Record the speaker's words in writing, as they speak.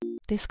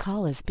This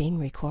call is being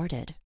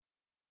recorded.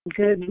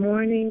 Good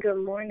morning,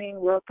 good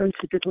morning. Welcome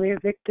to Declare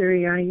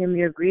Victory. I am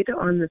your greeter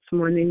on this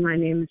morning. My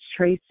name is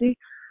Tracy.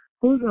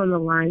 Who's on the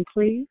line,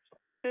 please?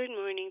 Good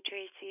morning,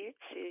 Tracy. It's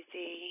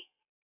Susie.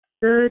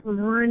 Good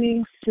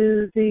morning,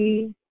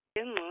 Susie.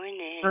 Good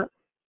morning.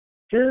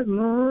 Good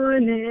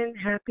morning.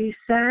 Happy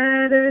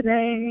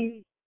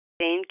Saturday.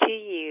 Same to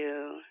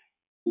you.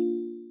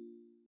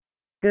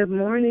 Good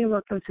morning.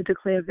 Welcome to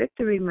Declare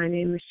Victory. My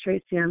name is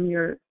Tracy. I'm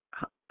your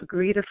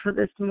greeter for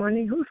this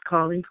morning. Who's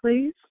calling,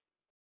 please?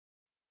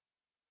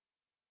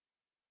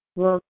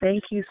 Well,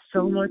 thank you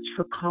so much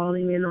for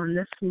calling in on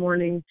this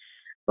morning.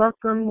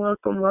 Welcome,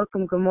 welcome,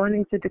 welcome. Good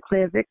morning to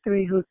Declare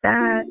Victory. Who's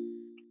that?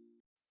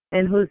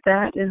 And who's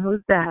that? And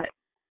who's that?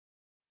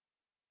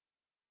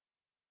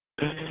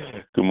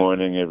 Good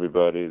morning,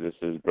 everybody. This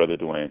is Brother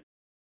Dwayne.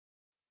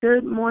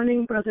 Good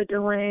morning, Brother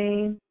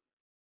Dwayne.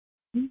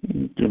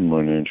 Good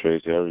morning,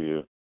 Tracy. How are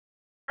you?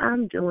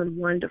 I'm doing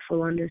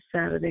wonderful on this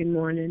Saturday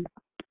morning.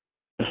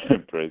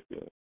 Praise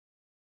God.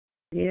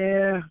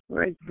 Yeah,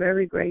 we're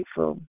very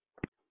grateful.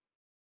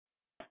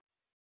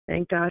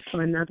 Thank God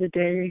for another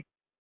day.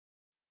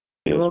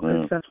 He woke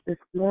us up this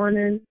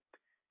morning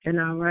in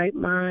our right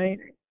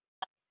mind.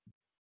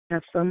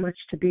 Have so much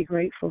to be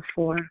grateful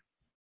for.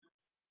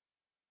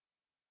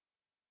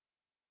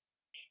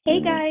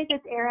 Hey guys,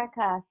 it's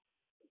Erica.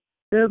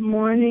 Good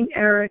morning,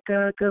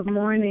 Erica. Good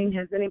morning.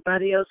 Has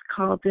anybody else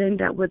called in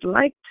that would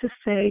like to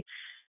say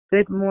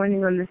good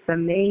morning on this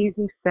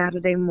amazing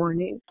Saturday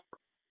morning?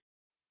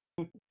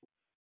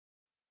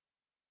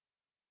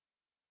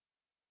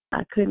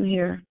 I couldn't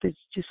hear. Did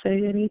you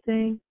say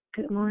anything?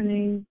 Good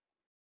morning.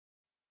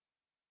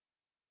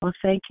 Well,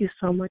 thank you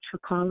so much for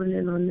calling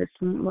in on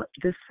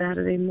this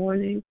Saturday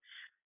morning.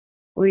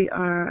 We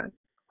are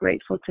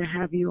grateful to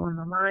have you on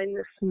the line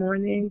this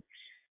morning.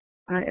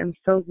 I am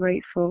so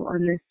grateful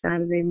on this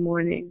Saturday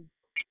morning.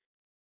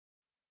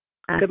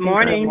 Good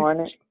morning.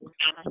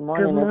 Good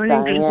morning.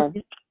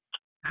 Diane.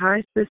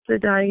 Hi, Sister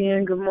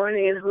Diane. Good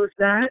morning. And who's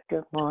that?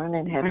 Good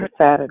morning. Happy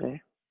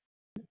Saturday.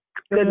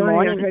 Good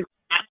morning.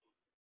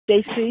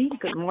 JC.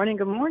 Good morning.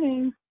 Good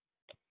morning.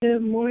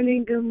 Good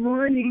morning. Good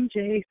morning,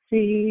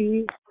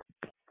 JC.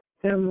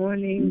 Good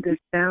morning. The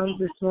sound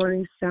this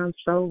morning sounds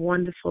so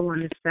wonderful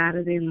on a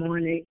Saturday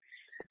morning.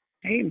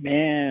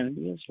 Amen.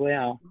 You as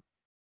well.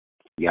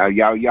 Yo.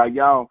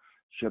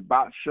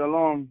 Shabbat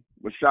shalom.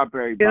 What's up,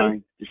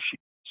 everybody?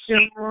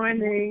 Good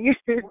morning.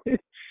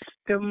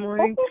 Good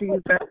morning to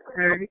you,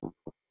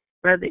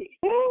 brother.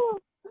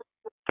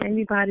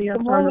 Anybody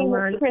else on the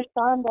line? Good morning,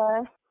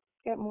 Sonda.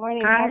 Good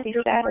morning. Hi, Happy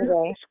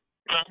Saturday.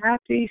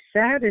 Happy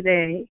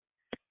Saturday.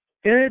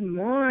 Good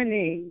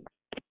morning.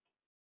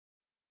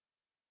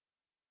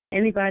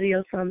 Anybody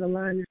else on the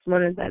line this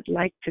morning that'd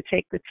like to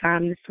take the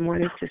time this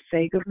morning to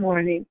say good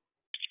morning?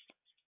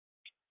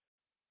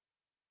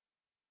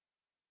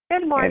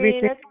 Good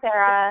morning, it's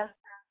Sarah.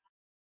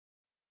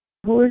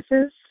 Who is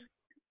this?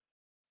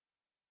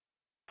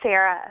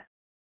 Sarah.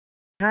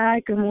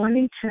 Hi, good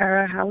morning,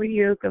 Sarah. How are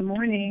you? Good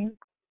morning.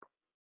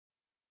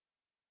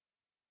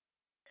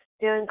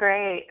 Doing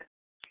great.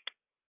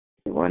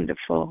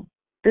 Wonderful.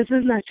 This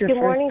is not your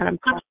first time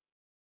calling.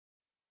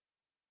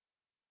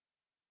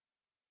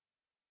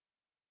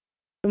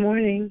 Good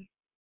morning.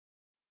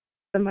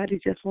 Somebody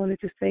just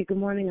wanted to say good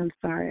morning. I'm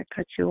sorry I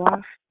cut you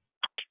off.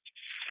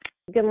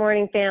 Good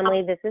morning,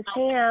 family. This is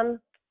Pam.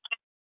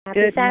 Happy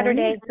Good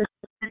Saturday. Morning,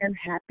 and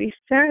happy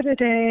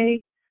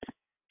Saturday.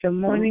 Good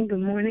morning,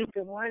 good morning,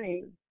 good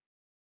morning.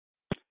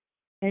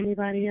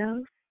 Anybody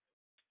else?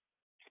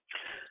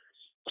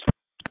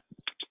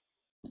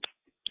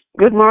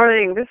 Good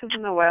morning. This is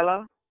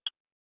Noella.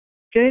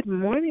 Good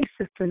morning,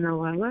 Sister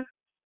Noella.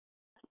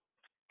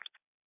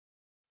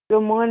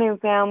 Good morning,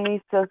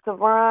 family. Sister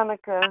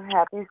Veronica.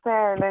 Happy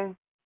Saturday.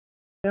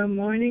 Good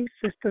morning,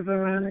 Sister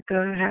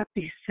Veronica.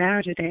 Happy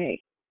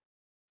Saturday.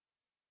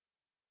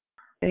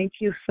 Thank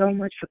you so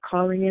much for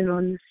calling in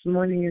on this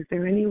morning. Is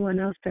there anyone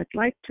else that'd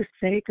like to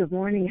say good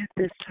morning at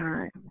this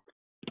time?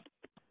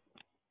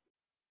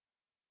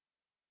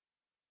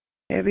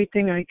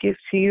 Everything I give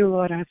to you,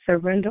 Lord, I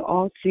surrender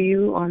all to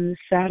you on this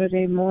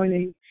Saturday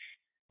morning,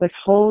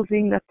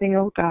 withholding nothing,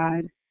 oh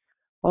God.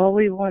 All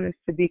we want is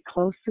to be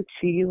closer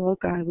to you, oh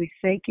God. We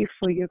thank you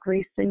for your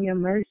grace and your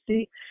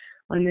mercy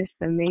on this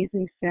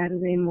amazing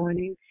Saturday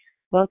morning.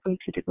 Welcome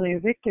to Declare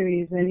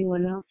Victory. Is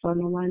anyone else on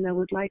the line that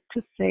would like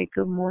to say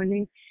good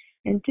morning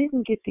and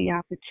didn't get the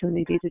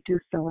opportunity to do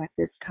so at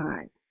this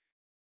time?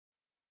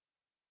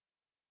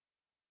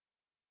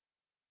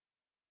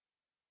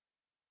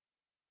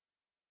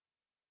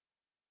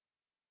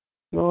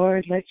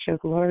 Lord, let your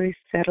glory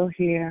settle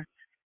here.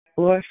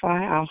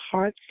 Glorify our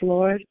hearts,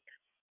 Lord.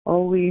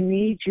 Oh, we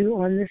need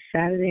you on this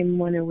Saturday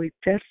morning. We're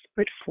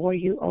desperate for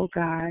you, oh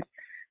God,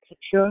 to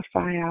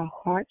purify our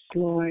hearts,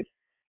 Lord.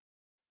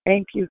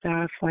 Thank you,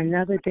 God, for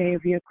another day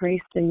of your grace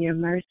and your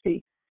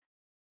mercy.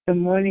 Good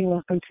morning.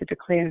 Welcome to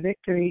Declare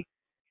Victory.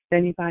 Is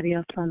anybody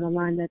else on the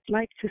line that'd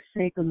like to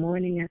say good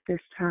morning at this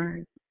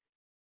time?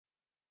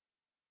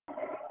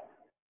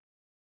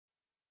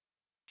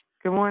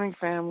 Good morning,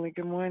 family.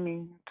 Good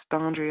morning. It's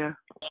Dondria.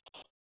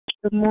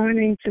 Good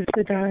morning,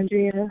 Sister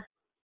Dondria.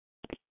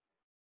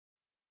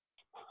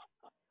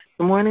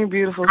 Good morning,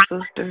 beautiful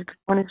sister. Good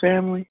morning,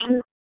 family.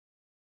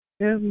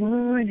 Good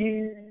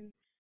morning.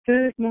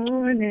 Good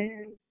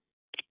morning.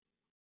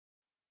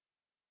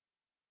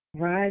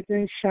 Rise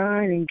and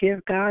shine and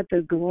give God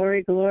the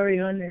glory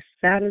on this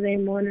Saturday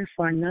morning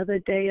for another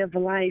day of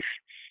life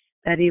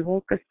that He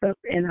woke us up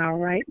in our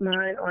right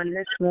mind on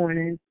this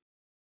morning.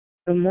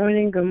 Good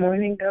morning, good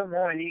morning, good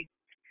morning.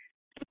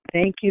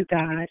 Thank you,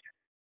 God.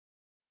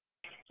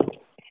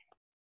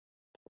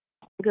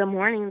 Good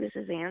morning. This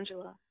is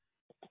Angela.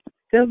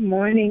 Good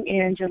morning,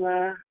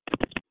 Angela.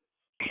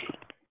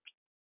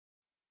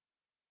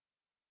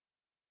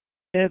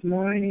 Good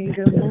morning,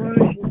 good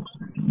morning.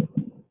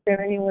 Is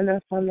there anyone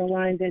else on the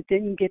line that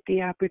didn't get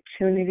the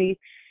opportunity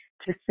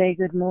to say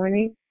good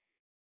morning?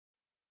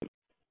 Good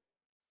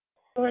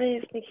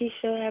morning, it's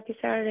Nikisha. Happy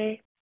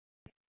Saturday.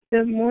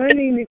 Good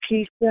morning,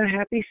 Nikisha.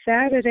 Happy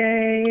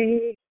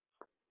Saturday.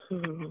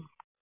 Good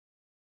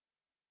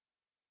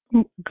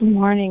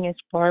morning.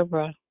 It's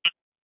Barbara.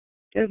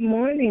 Good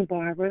morning,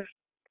 Barbara.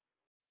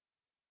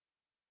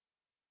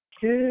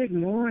 Good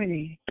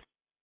morning.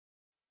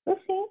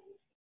 Okay.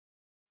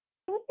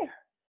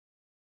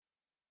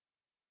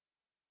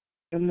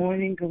 Good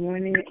morning, good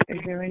morning. Is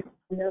there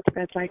anyone else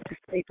that'd like to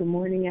say good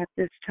morning at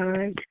this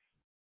time?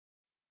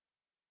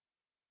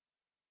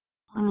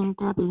 Morning,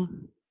 Debbie.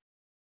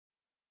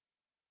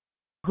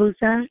 Who's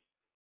that?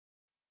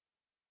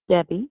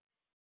 Debbie.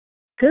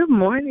 Good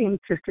morning,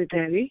 Sister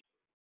Debbie.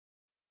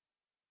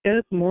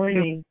 Good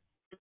morning.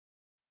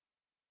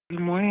 Good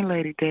morning,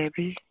 Lady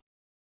Debbie.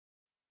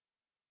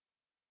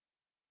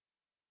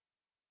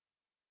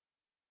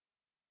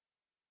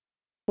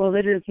 Well,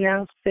 it is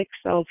now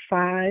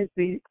 6:05,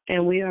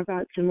 and we are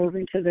about to move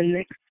into the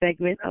next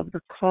segment of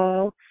the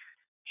call.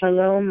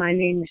 Hello, my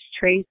name is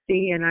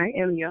Tracy, and I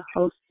am your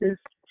hostess.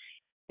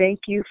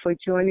 Thank you for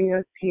joining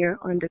us here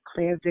on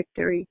Declare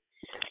Victory.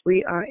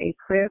 We are a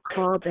prayer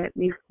call that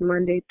meets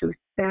Monday through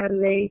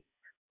Saturday,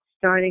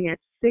 starting at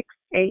 6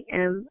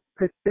 a.m.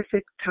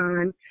 Pacific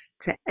time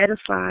to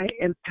edify,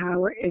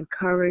 empower,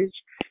 encourage,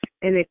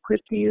 and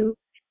equip you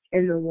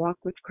in the walk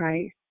with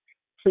Christ.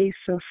 Please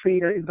feel free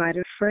to invite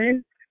a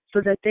friend so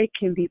that they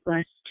can be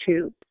blessed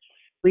too.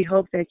 We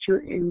hope that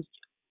you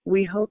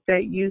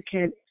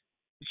can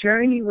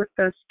journey with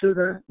us through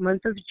the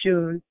month of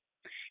June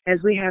as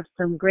we have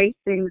some great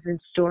things in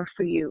store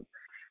for you.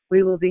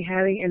 We will be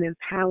having an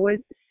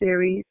empowered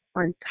series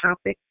on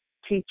topic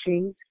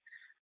teachings.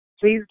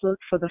 Please look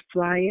for the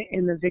flyer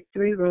in the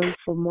Victory Room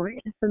for more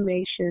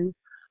information,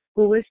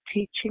 who is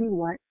teaching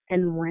what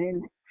and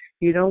when.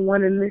 You don't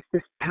want to miss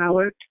this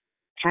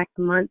power-packed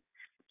month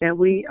that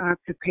we are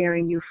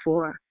preparing you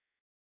for.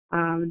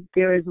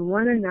 There is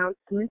one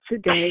announcement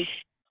today.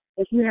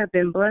 If you have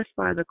been blessed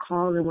by the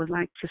call and would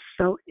like to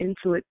sow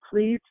into it,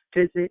 please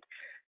visit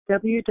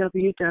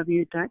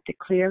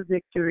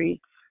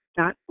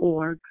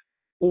www.declarevictory.org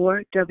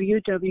or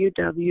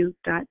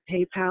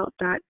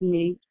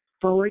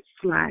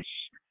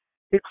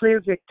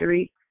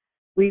www.paypal.me/declarevictory.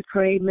 We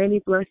pray many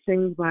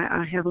blessings by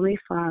our Heavenly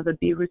Father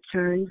be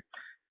returned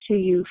to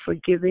you for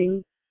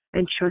giving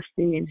and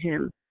trusting in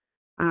Him.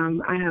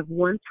 I have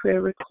one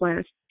prayer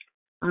request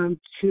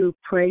to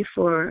pray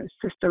for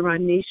Sister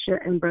Ronisha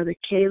and Brother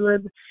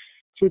Caleb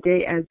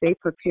today as they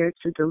prepare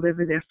to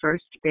deliver their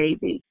first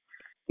baby.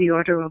 The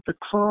order of the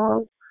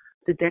call,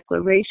 the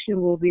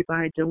declaration will be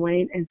by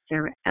Dwayne and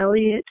Sarah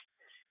Elliott.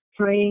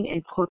 Praying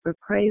and corporate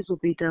praise will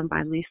be done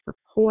by Lisa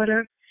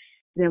Porter.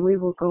 Then we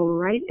will go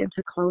right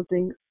into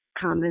closing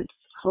comments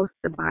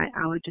hosted by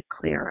our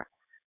declarer.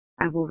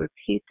 I will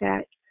repeat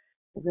that.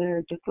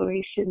 The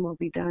declaration will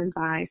be done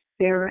by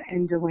Sarah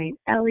and Dwayne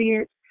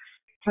Elliott.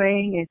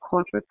 Praying and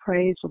corporate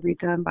praise will be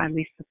done by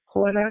Lisa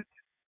Porter.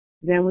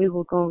 Then we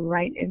will go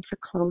right into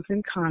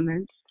closing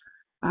comments.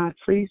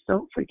 Please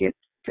don't forget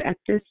at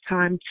this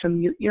time to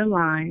mute your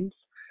lines.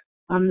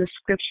 The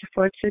scripture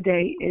for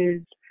today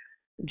is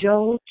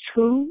Joel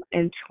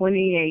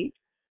 2:28.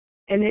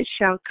 And it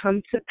shall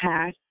come to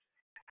pass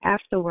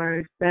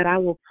afterwards that I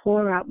will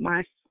pour out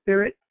my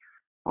spirit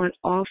on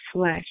all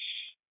flesh.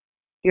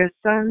 Your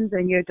sons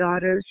and your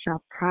daughters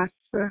shall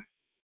prosper.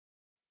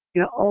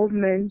 Your old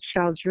men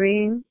shall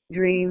dream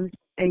dreams,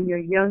 and your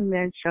young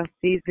men shall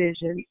see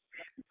visions.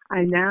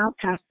 I now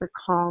pass the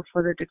call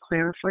for the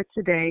declarer for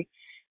today.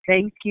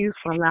 Thank you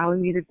for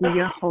allowing me to be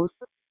your host.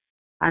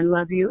 I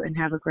love you and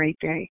have a great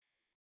day.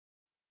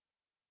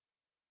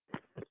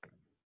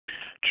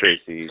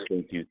 Tracy,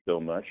 thank you so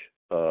much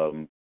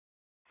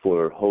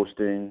for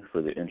hosting,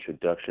 for the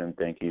introduction.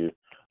 Thank you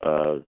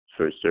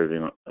for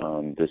serving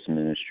this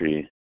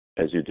ministry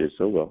as you did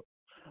so well.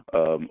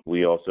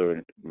 We also are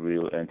in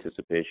real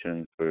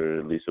anticipation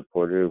for Lisa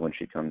Porter. When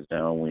she comes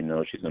down, we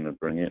know she's going to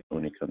bring it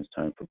when it comes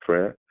time for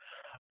prayer.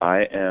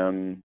 I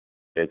am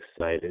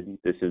excited.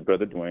 This is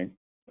Brother Dwayne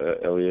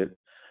Elliott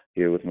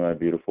here with my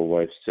beautiful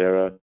wife,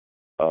 Sarah.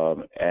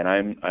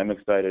 And I'm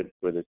excited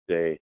for this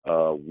day.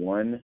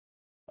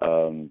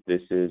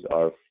 This is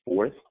our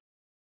fourth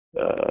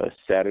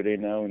Saturday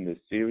now in this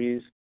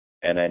series,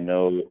 and I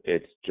know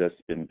it's just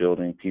been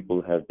building.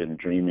 People have been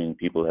dreaming.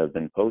 People have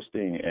been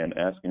posting and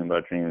asking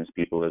about dreams.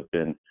 People have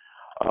been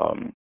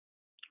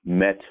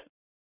met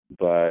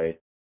by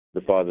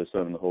the Father,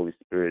 Son, and the Holy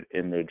Spirit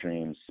in their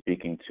dreams,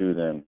 speaking to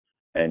them,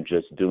 and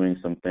just doing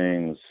some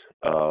things,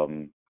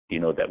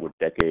 that were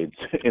decades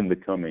in the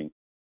coming.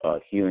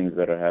 Healings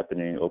that are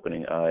happening,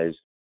 opening eyes,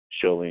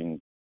 showing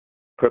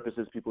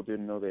purposes people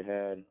didn't know they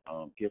had,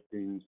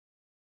 giftings,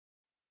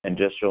 and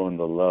just showing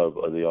the love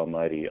of the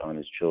Almighty on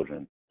His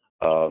children.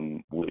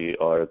 We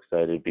are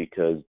excited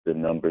because the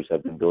numbers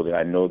have been building.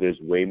 I know there's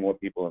way more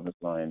people on this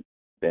line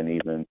than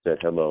even said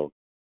hello.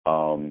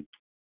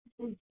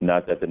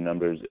 Not that the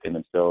numbers in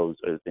themselves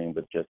are the thing,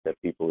 but just that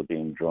people are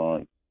being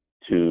drawn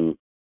to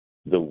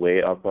the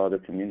way our Father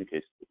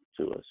communicates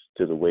to us,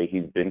 to the way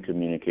He's been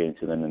communicating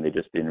to them, and they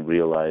just didn't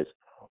realize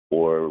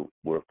or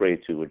were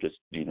afraid to, or just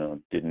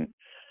didn't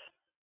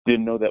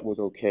know that was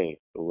okay,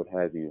 or what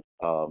have you.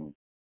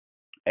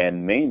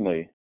 And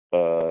mainly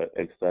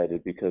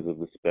excited because of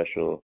the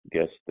special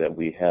guest that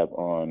we have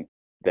on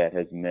that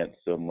has meant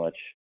so much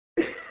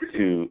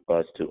to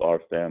us, to our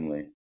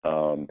family.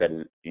 That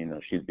is,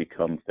 she's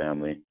become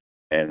family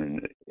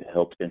and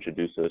helped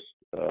introduce us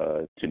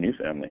to new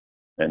family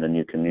and a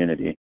new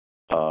community,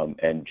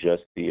 and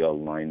just the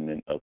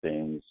alignment of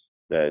things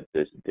that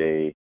this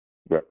day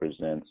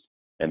represents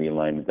and the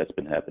alignment that's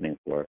been happening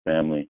for our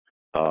family.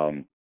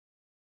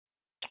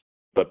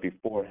 But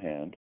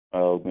beforehand,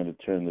 I'm going to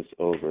turn this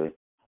over.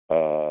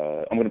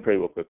 I'm going to pray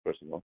real quick,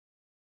 first of all.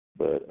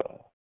 But,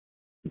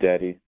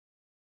 Daddy,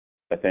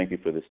 I thank you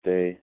for this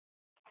day.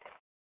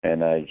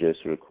 And I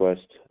just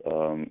request,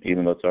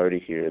 even though it's already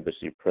here, that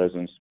your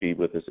presence be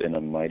with us in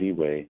a mighty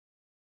way.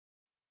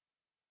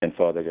 And,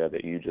 Father God,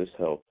 that you just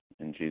help.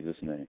 In Jesus'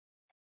 name,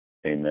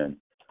 amen.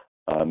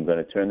 I'm going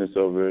to turn this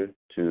over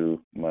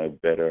to my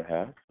better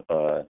half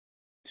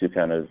to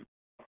kind of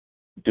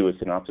do a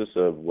synopsis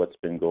of what's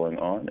been going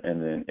on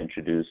and then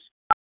introduce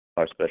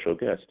our special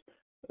guest.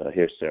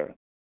 Here's Sarah.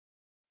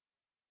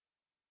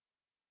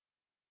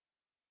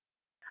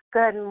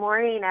 Good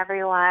morning,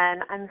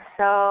 everyone. I'm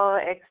so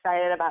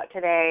excited about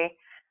today.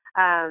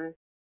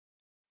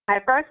 I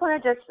first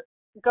want to just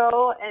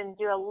go and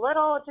do a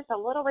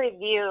little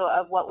review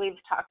of what we've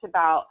talked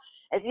about.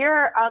 If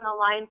you're on the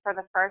line for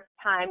the first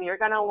time, you're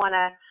going to want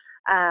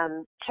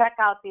to check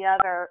out the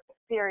other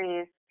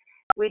series.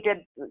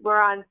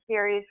 We're on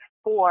series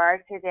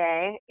 4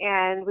 today,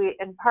 and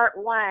in part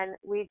 1,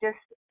 we just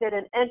did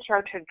an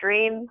intro to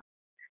dreams.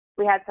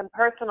 We had some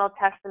personal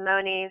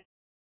testimonies.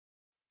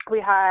 We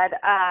had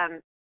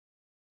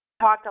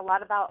talked a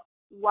lot about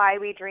why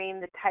we dream,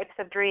 the types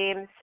of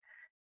dreams,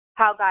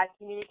 how God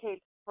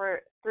communicates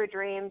through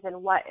dreams,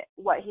 and what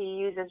He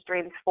uses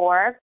dreams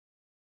for.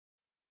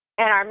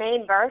 And our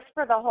main verse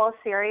for the whole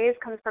series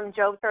comes from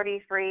Job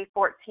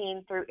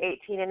 33:14 through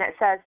 18, and it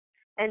says,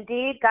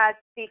 "Indeed, God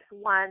speaks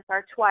once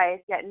or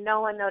twice, yet no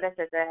one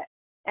notices it.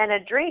 In a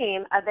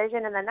dream, a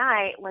vision in the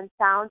night, when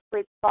sound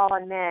sleeps fall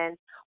on men,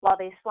 while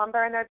they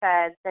slumber in their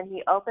beds, then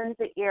He opens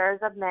the ears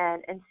of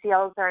men and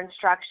seals their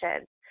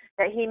instruction,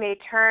 that He may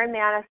turn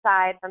man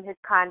aside from his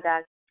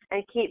conduct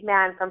and keep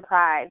man from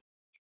pride.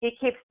 He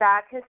keeps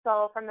back his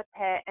soul from the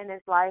pit and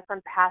his life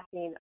from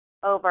passing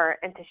over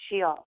into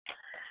Sheol."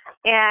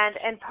 And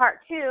in part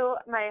 2,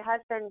 my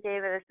husband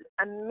gave us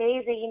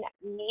amazing,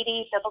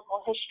 meaty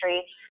biblical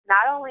history,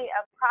 not only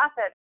of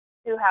prophets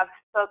who have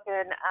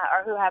spoken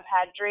or who have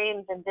had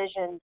dreams and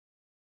visions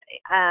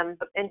and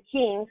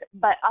kings,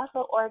 but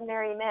also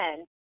ordinary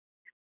men.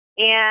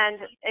 And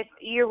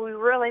we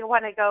really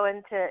want to go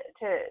into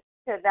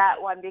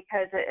that one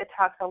because it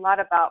talks a lot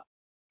about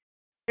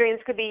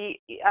dreams could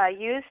be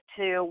used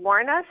to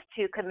warn us,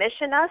 to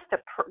commission us,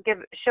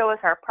 to show us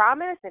our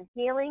promise and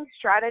healing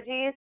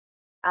strategies,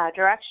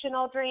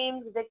 directional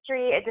dreams,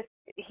 victory,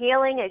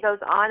 healing. It goes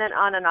on and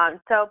on and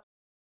on. So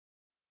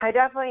I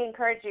definitely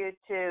encourage you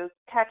to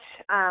catch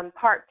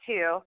part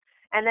 2.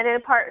 And then in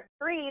part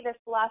 3, this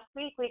last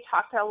week, we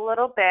talked a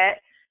little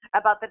bit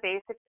about the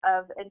basics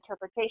of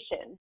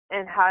interpretation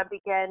and how to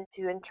begin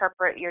to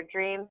interpret your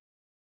dreams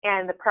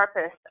and the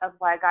purpose of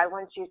why God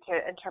wants you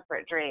to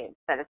interpret dreams,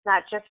 that it's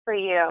not just for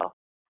you.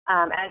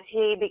 As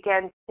He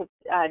begins to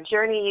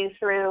journey you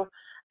through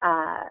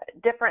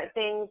different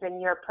things in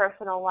your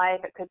personal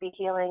life, it could be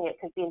healing, it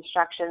could be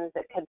instructions,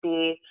 it could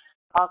be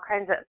all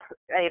kinds of,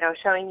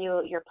 showing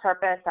you your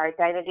purpose, our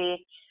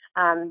identity,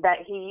 that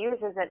He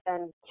uses it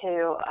then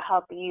to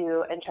help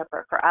you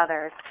interpret for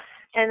others.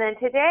 And then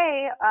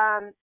today,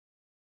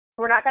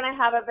 we're not going to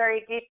have a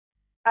very deep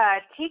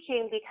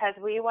teaching because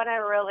we want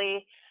to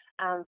really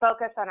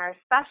focus on our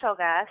special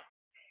guest.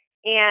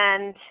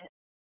 And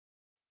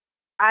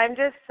I'm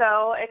just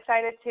so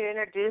excited to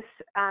introduce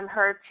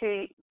her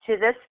to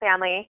this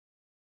family.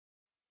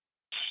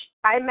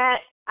 I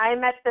met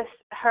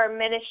her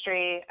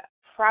ministry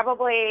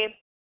probably,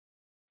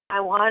 I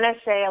want to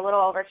say, a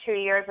little over 2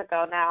 years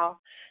ago now.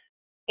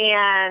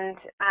 And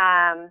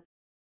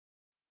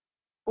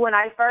when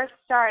I first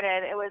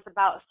started, it was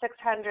about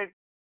 600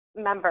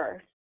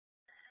 members.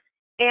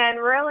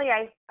 And really,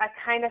 I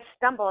kind of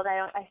stumbled.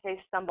 I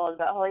say stumbled,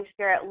 but Holy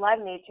Spirit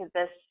led me to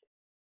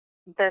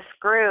this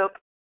group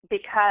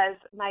because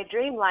my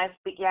dream life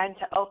began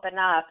to open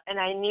up, and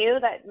I knew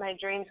that my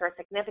dreams were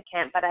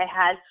significant, but I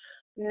had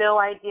no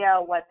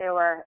idea what they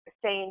were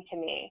saying to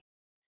me.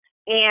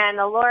 And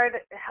the Lord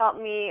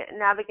helped me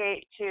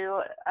navigate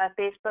to a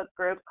Facebook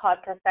group called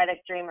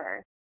Prophetic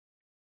Dreamers.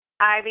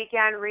 I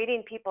began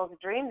reading people's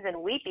dreams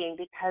and weeping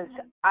because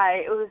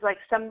it was like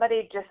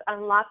somebody just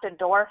unlocked a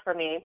door for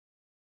me.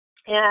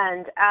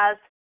 And as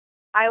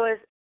I was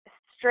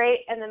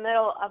straight in the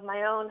middle of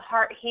my own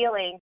heart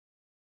healing,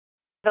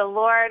 the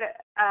Lord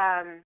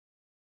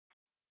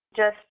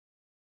just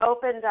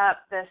opened up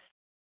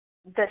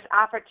this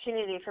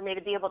opportunity for me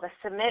to be able to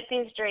submit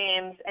these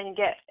dreams and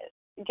get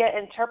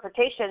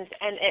interpretations,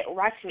 and it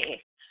wrecked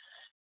me.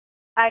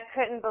 I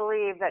couldn't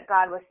believe that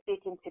God was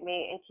speaking to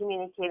me and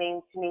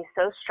communicating to me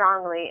so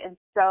strongly and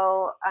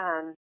so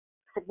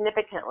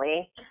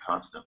significantly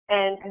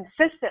and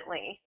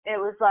consistently. It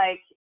was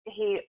like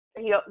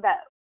that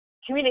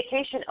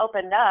communication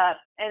opened up,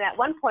 and at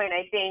one point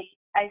I think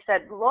I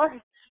said, Lord,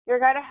 you're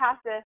going to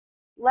have to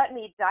let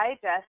me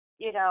digest,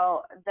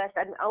 this.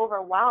 I'm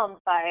overwhelmed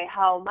by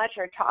how much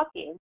you're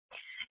talking.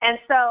 And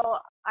so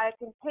I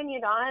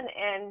continued on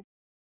in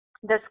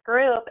this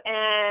group,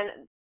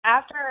 and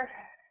after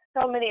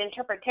so many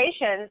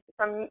interpretations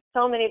from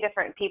so many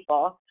different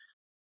people,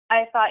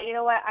 I thought, you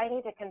know what, I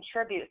need to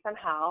contribute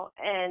somehow,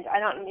 and I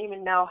don't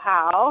even know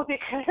how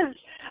because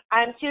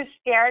I'm too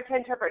scared to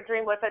interpret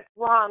dream. What if it's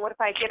wrong? What if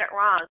I get it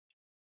wrong?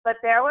 But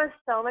there was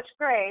so much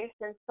grace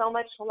and so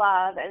much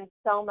love and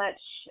so much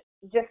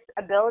just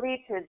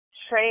ability to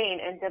train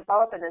and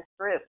develop in this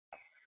group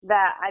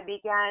that I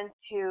began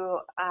to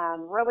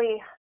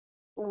really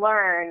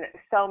learn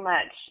so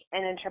much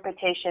in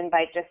interpretation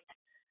by just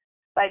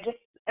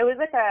it was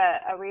like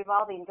a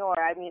revolving door.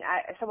 I mean,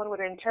 someone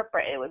would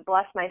interpret, it would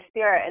bless my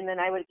spirit, and then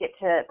I would get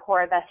to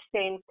pour that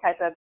same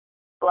type of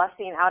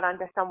blessing out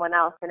onto someone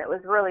else, and it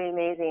was really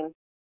amazing.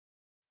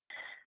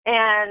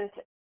 And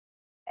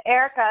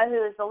Erica,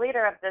 who is the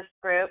leader of this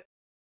group,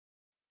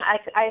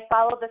 I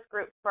followed this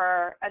group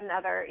for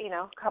another,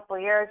 couple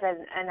of years,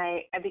 and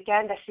I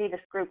began to see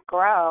this group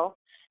grow.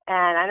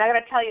 And I'm not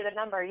going to tell you the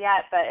number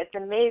yet, but it's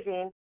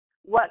amazing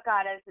what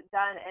God has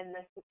done in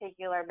this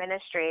particular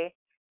ministry,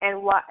 and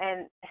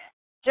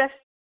just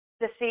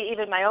to see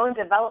even my own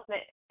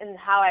development and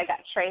how I got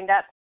trained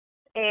up.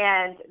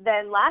 And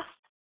then last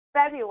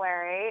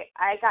February,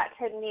 I got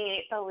to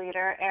meet the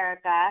leader,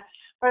 Erica,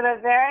 for the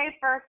very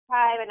first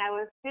time, and I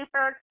was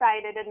super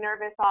excited and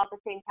nervous all at the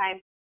same time.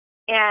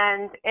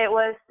 And it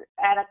was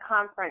at a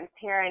conference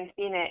here in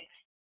Phoenix.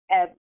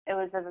 It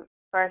was the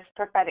first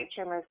Prophetic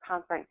Dreamers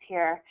conference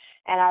here,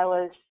 and I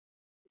was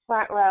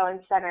front row and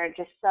center,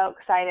 just so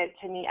excited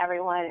to meet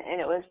everyone, and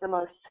it was the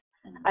most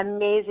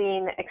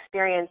amazing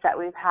experience that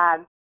we've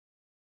had.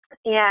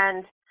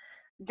 And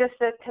just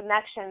the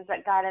connections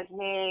that God has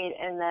made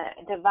and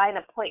the divine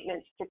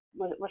appointments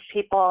with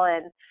people,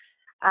 and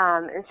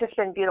it's just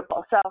been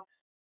beautiful. So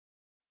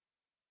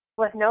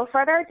with no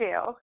further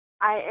ado,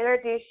 I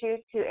introduce you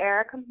to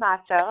Erica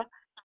Macho.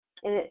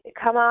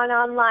 Come on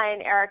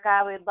online,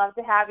 Erica. We'd love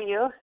to have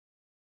you.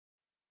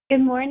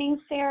 Good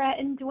morning, Sarah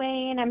and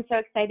Dwayne. I'm so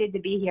excited to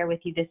be here with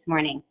you this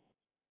morning.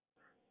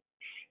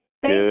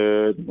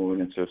 Good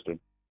morning, sister.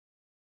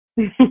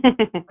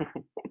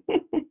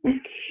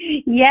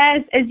 Yes,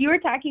 as you were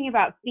talking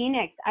about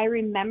Phoenix, I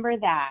remember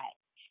that.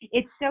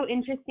 It's so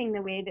interesting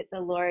the way that the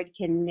Lord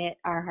can knit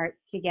our hearts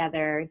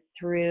together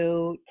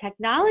through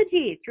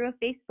technology, through a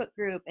Facebook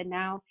group, and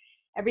now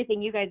everything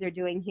you guys are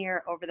doing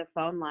here over the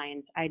phone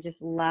lines. I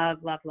just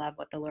love, love, love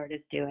what the Lord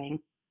is doing.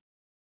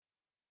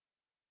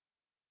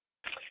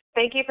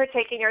 Thank you for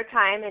taking your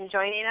time and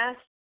joining us.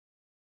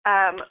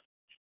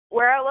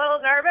 We're a little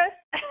nervous,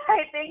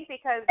 I think,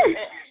 because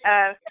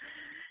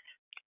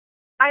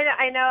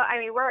I know. I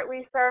mean,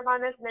 we serve on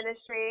this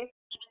ministry,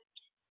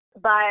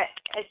 but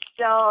it's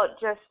still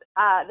just.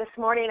 This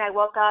morning, I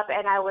woke up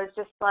and I was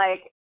just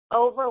like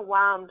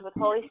overwhelmed with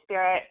Holy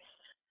Spirit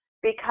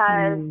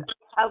because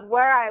of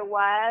where I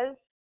was.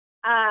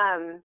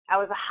 I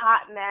was a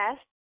hot mess,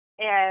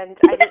 and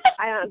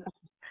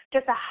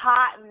just a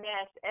hot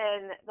mess,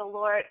 and the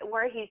Lord,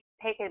 where He's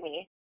taken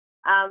me,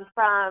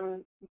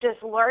 from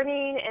just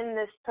learning in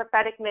this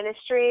prophetic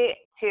ministry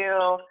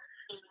to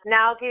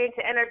now getting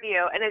to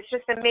interview, and it's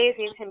just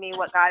amazing to me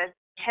what God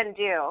can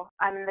do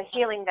and the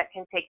healing that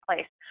can take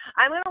place.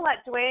 I'm going to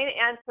let Dwayne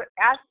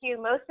ask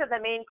you most of the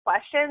main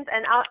questions,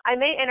 and I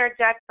may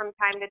interject from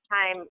time to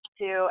time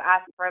to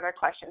ask further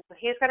questions. So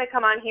he's going to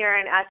come on here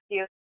and ask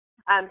you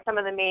some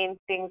of the main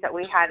things that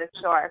we had in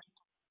store.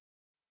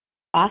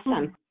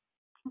 Awesome.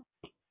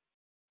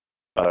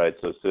 All right,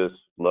 so sis,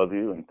 love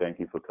you, and thank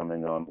you for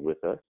coming on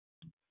with us.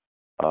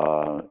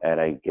 And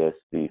I guess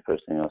the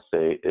first thing I'll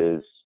say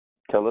is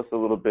tell us a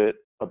little bit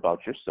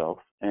about yourself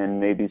and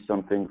maybe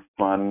something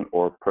fun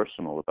or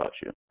personal about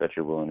you that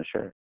you're willing to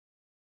share.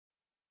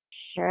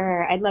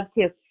 Sure, I'd love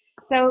to.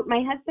 So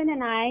my husband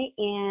and I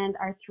and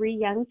our 3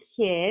 young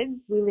kids,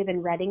 we live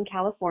in Redding,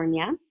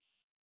 California.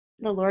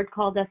 The Lord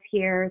called us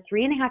here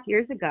 3.5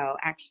 years ago,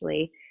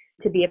 actually,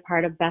 to be a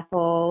part of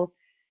Bethel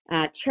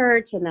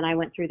Church. And then I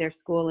went through their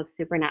School of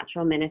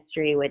Supernatural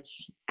Ministry, which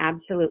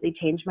absolutely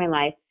changed my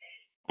life.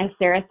 As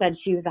Sarah said,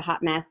 she was a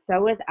hot mess.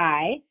 So was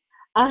I.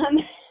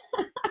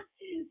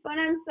 But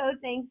I'm so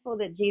thankful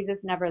that Jesus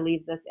never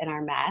leaves us in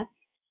our mess.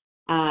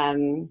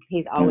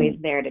 He's always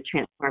there to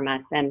transform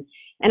us. And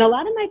a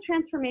lot of my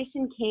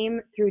transformation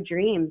came through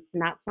dreams,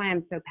 and that's why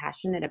I'm so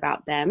passionate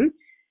about them.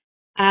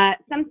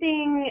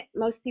 Something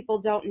most people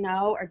don't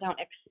know or don't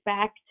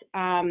expect.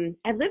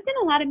 I've lived in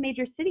a lot of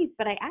major cities,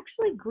 but I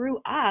actually grew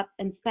up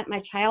and spent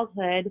my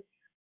childhood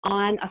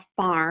on a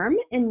farm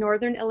in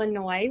northern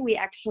Illinois. We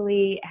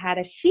actually had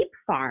a sheep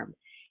farm.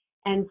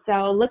 And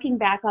so looking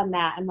back on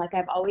that, I'm like,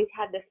 I've always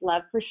had this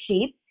love for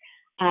sheep.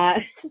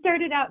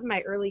 Started out in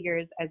my early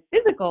years as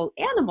physical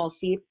animal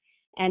sheep,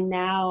 and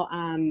now,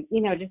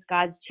 just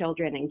God's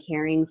children and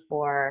caring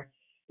for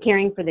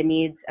the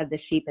needs of the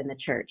sheep in the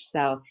church.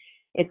 So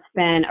it's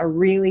been a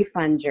really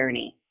fun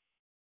journey.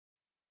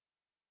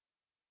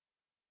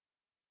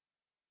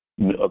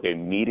 Okay,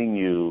 meeting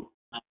you,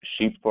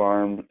 sheep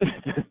farm,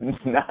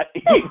 not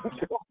even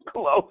so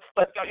close.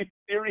 Like, are you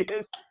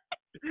serious?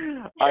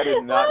 I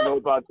did not know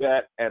about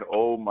that, and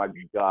oh my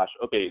gosh.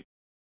 Okay,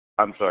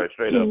 I'm sorry,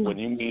 straight up. When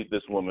you meet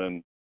this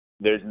woman,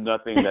 there's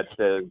nothing that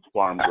says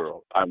farm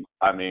girl.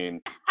 I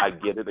mean, I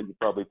get it that you're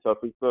probably tough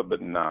and stuff,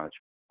 but nah,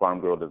 farm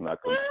girl does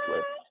not come to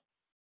play.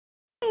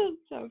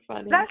 It's so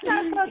funny. That's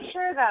not so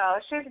true, though.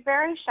 She's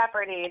very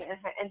shepherding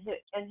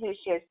in who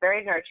she is,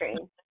 very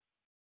nurturing.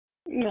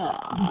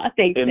 Aw,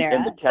 thanks, In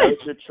Sarah. the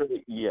character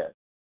trait, yes.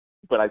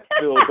 But I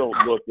still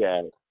don't look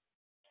at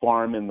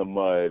farm in the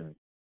mud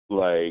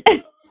like,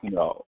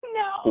 no.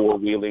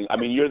 Four-wheeling. I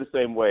mean, you're the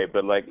same way,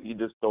 but, like, you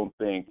just don't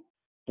think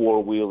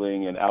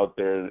four-wheeling and out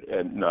there,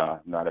 and nah,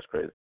 that's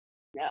crazy.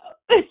 No.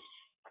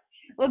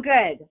 Well,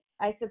 good.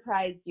 I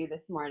surprised you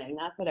this morning.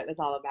 That's what it was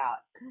all about.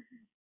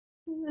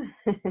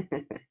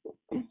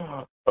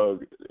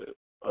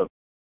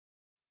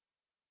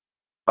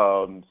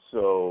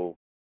 So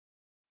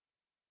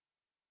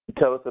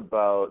tell us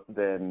about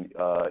then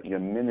your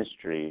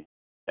ministry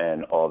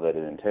and all that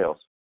it entails.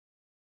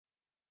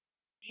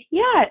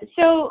 Yeah,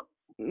 so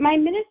my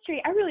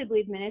ministry, I really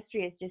believe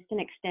ministry is just an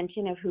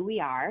extension of who we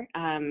are.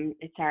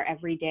 It's our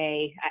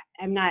everyday.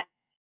 I'm not,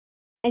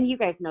 and you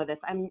guys know this,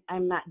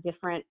 I'm not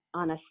different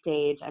on a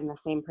stage. I'm the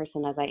same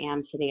person as I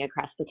am sitting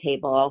across the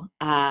table.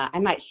 I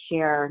might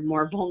share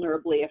more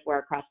vulnerably if we're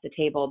across the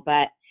table,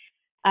 but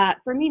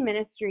for me,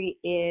 ministry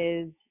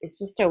it's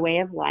just a way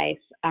of life.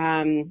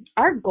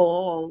 Our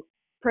goal,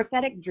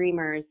 Prophetic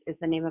Dreamers, is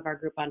the name of our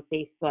group on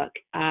Facebook.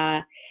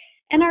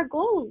 And our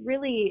goal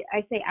really,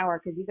 I say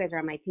our because you guys are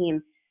on my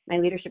team, my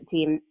leadership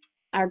team,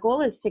 our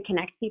goal is to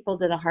connect people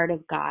to the heart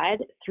of God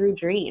through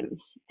dreams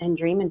and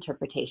dream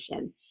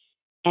interpretation.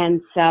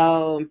 And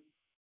so,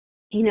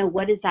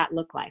 what does that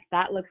look like?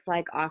 That looks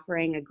like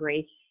offering a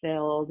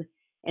grace-filled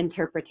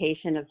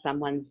interpretation of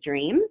someone's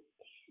dream.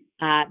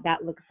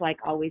 That looks like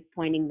always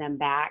pointing them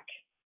back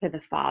to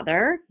the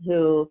Father,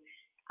 who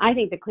I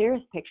think the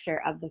clearest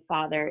picture of the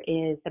Father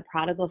is the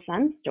prodigal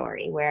son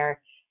story,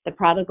 where the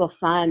prodigal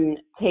son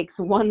takes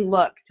one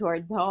look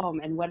towards home,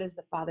 and what does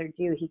the Father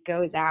do? He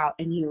goes out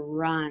and he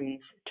runs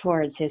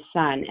towards his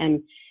son.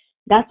 And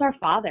that's our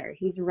Father.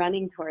 He's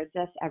running towards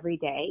us every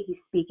day. He's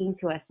speaking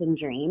to us in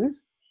dreams.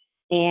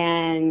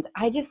 And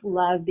I just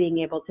love being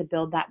able to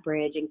build that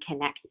bridge and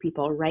connect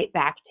people right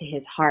back to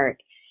his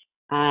heart.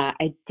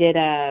 I did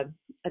a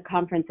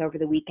conference over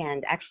the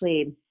weekend,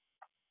 actually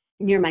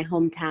near my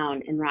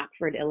hometown in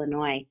Rockford,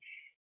 Illinois.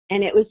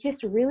 And it was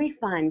just really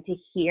fun to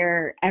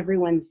hear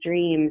everyone's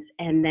dreams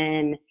and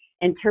then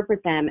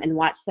interpret them and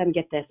watch them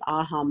get this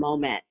aha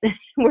moment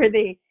where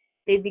they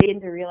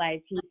begin to realize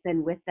he's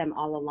been with them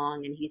all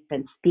along and he's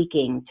been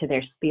speaking to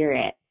their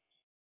spirit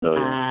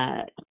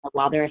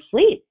while they're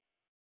asleep.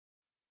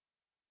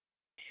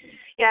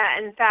 Yeah,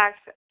 in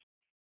fact,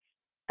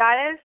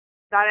 that is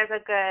a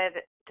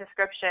good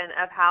description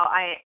of how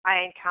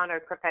I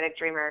encountered prophetic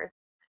dreamers.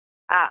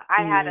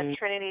 I had a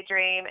Trinity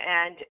dream,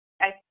 and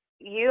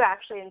you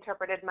actually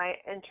interpreted my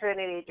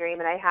Trinity dream,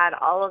 and I had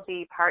all of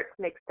the parts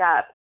mixed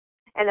up.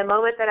 And the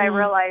moment that I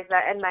realized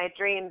that in my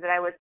dream that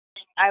I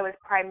was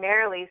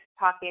primarily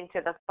talking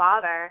to the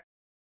Father,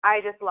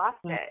 I just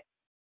lost it.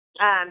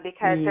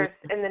 Because there's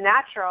in the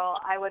natural,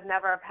 I would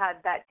never have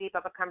had that deep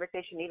of a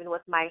conversation even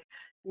with my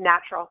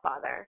natural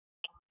father.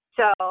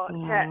 So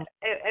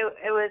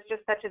it was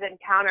just such an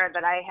encounter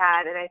that I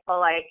had, and I feel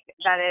like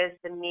that is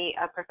the meat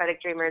of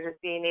prophetic dreamers, is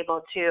being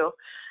able to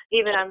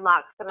even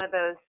unlock some of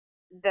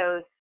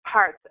those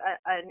parts,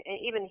 and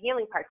even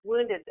healing parts,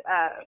 wounded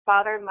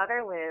father and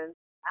mother wounds.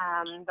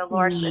 The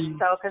Lord is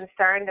so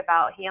concerned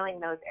about healing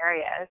those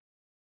areas.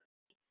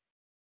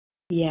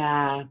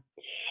 Yeah.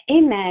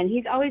 Amen.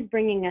 He's always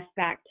bringing us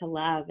back to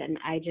love, and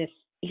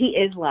he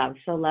is love.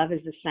 So love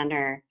is the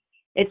center.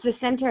 It's the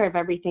center of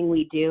everything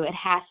we do. It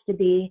has to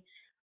be.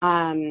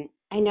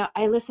 I know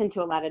I listen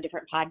to a lot of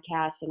different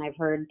podcasts, and I've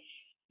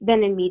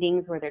been in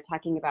meetings where they're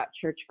talking about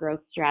church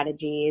growth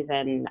strategies,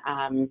 and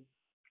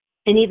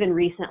even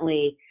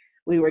recently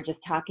we were just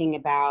talking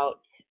about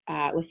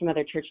with some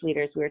other church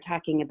leaders, we were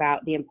talking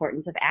about the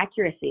importance of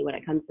accuracy when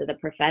it comes to the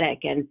prophetic.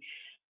 And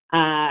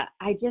I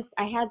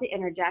had to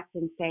interject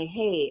and say,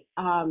 hey,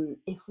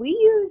 if we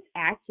use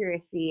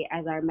accuracy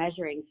as our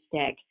measuring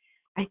stick,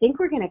 I think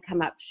we're going to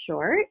come up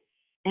short.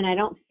 And I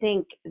don't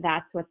think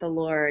that's what the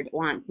Lord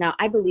wants. Now,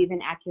 I believe in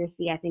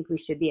accuracy. I think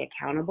we should be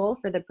accountable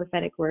for the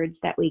prophetic words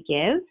that we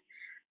give.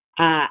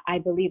 I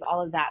believe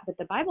all of that. But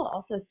the Bible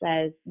also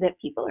says that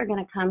people are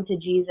going to come to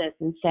Jesus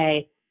and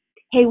say,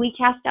 hey, we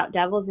cast out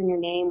devils in your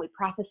name. We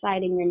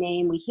prophesied in your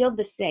name. We healed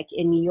the sick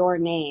in your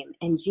name.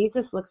 And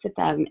Jesus looks at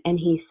them and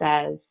he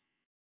says,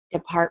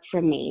 depart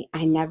from me.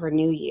 I never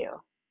knew you.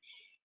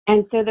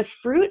 And so the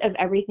fruit of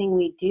everything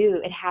we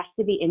do, it has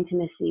to be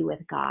intimacy with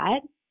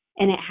God,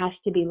 and it has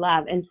to be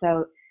love. And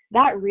so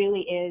that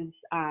really is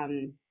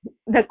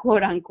the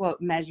quote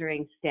unquote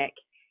measuring stick,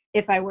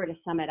 if I were to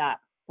sum it up,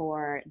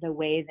 for the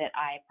way that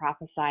I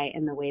prophesy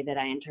and the way that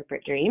I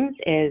interpret dreams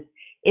is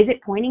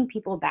it pointing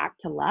people back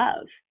to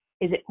love?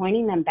 Is it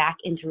pointing them back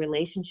into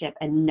relationship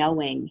and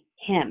knowing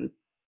him?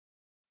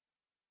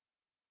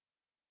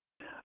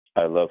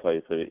 I love how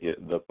you put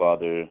it. The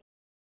Father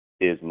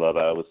is love.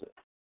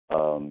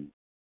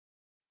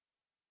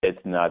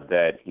 It's not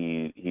that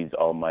he's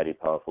almighty,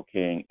 powerful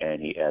King,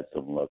 and he adds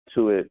some love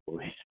to it,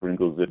 or he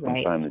sprinkles it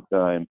from time to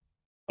time.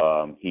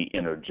 He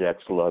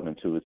interjects love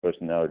into his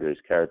personality or his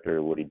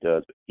character, what he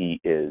does.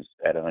 He is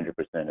at 100%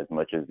 as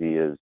much as he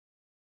is.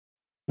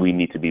 We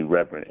need to be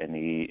reverent, and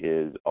he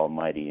is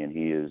almighty, and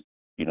he is,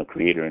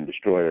 creator and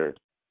destroyer.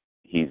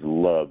 He's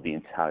love the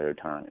entire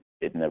time.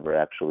 It never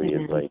actually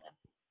is like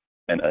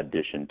an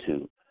addition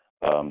to.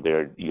 There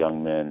are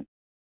young men,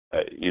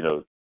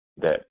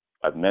 that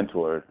I've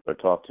mentored or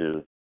talked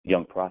to,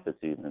 young prophets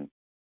even,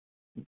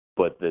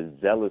 but the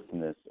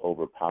zealousness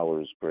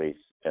overpowers grace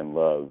and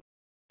love,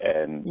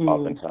 and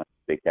oftentimes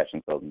they catch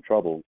themselves in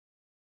trouble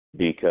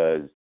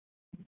because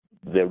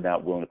they're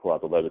not willing to pour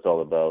out the love. It's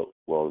all about,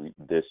 well,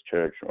 this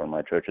church or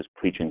my church is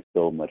preaching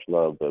so much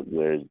love, but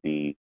where's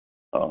the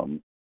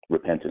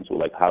repentance? Or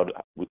like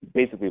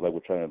basically we're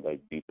trying to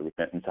beat the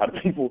repentance out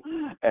of people,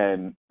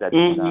 and that's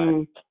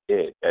not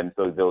it. And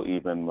so they'll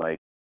even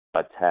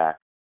attack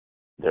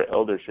their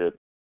eldership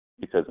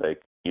because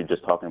you're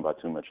just talking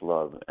about too much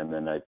love. And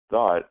then I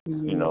thought,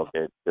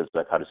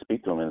 it's how to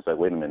speak to him, and it's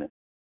wait a minute,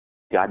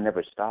 God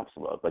never stops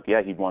love.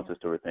 He wants us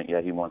to repent.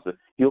 Yeah,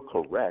 he'll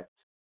correct,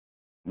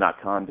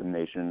 not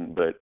condemnation,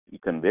 but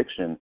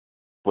conviction.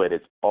 But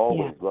it's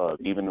always love.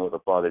 Even though the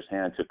Father's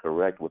hand to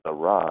correct with a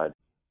rod,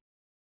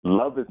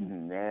 love is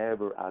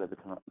never out of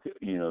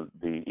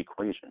the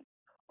equation.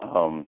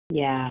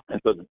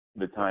 And so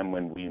the time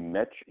when we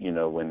met,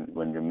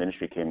 when your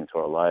ministry came into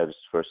our lives,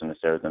 first in the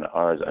Sarah's and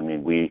ours,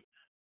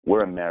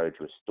 we're a marriage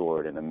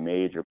restored, and a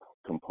major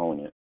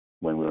component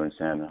when we were in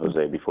San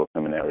Jose before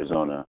coming to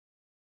Arizona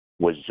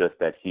was just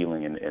that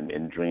healing,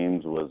 and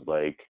dreams was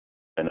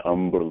an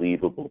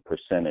unbelievable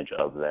percentage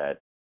of that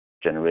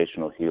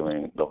generational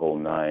healing, the whole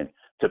nine,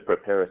 to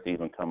prepare us to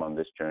even come on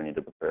this journey,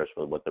 to prepare us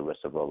for what the rest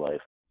of our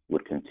life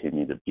would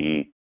continue to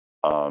be.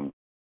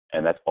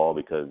 And that's all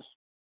because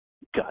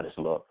God is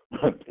love,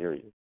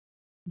 period.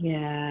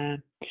 Yeah,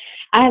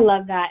 I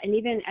love that. And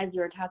even as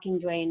you were talking,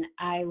 Dwayne,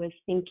 I was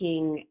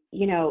thinking,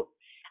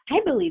 I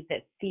believe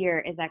that fear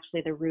is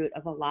actually the root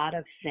of a lot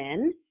of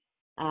sin,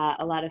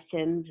 a lot of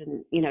sins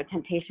and,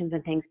 temptations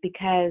and things,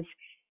 because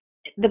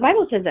the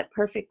Bible says that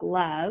perfect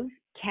love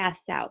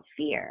casts out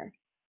fear.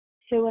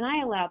 So when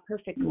I allow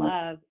perfect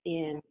love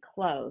in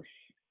close,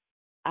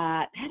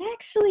 that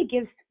actually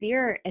gives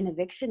fear an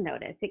eviction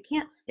notice. It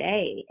can't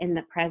stay in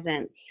the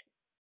presence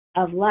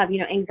of love.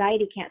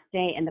 Anxiety can't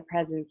stay in the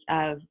presence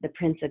of the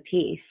Prince of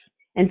Peace,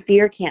 and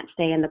fear can't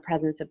stay in the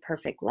presence of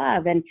perfect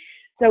love. And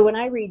so when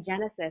I read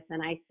Genesis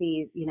and I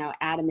see,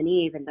 Adam and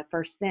Eve and the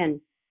first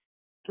sin,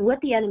 what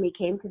the enemy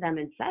came to them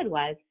and said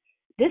was,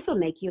 this will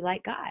make you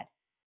like God.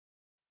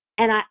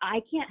 And I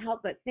can't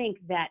help but think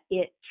that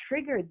it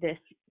triggered this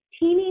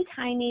teeny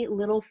tiny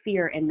little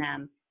fear in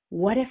them.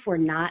 What if we're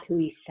not who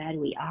he said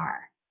we are?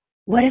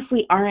 What if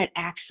we aren't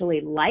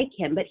actually like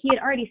him? But he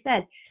had already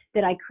said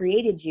that I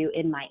created you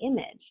in my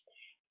image.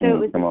 So it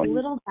was this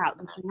little doubt,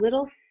 this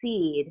little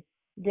seed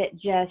that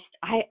just,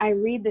 I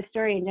read the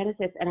story in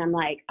Genesis and I'm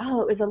like,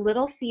 oh, it was a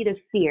little seed of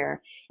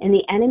fear, and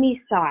the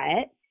enemy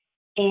saw it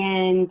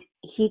and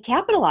he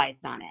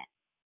capitalized on it.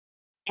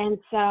 And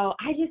so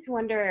I just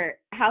wonder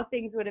how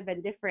things would have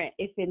been different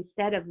if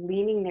instead of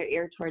leaning their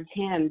ear towards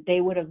him, they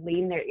would have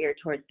leaned their ear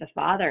towards the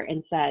Father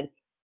and said,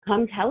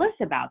 come tell us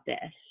about this.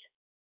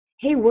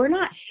 Hey, we're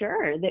not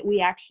sure that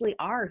we actually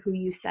are who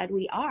you said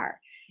we are.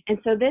 And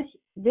so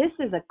this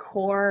is a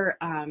core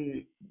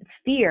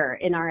fear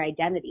in our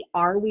identity.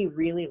 Are we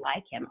really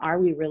like him? Are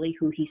we really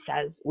who he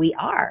says we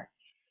are?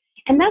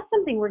 And that's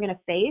something we're going to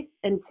face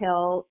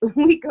until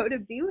we go to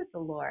be with the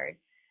Lord.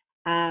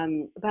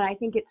 But I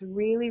think it's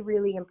really,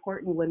 really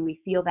important when we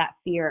feel that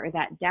fear or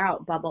that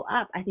doubt bubble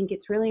up. I think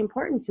it's really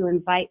important to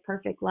invite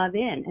perfect love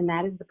in, and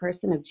that is the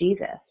person of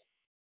Jesus.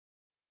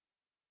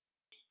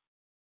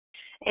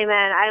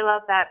 Amen. I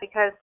love that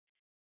because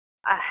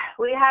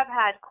we have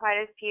had quite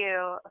a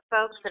few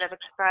folks that have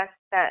expressed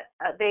that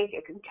they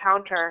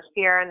encounter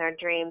fear in their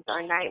dreams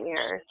or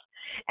nightmares.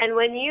 And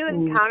when you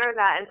encounter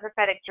that in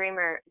prophetic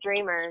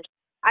dreamers,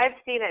 I've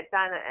seen it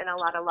done in a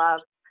lot of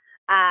love.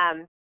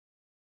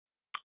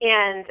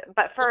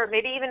 But for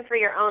maybe even for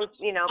your own,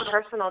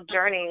 personal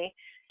journey,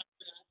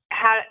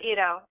 how,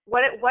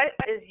 what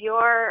is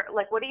your,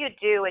 like, what do you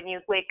do when you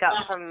wake up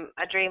from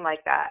a dream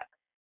like that?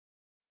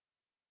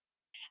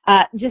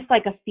 Just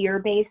like a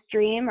fear-based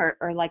dream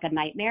or like a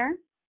nightmare?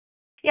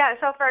 Yeah,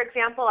 so for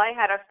example, I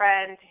had a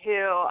friend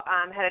who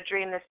had a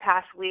dream this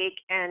past week,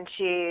 and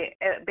she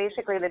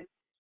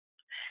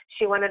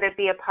wanted to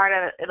be a part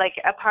of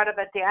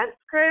a dance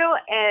crew,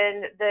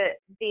 and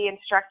the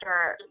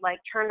instructor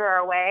turned her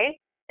away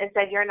and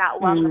said, "You're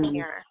not welcome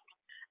here."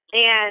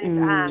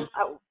 And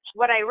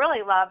what I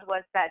really loved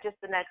was that just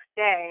the next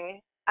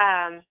day,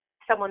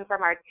 someone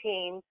from our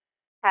team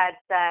had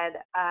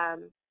said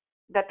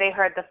that they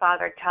heard the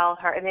Father tell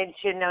her, and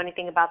she didn't know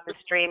anything about this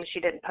dream. She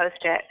didn't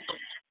post it.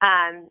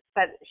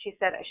 But she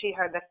said she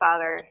heard the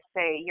Father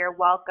say, "You're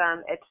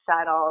welcome. It's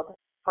settled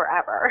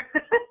forever,"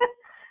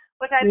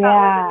 which I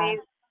thought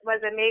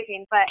was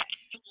amazing. But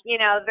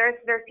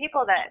there's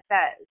people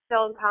that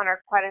still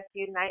encounter quite a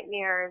few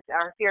nightmares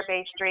or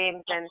fear-based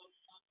dreams, and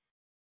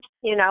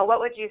what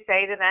would you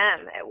say to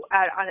them?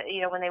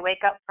 When they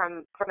wake up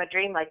from a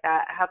dream like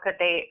that,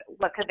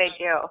 what could they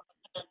do?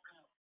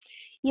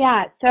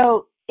 Yeah.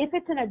 So if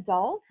it's an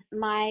adult,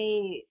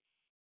 my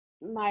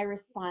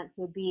response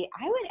would be,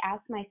 I would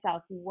ask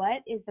myself,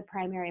 what is the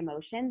primary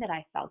emotion that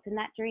I felt in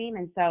that dream?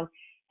 And so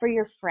for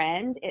your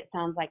friend, it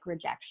sounds like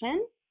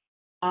rejection.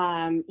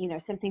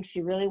 Something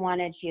she really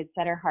wanted, she had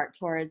set her heart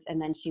towards,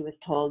 and then she was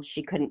told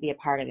she couldn't be a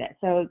part of it.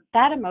 So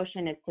that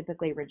emotion is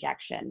typically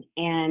rejection.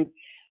 And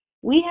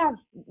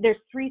there's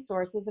three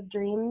sources of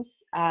dreams,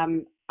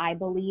 I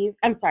believe.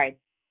 I'm sorry.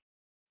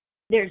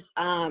 There's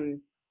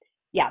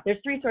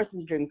three sources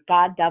of dreams: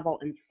 God, devil,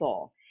 and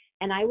soul.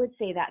 And I would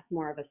say that's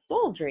more of a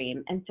soul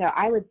dream. And so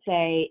I would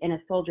say in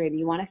a soul dream,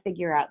 you want to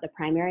figure out the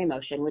primary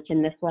emotion, which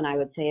in this one I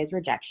would say is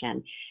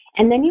rejection.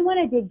 And then you want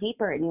to dig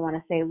deeper and you want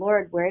to say,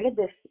 Lord, where did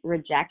this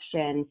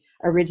rejection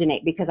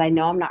originate? Because I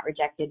know I'm not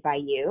rejected by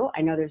you. I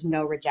know there's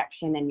no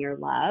rejection in your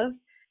love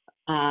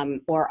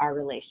or our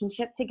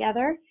relationship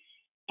together.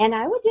 And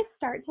I would just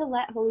start to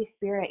let Holy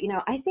Spirit,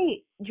 I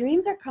say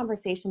dreams are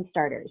conversation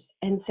starters.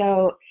 And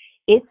so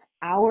it's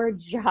our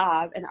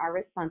job and our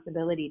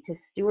responsibility to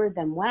steward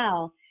them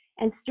well.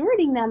 And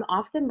stewarding them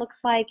often looks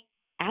like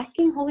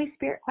asking Holy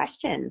Spirit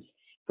questions,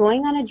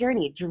 going on a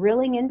journey,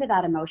 drilling into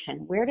that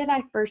emotion. Where did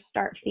I first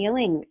start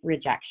feeling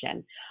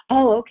rejection?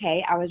 Oh,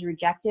 okay,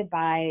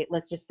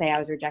 let's just say I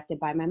was rejected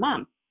by my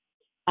mom.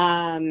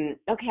 I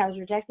was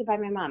rejected by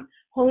my mom.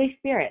 Holy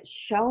Spirit,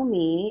 show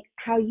me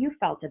how you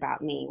felt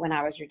about me when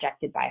I was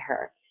rejected by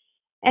her.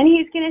 And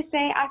he's going to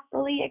say, I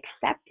fully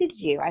accepted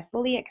you. I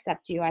fully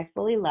accept you. I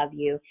fully love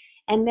you.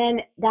 And then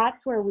that's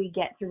where we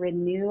get to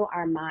renew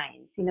our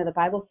minds. The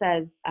Bible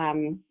says,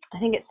 I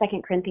think it's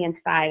 2 Corinthians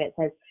 5, it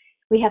says,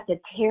 we have to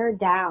tear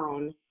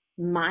down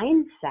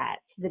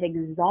mindsets that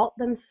exalt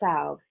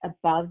themselves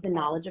above the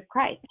knowledge of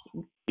Christ.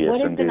 Yes, what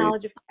is indeed. the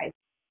knowledge of Christ?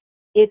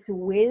 It's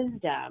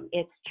wisdom.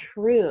 It's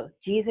truth.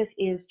 Jesus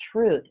is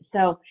truth.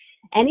 So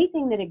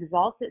anything that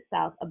exalts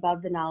itself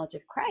above the knowledge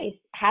of Christ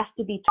has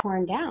to be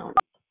torn down.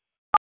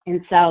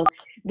 And so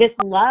this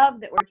love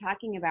that we're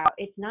talking about,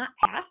 it's not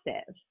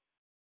passive.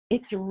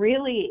 It's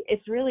really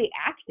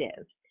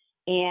active.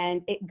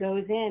 And it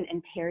goes in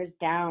and tears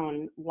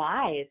down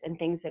lies and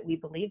things that we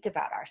believed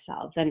about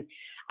ourselves. And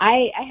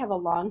I have a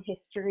long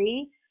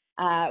history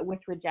with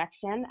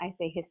rejection. I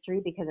say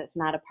history because it's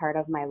not a part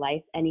of my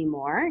life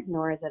anymore,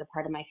 nor is it a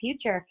part of my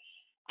future.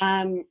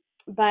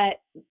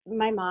 But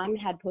my mom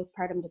had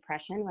postpartum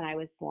depression when I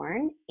was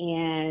born.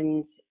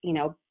 And,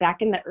 back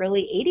in the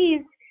early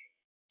 80s,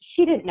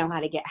 she didn't know how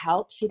to get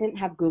help. She didn't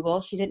have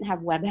Google. She didn't have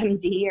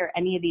WebMD or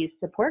any of these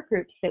support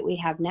groups that we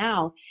have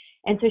now.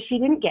 And so she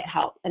didn't get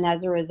help. And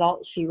as a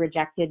result, she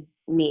rejected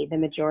me the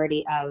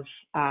majority of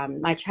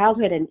my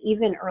childhood and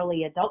even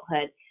early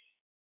adulthood.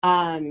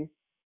 And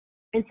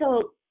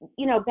so,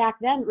 back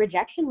then,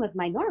 rejection was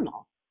my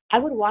normal. I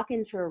would walk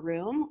into a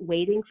room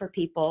waiting for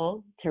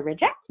people to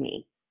reject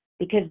me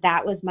because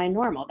that was my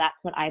normal. That's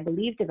what I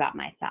believed about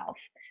myself.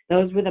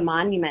 Those were the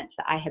monuments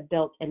that I had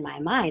built in my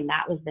mind.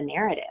 That was the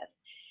narrative.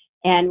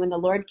 And when the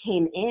Lord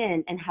came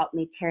in and helped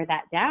me tear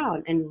that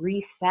down and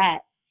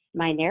reset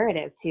my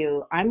narrative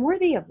to, I'm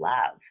worthy of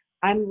love,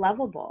 I'm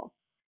lovable.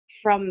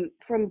 From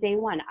day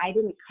one, I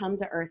didn't come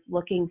to earth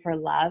looking for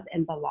love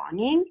and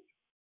belonging.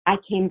 I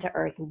came to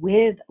earth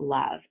with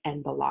love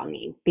and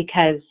belonging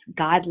because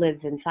God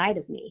lives inside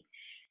of me.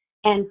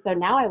 And so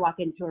now I walk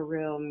into a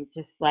room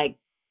just like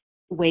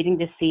waiting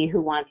to see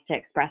who wants to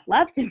express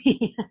love to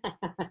me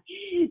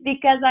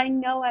because I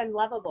know I'm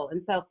lovable.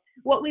 And so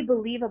what we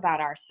believe about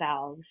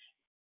ourselves,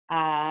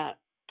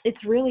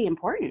 it's really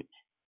important.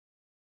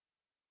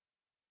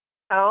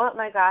 Oh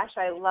my gosh,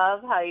 I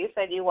love how you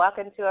said you walk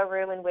into a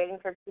room and waiting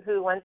for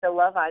who wants to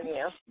love on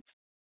you.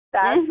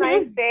 That's my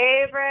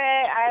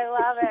favorite. I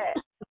love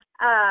it.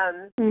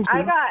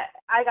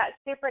 I got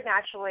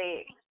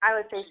supernaturally, I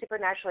would say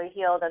supernaturally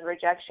healed of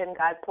rejection.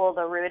 God pulled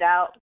the root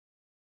out.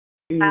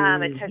 It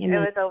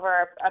was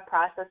over a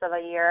process of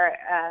a year.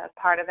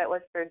 Part of it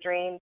was through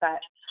dreams, but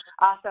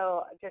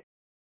also just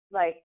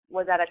like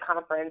was at a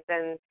conference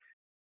and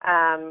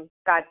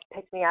God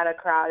picked me out of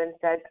a crowd and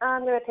said,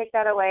 I'm going to take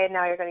that away and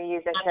now you're going to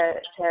use it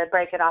to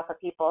break it off of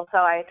people. So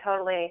I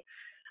totally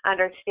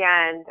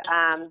understand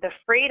the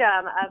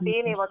freedom of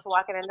being able to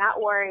walk in and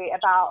not worry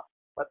about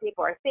what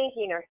people are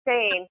thinking or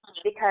saying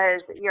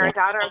because you're a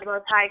daughter of the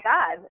Most High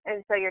God.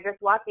 And so you're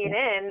just walking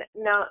in.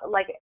 No,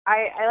 like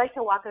I like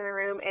to walk in a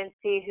room and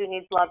see who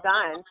needs loved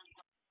on.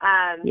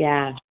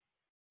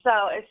 So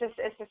it's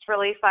just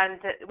really fun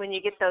when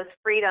you get those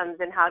freedoms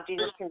and how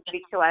Jesus can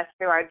speak to us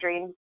through our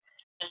dreams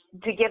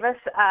to give us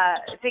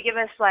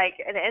like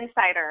an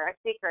insight or a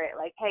secret,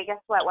 like, hey,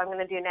 guess what I'm going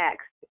to do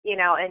next,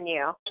 in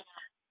you.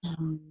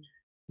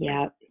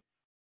 Yeah.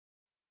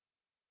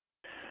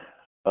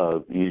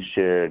 You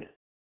shared,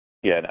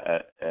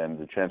 and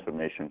the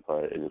transformation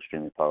part is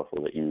extremely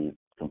powerful, that you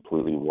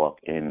completely walk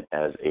in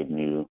as a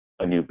new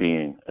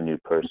being, a new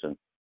person.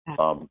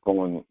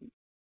 Going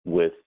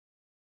with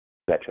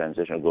that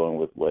transition, going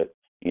with what,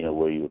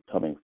 where you were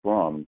coming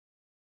from,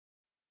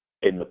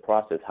 in the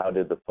process, how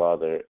did the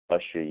Father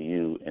usher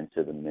you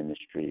into the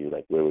ministry?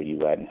 Like, where were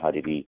you at, and how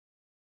did He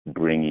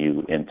bring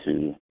you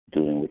into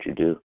doing what you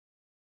do?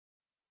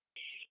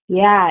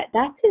 Yeah,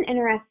 that's an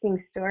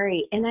interesting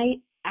story. And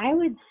I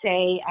would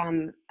say,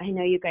 I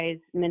know you guys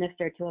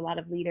minister to a lot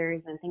of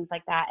leaders and things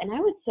like that. And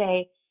I would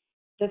say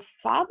the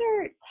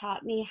Father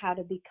taught me how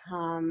to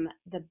become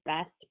the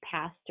best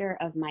pastor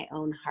of my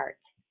own heart.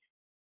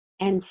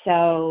 And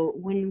so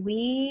when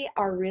we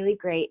are really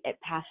great at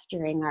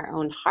pastoring our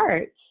own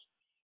hearts,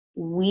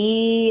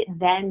 we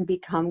then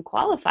become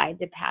qualified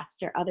to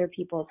pastor other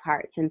people's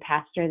hearts and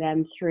pastor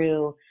them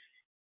through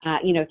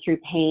through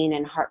pain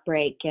and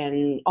heartbreak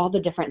and all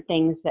the different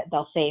things that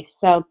they'll face.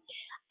 So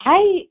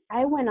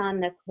I went on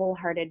this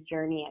wholehearted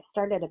journey. It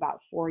started about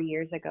 4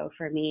 years ago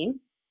for me.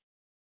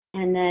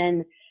 And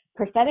then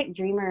Prophetic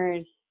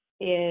Dreamers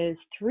is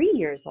 3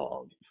 years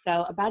old.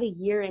 So about a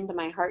year into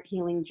my heart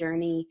healing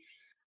journey,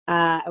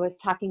 I was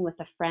talking with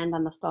a friend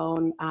on the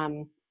phone.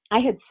 I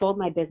had sold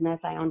my business.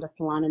 I owned a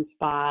salon and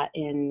spa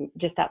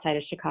just outside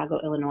of Chicago,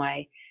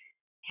 Illinois.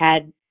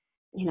 Had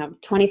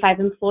 25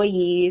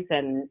 employees,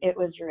 and it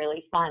was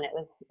really fun. It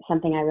was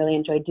something I really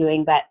enjoyed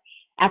doing. But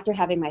after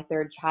having my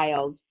third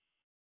child,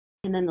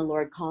 and then the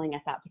Lord calling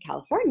us out to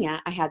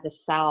California, I had to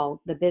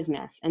sell the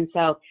business. And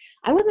so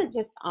I wasn't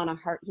just on a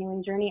heart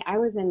healing journey. I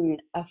was in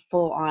a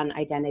full-on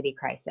identity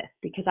crisis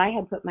because I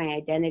had put my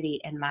identity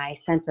and my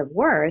sense of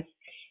worth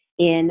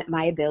in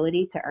my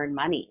ability to earn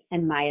money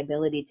and my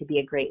ability to be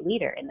a great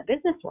leader in the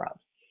business world.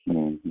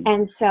 Mm-hmm.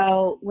 And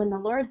so when the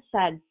Lord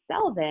said,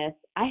 sell this,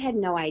 I had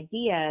no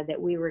idea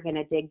that we were going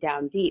to dig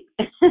down deep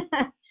to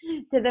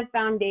the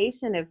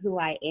foundation of who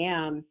I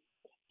am.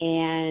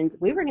 And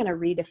we were going to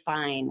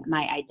redefine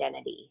my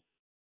identity.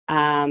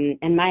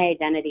 And my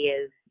identity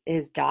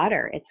is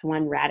daughter. It's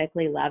one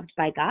radically loved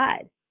by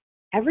God.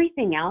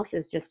 Everything else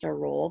is just a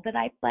role that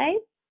I play.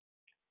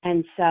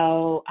 And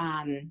so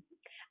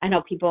I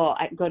know people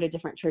go to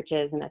different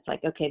churches and it's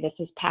like, okay, this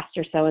is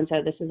pastor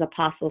so-and-so, this is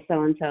apostle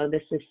so-and-so,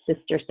 this is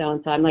sister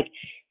so-and-so. I'm like,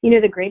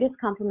 the greatest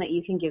compliment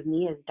you can give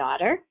me is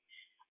daughter.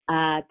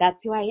 That's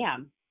who I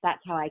am. That's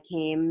how I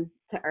came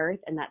to earth,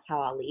 and that's how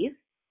I'll leave.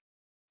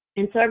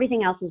 And so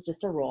everything else is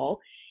just a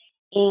role.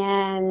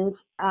 And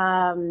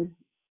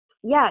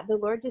the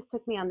Lord just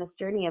took me on this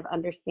journey of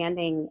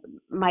understanding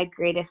my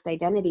greatest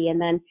identity. And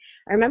then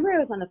I remember I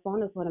was on the phone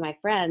with one of my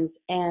friends,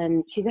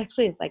 and she's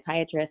actually a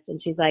psychiatrist,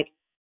 and she's like,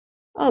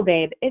 oh,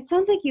 babe, it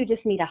sounds like you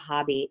just need a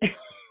hobby. I'm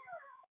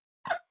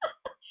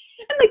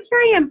like, here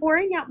I am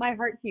pouring out my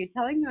heart to you,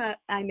 telling you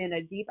I'm in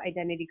a deep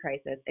identity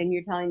crisis, and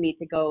you're telling me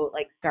to go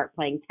start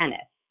playing tennis.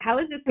 How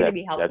is this going to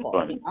be helpful?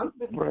 That's funny.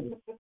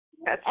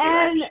 Right.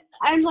 And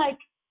I'm like,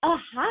 a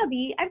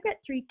hobby? I've got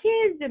 3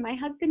 kids, and my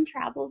husband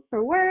travels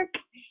for work,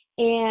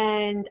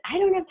 and I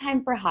don't have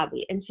time for a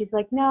hobby. And she's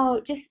like, no,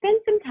 just spend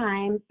some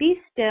time, be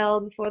still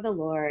before the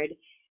Lord,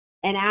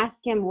 and ask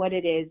Him what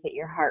it is that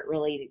your heart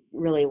really,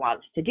 really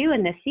wants to do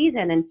in this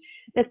season. And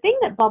the thing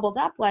that bubbled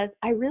up was,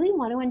 I really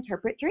want to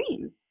interpret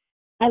dreams.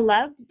 I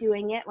loved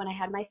doing it when I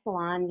had my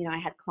salon. I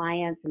had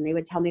clients, and they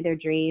would tell me their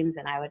dreams,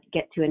 and I would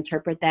get to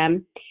interpret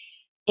them.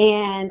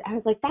 And I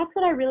was like, that's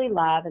what I really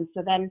love. And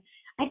so then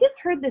I just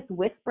heard this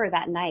whisper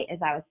that night as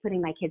I was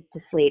putting my kids to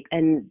sleep.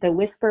 And the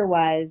whisper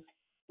was,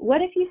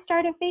 what if you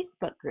start a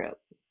Facebook group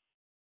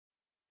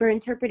for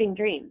interpreting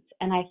dreams?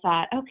 And I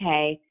thought,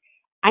 okay,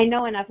 I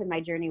know enough in my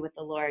journey with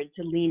the Lord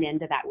to lean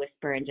into that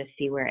whisper and just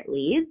see where it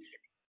leads.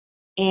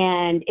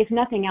 And if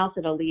nothing else,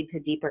 it'll lead to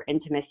deeper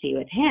intimacy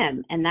with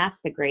him. And that's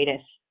the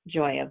greatest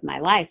joy of my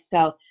life.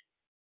 So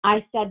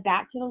I said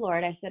back to the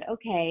Lord, I said,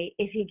 okay,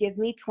 if you give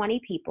me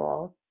 20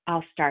 people,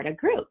 I'll start a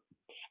group.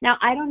 Now,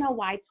 I don't know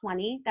why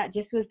 20, that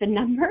just was the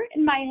number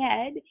in my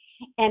head.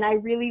 And I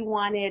really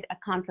wanted a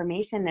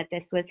confirmation that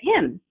this was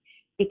him,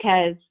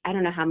 because I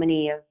don't know how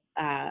many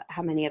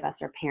of us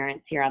are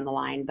parents here on the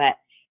line, but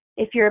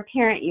if you're a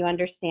parent, you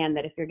understand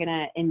that if you're going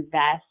to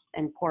invest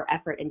and pour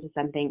effort into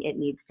something, it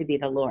needs to be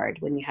the Lord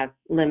when you have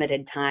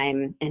limited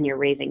time and you're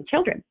raising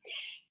children.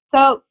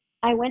 So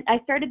I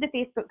started the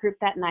Facebook group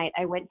that night.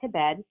 I went to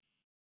bed,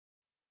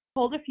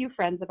 told a few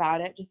friends about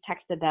it, just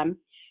texted them,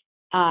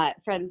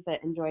 friends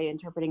that enjoy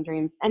interpreting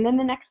dreams. And then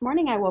the next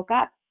morning I woke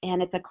up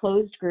and it's a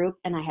closed group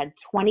and I had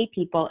 20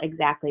 people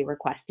exactly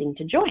requesting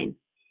to join.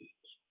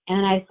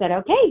 And I said,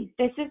 okay,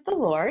 this is the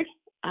Lord.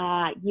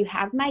 You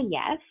have my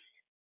yes.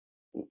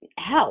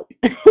 Help.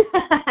 Which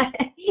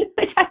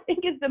I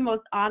think is the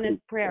most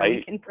honest prayer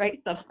we can pray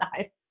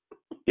sometimes.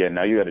 Yeah,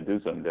 now you got to do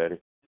something, Daddy.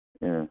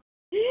 Yeah.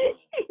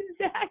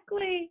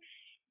 Exactly.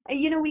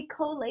 We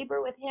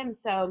co-labor with him.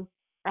 So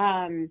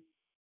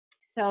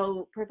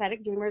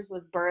Prophetic Dreamers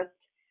was birthed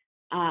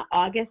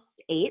August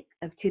 8th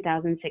of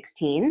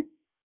 2016.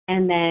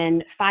 And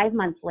then 5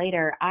 months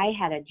later, I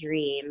had a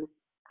dream.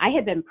 I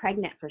had been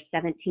pregnant for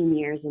 17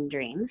 years in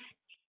dreams.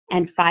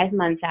 And 5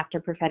 months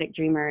after Prophetic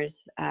Dreamers,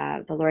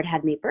 the Lord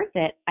had me birth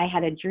it, I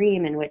had a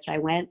dream in which I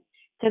went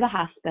to the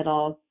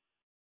hospital.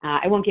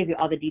 I won't give you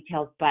all the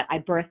details, but I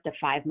birthed a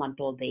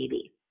 5-month-old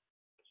baby.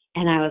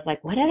 And I was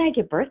like, what did I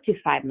give birth to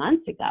 5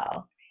 months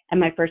ago? And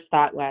my first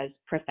thought was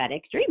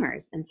Prophetic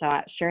Dreamers. And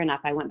so sure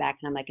enough, I went back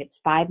and I'm like, it's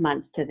 5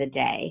 months to the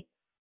day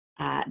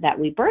that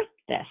we birthed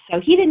this. So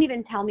he didn't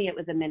even tell me it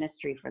was a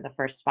ministry for the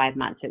first 5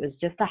 months. It was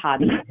just a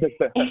hobby.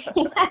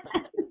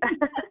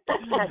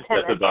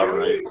 That's about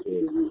right.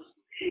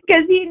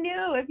 Because he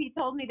knew if he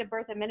told me to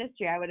birth a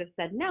ministry, I would have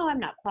said, no, I'm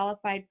not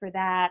qualified for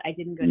that. I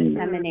didn't go to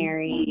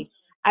seminary.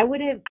 I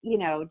would have,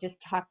 just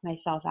talked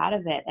myself out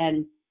of it.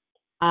 And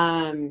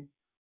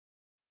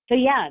so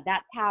yeah,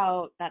 that's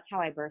how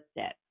I birthed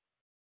it.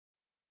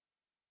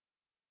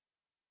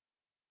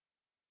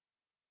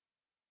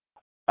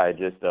 I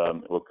just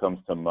what comes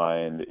to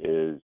mind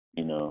is,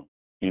 you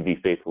be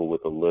faithful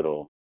with a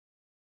little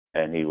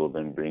and he will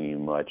then bring you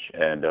much.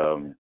 And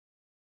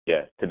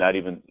to not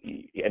even,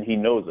 and he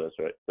knows us,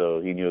 right?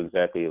 So he knew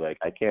exactly, like,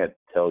 I can't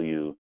tell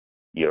you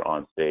you're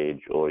on stage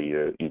or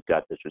you've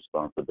got this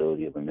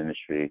responsibility of a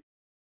ministry.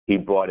 He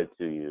brought it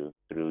to you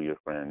through your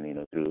friend,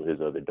 through his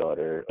other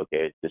daughter.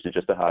 Okay, this is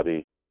just a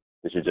hobby.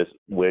 This is just,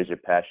 where's your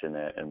passion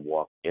at, and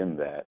walk in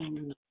that.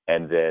 Mm-hmm.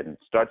 And then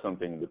start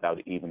something without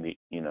even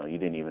you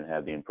didn't even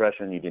have the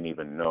impression, you didn't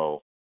even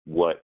know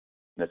what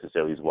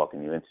necessarily he's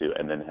walking you into,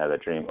 and then have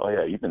that dream. Oh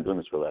yeah, you've been doing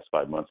this for the last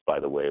 5 months, by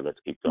the way, let's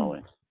keep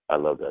going. I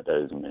love that.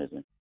 That is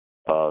amazing.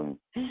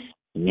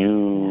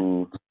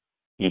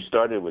 You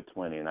started with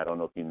 20, and I don't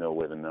know if you know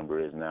where the number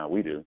is now.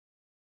 We do.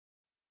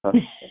 Huh?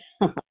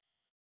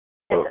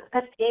 It's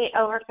 15,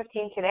 over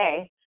 15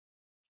 today.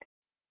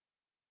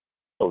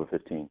 Over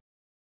 15.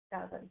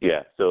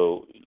 Yeah,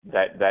 so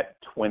that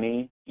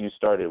 20 you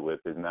started with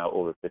is now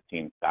over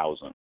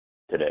 15,000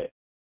 today.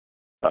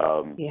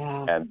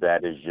 And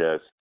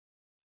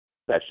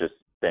that's just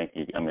thank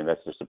you. I mean,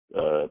 that's just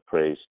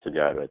praise to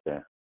God right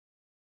there.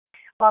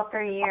 Well,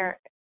 for a year,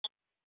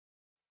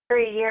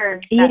 3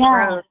 years, that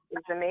growth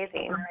is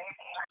amazing.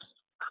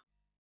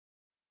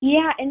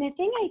 Yeah, and the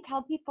thing I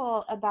tell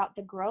people about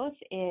the growth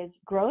is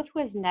growth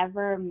was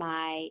never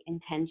my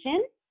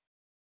intention.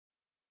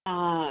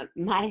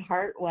 My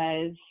heart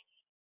was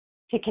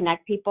to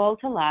connect people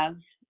to love,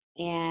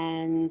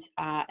 and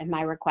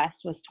my request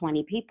was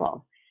 20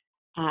 people.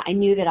 I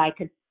knew that I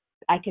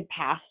could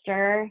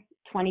pastor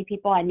 20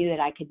 people. I knew that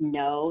I could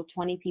know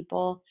 20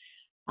 people,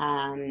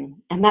 and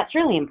that's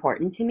really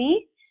important to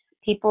me.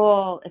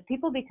 If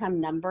people become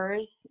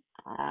numbers,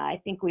 I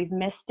think we've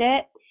missed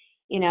it.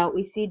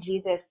 We see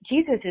Jesus.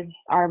 Jesus is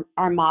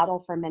our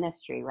model for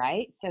ministry,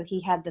 right? So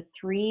he had the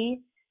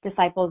 3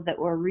 disciples that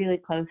were really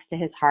close to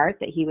his heart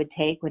that he would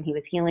take when he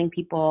was healing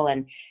people.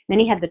 And then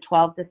he had the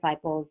 12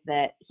 disciples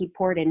that he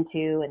poured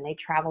into, and they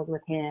traveled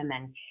with him.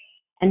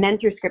 And then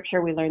through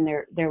scripture, we learned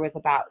there was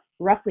about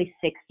roughly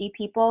 60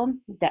 people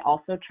that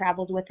also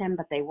traveled with him,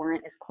 but they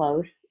weren't as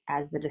close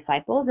as the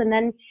disciples. And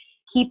then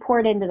he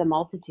poured into the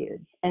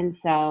multitudes. And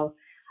so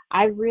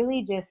I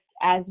really just,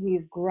 as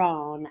we've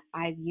grown,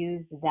 I've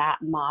used that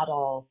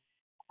model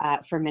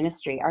for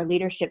ministry. Our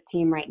leadership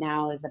team right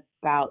now is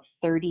about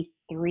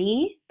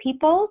 33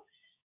 people.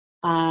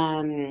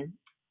 And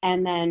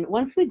then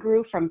once we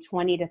grew from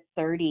 20 to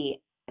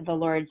 30, the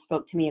Lord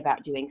spoke to me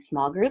about doing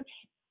small groups,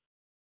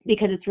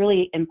 because it's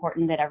really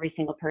important that every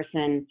single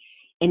person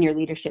in your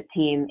leadership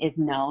team is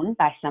known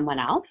by someone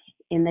else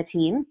in the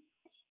team.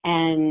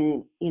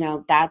 And,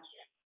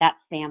 that's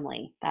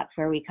family. That's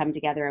where we come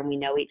together and we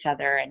know each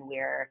other, and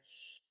we're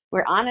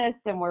honest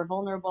and we're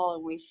vulnerable,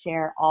 and we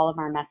share all of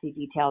our messy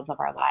details of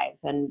our lives.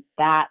 And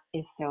that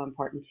is so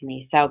important to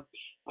me. So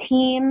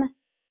team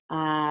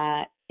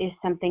is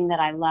something that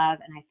I love,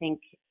 and I think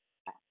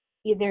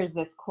there's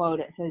this quote.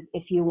 It says,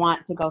 "If you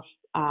want to go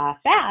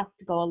fast,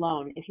 go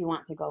alone. If you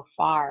want to go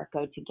far,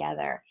 go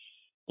together."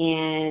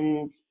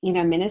 And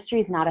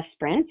ministry is not a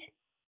sprint.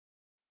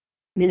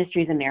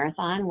 Ministry is a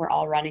marathon. We're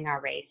all running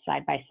our race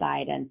side by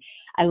side, and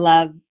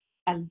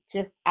I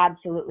just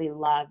absolutely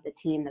love the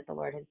team that the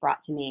Lord has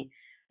brought to me.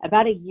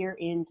 About a year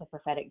into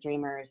Prophetic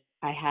Dreamers,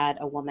 I had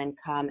a woman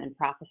come and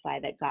prophesy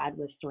that God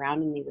was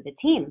surrounding me with a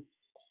team.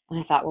 And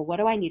I thought, well, what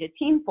do I need a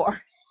team for?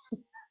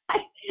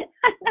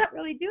 I'm not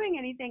really doing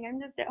anything. I'm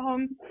just at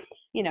home,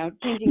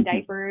 changing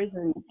diapers.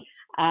 And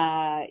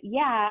I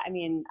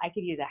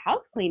could use a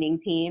house cleaning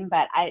team,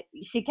 but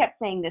she kept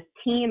saying this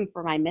team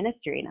for my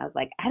ministry. And I was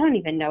like, I don't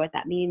even know what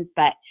that means.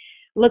 But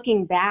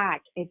looking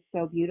back, it's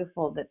so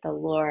beautiful that the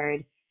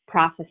Lord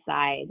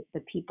prophesied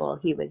the people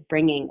he was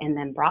bringing and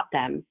then brought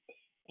them.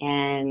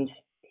 And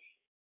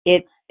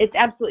it's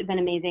absolutely been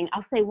amazing.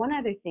 I'll say one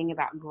other thing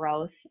about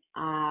growth.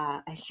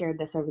 I shared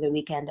this over the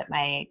weekend at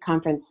my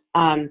conference.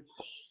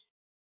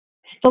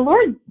 The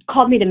Lord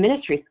called me to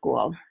ministry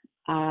school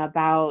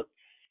about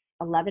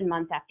 11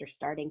 months after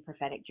starting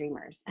Prophetic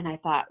Dreamers. And I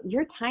thought,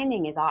 your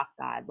timing is off,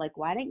 God. Like,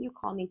 why didn't you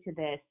call me to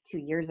this 2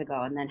 years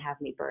ago and then have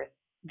me birth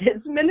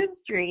this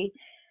ministry?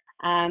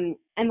 And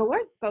the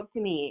Lord spoke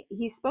to me.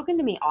 He's spoken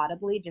to me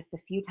audibly just a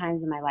few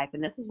times in my life.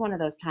 And this is one of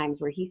those times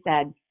where he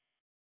said,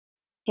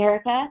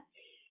 Erica,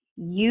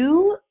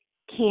 you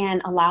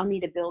can allow me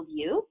to build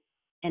you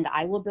and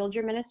I will build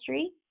your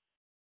ministry,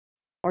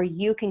 or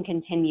you can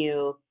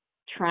continue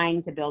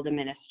trying to build a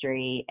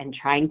ministry and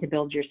trying to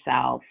build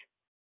yourself,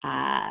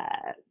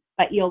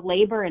 but you'll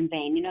labor in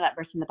vain. You know that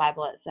verse in the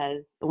Bible, it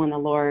says, when the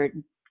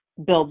Lord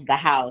builds the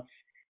house,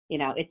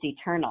 it's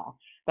eternal.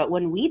 But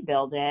when we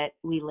build it,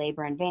 we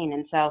labor in vain.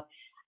 And so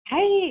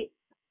I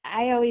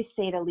always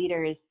say to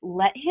leaders,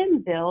 let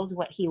him build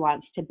what he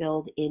wants to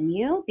build in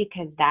you,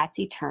 because that's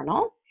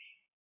eternal.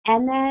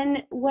 And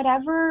then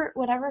whatever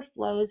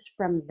flows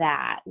from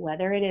that,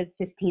 whether it is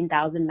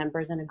 15,000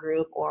 members in a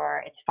group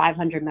or it's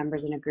 500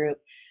 members in a group,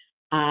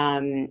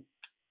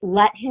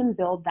 let him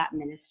build that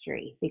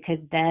ministry, because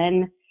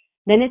then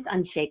it's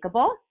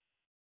unshakable.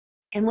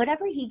 And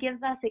whatever he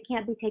gives us, it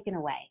can't be taken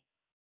away.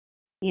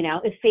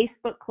 If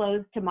Facebook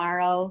closed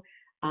tomorrow,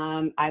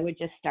 I would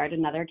just start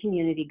another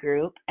community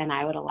group and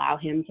I would allow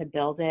him to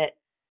build it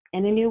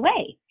in a new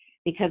way,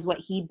 because what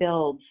he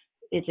builds,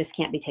 it just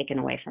can't be taken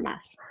away from us.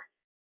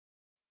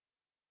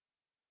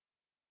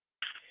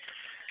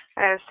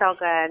 That is so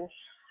good.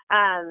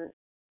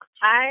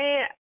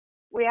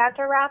 We have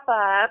to wrap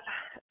up,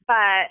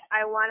 but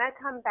I want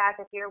to come back.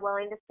 If you're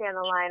willing to stay on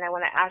the line, I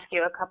want to ask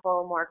you a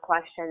couple more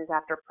questions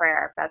after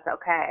prayer, if that's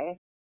okay.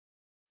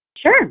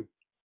 Sure.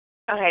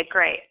 Okay,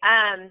 great.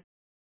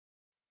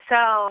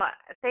 So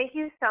thank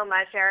you so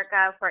much,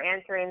 Erica, for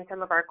answering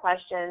some of our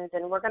questions.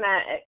 And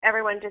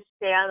everyone just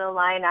stay on the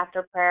line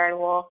after prayer and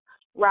we'll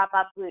wrap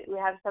up.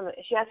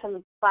 She has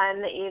some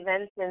fun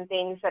events and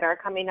things that are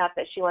coming up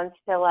that she wants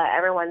to let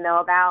everyone know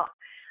about.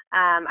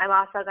 I'm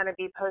also going to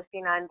be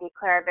posting on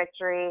Declare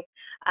Victory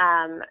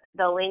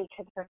the link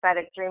to the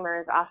Prophetic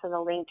Dreamers, also the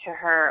link to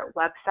her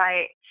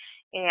website.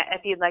 And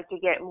if you'd like to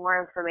get more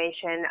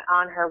information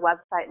on her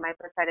website,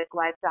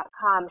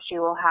 mypropheticlife.com, she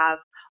will have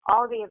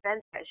all the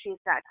events that she's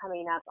got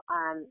coming up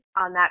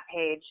on that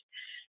page.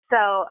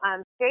 So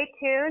stay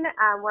tuned.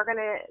 We're going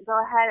to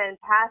go ahead and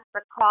pass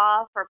the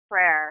call for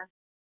prayer.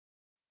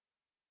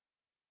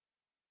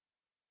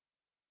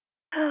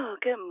 Oh,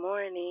 good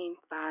morning,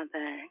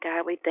 Father.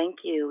 God, we thank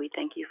you. We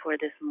thank you for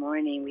this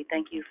morning. We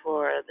thank you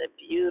for the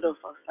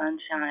beautiful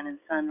sunshine and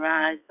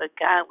sunrise. But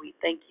God, we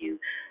thank you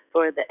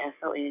for the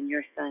SON,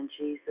 your son,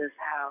 Jesus,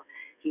 how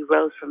he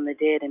rose from the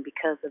dead, and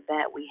because of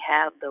that, we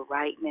have the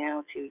right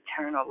now to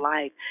eternal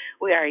life.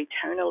 We are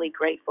eternally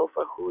grateful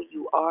for who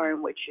you are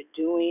and what you're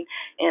doing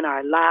in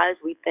our lives.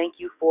 We thank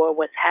you for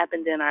what's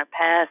happened in our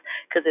past,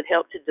 because it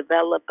helped to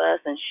develop us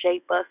and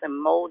shape us and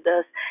mold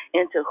us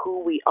into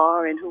who we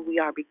are and who we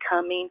are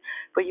becoming.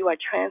 For you are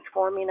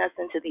transforming us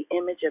into the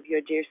image of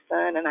your dear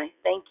Son, and I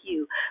thank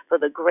you for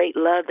the great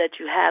love that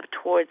you have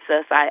towards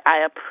us.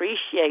 I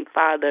appreciate,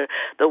 Father,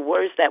 the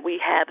words that we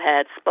have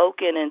had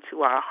spoken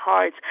into our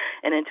hearts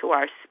and into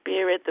our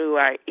spirit through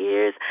our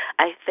ears.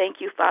 I thank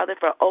you, Father,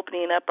 for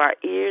opening up our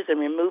ears and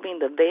removing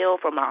the veil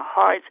from our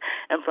hearts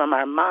and from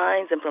our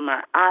minds and from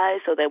our eyes,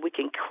 so that we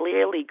can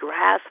clearly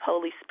grasp,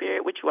 Holy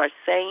Spirit, what you are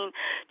saying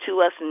to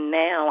us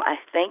now. I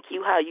thank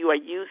you how you are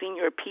using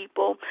your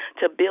people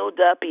to build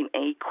up and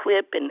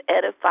equip and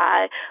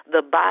edify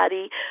the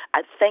body.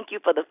 I thank you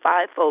for the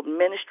fivefold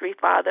ministry,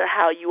 Father,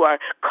 how you are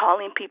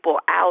calling people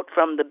out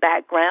from the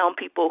background,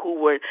 people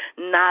who were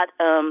not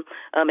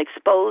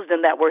exposed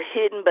and that were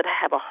hidden, but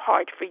have a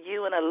heart for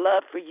you and a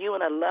love for you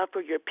and a love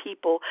for your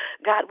people.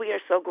 God, we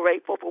are so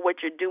grateful for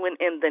what you're doing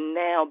in the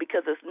now,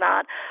 because it's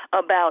not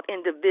about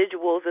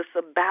individuals. It's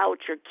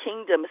about your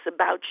kingdom. It's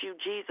about you,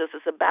 Jesus.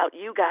 It's about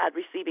you, God,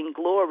 receiving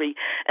glory.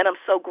 And I'm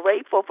so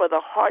grateful for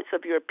the hearts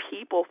of your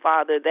people,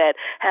 Father, that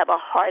have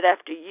a heart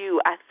after you.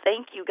 I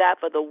thank you, God,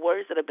 for the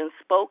words that have been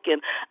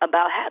spoken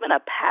about having a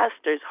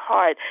pastor's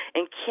heart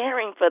and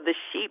caring for the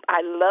sheep.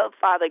 I love,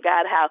 Father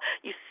God, how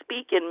you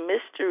speak in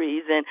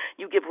mysteries and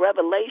you give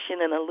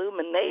revelation and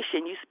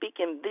illumination. You speak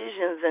in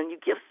visions and you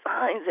give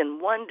signs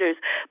and wonders.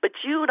 But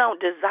you don't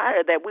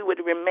desire that we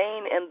would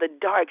remain in the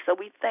dark. So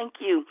we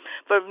thank you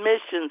for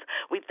missions.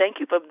 We thank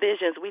you for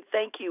visions. We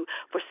thank you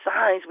for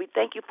signs. We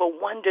thank you for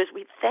wonders.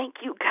 We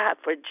thank you, God,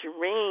 for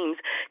dreams,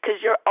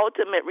 because your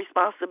ultimate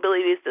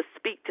responsibility is to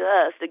speak to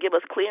us, to give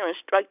us clear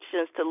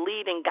instructions, to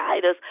lead and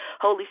guide us,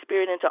 Holy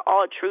Spirit, into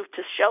all truth,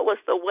 to show us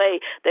the way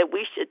that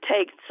we should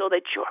take so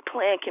that your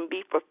plan can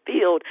be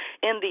fulfilled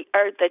in the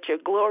earth, that your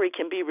glory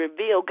can be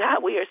revealed.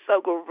 God, we are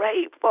so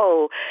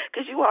grateful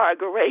because you are a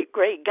great,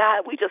 great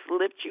God. We just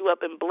lift you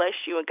up and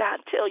bless you. And God,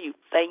 tell you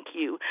thank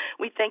you.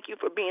 We thank you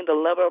for being the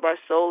lover of our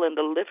soul and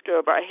the lifter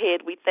of our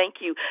head. We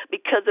thank you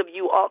because of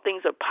you, all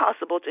things are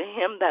possible to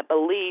him that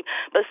believe.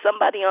 But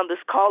somebody on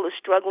this call is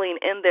struggling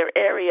in their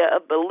area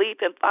of belief.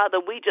 And Father,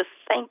 we just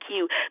thank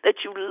you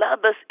that you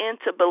love us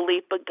into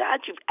belief. But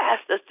God, you've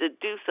asked us to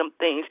do some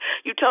things.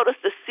 You told us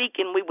to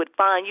seek and we would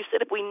find. You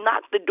said if we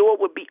knock, the door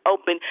would be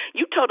open.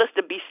 You told us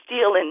to be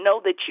still and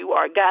know that you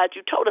are God.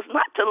 You told us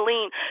not to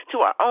lean to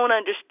our own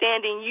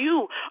understanding.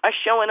 You are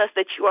showing us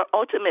that you are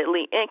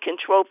ultimately in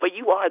control, for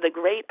you are the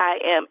great I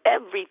am,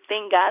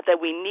 everything, God, that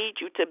we need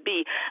you to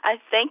be.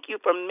 I thank you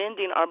for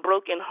mending our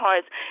broken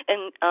hearts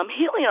and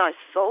healing our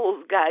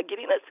souls, God,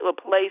 getting us to a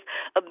place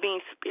of being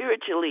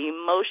spiritually,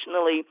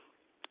 emotionally,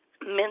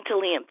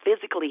 mentally and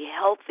physically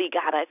healthy.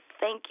 God, I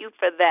thank you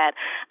for that.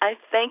 I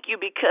thank you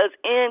because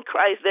in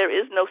Christ there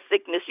is no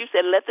sickness. You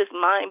said, let this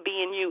mind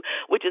be in you,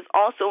 which is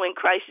also in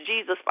Christ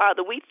Jesus.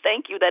 Father, we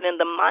thank you that in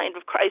the mind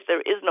of Christ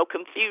there is no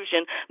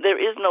confusion, there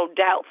is no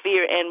doubt,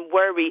 fear, and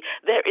worry.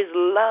 There is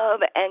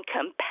love and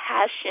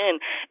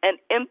compassion and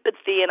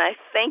empathy. And I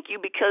thank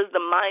you because the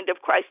mind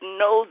of Christ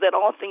knows that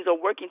all things are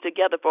working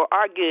together for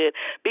our good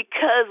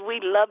because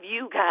we love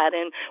you, God,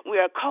 and we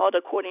are called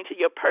according to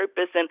your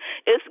purpose. And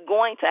it's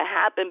going to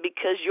happen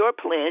because your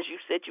plans, you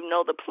said you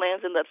know the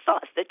plans and the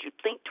thoughts that you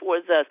think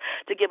towards us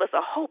to give us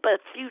a hope, a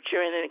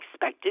future, and an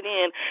expected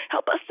end.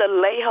 Help us to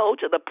lay hold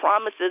to the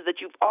promises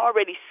that you've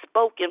already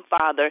spoken,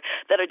 Father,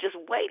 that are just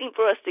waiting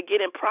for us to get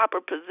in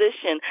proper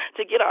position,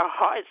 to get our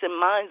hearts and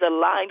minds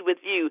aligned with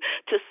you,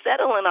 to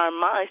settle in our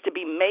minds, to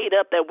be made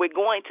up that we're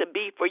going to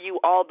be for you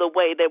all the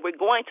way, that we're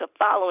going to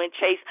follow and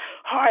chase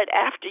hard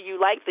after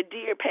you like the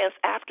deer pants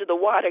after the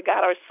water.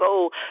 God, our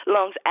soul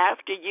longs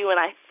after you,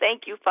 and I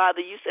thank you, Father.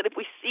 You said if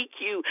we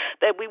seek you,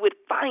 that we would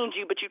find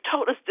you, but you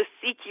told us to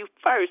seek you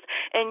first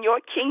and your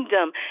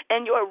kingdom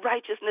and your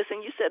righteousness,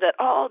 and you said that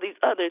all these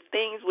other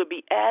things would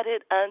be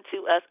added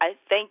unto us. I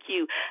thank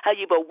you how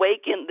you've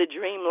awakened the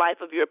dream life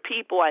of your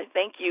people. I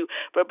thank you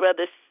for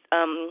Brother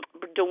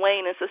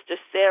Dwayne and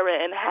Sister Sarah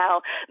and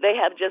how they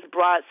have just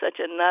brought such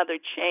another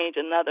change,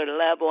 another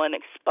level and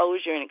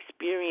exposure and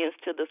experience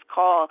to this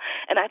call.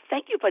 And I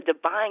thank you for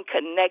divine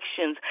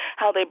connections,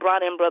 how they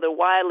brought in Brother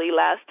Wiley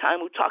last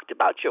time who talked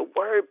about your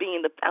word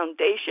being the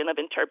foundation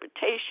of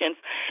interpretations.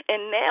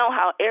 And now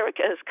how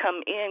Erica has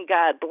come in,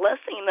 God,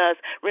 blessing us,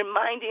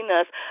 reminding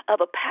us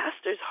of a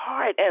pastor's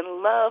heart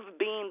and love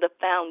being the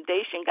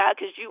foundation, God,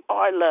 because you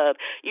are love.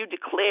 You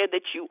declared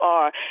that you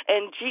are.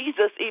 And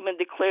Jesus even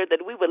declared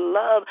that we would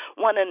love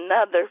one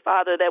another,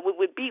 Father, that we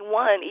would be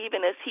one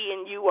even as he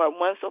and you are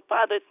one. So,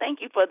 Father,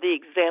 thank you for the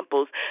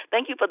examples.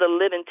 Thank you for the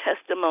living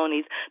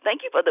testimonies.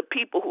 Thank you for the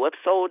people who have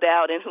sold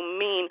out and who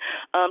mean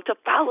to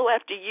follow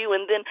after you,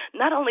 and then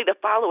not only to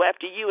follow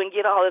after you and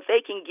get all that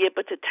they can get,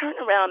 but to turn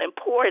around and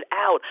pour it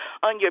out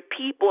on your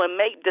people and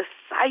make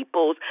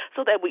disciples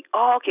so that we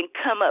all can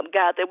come up,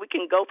 God, that we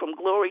can go from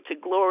glory to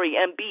glory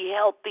and be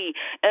healthy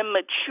and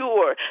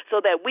mature so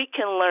that we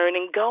can learn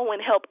and go and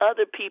help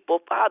other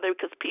people, Father,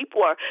 because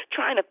people are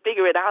trying to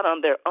figure it out on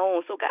their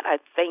own. So, God, I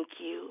thank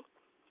you.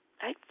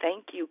 I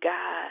thank you,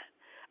 God.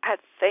 I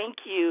thank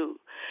you,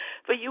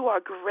 for you are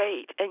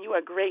great and you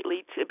are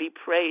greatly to be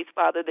praised,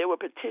 Father. There were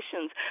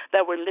petitions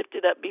that were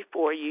lifted up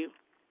before you.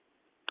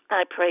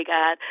 I pray,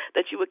 God,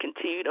 that you would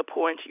continue to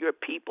pour into your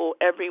people,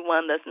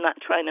 everyone that's not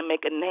trying to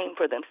make a name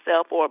for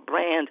themselves or a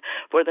brand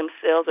for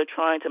themselves or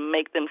trying to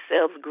make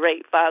themselves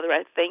great. Father,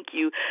 I thank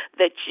you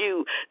that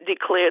you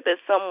declare that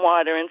some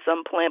water and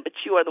some plant, but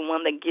you are the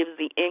one that gives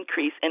the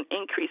increase, and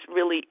increase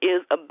really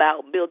is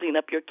about building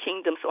up your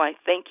kingdom. So I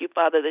thank you,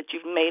 Father, that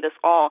you've made us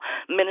all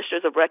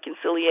ministers of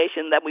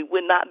reconciliation, that we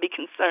would not be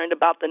concerned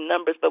about the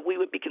numbers, but we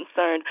would be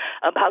concerned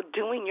about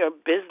doing your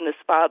business,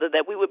 Father,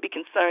 that we would be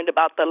concerned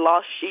about the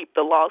lost sheep,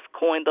 the lost lost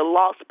coin, the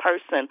lost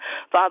person,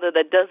 Father,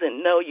 that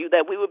doesn't know you,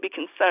 that we would be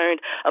concerned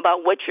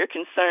about what you're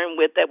concerned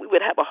with, that we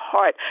would have a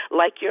heart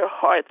like your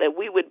heart, that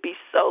we would be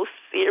so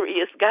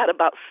serious, God,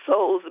 about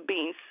souls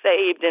being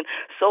saved and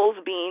souls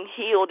being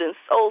healed and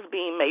souls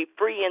being made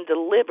free and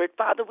delivered.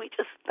 Father, we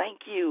just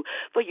thank you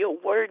for your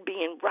word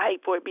being right,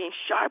 for it being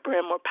sharper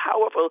and more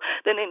powerful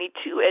than any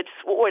two-edged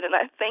sword. And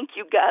I thank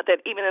you, God, that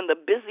even in the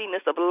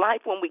busyness of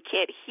life when we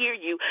can't hear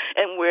you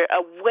and we're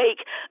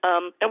awake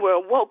and we're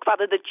awoke,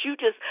 Father, that you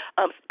just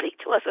speak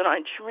to us in our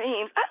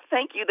dreams. I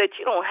thank you that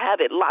you don't have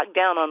it locked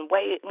down on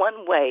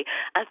one way.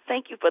 I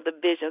thank you for the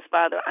visions,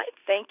 Father. I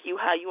thank you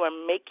how you are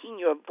making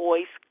your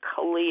voice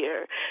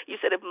clear. You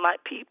said, if my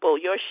people,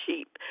 your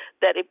sheep,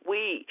 that if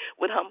we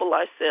would humble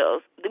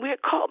ourselves, we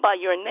are called by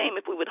your name,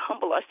 if we would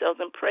humble ourselves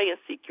and pray and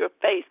seek your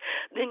face,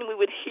 then we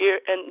would hear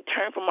and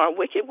turn from our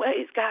wicked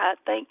ways. God,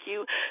 thank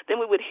you. Then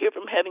we would hear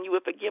from heaven. You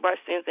would forgive our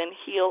sins and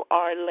heal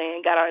our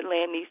land. God, our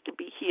land needs to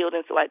be healed.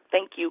 And so I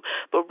thank you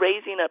for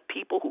raising up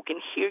people who can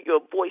hear your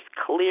voice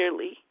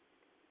clearly.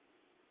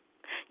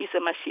 You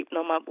said, my sheep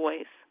know my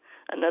voice.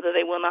 Another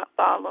they will not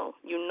follow.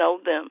 You know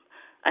them.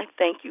 I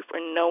thank you for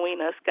knowing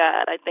us,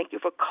 God. I thank you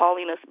for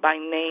calling us by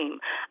name.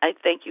 I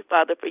thank you,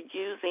 Father, for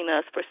using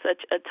us for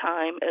such a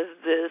time as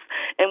this.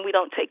 And we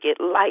don't take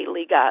it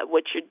lightly, God,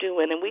 what you're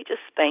doing. And we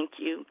just thank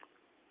you.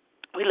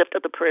 We lift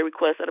up the prayer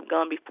requests that have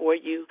gone before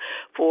you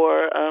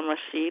for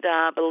Rashida,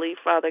 I believe,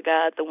 Father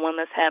God, the one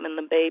that's having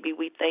the baby.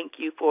 We thank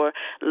you for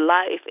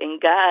life.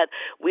 And, God,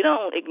 we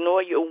don't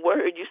ignore your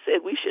word. You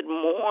said we should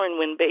mourn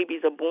when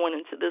babies are born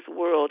into this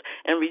world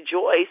and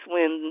rejoice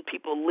when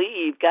people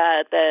leave,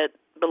 God, that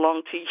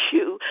belong to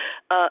you.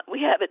 We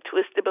have it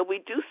twisted, but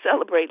we do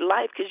celebrate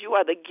life because you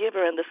are the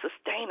giver and the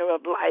sustainer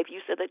of life.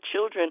 You said that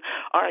children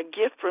are a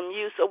gift from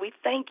you, so we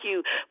thank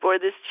you for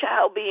this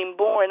child being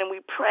born, and we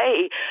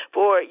pray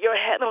for your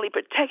heavenly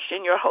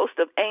protection, your host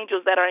of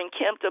angels that are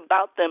encamped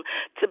about them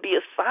to be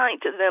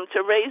assigned to them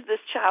to raise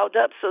this child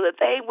up so that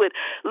they would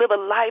live a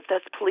life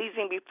that's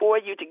pleasing before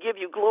you, to give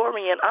you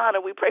glory and honor.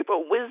 We pray for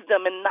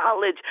wisdom and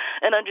knowledge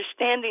and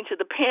understanding to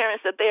the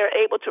parents that they are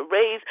able to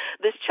raise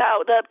this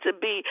child up to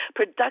be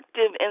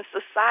productive in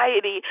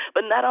society,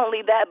 but not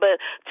only that, but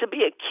to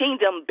be a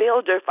kingdom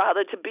builder,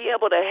 Father, to be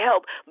able to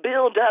help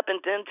build up and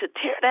then to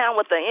tear down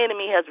what the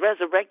enemy has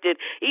resurrected,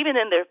 even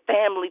in their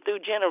family through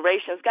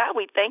generations. God,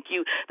 we thank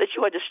you that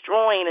you are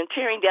destroying and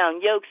tearing down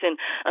yokes and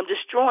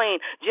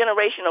destroying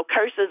generational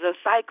curses and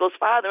cycles,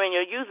 Father, and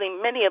you're using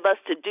many of us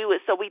to do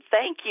it. So we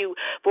thank you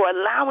for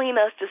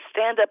allowing us to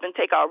stand up and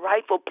take our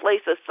rightful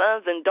place as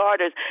sons and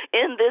daughters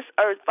in this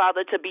earth,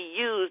 Father, to be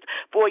used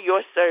for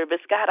your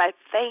service. God, I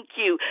thank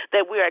you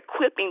that we are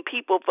equipping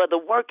people for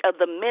the work of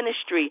the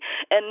ministry,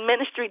 and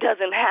ministry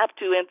doesn't have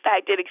to. In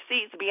fact, it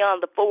exceeds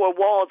beyond the four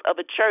walls of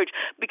a church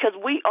because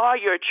we are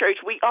your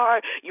church. We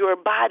are your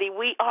body.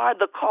 We are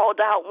the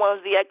called out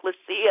ones, the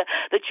ecclesia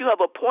that you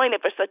have appointed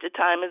for such a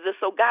time as this.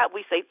 So, God,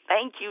 we say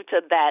thank you to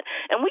that,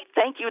 and we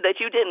thank you that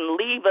you didn't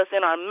leave us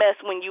in our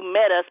mess when you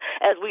met us,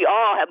 as we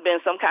all have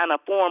been some kind of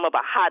form of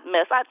a hot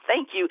mess. I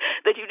thank you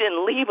that you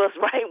didn't leave us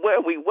right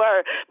where we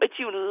were, but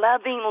you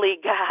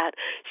lovingly, God,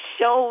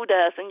 showed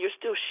us, and you're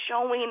still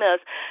showing us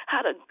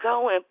how to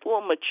go in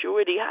full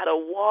maturity, how to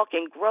walk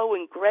and grow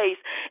in grace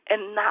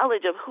and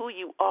knowledge of who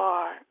you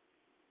are.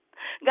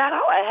 God,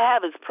 all I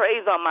have is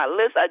praise on my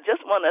list. I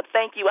just want to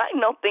thank you. I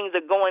know things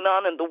are going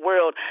on in the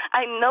world.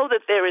 I know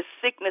that there is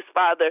sickness,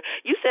 Father.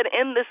 You said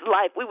in this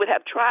life we would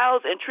have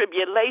trials and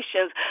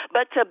tribulations,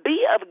 but to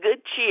be of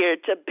good cheer,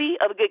 to be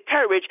of good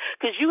courage,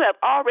 because you have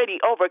already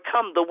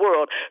overcome the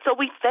world. So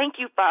we thank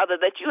you, Father,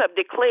 that you have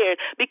declared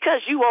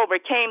because you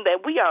overcame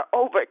that we are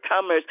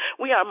overcomers.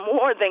 We are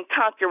more than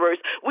conquerors.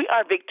 We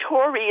are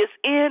victorious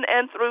in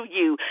and through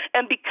you.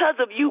 And because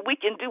of you, we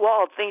can do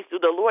all things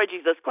through the Lord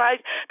Jesus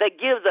Christ that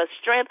gives us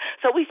strength.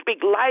 So we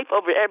speak life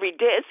over every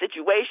dead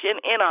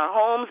situation in our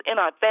homes, in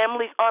our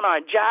families, on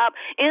our job,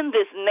 in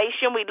this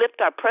nation. We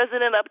lift our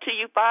president up to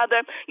you,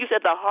 Father. You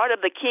said the heart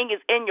of the king is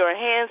in your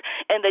hands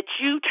and that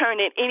you turn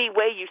it any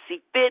way you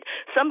see fit.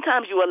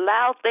 Sometimes you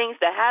allow things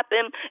to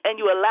happen and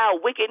you allow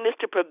wickedness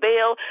to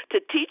prevail to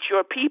teach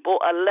your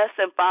people a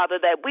lesson, Father,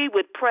 that we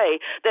would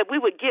pray, that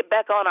we would get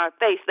back on our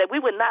face, that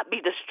we would not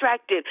be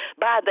distracted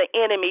by the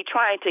enemy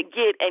trying to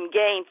get and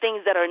gain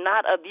things that are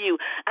not of you.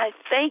 I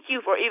thank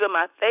you for even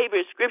my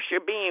favorite scripture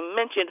being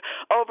mentioned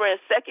over in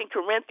 2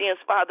 Corinthians,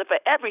 Father, for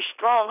every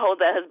stronghold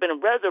that has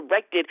been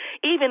resurrected,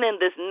 even in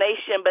this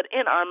nation, but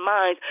in our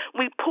minds.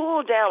 We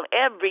pull down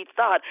every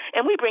thought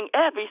and we bring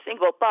every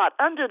single thought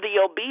under the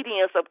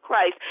obedience of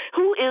Christ,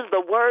 who is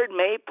the Word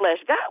made flesh.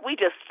 God, we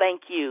just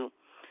thank you.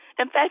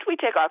 In fact, we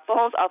take our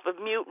phones off of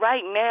mute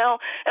right now,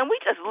 and we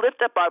just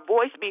lift up our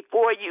voice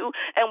before you,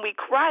 and we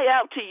cry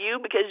out to you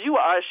because you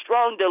are a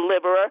strong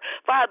deliverer.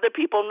 Father,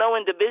 people know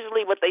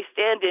individually what they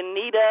stand in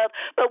need of,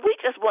 but we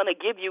just want to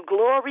give you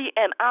glory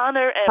and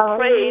honor and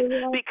praise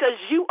because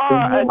you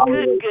are a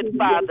good, good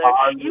Father.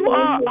 You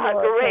are our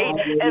great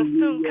and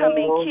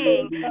soon-coming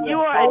King. You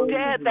are a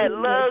dad that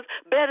loves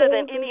better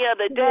than any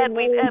other dad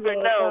we've ever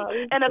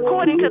known. And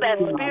according to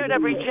that spirit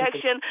of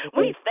rejection,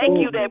 we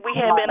thank you that we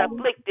have been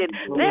afflicted.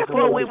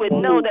 Therefore, we would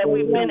know that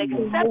we've been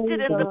accepted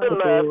in the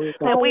beloved,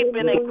 that we've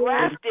been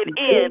engrafted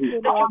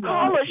in, that you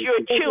call us your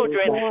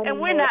children,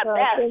 and we're not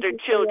bastard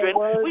children.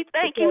 We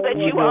thank you that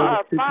you are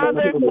our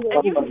Father,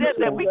 and you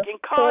said that we can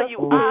call you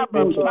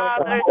Abba,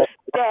 Father,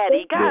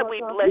 Daddy. God,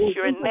 we bless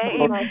your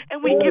name,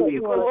 and we give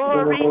you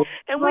glory,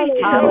 and we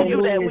tell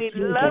you that we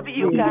love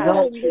you,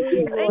 God.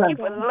 Thank you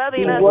for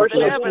loving us with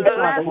an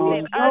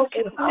everlasting,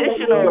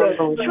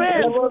 unconditional,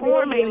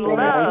 transforming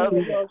love.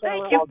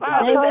 Thank you,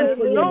 Father. There's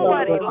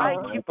nobody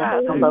like you,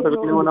 Father.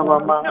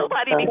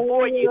 Nobody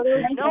before you.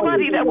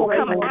 Nobody that will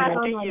come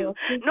after you.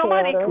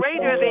 Nobody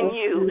greater than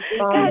you.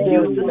 God,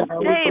 you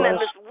sustain in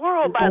this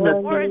world by the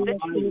words that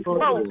you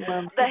spoke.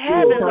 The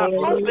heavens are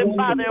open,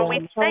 Father, and we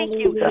thank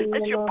you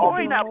that you're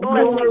pouring out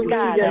blessings,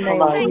 God.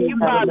 Thank you,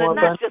 Father,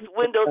 not just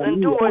windows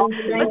and doors,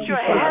 but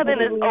your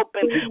heaven is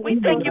open. We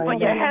thank you for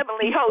your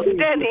heavenly host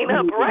standing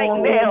up right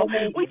now.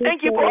 We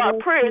thank you for our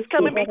prayers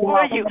coming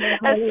before you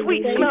as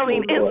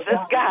sweet-smelling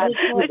incense, God,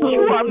 that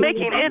you are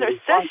making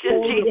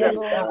intercession, Jesus,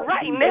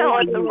 right now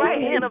at the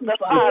right hand of the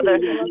Father.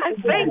 I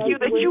thank you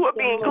that you are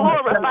being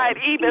glorified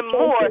even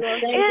more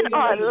in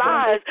our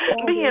lives,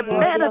 being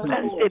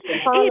manifested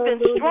even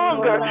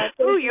stronger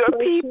through your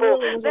people,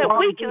 that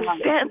we can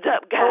stand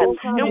up, God,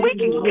 and we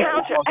can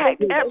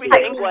counteract every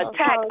single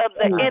attack of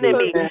the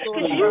enemy,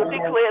 because you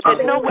declare that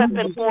no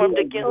weapon formed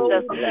against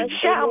us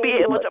shall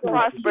be able to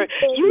prosper.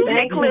 You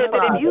declare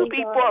that if you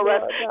be for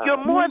us,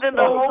 you're more than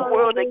the whole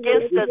world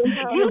against us.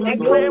 You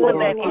declare when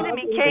that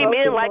enemy came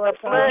in like a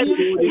flood,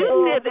 you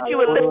said that you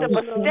would lift up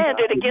a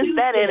standard against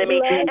that enemy,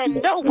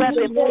 and no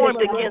weapon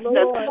formed against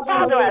us.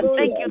 Father, I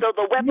thank you, though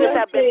the weapons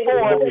have been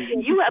formed,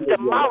 you have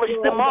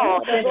demolished them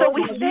all. So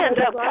we stand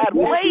up, God,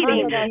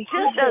 waiting,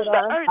 just as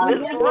the earth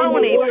is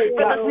groaning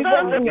for the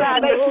sons of God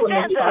to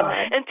stand up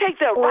and take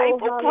their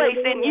rightful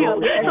place in you.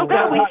 So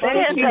God, we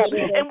stand up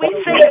and we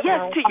say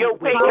yes to your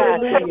way, God.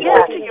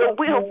 Yes to your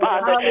will,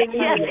 Father.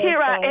 Yes,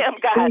 here I am,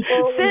 God.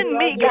 Send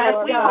me,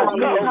 God. We will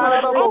go.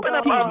 Open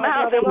up our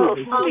mouths and we'll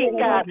speak,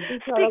 God.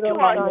 Speak to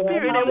our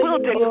spirit and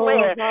we'll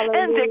declare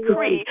and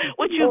decree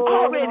what you've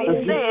already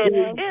said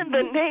in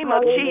the name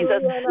of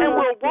Jesus. And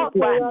we'll walk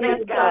by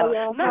faith, God,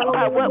 not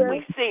by what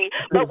we see,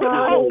 but with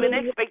hope and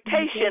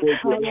expectation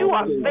that you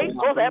are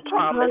faithful, that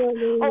promise.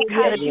 Oh,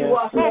 God, if you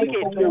spoke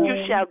it, you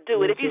shall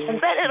do it. If you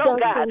said it, oh,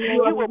 God,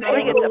 you will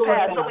bring it to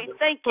pass. So we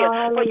thank you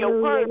for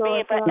your word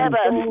being forever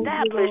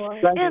established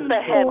in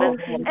the heavens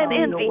and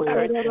in the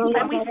earth.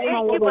 And we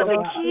thank you for the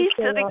keys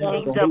to the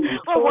kingdom.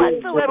 For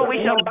whatsoever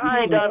we shall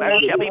bind on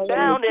earth shall be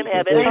bound in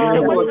heaven,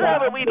 and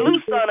whatsoever we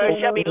loose on earth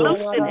shall be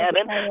loosed in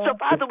heaven. So,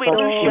 Father, we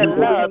loose your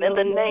love in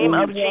the name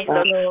of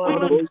Jesus. We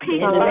loose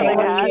peace, Father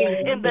God,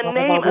 in the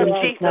name of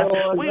Jesus.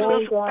 We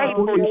loose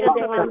faithful,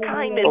 gentleness,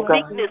 kindness,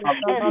 meekness,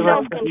 and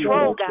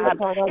self-control, God,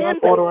 in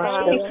the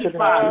name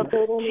of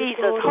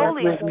Jesus.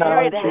 Holy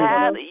Spirit,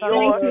 have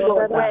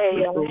your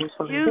way.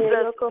 Use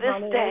us this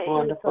day.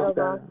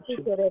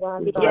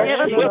 Forgive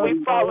us where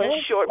we've fallen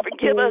short.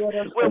 Forgive us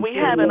where we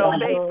haven't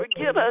obeyed.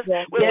 Forgive us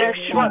where we've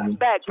shrunk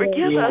back.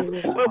 Forgive us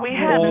where we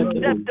haven't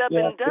stepped up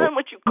and done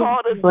what you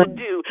called us to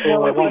do.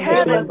 Where we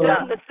haven't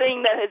done the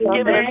thing that has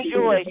given us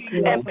joy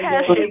and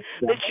passion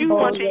that you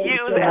want to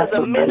use as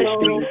a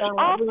ministry.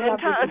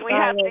 Oftentimes we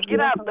have to get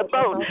out the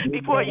boat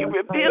before you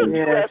reveal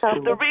to us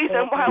the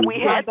reason why we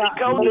had to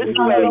go this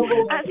way.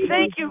 I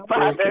thank you,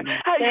 Father,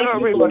 how you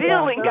are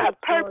revealing God's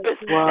purpose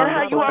and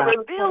how you are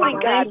revealing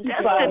God's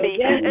destiny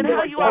and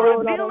how you are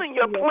revealing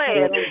your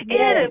plan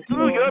in and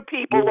through your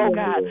people, oh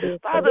God.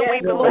 Father, we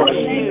bless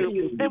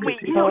you and we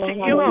yield to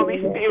you, Holy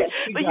Spirit,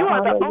 for you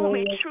are the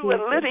only true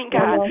and living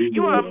God.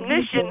 You are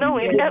omniscient,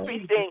 knowing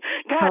everything.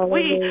 God,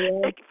 we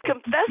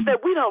confess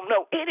that we don't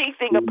know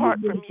anything apart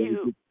from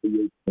you.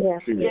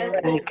 Yes.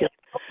 Thank you.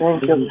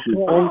 Thank you.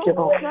 Thank you,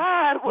 Oh,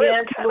 God, what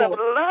kind of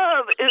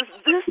love is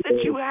this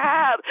that you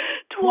have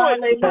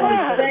towards us?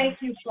 Thank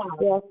you, Father.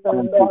 Yes,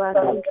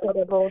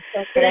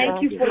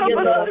 Thank you for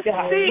your love,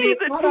 God. See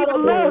the deep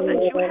love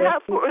that you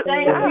have for us,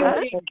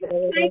 God.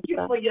 Thank you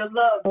for your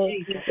love,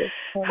 Jesus.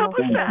 Help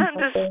us to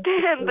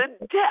understand the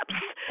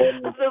depths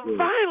of the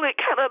violent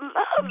kind of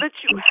love that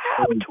you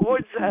have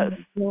towards us.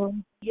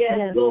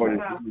 Yes, Lord.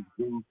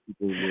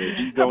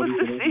 Help us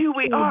to see who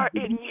we are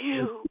in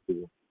you,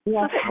 so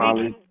that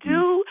we can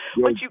do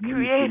what you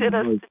created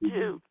us to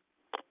do.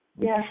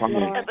 Yes,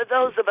 Lord. And for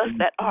those of us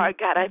that are,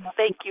 God, I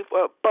thank you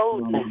for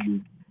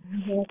boldness.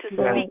 to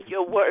speak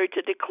your word,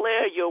 to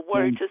declare your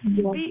word, to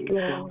speak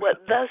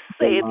what thus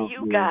saith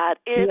you, God,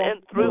 in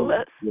and through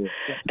us.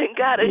 And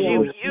God, as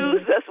you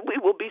use us, we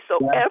will be so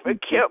ever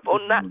careful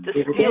not to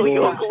steal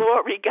your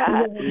glory,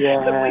 God.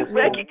 But we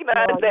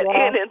recognize that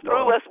in and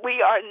through us,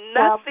 we are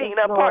nothing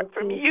apart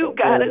from you,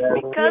 God. It's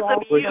because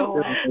of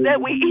you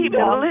that we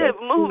even live,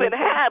 move, and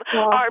have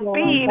our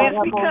being. It's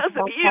because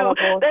of you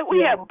that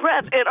we have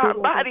breath in our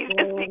bodies.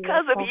 It's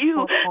because of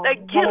you that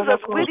gives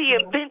us witty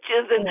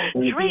inventions and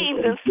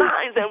dreams and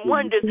signs and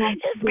wonders.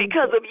 It's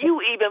because of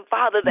you, even,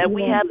 Father, that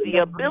we have the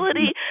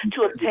ability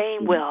to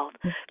obtain wealth.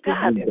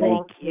 God,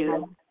 thank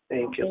you.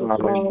 Thank you,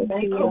 Lord.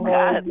 Oh,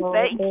 God,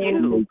 thank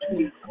you.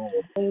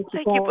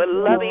 Thank you for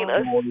loving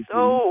us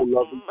so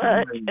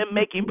much and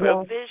making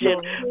provision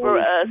for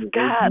us.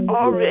 God,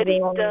 already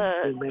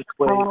done,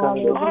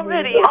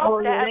 already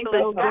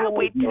established. God,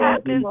 we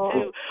tap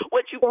into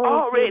what you've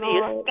already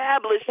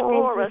established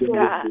for us,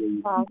 God.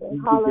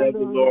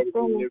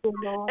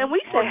 And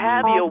we say,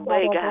 have your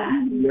way, God.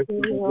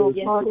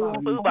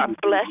 Move our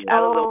flesh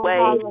out of the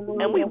way,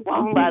 and we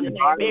walk by the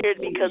Spirit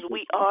because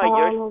we are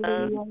your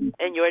sons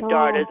and your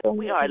daughters.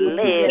 We are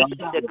led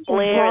to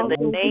declare in the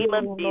name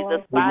of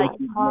Jesus by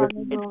you.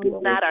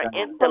 It's not our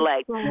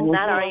intellect,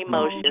 not our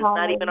emotions,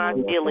 not even our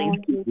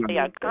feelings. They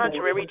are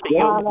contrary to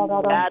your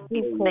word. God,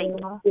 we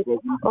thank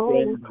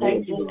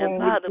you.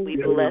 And Father, we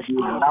bless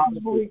you.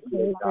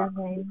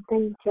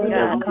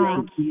 God,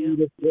 thank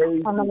you.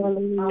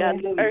 God,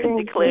 the earth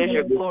declares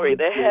your glory.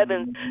 The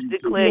heavens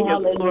declare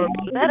your glory.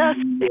 Let us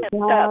stand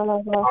up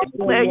and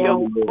declare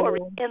your glory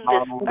in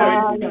this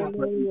earth.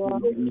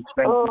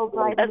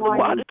 As the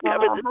waters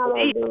cover the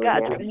sea,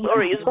 God, your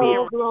glory is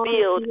being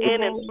revealed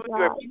in and through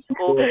your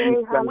people.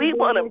 We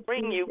want to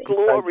bring you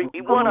glory.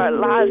 We want our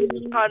lives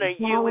to honor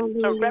you. We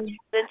want to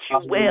represent you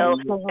well.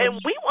 And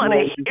we want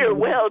to hear,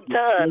 well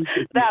done,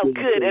 thou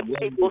good and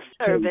faithful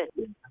servant.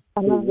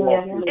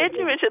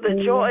 Enter into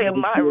the joy of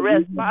my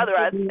rest. Father,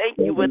 I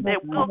thank you, but there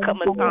will come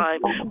a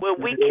time where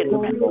we can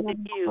rest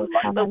in you.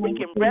 But we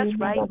can rest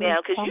right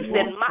now because you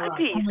said, my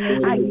peace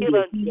I give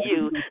unto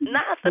you.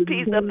 Not the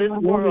peace of this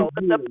world,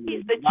 but the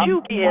peace that you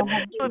give.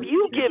 So if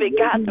you give it,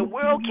 God, the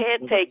world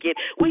can't take it.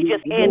 We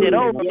just hand it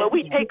over, but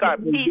we take our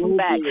peace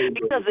back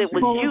because it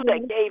was you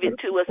that gave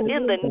it to us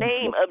in the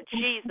name of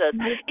Jesus.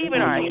 Even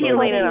our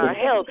healing and our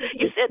health,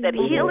 you said that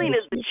healing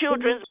is the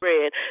children's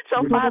bread.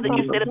 So, Father,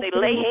 you said if they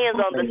lay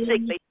hands on the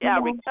sick, they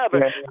shall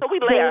recover. So we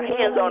lay our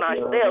hands on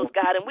ourselves,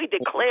 God, and we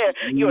declare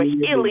your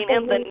healing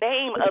in the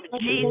name of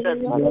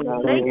Jesus.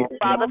 Thank you,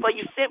 Father, for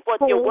you sent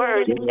forth your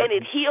word and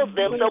it heals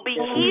them. So be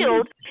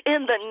healed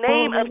in the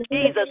name of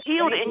Jesus.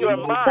 Healed in your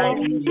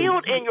mind,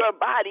 healed in your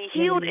body,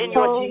 healed in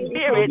your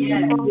spirit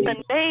in the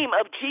name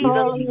of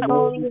Jesus.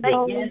 Thank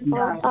you.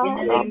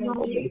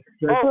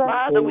 Oh,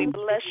 Father, we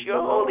bless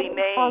your holy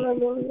name.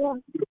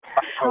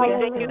 We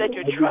thank you that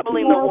you're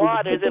troubling the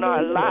waters in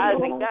our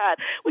lives, and God,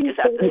 we just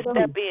have to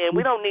step in.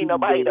 We don't need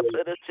nobody to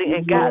put us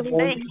in. God,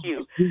 thank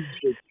you.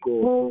 Thank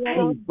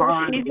you,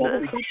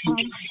 Jesus.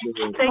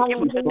 Thank you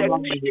for the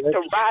declaration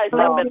to rise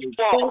up and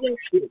walk.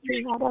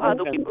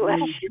 Father, we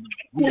bless you.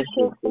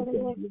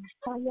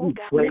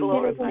 God, we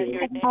glorify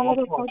your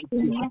name.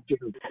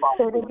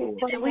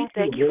 And we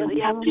thank you for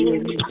the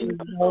opportunity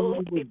to go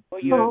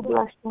before your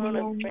throne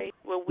of grace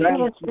where we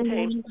can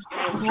obtain.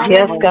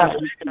 Yes, God.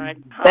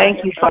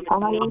 Thank you, Father.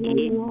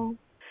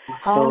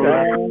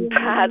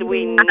 God, we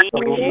need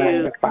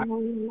you.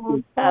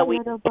 God, we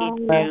need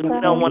you. We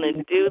don't want to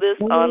do this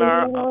on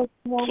our own.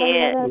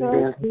 Can't.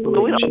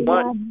 But we don't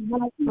want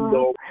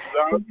to.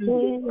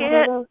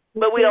 Can't,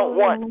 but we don't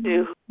want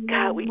to.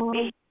 God, we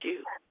need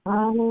you.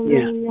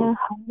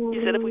 You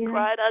said if we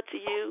cried out to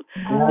you,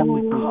 if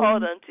we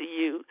called unto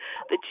you,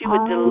 that you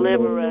would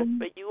deliver us.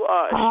 For you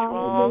are a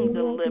strong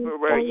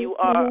deliverer. You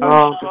are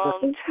a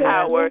strong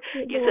tower.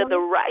 You said the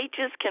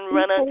righteous can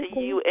run unto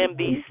you and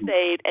be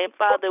saved. And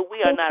Father,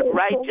 we are not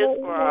righteous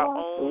for our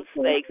own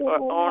sakes or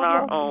on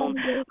our own,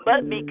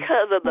 but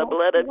because of the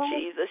blood of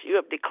Jesus, you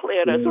have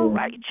declared us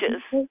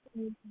righteous.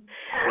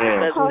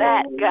 But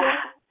that,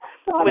 God,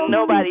 when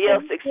nobody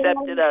else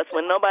accepted us,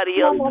 when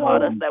nobody else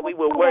taught us that we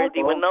were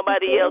worthy, when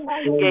nobody else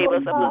gave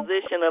us a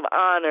position of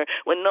honor,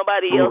 when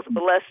nobody else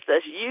blessed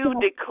us, you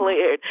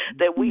declared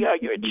that we are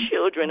your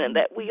children and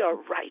that we are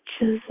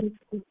righteous.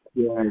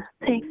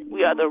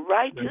 We are the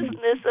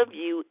righteousness of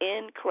you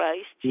in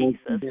Christ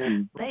Jesus.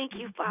 Thank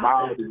you,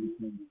 Father.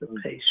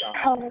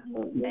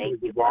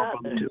 Thank you,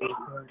 Father.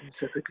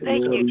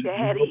 Thank you,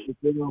 Daddy.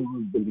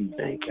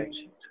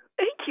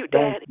 Thank you,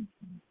 Daddy.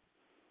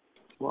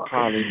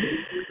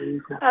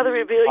 Father,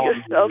 reveal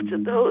yourself to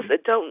those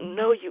that don't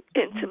know you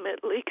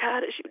intimately, God,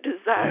 as you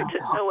desire to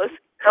know us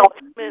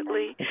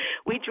intimately.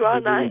 We draw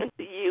nigh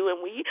unto you,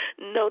 and we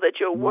know that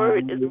your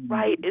word is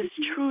right, is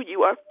true.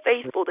 You are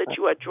faithful, that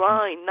you are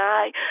drawing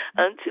nigh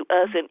unto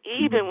us. And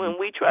even when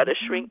we try to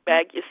shrink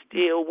back, you're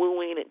still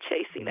wooing and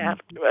chasing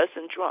after us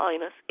and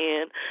drawing us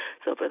in.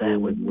 So for that,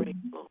 we're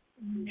grateful.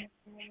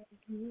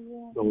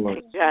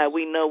 God,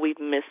 we know we've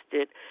missed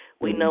it.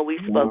 We know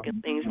we've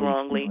spoken things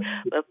wrongly.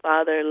 But,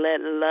 Father,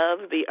 let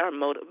love be our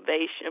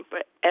motivation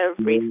for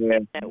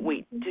everything that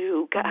we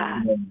do,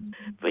 God.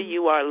 For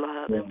you are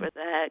love, and for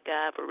that,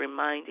 God, for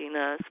reminding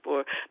us,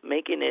 for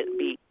making it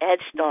be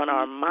etched on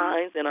our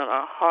minds and on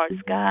our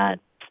hearts, God.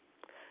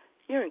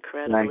 You're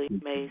incredibly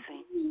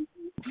amazing.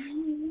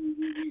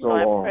 So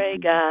I pray,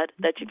 God,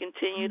 that you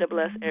continue to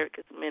bless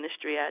Erica's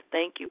ministry. I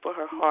thank you for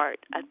her heart.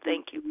 I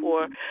thank you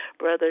for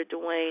Brother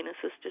Dwayne and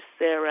Sister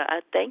Sarah.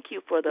 I thank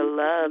you for the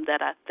love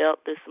that I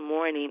felt this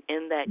morning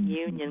in that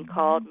union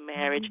called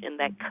marriage, in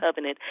that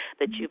covenant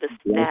that you've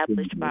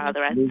established, Father.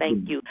 I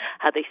thank you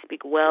how they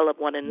speak well of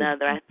one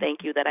another. I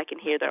thank you that I can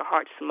hear their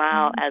hearts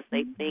smile as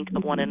they think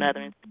of one another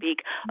and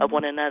speak of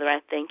one another. I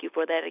thank you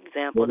for that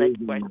example that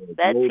you are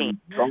setting,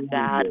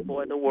 God,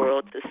 for the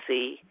world to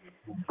see.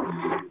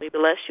 We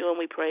bless you and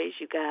we praise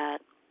you, God.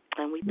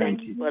 And we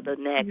thank you for the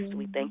next.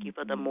 We thank you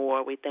for the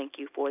more. We thank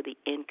you for the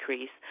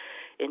increase.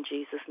 In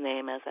Jesus'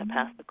 name, as I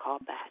pass the call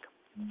back.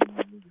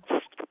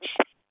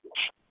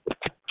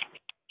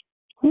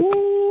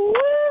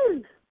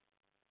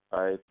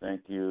 I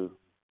thank you,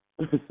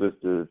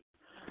 Sister.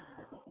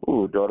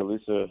 Daughter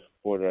Lisa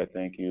Porter, I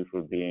thank you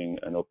for being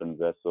an open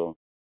vessel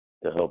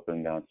to help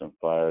bring down some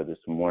fire this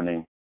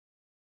morning.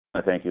 I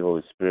thank you,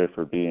 Holy Spirit,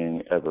 for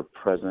being ever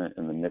present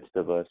in the midst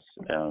of us,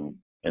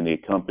 in the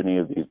company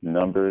of these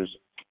numbers,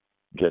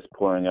 just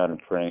pouring out and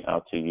praying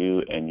out to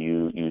you, and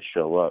you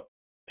show up,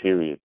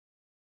 period.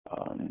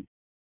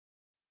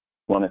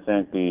 Want to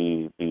thank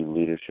the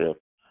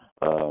leadership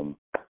of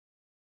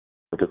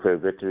Declare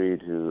Victory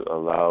to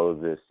allow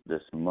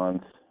this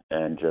month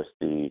and just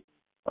the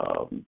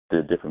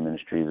different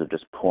ministries of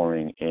just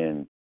pouring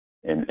in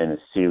a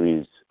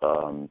series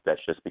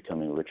that's just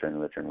becoming richer and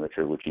richer and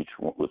richer with each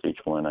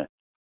one.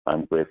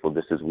 I'm grateful.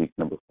 This is week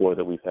number 4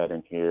 that we've had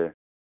in here,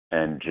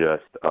 and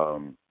just I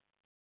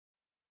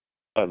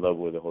love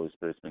where the Holy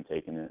Spirit's been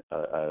taking it.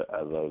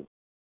 I love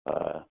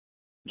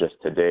just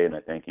today, and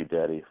I thank you,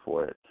 Daddy,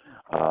 for it.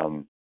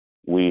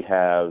 We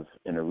have,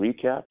 in a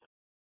recap,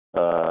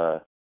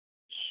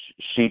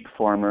 sheep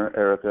farmer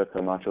Erica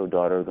Camacho,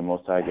 daughter of the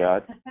Most High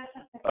God,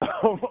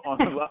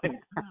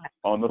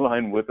 on the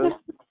line with us.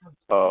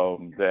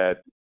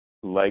 That,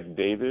 like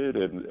David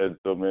and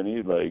so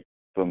many, like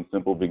from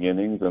simple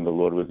beginnings, and the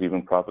Lord was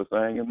even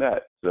prophesying in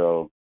that.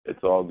 So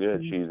it's all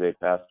good. She's a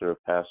pastor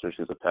of pastors.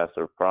 She's a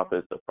pastor of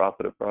prophets, a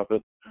prophet of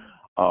prophets.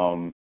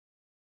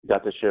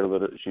 Got to share a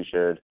little. She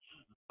shared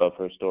of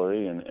her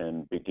story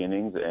and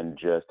beginnings, and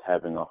just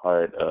having a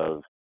heart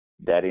of,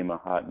 Daddy, I'm a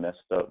hot,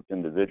 messed up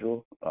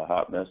individual, a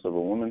hot mess of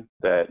a woman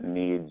that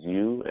needs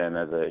you. And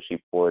she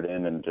poured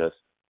in and just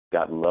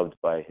got loved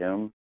by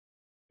him,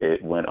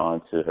 it went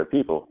on to her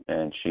people,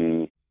 and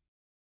she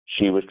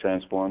was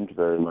transformed,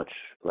 very much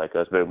like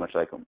us, very much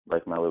like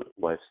my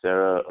wife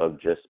Sarah, of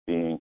just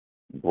being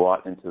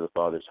brought into the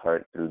Father's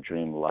heart through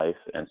Dream Life,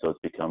 and so it's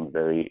become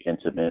very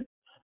intimate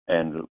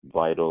and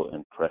vital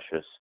and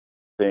precious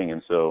thing.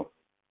 And so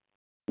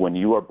when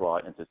you are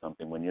brought into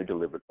something, when you're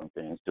delivered from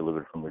things,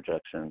 delivered from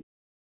rejection,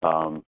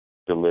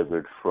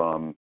 delivered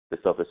from the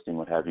self-esteem,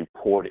 what have you,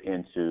 poured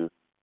into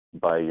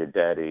by your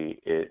daddy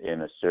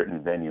in a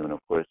certain venue, and of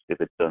course,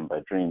 if it's done by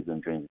dreams, then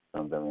dreams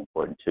become very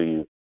important to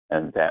you,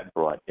 and that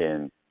brought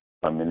in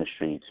a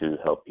ministry to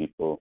help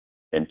people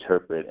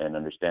interpret and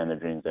understand their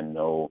dreams and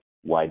know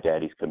why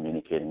daddy's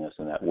communicating us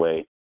in that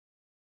way.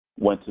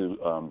 Went to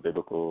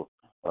biblical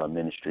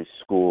ministry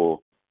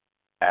school,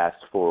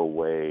 asked for a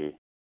way,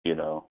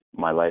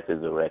 my life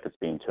is a wreck, it's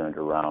being turned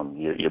around.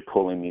 You're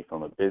pulling me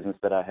from a business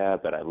that I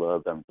have, that I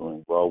love, that I'm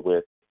doing well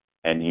with,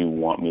 and you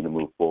want me to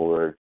move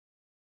forward,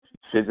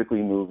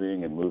 physically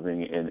moving and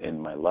moving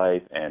in my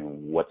life,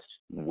 and what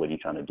are you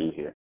trying to do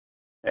here?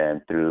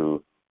 And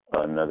through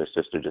another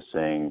sister just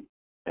saying,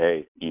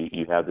 hey,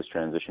 you have this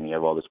transition, you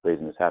have all this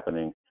craziness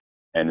happening,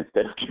 and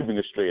instead of giving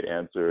a straight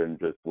answer and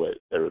just what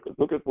Erica's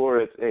looking for,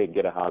 it's, hey,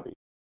 get a hobby.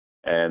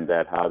 And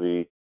that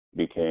hobby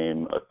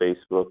became a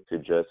Facebook to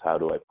just how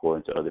do I pour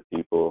into other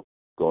people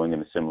going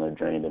in a similar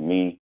journey to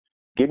me.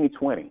 Give me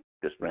 20,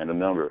 just random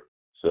number.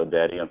 So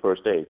Daddy on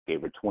first day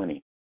gave her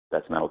 20.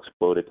 That's now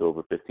exploded to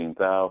over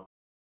 15,000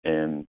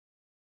 in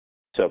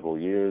several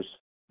years.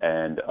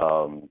 And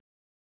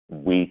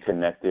we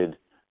connected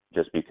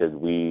just because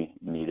we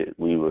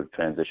were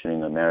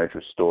transitioning, a marriage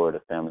restored, a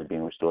family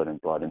being restored and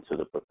brought into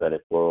the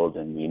prophetic world,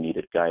 and we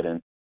needed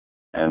guidance.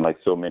 And like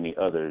so many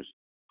others,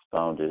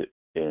 found it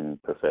in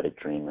Prophetic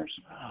Dreamers.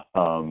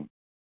 I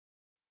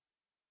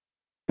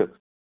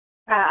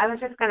was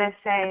just going to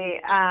say,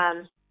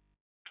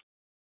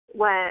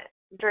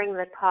 during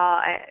the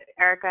call,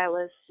 Erica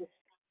was just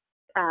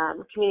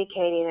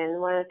communicating,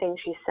 and one of the things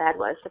she said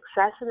was,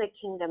 success in the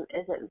kingdom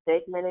isn't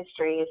big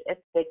ministries,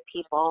 it's big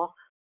people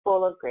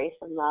full of grace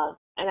and love.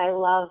 And I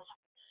love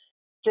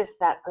just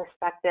that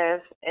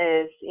perspective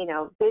is,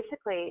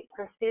 basically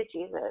pursue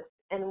Jesus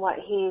and what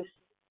he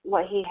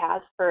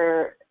has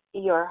for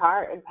your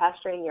heart and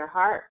pastoring your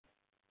heart,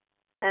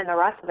 and the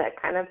rest of it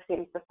kind of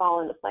seems to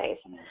fall into place.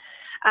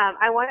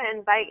 I want to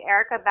invite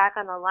Erica back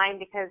on the line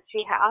because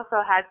she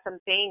also had some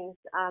things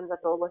that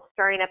was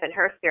stirring up in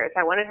her spirit.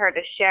 So I wanted her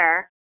to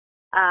share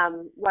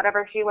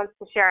whatever she wants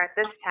to share at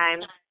this time,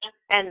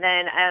 and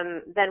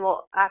then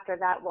we'll after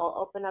that we'll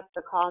open up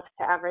the calls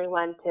to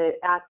everyone to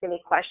ask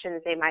any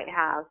questions they might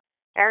have.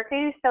 Erica,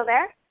 are you still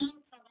there?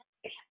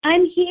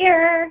 I'm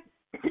here.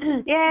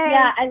 Yay.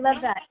 Yeah, I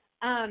love that.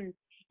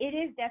 It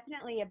is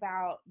definitely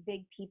about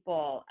big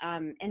people,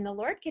 and the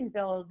Lord can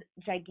build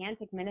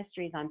gigantic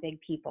ministries on big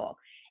people.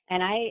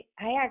 And I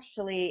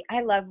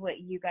love what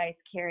you guys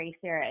carry,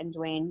 Sarah and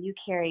Dwayne. You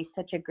carry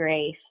such a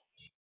grace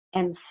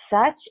and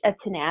such a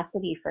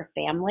tenacity for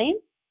family.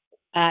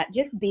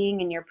 Just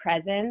being in your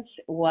presence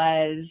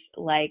was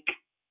like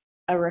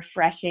a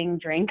refreshing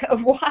drink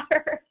of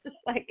water. It's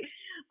like,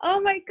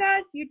 oh my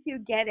gosh, you two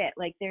get it.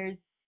 Like there's,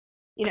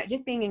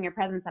 just being in your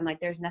presence, I'm like,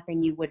 there's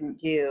nothing you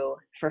wouldn't do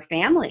for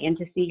family and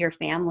to see your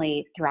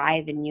family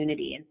thrive in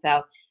unity. And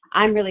so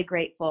I'm really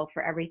grateful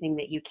for everything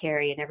that you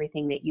carry and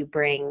everything that you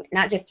bring,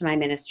 not just to my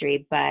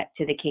ministry, but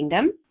to the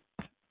kingdom.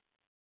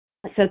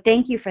 So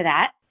thank you for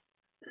that.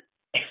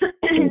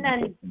 And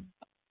then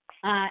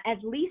as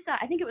Lisa,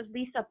 I think it was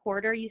Lisa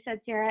Porter, you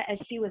said, Sarah, as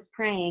she was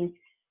praying,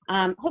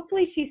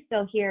 hopefully she's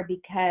still here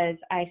because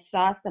I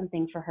saw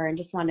something for her and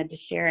just wanted to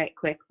share it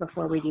quick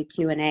before we do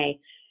Q&A.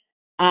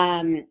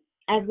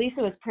 As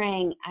Lisa was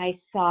praying, I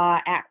saw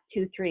Acts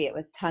 2:3. It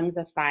was tongues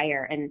of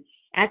fire. And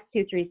Acts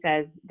 2:3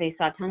 says they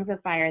saw tongues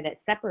of fire that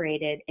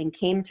separated and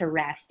came to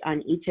rest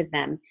on each of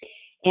them.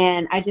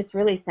 And I just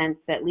really sense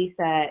that,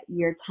 Lisa,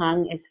 your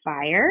tongue is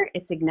fire.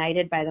 It's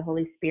ignited by the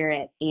Holy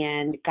Spirit.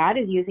 And God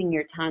is using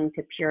your tongue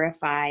to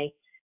purify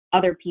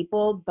other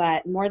people.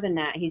 But more than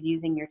that, he's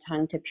using your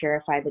tongue to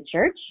purify the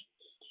church.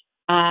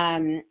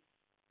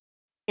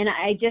 And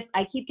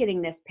I keep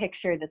getting this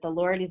picture that the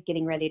Lord is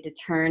getting ready to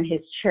turn his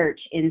church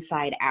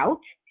inside out,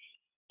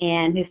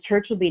 and his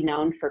church will be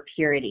known for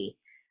purity.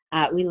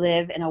 We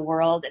live in a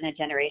world and a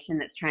generation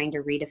that's trying to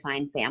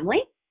redefine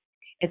family.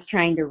 It's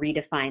trying to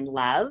redefine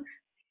love.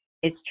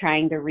 It's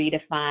trying to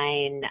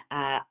redefine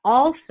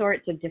all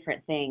sorts of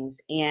different things.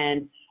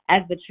 And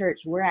as the church,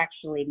 we're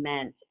actually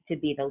meant to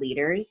be the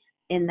leaders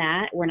in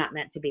that. We're not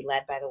meant to be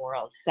led by the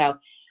world. So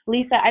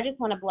Lisa, I just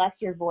want to bless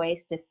your voice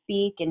to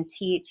speak and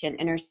teach and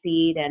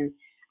intercede. And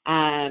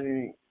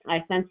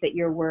I sense that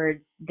your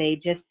words,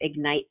 they just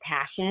ignite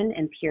passion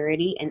and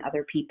purity in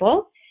other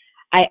people.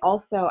 I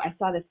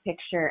saw this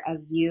picture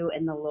of you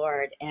and the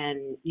Lord,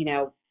 and,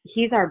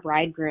 he's our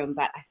bridegroom,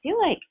 but I feel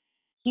like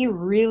he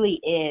really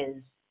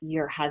is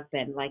your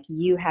husband. Like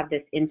you have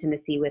this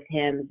intimacy with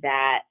him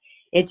that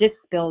it just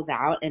spills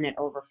out and it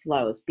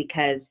overflows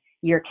because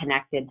you're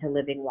connected to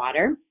living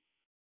water.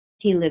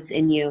 He lives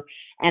in you.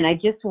 And I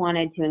just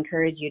wanted to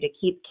encourage you to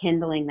keep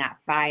kindling that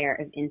fire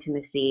of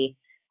intimacy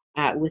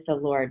with the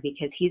Lord,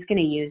 because he's going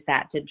to use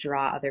that to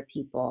draw other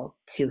people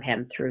to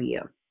him through you.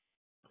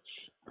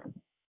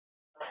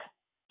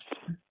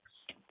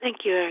 Thank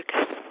you, Erica.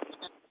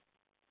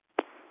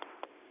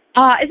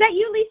 Is that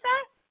you, Lisa?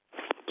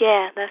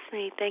 Yeah, that's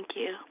me. Thank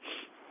you.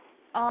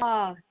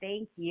 Oh,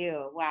 thank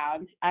you. Wow.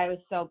 I was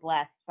so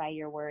blessed by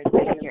your words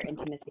and your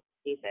intimacy with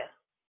Jesus.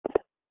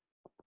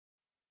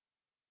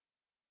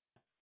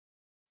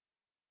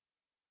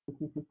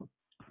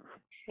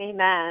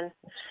 Amen.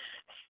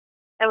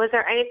 And was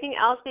there anything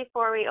else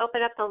before we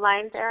open up the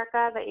lines,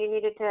 Erica, that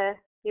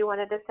you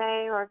wanted to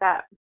say, or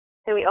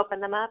can we open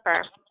them up?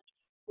 Or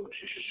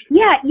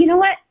yeah, you know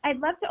what? I'd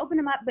love to open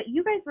them up, but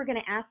you guys were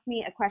going to ask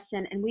me a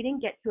question, and we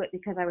didn't get to it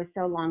because I was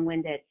so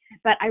long-winded.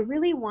 But I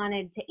really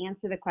wanted to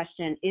answer the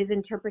question: is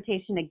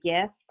interpretation a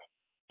gift?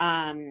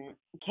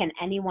 Can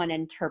anyone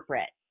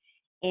interpret?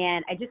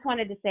 And I just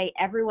wanted to say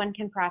everyone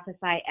can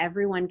prophesy,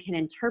 everyone can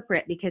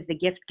interpret, because the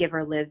gift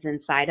giver lives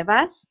inside of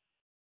us.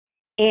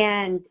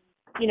 And,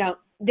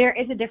 there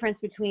is a difference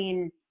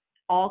between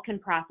all can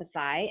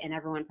prophesy and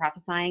everyone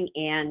prophesying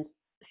and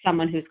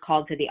someone who's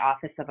called to the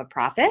office of a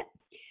prophet.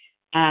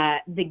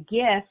 The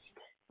gift,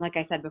 like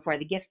I said before,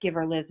 the gift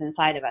giver lives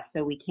inside of us,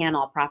 so we can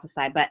all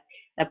prophesy. But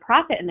the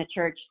prophet in the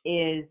church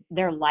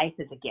their life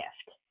is a gift.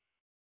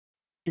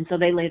 And so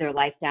they lay their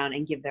life down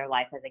and give their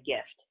life as a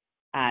gift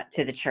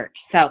to the church.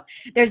 So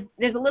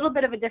there's a little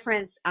bit of a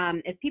difference.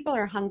 If people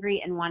are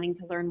hungry and wanting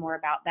to learn more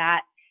about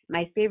that,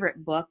 my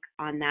favorite book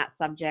on that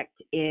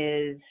subject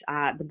is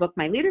the book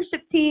my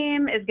leadership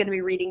team is going to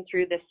be reading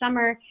through this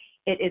summer.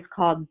 It is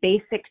called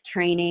Basic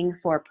Training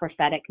for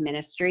Prophetic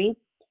Ministry,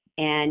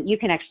 and you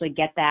can actually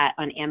get that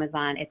on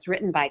Amazon. It's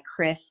written by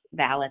Chris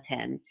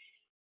Valentin,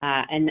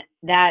 and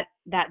that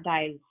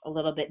dives a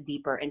little bit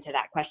deeper into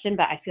that question,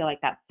 but I feel like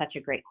that's such a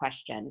great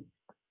question.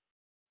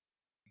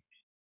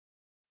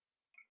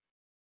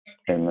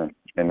 Amen.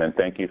 Amen.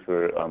 Thank you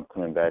for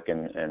coming back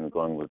and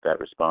going with that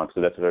response.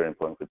 So that's very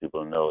important for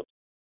people to know.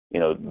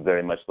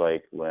 Very much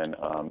like when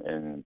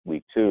in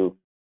week 2,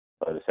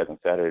 the second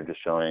Saturday,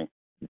 just showing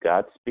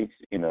God speaks,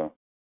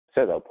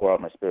 says, I'll pour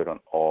out my spirit on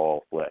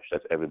all flesh.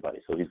 That's everybody.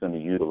 So he's going to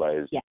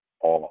utilize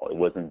all. It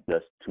wasn't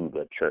just to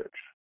the church,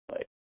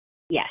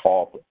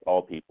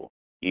 all people.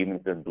 even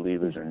if they're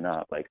believers or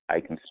not, like I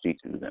can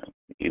speak to them.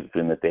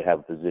 Even if they have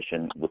a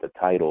position with a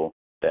title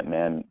that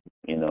man,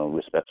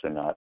 respects or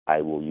not,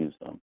 I will use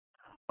them.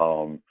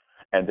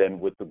 And then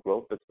with the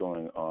growth that's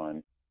going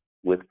on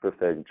with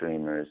Prophetic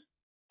Dreamers,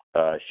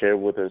 share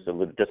with us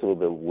just a little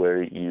bit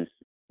where you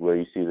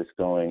see this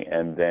going,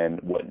 and then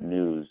what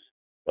news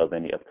of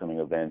any upcoming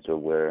events or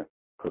where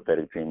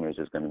Prophetic Dreamers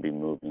is going to be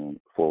moving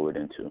forward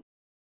into.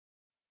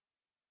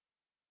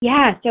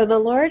 Yeah, so the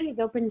Lord has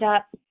opened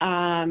up,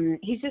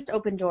 he's just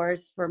opened doors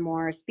for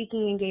more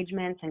speaking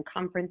engagements and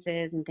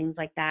conferences and things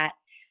like that.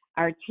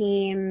 Our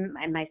team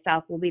and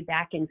myself will be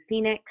back in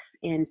Phoenix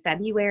in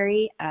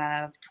February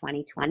of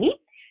 2020.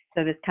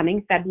 So this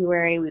coming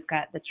February, we've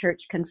got the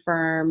church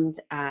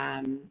confirmed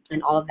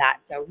and all of that.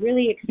 So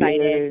really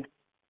excited.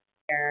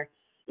 There.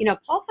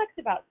 Paul talks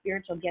about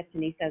spiritual gifts,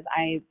 and he says,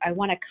 I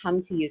want to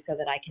come to you so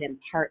that I can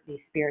impart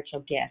these spiritual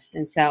gifts.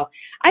 And so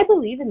I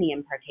believe in the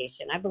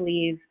impartation. I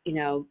believe,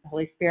 the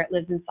Holy Spirit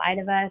lives inside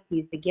of us.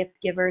 He's the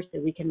gift giver, so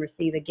we can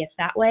receive a gift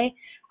that way.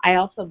 I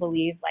also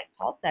believe, like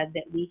Paul said,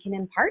 that we can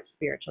impart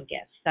spiritual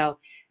gifts. So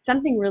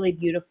something really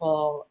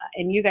beautiful,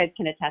 and you guys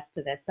can attest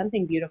to this,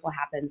 something beautiful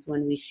happens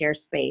when we share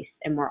space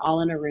and we're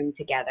all in a room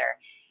together.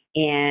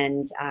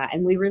 And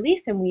we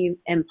release and we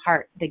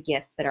impart the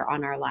gifts that are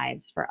on our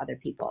lives for other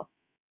people.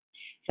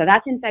 So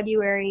that's in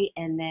February,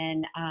 and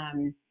then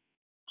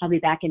I'll be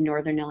back in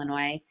Northern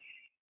Illinois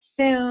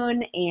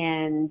soon,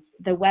 and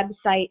the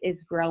website is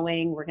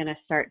growing. We're going to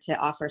start to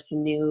offer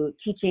some new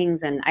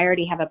teachings, and I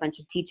already have a bunch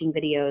of teaching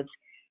videos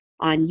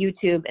on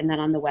YouTube and then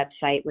on the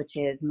website, which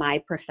is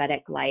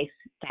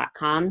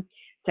mypropheticlife.com.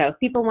 So if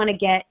people want to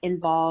get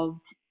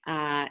involved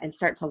and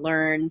start to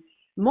learn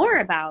more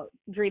about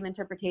dream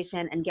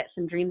interpretation and get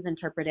some dreams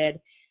interpreted,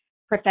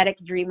 Prophetic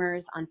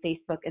Dreamers on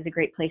Facebook is a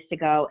great place to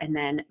go. And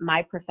then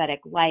My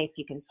Prophetic Life,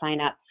 you can sign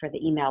up for the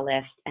email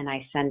list, and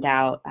I send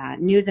out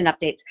news and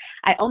updates.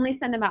 I only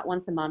send them out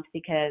once a month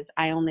because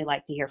I only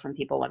like to hear from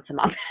people once a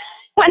month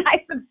when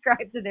I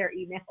subscribe to their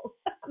emails.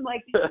 I'm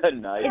like,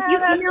 nice.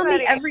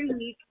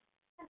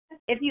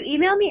 If you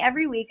email me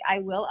every week, I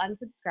will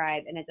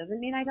unsubscribe, and it doesn't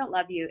mean I don't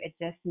love you. It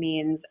just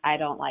means I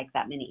don't like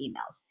that many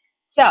emails.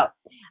 So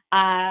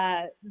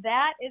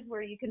that is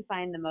where you can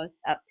find the most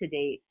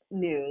up-to-date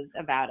news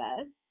about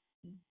us.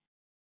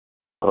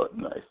 Oh,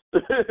 nice.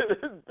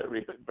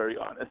 Very, very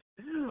honest.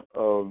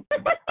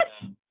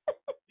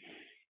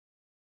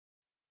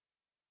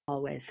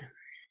 Always.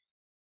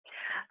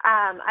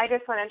 I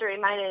just wanted to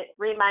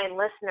remind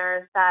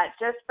listeners that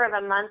just for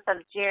the month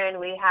of June,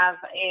 we have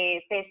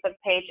a Facebook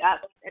page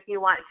up. If you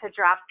want to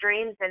drop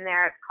dreams in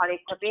there, it's called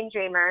Equipping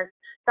Dreamers.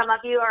 Some of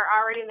you are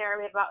already there.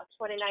 We have about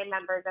 29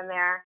 members in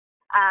there.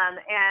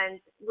 And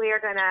we are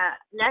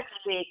next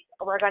week,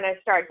 we're going to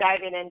start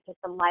diving into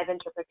some live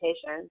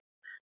interpretations.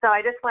 So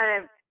I just want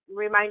to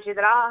remind you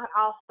that I'll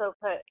also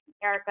put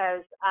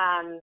Erica's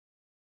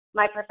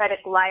My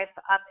Prophetic Life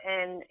up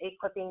in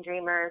Equipping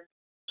Dreamers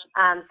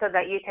so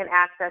that you can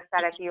access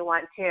that if you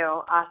want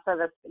to. Also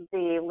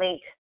the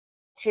link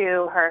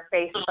to her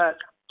Facebook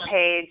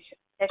page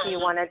if you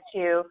wanted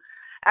to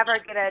ever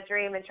get a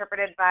dream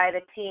interpreted by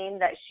the team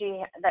that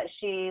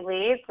she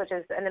leads, which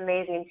is an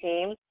amazing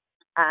team.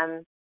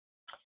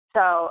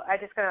 So I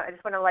just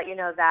want to let you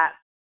know that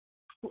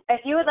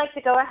if you would like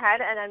to go ahead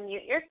and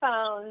unmute your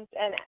phones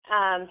and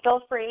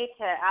feel free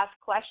to ask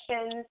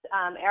questions.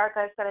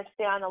 Erica is going to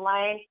stay on the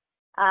line.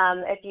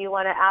 If you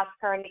want to ask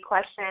her any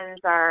questions,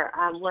 or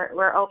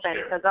we're open.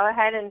 So go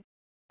ahead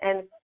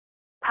and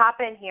pop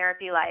in here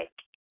if you like.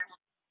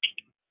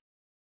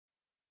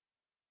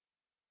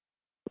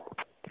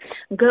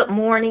 Good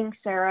morning,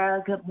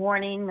 Sarah. Good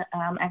morning,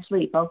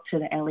 actually both to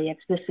the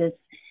Elliots. This is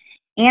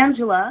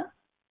Angela.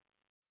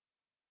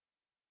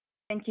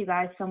 Thank you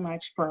guys so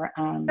much for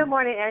Good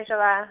morning,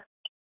 Angela.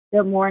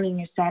 Good morning,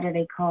 your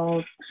Saturday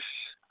calls.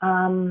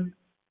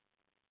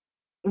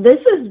 This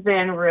has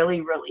been really,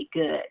 really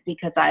good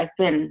because I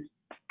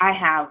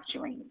have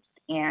dreams,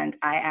 and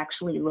I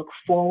actually look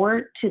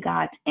forward to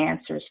God's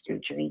answers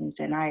through dreams,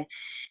 and I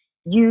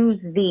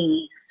use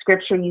the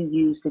scripture you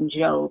used in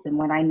Job, and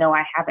when I know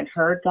I haven't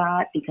heard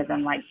God, because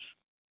I'm like,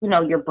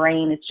 your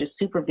brain is just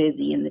super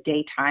busy in the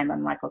daytime,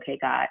 I'm like, okay,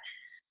 God,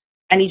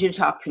 I need you to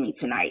talk to me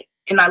tonight.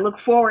 And I look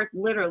forward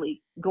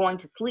literally going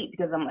to sleep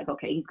because I'm like,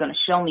 okay, he's going to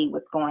show me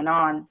what's going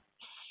on.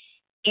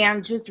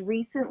 And just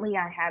recently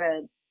I had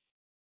a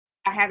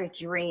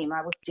dream.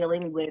 I was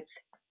dealing with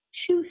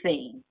two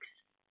things.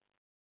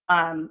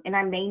 And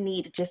I may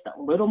need just a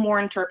little more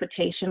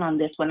interpretation on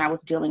this one. I was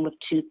dealing with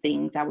two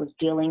things. I was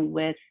dealing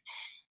with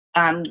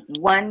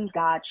one,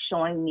 God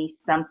showing me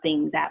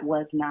something that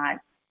was not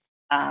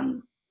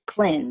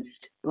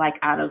cleansed, like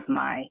out of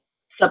my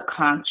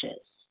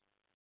subconscious.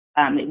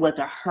 It was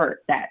a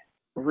hurt that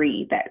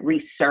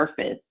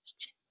resurfaced.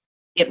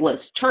 It was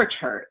church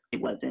hurt.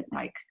 It wasn't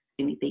like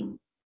anything.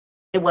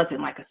 It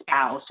wasn't like a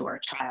spouse or a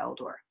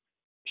child or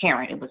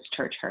parent. It was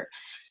church hurt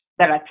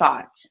that I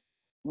thought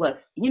was,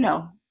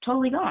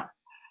 totally gone.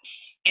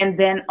 And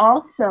then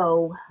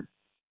also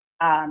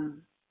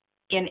in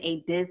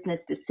a business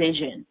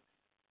decision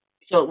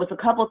So it was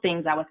a couple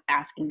things I was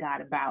asking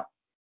God about.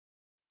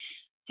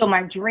 So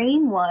my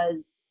dream was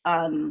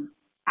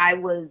I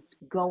was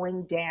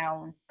going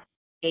down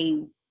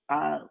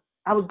I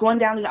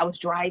was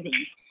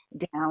driving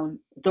down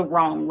the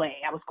wrong way.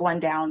 I was going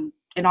down,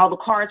 and all the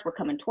cars were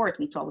coming towards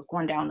me, so I was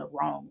going down the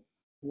wrong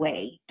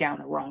way, down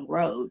the wrong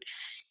road.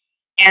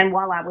 And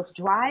while I was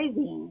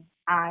driving,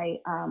 I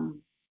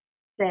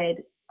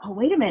said, oh,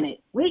 wait a minute,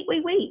 wait,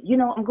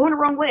 I'm going the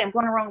wrong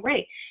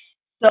way.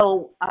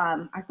 So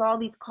I saw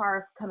these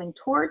cars coming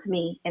towards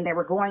me, and they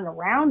were going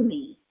around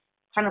me,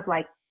 kind of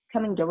like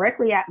coming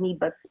directly at me,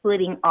 but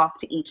splitting off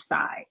to each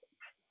side,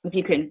 if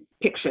you can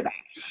picture that.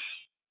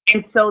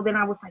 And so then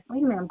I was like,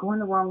 wait a minute, I'm going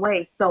the wrong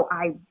way. So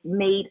I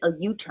made a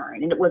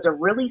U-turn, and it was a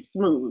really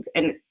smooth,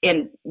 and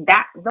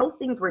that those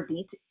things were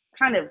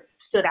kind of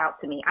stood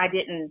out to me. I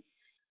didn't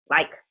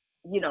like,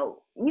 you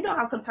know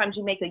how sometimes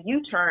you make a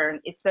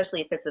U-turn,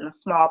 especially if it's in a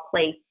small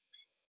place,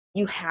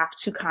 you have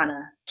to kind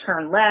of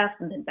turn left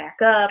and then back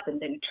up and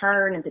then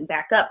turn and then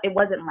back up. It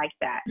wasn't like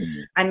that.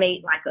 Mm-hmm. I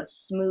made like a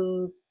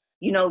smooth,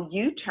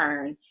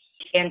 U-turn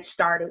and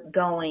started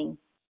going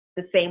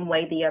the same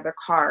way the other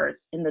cars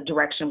in the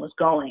direction was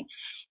going.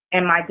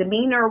 And my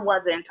demeanor I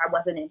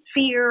wasn't in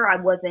fear. I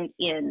wasn't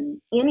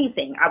in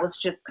anything. I was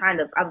just I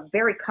was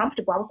very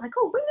comfortable. I was like,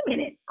 oh, wait a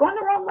minute, going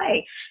the wrong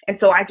way. And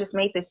so I just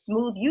made this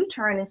smooth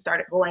U-turn and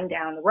started going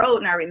down the road.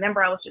 And I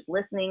remember I was just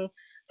listening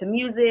to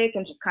music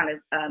and just kind of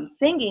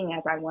singing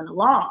as I went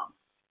along.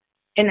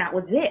 And that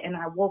was it. And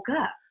I woke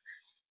up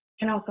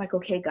and I was like,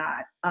 okay,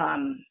 God,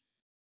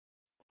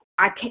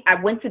 I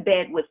went to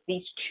bed with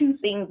these two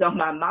things on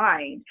my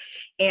mind,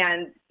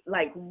 and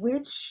like,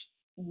 which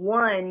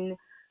one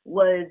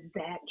was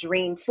that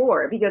dream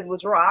for? Because it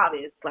was real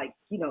obvious, like,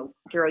 girl,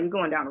 you're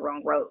going down the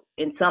wrong road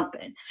in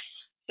something.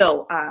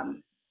 So,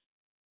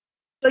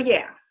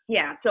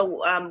 yeah.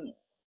 So,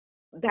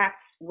 that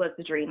was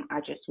the dream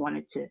I just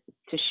wanted to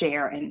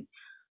share and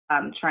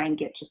try and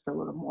get just a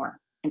little more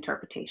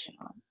interpretation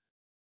on.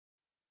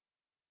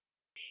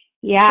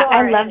 Yeah,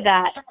 I love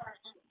that.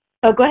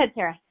 Oh, go ahead,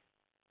 Sarah.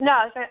 No,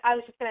 I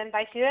was just going to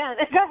invite you in.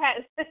 Go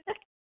ahead.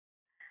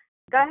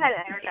 Go ahead,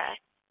 Erica.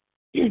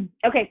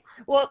 Okay.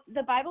 Well,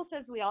 the Bible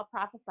says we all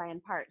prophesy in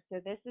part.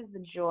 So this is the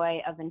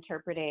joy of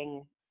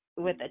interpreting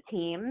with a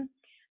team.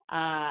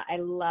 I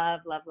love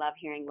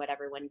hearing what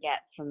everyone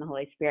gets from the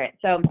Holy Spirit.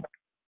 So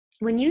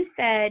when you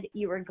said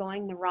you were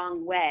going the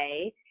wrong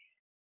way,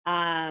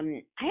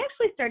 I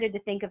actually started to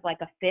think of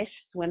like a fish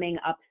swimming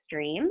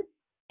upstream.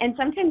 And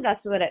sometimes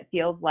that's what it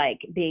feels like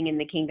being in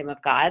the kingdom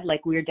of God.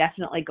 Like we're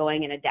definitely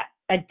going in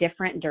a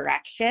different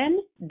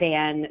direction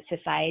than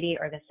society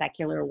or the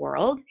secular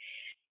world.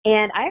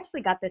 And I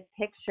actually got this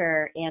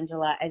picture,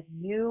 Angela, as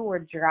you were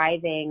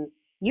driving.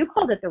 You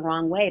called it the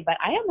wrong way, but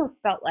I almost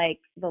felt like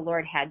the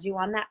Lord had you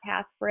on that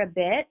path for a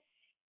bit.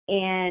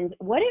 And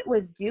what it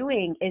was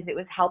doing is it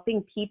was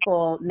helping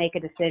people make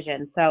a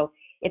decision. So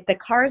if the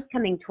cars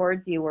coming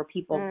towards you were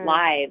people's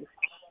lives,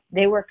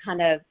 they were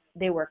coming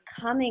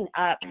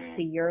up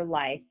to your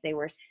life. They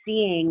were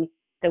seeing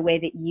the way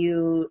that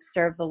you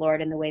serve the Lord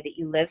and the way that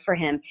you live for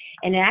him.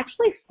 And it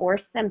actually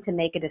forced them to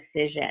make a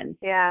decision.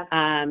 Yeah.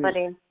 I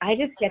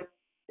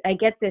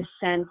get this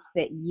sense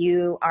that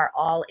you are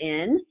all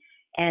in,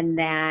 and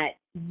that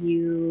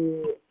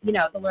the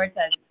Lord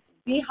says,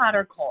 be hot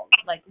or cold.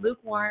 Like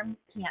lukewarm,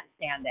 can't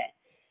stand it.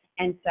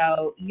 And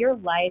so your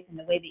life and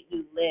the way that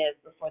you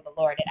live before the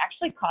Lord, it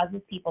actually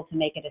causes people to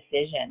make a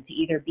decision to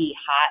either be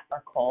hot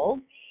or cold.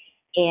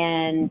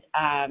 And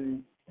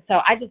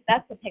so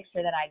that's the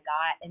picture that I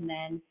got. And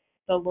then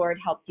the Lord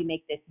helped you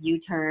make this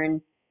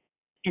U-turn.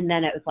 And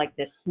then it was like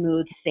this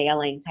smooth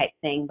sailing type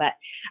thing. But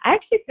I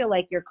actually feel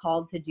like you're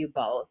called to do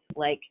both.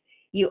 Like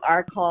you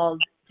are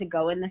called to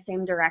go in the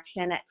same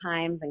direction at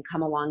times and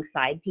come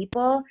alongside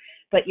people.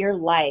 But your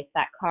life,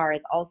 that car,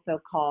 is also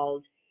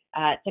called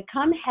to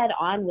come head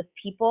on with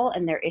people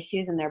and their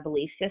issues and their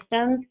belief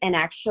systems, and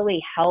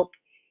actually help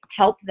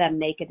them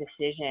make a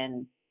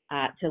decision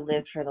to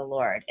live for the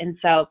Lord. And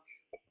so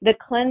the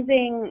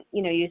cleansing,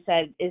 you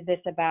said, is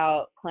this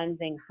about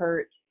cleansing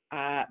hurt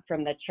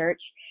from the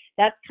church?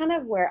 That's kind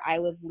of where I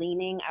was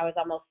leaning. I was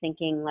almost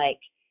thinking like,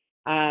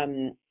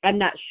 I'm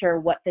not sure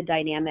what the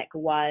dynamic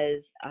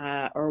was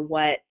or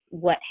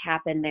what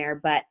happened there,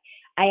 but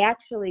I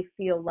actually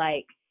feel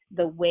like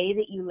the way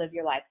that you live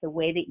your life, the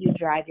way that you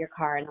drive your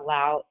car and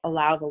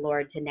allow the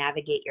Lord to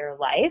navigate your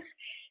life,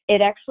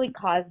 it actually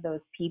caused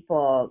those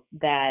people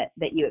that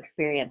you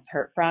experience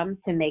hurt from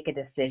to make a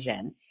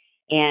decision.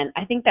 And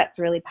I think that's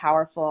really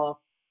powerful.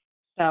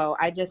 So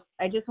I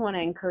just want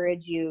to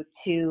encourage you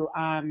to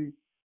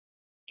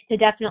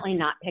definitely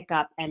not pick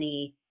up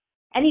any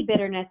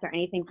bitterness or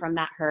anything from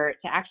that hurt,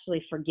 to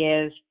actually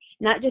forgive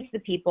not just the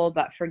people,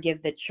 but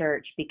forgive the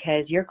church,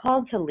 because you're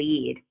called to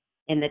lead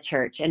in the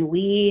church, and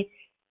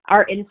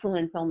our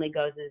influence only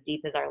goes as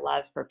deep as our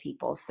love for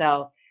people.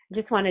 So I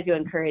just wanted to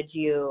encourage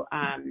you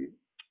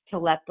to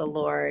let the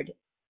Lord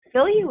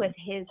fill you with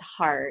his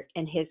heart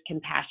and his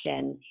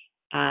compassion.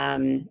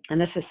 And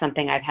this is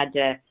something I've had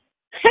to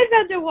I've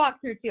had to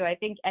walk through too. I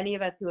think any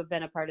of us who have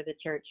been a part of the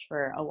church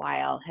for a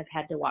while have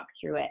had to walk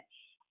through it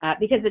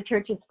because the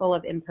church is full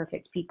of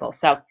imperfect people.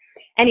 So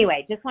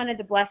anyway, just wanted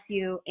to bless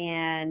you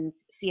and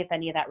see if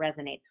any of that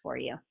resonates for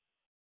you.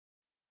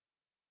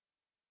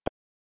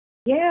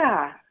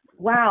 Yeah.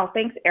 Wow.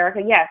 Thanks,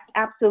 Erica. Yes,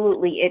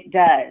 absolutely. It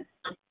does.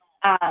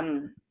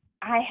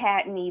 I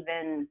hadn't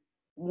even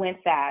went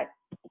that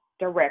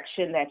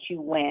direction that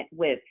you went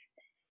with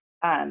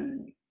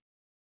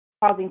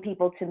causing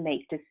people to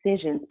make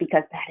decisions,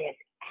 because that is,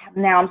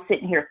 now I'm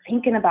sitting here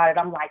thinking about it.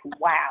 I'm like,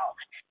 wow,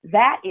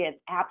 that is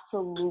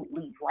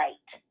absolutely right,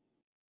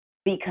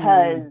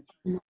 because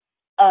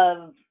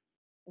of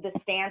the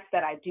stance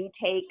that I do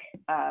take.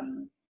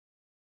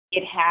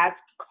 It has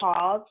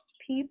caused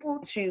people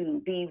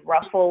to be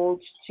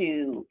ruffled,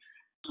 to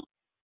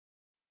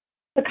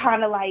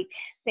kind of like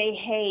say,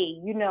 hey,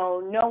 you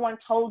know, no one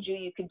told you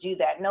you could do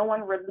that. No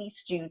one released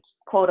you,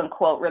 quote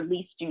unquote,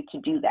 released you to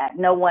do that.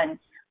 No one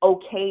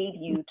okayed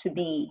you to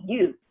be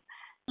you,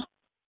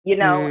 you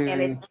know,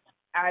 and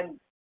I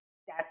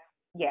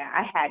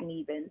hadn't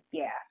even,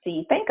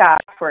 see, thank God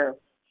for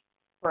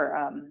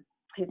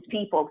his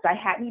people, because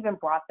I hadn't even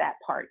brought that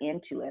part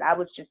into it. I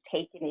was just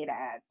taking it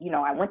as, you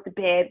know, I went to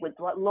bed with,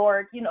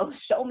 Lord, you know,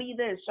 show me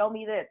this.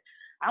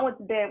 I went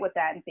to bed with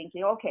that and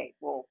thinking, okay,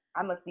 well,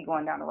 I must be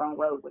going down the wrong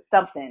road with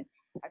something.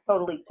 I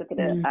totally took it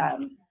a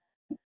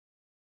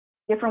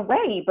different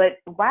way, but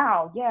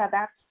wow, yeah,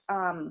 that's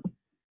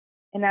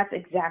and that's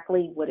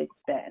exactly what it's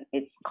been.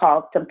 It's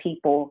caused some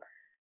people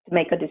to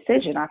make a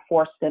decision. I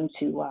forced them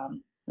to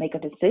make a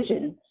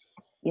decision,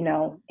 you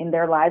know, in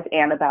their lives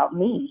and about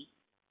me.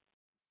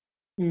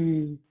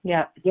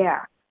 Yeah.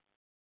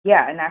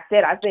 And that's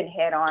it. I've been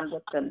head on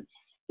with some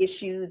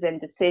issues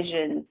and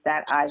decisions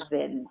that I've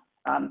been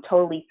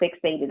totally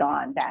fixated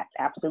on. That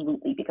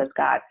absolutely, because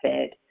God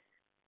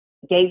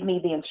gave me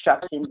the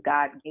instructions.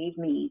 God gave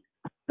me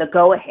the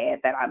go ahead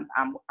that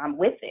I'm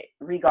with it,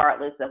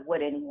 regardless of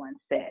what anyone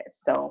says.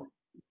 So,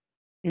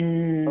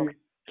 okay.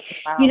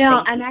 Wow, you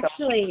know, I'm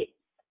actually,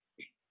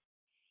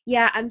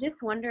 I'm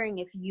just wondering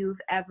if you've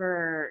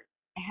ever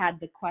had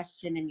the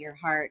question in your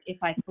heart, if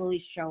I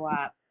fully show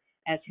up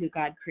as who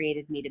God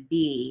created me to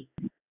be,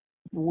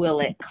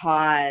 will it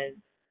cause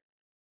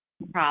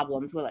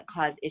problems? Will it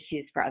cause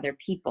issues for other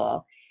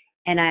people?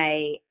 And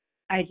I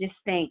just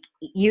think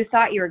you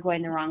thought you were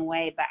going the wrong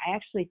way, but I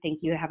actually think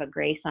you have a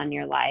grace on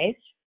your life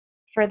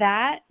for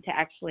that, to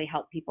actually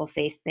help people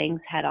face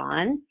things head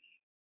on.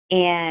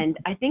 And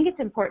I think it's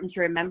important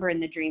to remember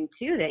in the dream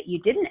too that you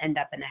didn't end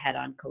up in a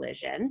head-on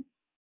collision.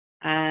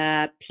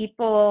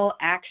 People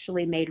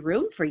actually made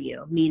room for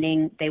you,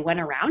 meaning they went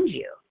around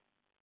you.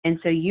 And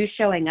so you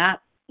showing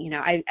up, you know,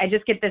 I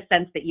just get this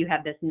sense that you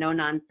have this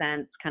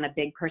no-nonsense kind of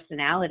big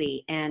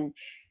personality, and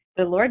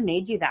the Lord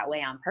made you that way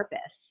on purpose.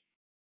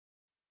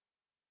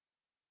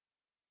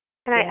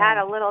 Can I add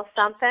a little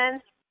something?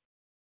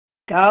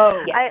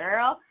 Go,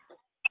 girl.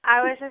 I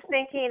was just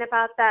thinking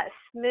about that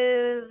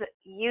smooth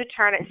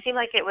U-turn. It seemed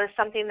like it was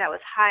something that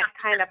was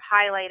kind of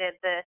highlighted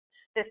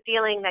the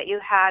feeling that you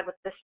had with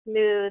the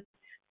smooth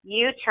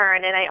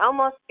U-turn, and I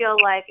almost feel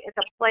like it's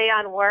a play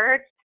on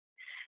words.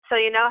 So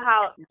you know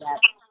how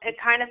it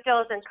kind of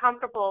feels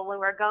uncomfortable when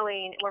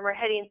we're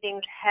hitting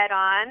things head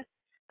on,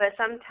 but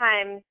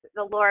sometimes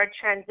the Lord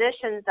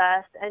transitions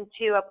us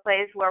into a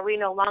place where we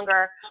no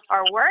longer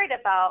are worried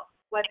about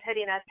what's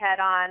hitting us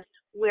head on,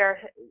 where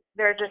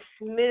there's a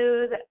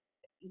smooth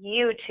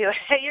you to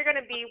it. You're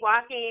going to be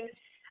walking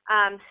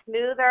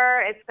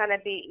smoother. It's going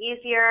to be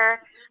easier.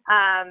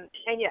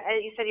 And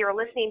you said you were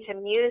listening to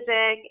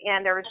music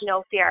and there was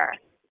no fear.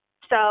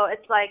 So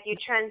it's like you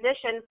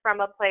transition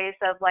from a place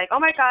of like, oh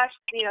my gosh,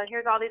 you know,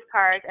 here's all these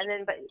cars, and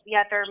then but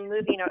yet they're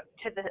moving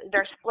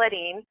they're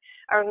splitting,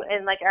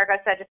 and like Erica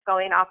said, just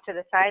going off to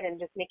the side and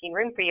just making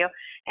room for you,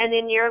 and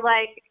then you're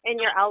like in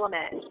your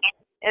element.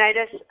 And I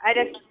just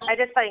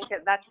think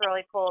that that's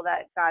really cool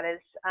that God is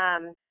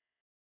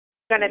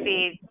going to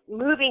be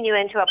moving you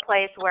into a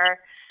place where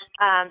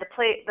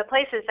the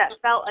places that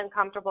felt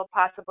uncomfortable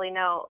possibly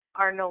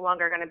are no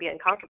longer going to be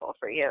uncomfortable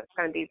for you. It's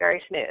going to be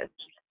very smooth.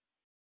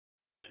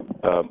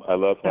 I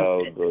love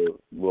how the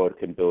Lord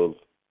can build,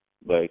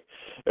 like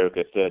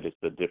Erica said, it's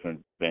the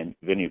different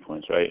venue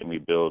points, right? And we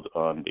build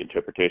on the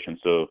interpretation.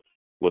 So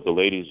what the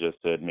ladies just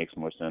said makes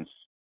more sense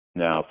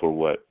now for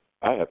what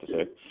I have to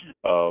say.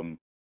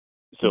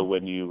 So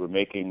when you were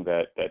making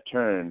that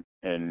turn,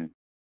 and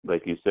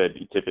like you said,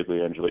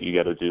 typically, Angela, you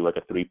got to do like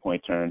a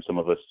 3-point turn. Some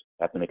of us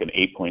have to make an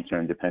 8-point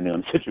turn depending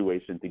on the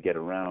situation to get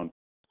around,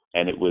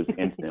 and it was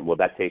instant. Well,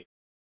 that's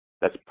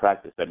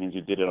practice. That means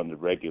you did it on the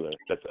regular.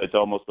 It's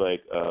almost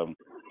like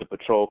the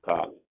patrol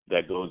cop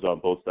that goes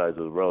on both sides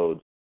of the road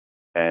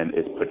and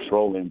is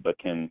patrolling but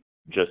can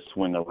just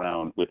swing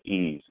around with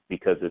ease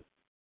because it's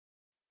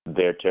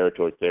their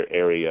territory, it's their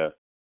area.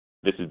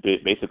 This is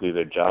basically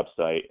their job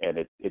site, and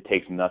it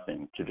takes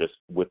nothing to just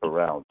whip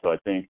around. So I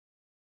think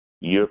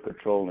you're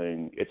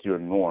patrolling, it's your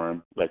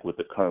norm, like with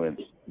the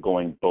currents,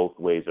 going both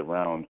ways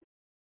around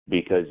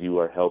because you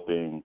are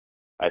helping.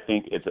 I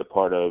think it's a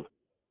part of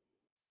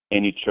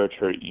any church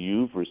hurt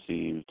you've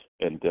received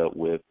and dealt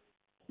with,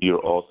 you're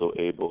also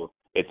able.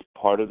 It's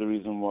part of the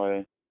reason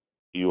why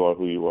you are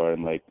who you are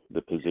and like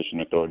the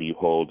position authority you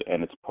hold,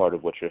 and it's part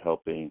of what you're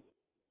helping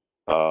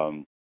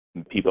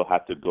people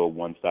have to go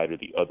one side or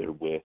the other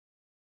with,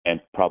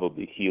 and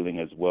probably healing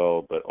as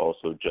well, but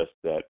also just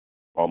that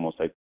almost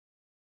like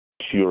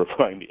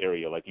purifying the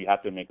area. Like you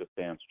have to make a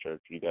stance,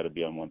 church. You got to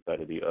be on one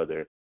side or the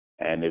other.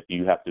 And if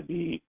you have to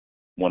be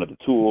one of the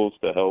tools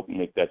to help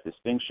make that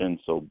distinction,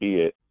 so be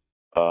it.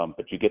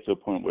 But you get to a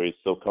point where it's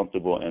so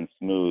comfortable and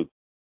smooth,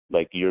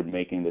 like you're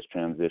making this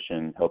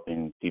transition,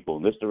 helping people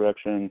in this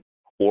direction,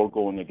 or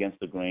going against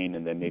the grain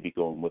and then maybe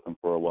going with them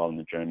for a while in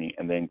the journey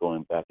and then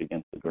going back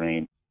against the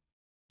grain,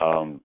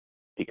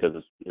 because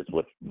it's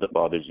what the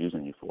Father's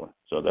using you for.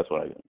 So that's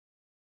what I get.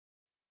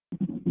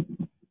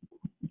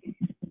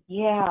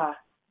 Yeah.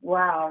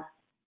 Wow.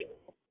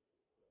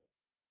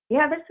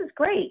 Yeah, this is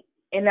great.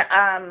 And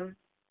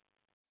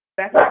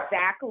that's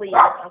exactly.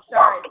 I'm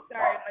sorry,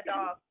 my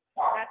dog.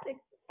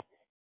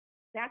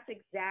 That's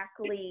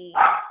exactly.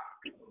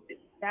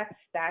 That's.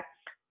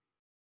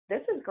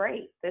 This is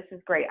great. This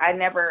is great. I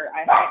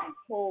hadn't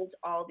pulled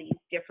all these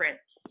different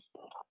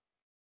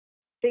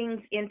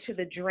things into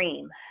the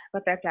dream,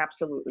 but that's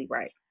absolutely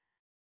right.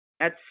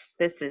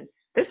 This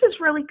is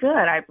really good.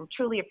 I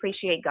truly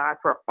appreciate God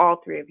for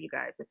all three of you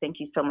guys. Thank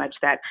you so much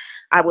that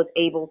I was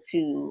able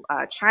to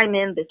chime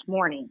in this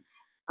morning.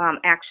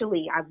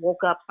 Actually, I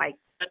woke up like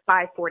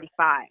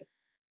 5:45,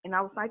 and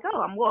I was like,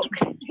 "Oh, I'm woke."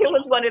 It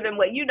was one of them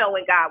when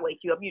God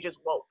wakes you up, you just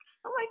woke.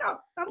 I'm like, "Oh,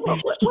 I'm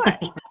woke. What?"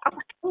 I'm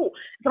like, "Oh,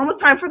 it's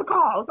almost time for the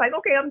call." I was like,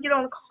 "Okay, I'm getting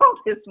on the call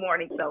this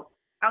morning." So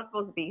I was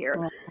supposed to be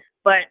here.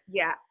 But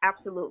yeah,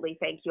 absolutely.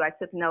 Thank you. I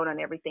took note on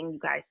everything you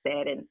guys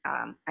said, and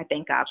I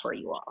thank God for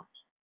you all.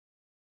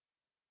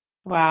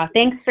 Wow.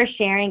 Thanks for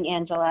sharing,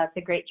 Angela. It's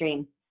a great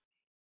dream.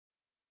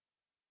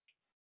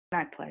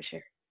 My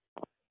pleasure.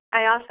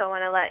 I also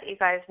want to let you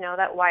guys know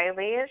that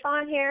Wiley is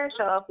on here.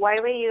 So if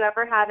Wiley, you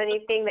ever have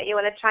anything that you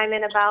want to chime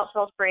in about,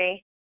 feel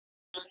free.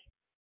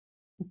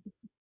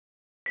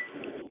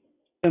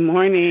 Good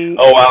morning.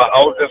 Oh,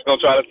 I was just gonna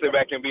try to sit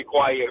back and be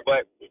quiet,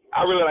 but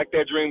I really like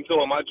that dream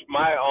too. And my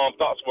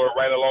thoughts were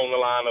right along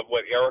the line of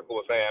what Erica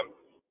was saying.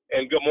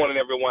 And good morning,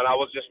 everyone. I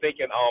was just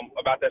thinking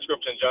about that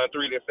scripture in John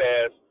 3 that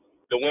says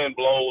the wind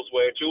blows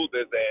where it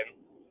chooses, and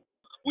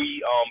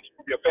we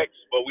the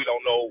effects, but we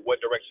don't know what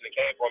direction it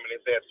came from. And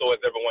it says, so is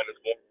everyone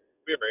that's born from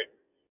the Spirit.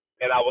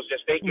 And I was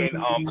just thinking,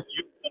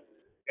 you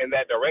in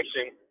that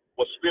direction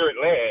was Spirit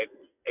led,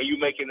 and you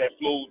making that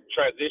smooth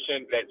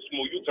transition, that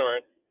smooth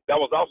U-turn. That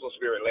was also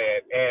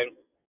Spirit-led, and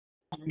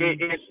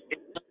it's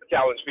to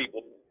challenge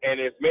people, and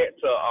it's meant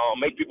to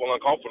make people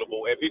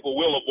uncomfortable, and people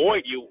will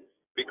avoid you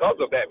because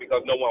of that,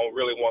 because no one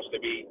really wants to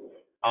be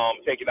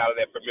taken out of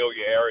that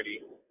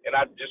familiarity. And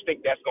I just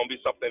think that's going to be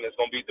something that's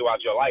going to be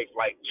throughout your life,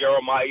 like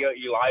Jeremiah,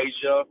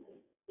 Elijah.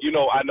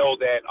 I know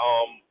that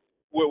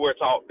we're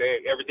taught that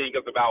everything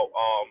is about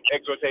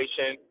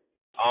exhortation,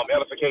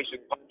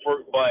 edification,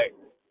 comfort, but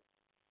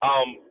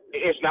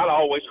it's not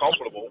always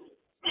comfortable.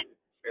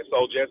 And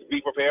so just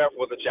be prepared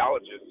for the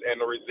challenges and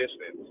the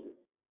resistance.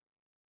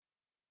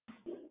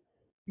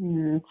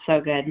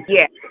 So good.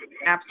 Yeah,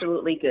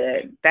 absolutely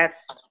good.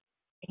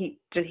 He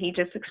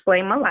just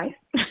explained my life.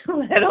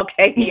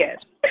 Okay, yes.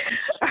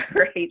 I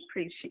really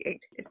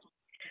appreciate it.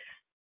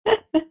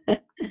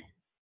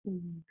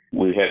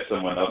 We had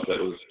someone else that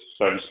was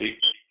starting to speak.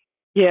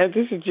 Yeah,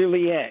 this is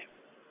Juliet.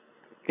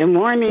 Good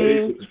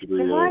morning. Hey,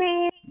 Good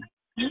morning.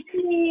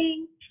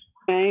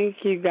 Thank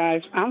you,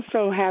 guys. I'm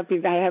so happy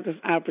that I have this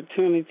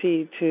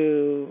opportunity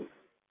to,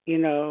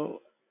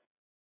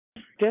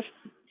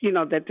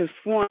 that this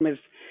forum is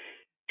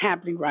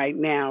happening right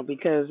now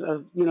because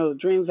of, the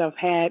dreams I've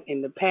had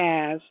in the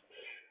past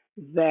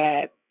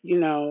that,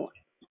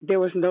 there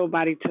was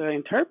nobody to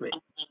interpret.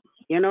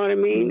 You know what I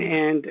mean?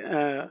 And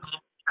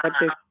but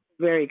it's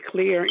very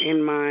clear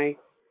in my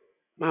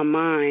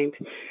mind.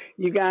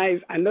 You guys,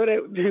 I know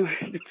that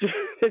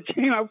the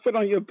dream I put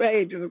on your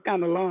page is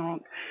kind of long.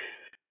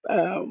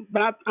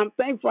 But I'm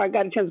thankful I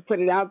got a chance to put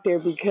it out there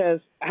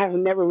because I have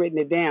never written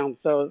it down,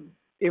 so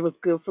it was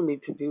good for me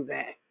to do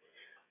that.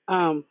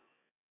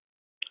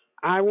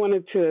 I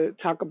wanted to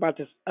talk about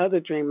this other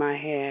dream I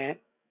had,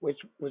 which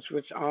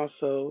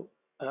also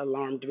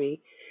alarmed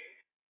me.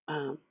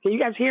 Can you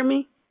guys hear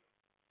me?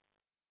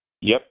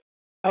 Yep.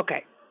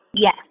 Okay.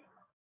 Yes.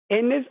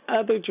 In this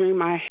other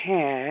dream I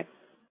had,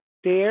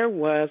 there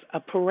was a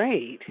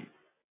parade.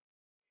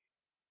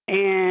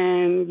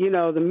 And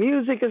the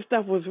music and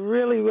stuff was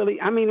really, really.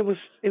 I mean, it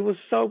was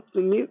so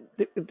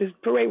this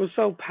parade was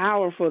so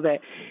powerful that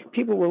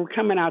people were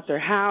coming out their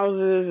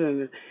houses,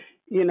 and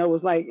it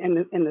was like, and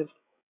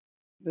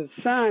the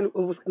sun.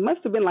 It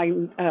must have been like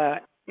in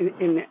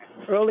the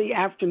early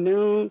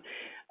afternoon.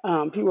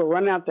 People were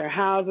running out their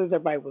houses.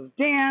 Everybody was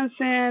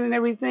dancing and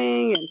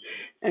everything,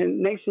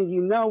 and next thing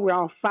you know, we're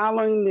all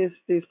following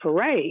this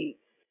parade.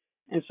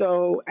 And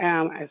so,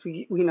 as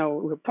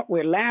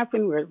we're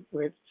laughing,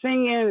 we're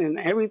singing and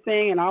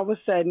everything, and all of a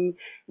sudden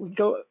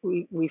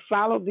we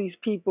follow these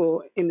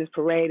people in this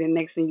parade, and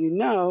next thing you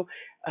know,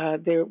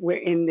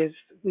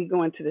 we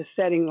go into the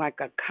setting like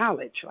a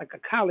college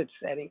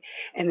setting,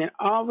 and then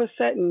all of a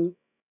sudden,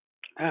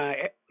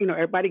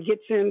 everybody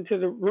gets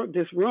into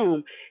this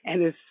room,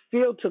 and it's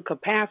filled to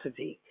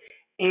capacity,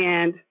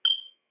 and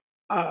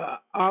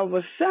all of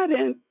a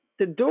sudden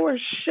the door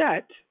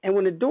shut, and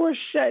when the door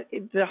shut,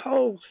 the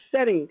whole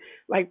setting,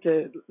 like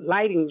the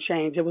lighting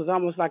changed. It was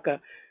almost like a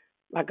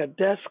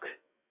dusk,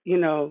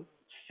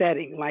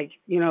 setting, like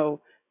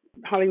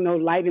hardly no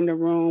light in the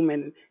room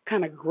and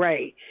kind of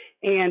gray.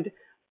 And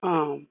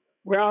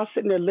we're all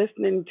sitting there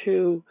listening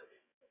to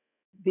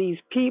these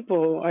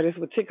people or this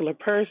particular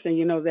person,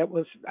 that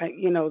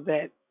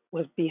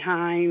was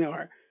behind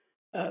or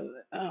uh,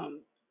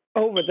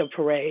 over the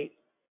parade.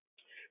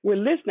 We're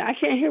listening. I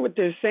can't hear what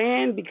they're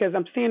saying because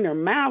I'm seeing their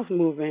mouths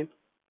moving.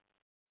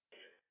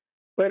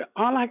 But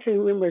all I can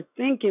remember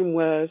thinking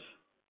was,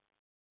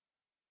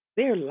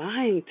 they're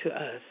lying to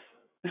us.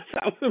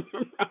 I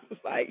was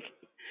like,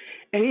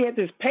 and he had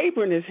this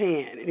paper in his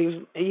hand,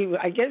 and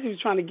I guess he was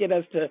trying to get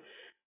us to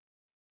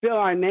fill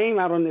our name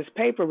out on this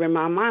paper. But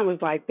my mind was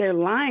like, they're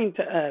lying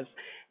to us,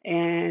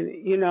 and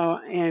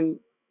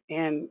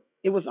and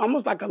it was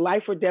almost like a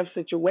life or death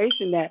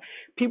situation that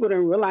people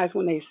didn't realize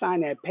when they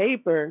signed that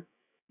paper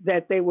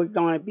that they were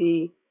going to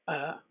be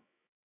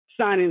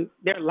signing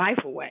their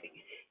life away.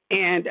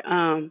 And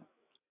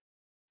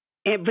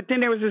but then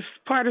there was this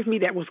part of me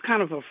that was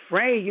kind of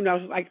afraid,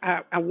 like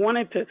I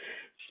wanted to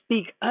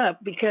speak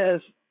up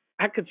because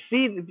I could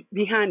see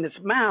behind the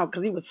smile,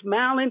 because he was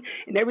smiling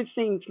and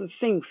everything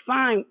seemed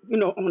fine,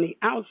 on the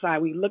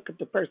outside. We look at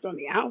the person on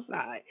the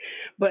outside,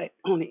 but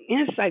on the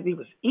inside he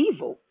was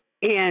evil.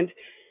 And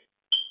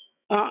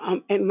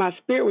my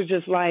spirit was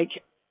just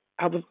like,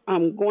 I'm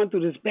going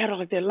through this battle,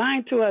 like they're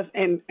lying to us.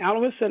 And all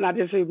of a sudden I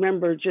just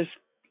remember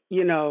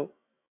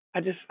I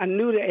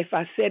knew that if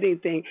I said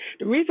anything,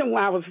 the reason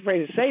why I was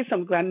afraid to say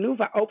something, because I knew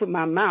if I opened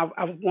my mouth,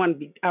 I was going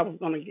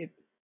to get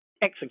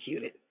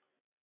executed.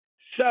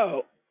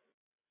 So,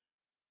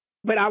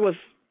 but I was,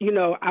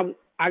 I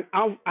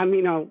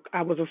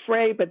was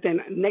afraid. But then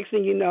next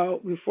thing you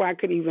know, before I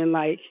could even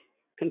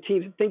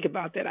continue to think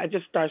about that, I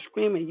just started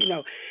screaming,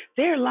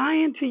 they're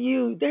lying to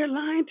you. They're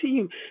lying to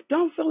you.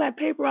 Don't fill that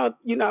paper out.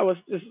 I was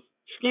just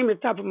screaming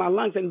at the top of my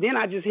lungs, and then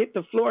I just hit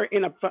the floor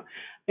in a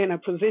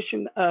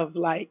position of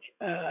I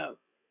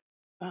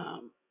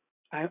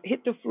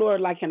hit the floor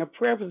like in a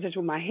prayer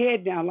position with my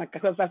head down,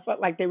 because I felt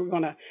like they were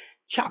going to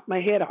chop my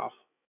head off,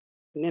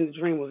 and then the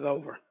dream was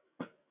over.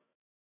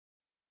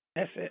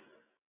 That's it.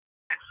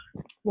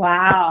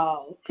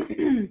 Wow.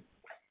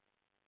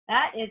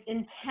 That is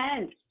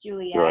intense,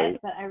 Juliet, right.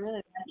 But I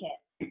really like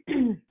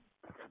it.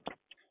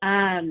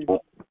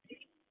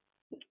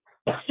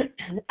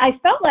 I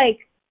felt like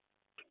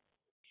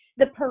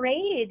the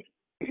parades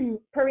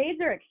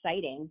are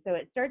exciting. So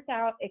it starts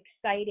out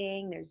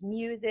exciting. There's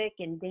music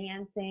and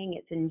dancing.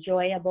 It's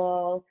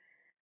enjoyable.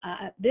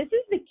 This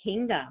is the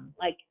kingdom.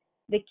 Like,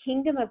 the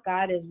kingdom of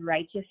God is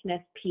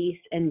righteousness,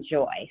 peace, and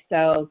joy.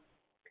 So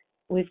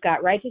we've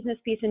got righteousness,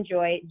 peace, and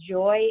joy.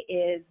 Joy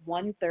is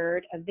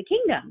 1/3 of the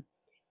kingdom.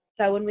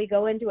 So when we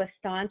go into a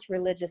staunch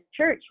religious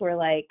church, we're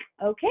like,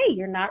 okay,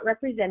 you're not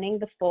representing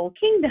the full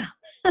kingdom.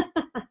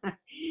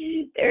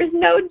 There's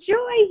no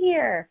joy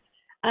here.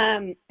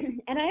 And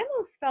I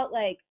almost felt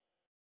like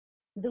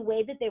the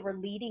way that they were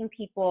leading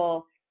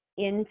people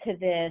into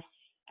this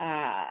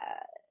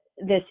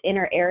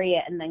inner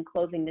area and then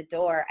closing the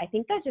door, I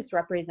think that just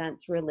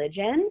represents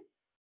religion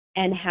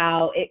and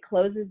how it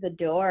closes the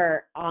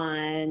door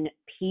on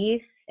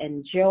peace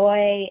and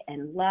joy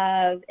and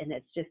love, and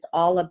it's just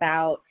all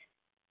about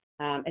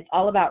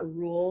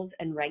rules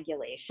and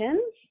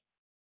regulations.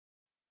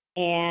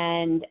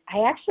 And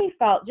I actually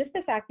felt just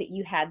the fact that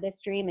you had this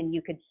dream and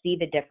you could see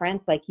the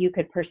difference, like you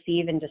could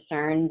perceive and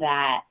discern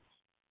that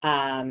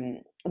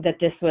that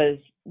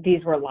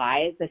these were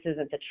lies. This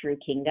isn't the true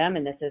kingdom,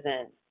 and this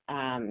isn't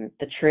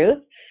the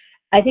truth.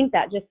 I think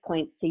that just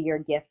points to your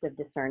gift of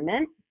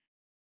discernment,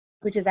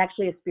 which is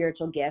actually a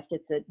spiritual gift.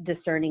 It's a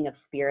discerning of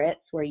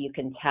spirits, where you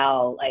can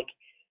tell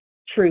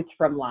truth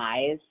from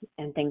lies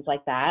and things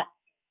like that.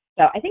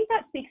 So I think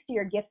that speaks to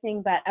your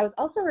gifting. But I was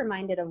also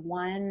reminded of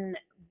one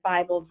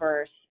Bible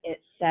verse.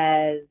 It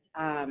says,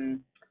 I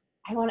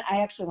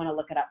actually want to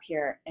look it up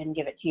here and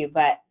give it to you,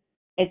 but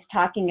it's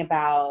talking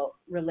about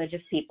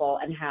religious people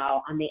and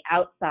how on the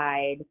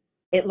outside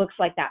it looks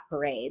like that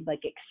parade,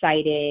 like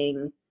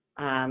exciting,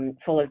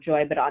 full of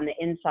joy, but on the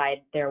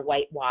inside they're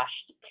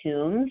whitewashed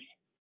tombs.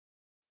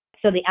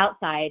 So the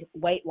outside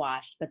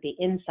whitewashed, but the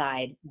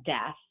inside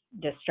death,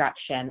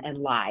 destruction, and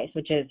lies,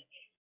 which is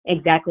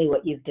exactly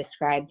what you've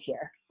described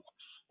here.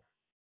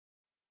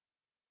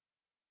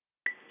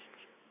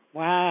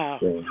 Wow.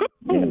 Yeah.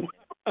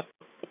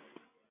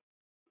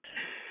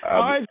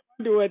 I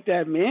wonder what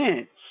that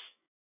meant.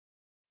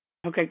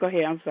 Okay, go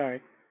ahead. I'm sorry.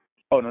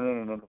 Oh,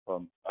 no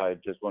problem. I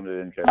just wanted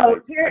to interject.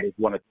 Oh, here. I just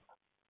wanted.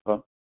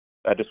 Huh?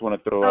 I just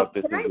want to throw Oh, out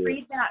this can I is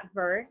read that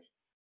verse?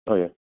 oh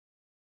yeah.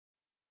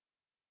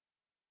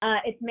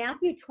 It's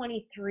Matthew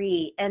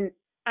 23, and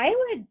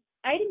I'd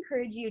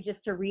encourage you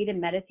just to read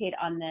and meditate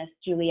on this,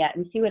 Juliet,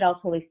 and see what else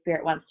Holy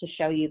Spirit wants to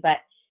show you. But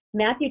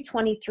Matthew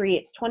 23,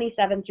 it's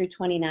 27 through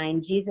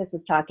 29. Jesus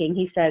is talking.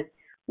 He says,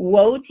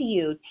 "Woe to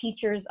you,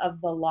 teachers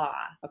of the law."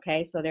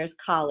 Okay, so there's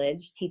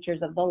college,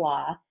 teachers of the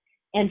law,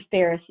 and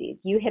Pharisees,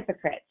 you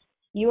hypocrites.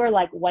 You are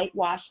like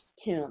whitewashed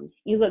tombs.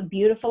 You look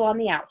beautiful on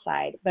the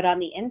outside, but on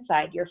the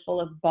inside, you're full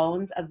of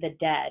bones of the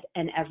dead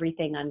and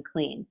everything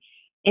unclean.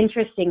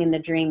 Interesting, in the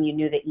dream, you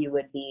knew that you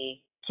would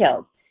be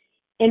killed.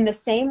 In the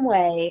same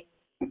way,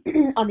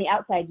 on the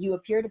outside, you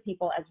appear to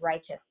people as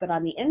righteous, but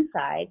on the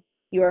inside,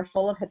 you are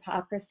full of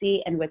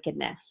hypocrisy and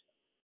wickedness.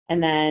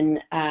 And then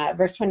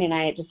verse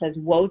 29, it just says,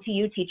 "Woe to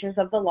you, teachers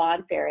of the law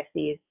and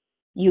Pharisees.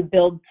 You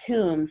build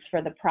tombs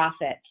for the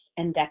prophets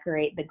and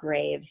decorate the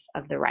graves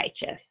of the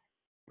righteous."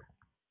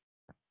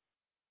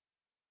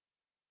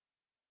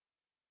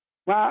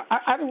 Well,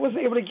 I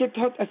wasn't able to get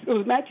to it.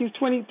 Was Matthew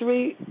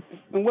 23,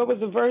 and what was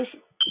the verse?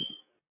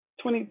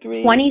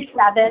 23?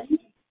 27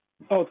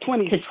 Oh,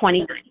 20. to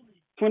 29.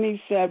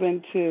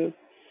 27 to,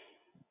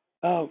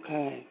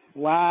 okay.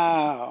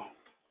 Wow.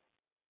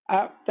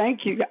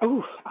 Thank you.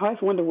 Ooh, I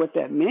always wondered what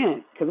that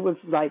meant because it was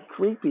like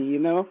creepy, you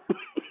know?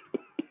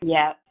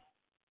 Yep.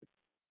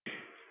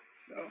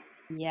 So.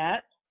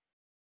 Yep.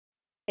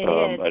 It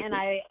is. And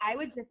I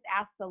would just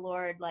ask the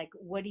Lord, like,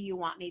 what do you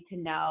want me to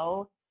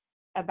know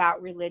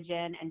about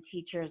religion and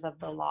teachers of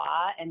the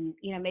law? And,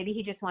 you know, maybe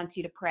he just wants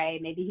you to pray.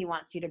 Maybe he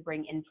wants you to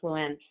bring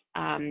influence.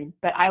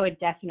 But I would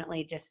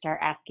definitely just start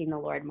asking the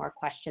Lord more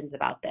questions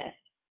about this.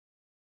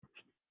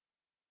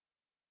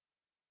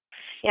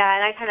 Yeah,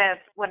 and I kind of,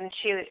 when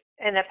she,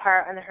 in the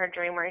part in her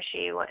dream where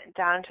she went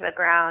down to the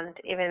ground,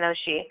 even though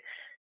she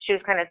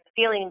was kind of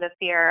feeling the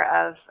fear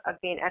of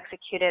being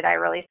executed, I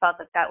really felt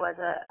that was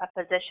a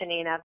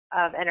positioning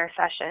of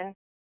intercession.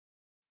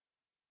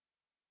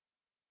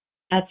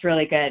 That's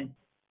really good.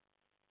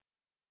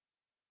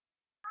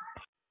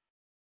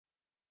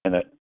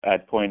 And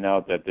I'd point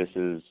out that this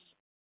is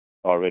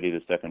already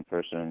the second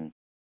person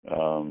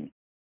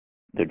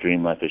their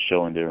dream life is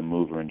showing they're a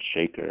mover and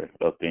shaker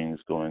of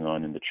things going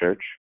on in the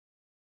church.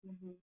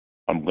 Mm-hmm.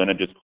 I'm going to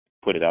just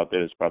put it out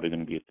there. It's probably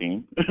going to be a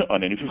theme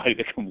on anybody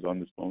that comes on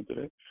this phone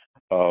today.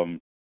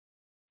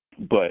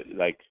 But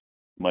like,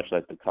 much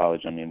like the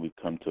college, I mean, we've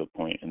come to a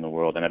point in the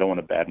world, and I don't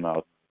want to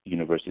badmouth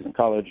universities and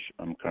college.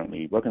 I'm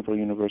currently working for a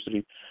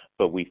university,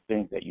 but we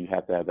think that you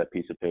have to have that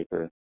piece of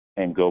paper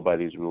and go by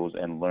these rules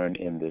and learn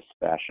in this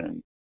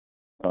fashion.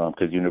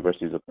 Because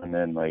universities will come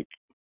in like,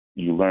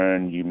 you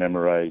learn, you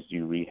memorize,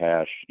 you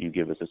rehash, you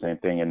give us the same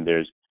thing, and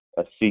there's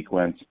a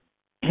sequence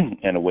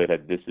and a way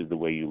that this is the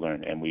way you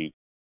learn, and we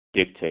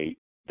dictate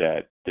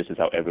that this is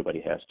how everybody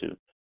has to.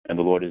 And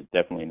the Lord is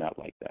definitely not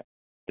like that.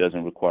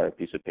 Doesn't require a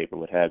piece of paper,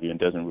 what have you, and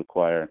definitely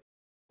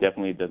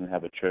doesn't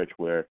have a church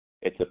where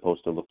it's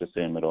supposed to look the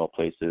same at all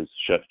places,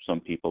 shut some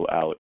people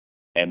out,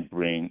 and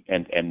bring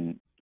and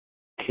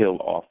kill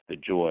off the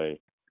joy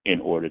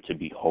in order to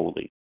be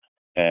holy.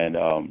 And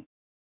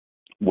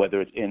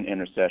whether it's in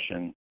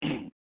intercession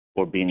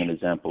or being an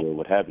example or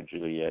what have you,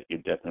 Juliet, you're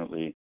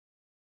definitely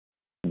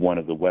one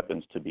of the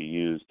weapons to be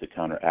used to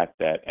counteract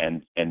that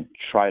and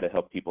try to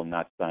help people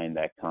not sign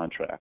that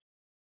contract.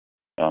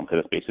 Because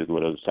that's basically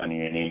what I was signing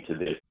your name to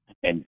this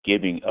and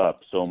giving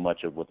up so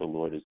much of what the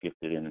Lord has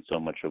gifted in and so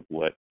much of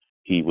what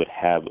he would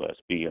have us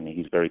be. I mean,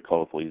 he's very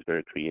colorful. He's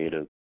very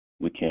creative.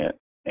 We can't,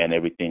 and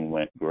everything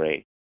went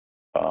gray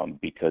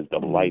because the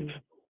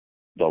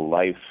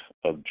life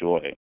of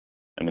joy,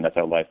 I mean, that's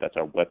our life, that's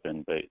our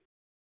weapon, but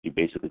you're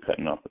basically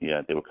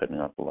they were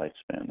cutting off the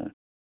lifespan there.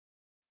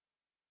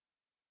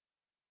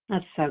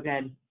 That's so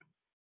good.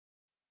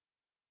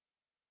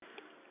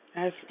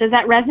 Does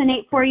that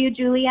resonate for you,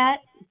 Juliet?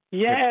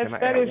 Yes,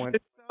 that is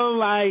so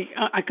like,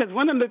 because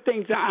one of the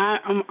things that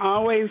I'm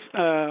always,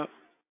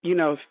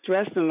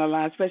 stressing a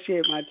lot, especially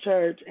at my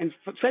church, and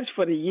especially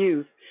for the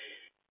youth,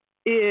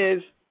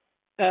 is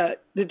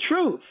the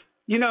truth.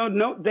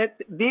 That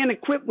being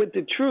equipped with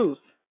the truth,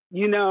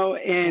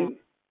 and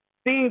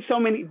being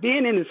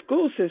in the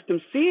school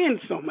system, seeing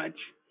so much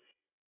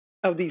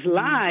of these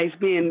lies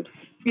being,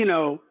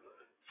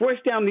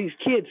 forced down these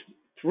kids'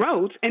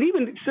 throats, and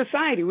even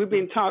society. We've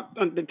been taught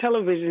on the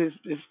television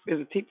is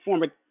a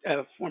form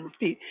of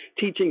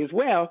teaching as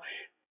well,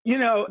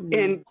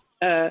 and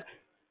I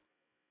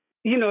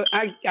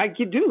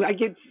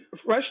get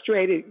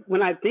frustrated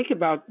when I think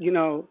about,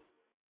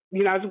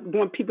 I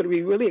want people to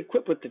be really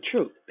equipped with the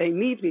truth. They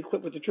need to be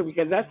equipped with the truth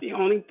because that's the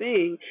only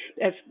thing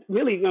that's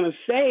really going to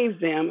save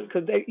them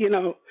because they,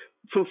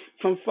 from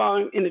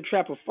falling in the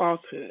trap of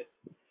falsehood.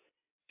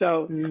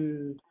 So,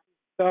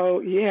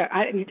 yeah,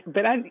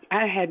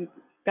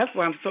 that's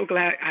why I'm so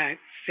glad I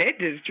said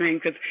this dream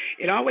because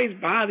it always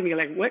bothered me.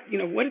 Like, what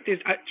did this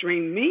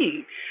dream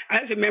mean? I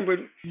just remember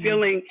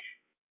feeling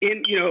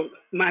in,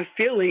 my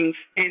feelings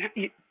and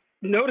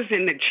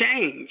noticing the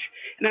change.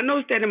 And I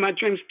noticed that in my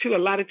dreams too. A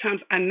lot of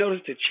times I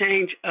noticed the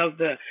change of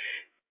the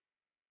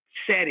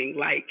setting,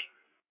 like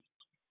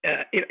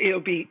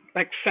it'll be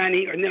like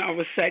sunny, and then all of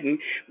a sudden,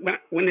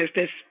 when there's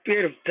this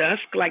spirit of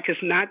dusk, like if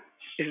the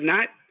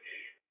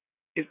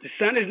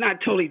sun is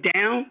not totally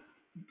down,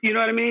 you know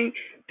what I mean?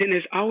 Then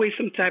there's always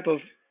some type of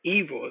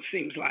evil. It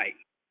seems like,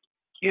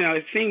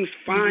 it seems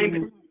fine,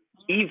 but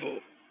evil.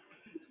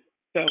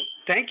 So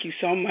thank you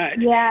so much.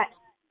 Yeah,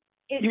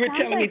 you were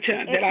telling me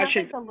that I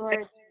should. Like the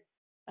Lord.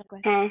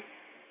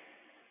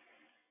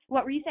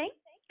 What were you saying?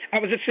 I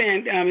was just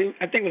saying,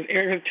 I think it was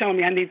Eric was telling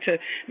me I need to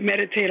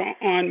meditate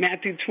on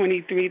Matthew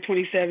 23,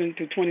 27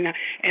 through 29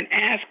 and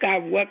ask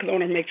God what, because I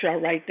want to make sure I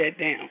write that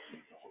down.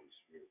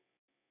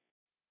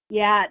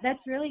 Yeah, that's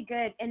really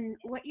good. And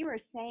what you were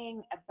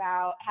saying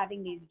about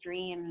having these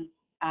dreams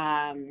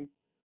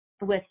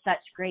with such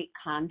great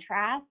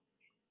contrast,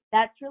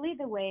 that's really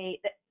the way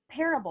that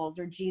parables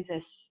are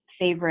Jesus'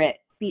 favorite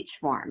speech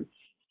form.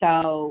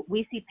 So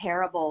we see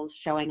parables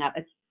showing up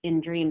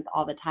in dreams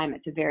all the time.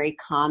 It's a very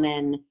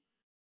common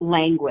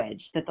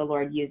language that the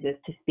Lord uses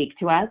to speak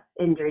to us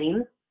in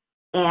dreams.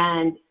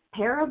 And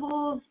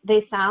parables,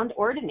 they sound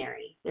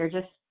ordinary. They're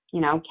just,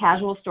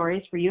 casual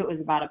stories. For you, it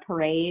was about a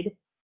parade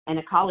and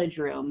a college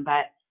room,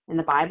 but in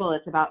the Bible,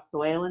 it's about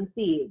soil and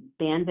seeds,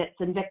 bandits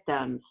and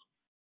victims.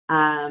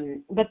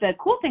 But the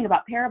cool thing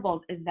about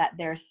parables is that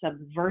they're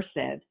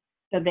subversive.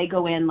 So they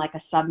go in like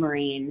a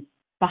submarine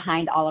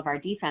behind all of our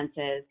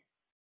defenses,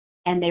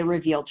 and they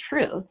reveal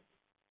truth.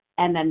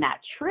 And then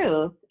that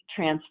truth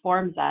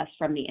transforms us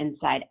from the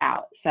inside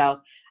out. So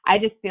I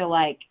just feel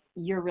like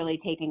you're really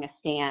taking a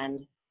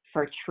stand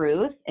for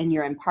truth, and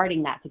you're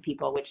imparting that to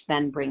people, which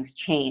then brings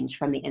change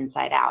from the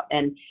inside out.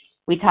 And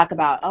we talk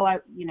about, I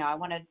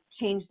want to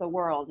change the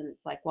world. And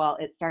it's like, well,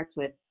 it starts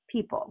with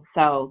people.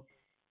 So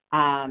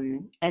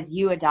as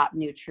you adopt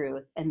new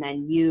truth, and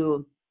then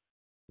you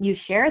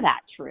share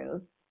that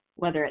truth,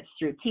 whether it's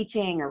through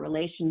teaching or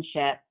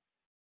relationship,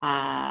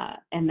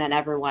 and then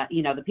everyone,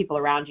 the people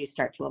around you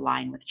start to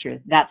align with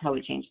truth. That's how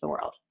we change the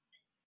world.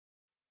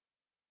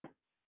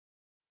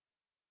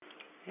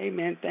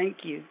 Amen.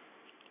 Thank you.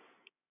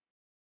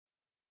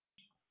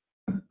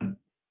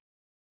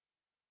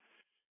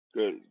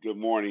 Good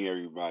morning,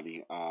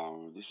 everybody.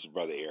 This is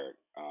Brother Eric.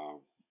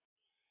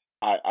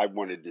 I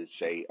wanted to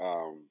say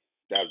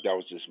that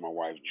was just my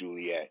wife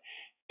Juliet,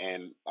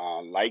 and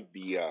like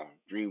the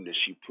dream that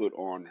she put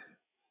on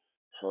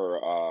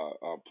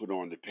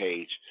the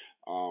page.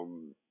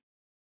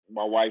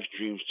 My wife's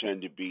dreams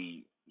tend to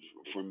be,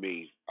 for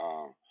me,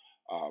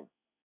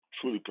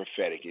 truly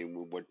prophetic,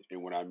 and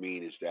what I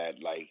mean is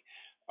that, like,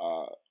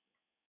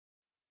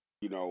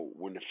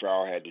 when the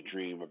Pharaoh had the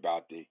dream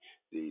about the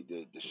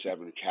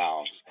 7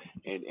 cows,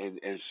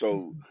 and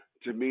so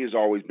to me, it's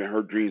always been,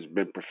 her dreams have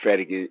been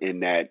prophetic in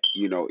that,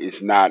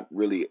 it's not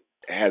really, it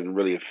hasn't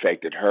really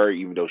affected her,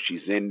 even though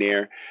she's in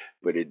there,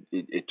 but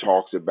it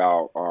talks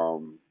about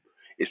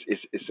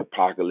it's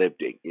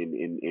apocalyptic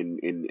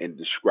in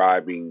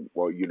describing,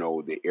 well,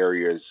 the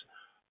areas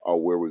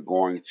where we're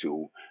going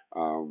to.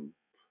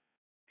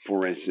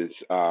 For instance,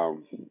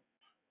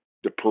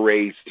 the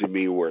parades to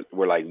me were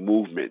like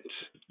movements.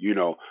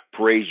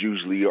 Parades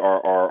usually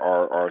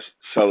are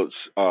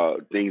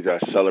things that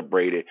are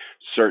celebrated,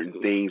 certain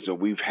things, and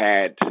we've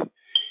had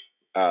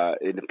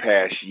in the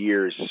past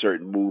years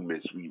certain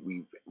movements.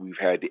 We've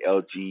had the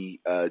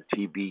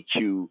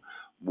LGBTQ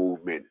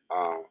movement.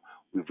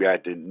 We've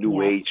had the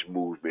New Age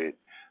movement.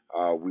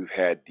 We've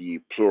had the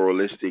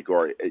pluralistic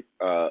or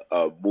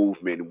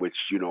movement, in which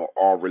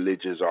all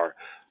religions are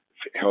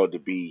held to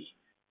be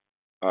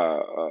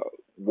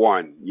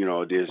one.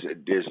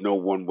 There's no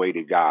one way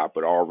to God,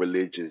 but all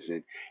religions,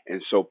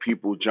 and so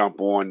people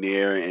jump on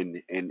there,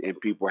 and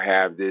people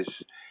have this,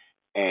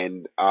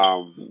 and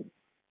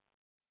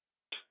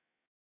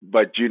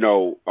but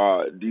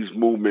these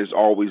movements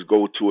always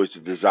go towards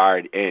the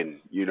desired end.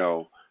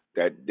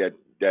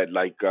 That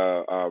like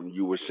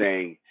you were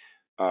saying,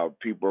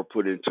 people are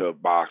put into a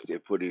box, they're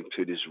put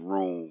into this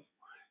room,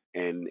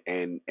 and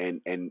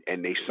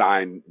they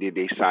sign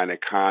a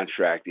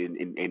contract,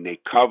 and they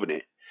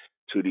covenant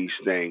to these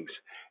things.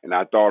 And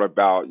I thought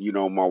about,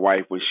 my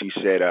wife, when she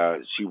said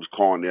she was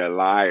calling it a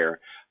liar.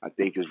 I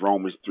think it's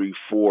Romans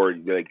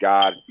 3:4, that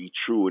God be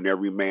true and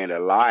every man a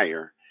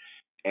liar.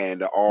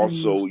 And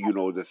also,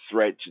 the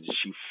threat that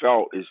she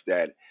felt is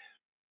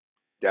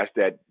that's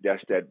that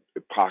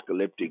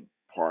apocalyptic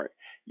part,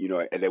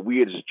 and that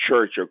we as a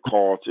church are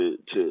called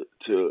to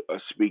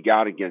speak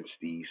out against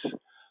these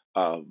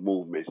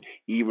movements,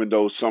 even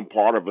though some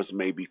part of us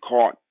may be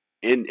caught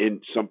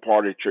in some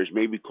part of the church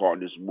may be caught in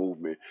this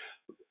movement,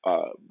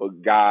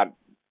 but God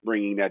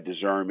bringing that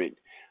discernment,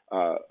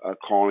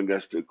 calling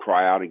us to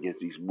cry out against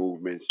these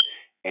movements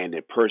and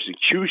the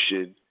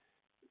persecution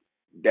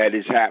that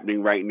is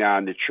happening right now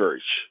in the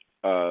church.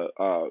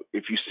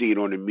 If you see it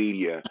on the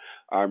media,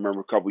 I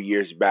remember a couple of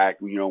years back,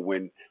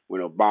 when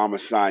Obama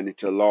signed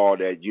into law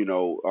that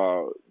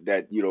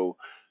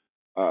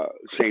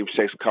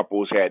same-sex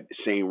couples had the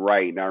same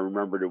right. And I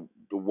remember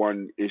the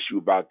one issue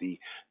about the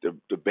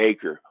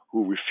baker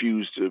who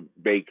refused to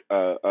bake,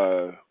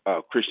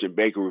 Christian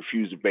baker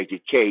refused to bake a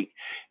cake,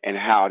 and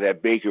how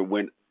that baker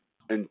went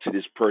into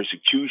this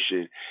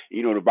persecution.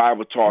 The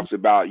Bible talks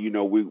about, we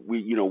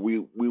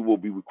will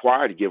be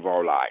required to give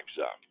our lives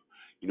up,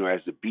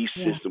 as the beast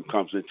system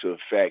comes into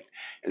effect.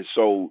 And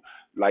so,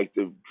 like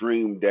the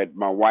dream that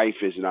my wife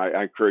is, and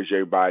I encourage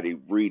everybody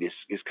to read it.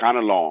 It's kind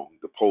of long,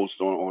 the post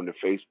on the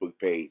Facebook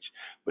page,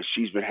 but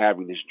she's been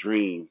having this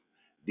dream,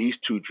 these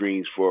two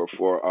dreams for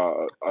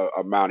a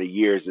amount of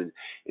years, and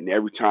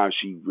every time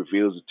she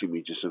reveals it to me,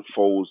 it just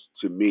unfolds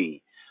to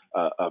me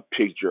a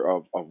picture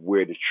of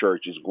where the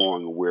church is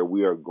going and where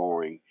we are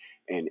going,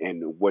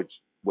 and what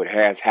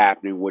has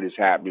happened, what is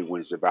happening,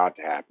 what is about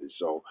to happen.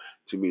 So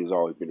to me, it's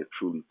always been a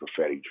truly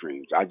prophetic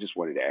dream. I just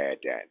wanted to add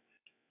that.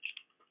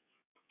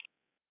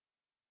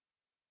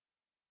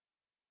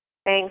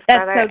 Thanks,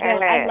 That's brother. so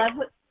good.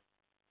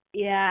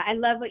 I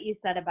love what you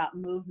said about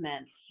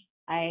movement.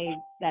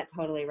 That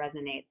totally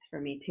resonates for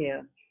me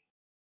too.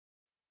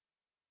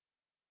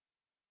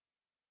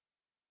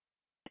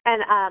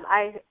 And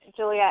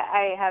Julia,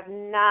 I have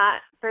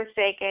not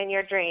forsaken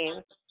your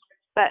dreams,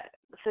 but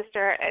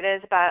sister, it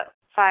is about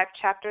 5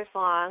 chapters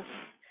long.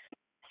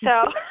 So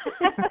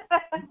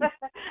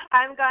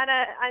I'm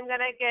gonna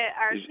get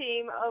our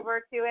team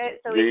over to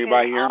it so we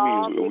anybody can hear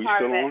all me? be Are we part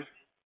still of it. on?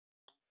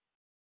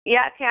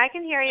 Yeah, I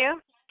can hear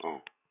you.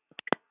 Oh.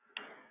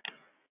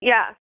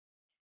 Yeah.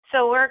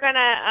 So we're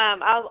gonna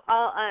I'll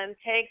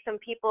tag some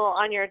people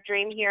on your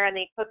dream here on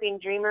the Equipping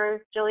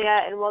Dreamers,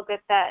 Julia, and we'll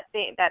get that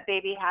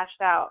baby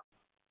hashed out.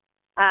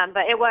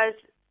 But it was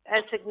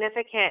a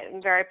significant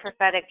and very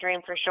prophetic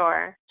dream for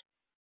sure.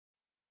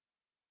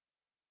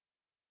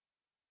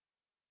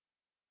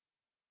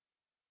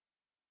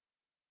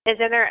 Is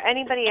there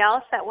anybody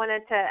else that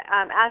wanted to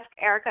ask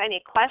Erica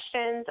any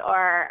questions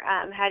or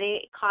had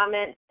any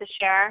comments to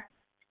share?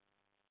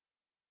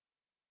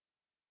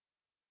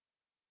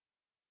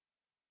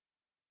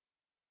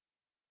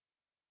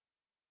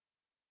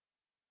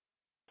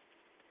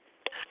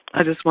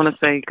 I just want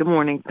to say good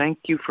morning. Thank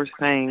you for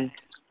saying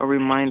or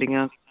reminding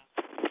us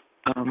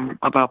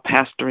about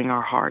pastoring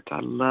our hearts. I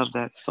love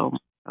that so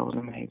much. That was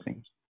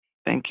amazing.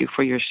 Thank you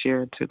for your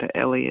share to the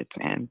Elliots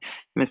and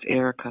Miss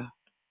Erica.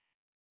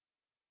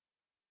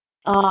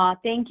 Oh,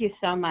 thank you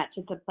so much.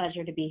 It's a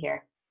pleasure to be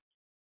here.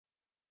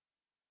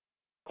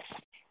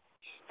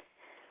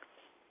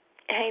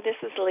 Hey, this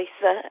is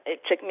Lisa. It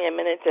took me a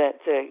minute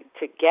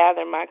to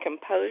gather my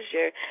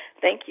composure.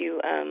 Thank you,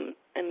 and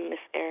Miss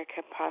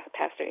Erica,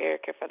 Pastor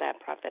Erica, for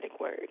that prophetic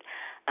word.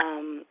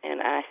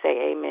 And I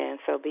say amen,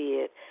 so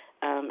be it.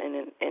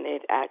 And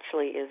it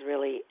actually is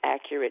really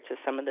accurate to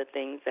some of the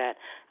things that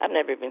I've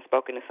never even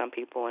spoken to some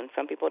people, and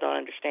some people don't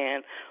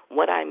understand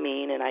what I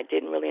mean, and I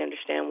didn't really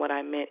understand what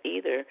I meant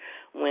either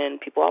when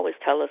people always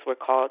tell us we're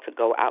called to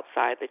go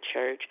outside the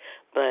church,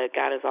 but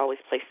God has always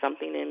placed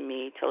something in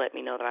me to let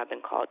me know that I've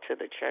been called to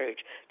the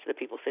church, to the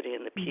people sitting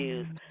in the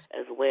pews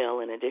as well,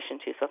 in addition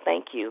to. So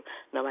thank you.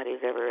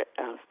 Nobody's ever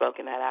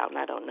spoken that out, and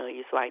I don't know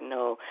you, so I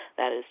know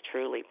that is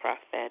truly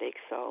prophetic.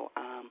 So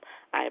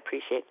I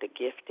appreciate the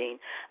gifting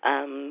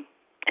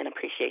and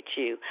appreciate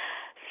you.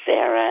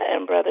 Sarah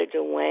and Brother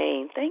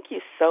Dwayne, thank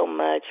you so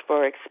much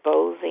for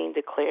exposing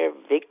Declare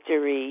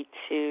Victory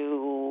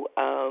to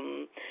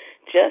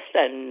just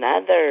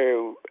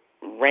another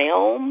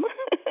realm,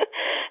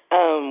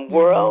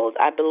 world.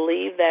 I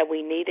believe that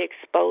we need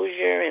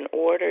exposure in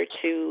order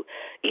to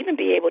even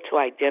be able to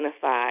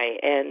identify,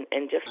 and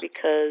just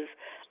because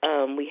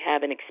we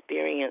haven't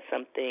experienced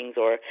some things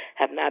or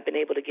have not been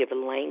able to give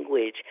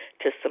language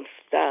to some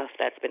stuff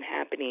that's been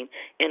happening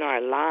in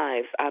our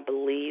lives, I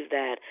believe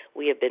that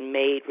we have been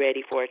made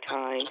ready for a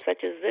time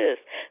such as this.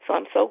 So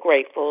I'm so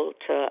grateful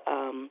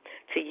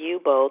to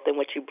you both and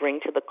what you bring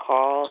to the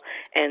call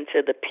and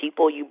to the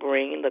people you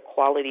bring, the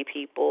quality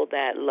people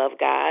that love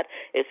God.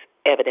 It's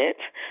evident.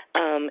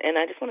 And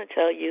I just want to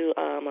tell you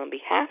on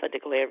behalf of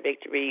Declare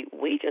Victory,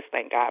 we just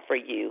thank God for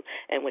you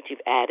and what you've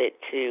added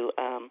to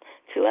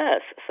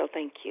us. So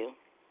thank you.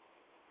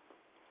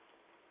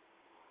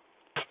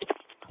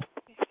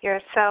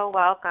 You're so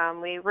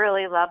welcome. We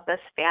really love this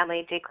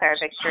family, Declare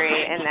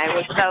Victory, and I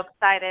was so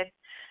excited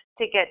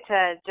to get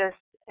to just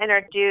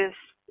introduce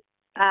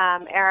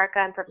Erica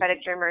and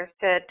Prophetic Dreamers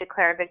to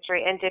Declare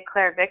Victory and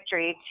Declare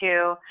Victory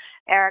to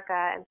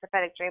Erica and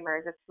Prophetic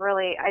Dreamers. It's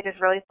really, I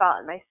just really felt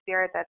in my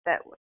spirit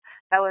that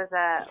was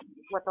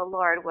what the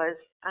Lord was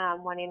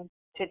wanting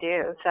to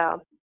do.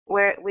 So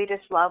we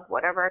just love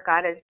whatever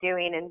God is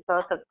doing in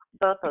both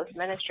those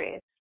ministries.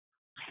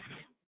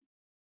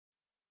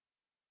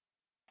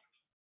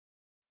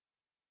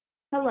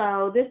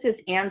 Hello, this is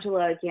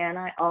Angela again.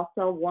 I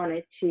also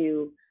wanted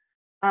to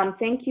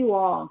thank you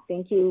all.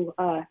 Thank you,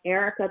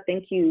 Erica.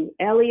 Thank you,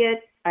 Elliot.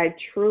 I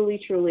truly,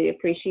 truly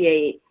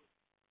appreciate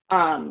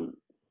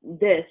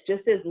this,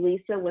 just as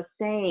Lisa was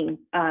saying,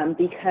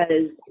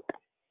 because,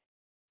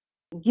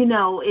 you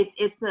know,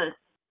 it's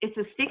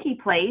a sticky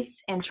place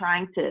and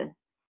trying to,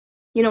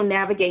 you know,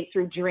 navigate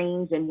through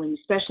dreams, and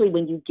especially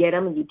when you get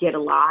them and you get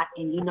a lot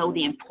and you know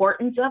the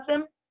importance of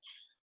them.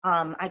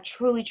 I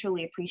truly,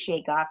 truly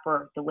appreciate God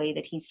for the way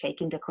that He's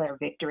taken Declare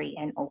Victory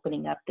and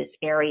opening up this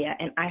area.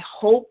 And I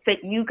hope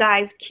that you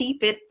guys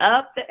keep it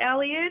up, the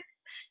Elliots.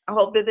 I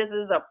hope that this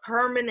is a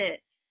permanent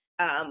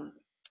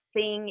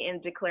thing in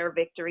Declare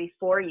Victory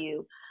for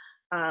you.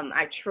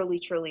 I truly,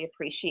 truly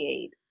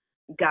appreciate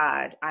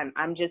God.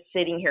 I'm just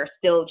sitting here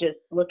still just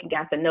looking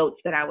at the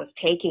notes that I was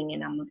taking,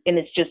 and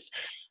it's just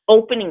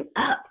opening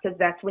up, because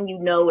that's when you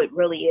know it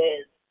really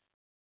is,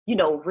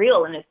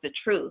 real, and it's the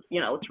truth.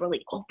 It's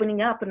really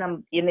opening up,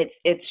 and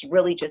it's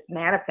really just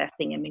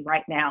manifesting in me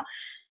right now.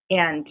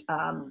 And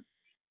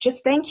just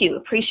thank you.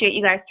 Appreciate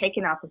you guys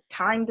taking out the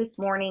time this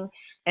morning,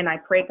 and I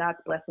pray God's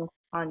blessings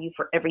on you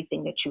for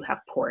everything that you have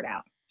poured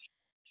out.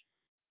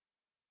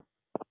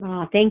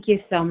 Oh, thank you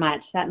so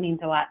much. That means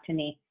a lot to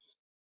me.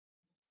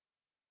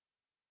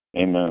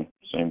 Amen.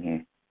 Same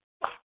here.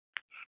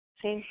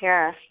 Same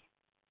here.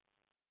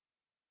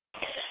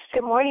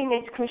 Good morning,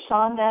 it's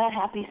Krishanda.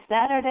 Happy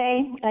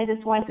Saturday. I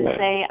just wanted to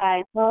say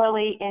I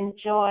thoroughly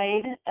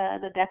enjoyed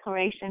the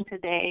declaration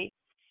today,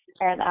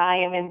 and I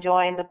am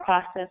enjoying the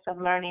process of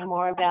learning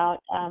more about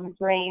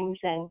dreams,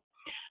 and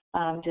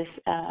this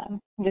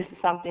is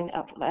something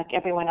like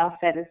everyone else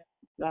said is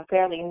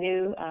fairly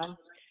new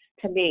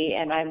to me,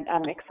 and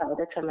I'm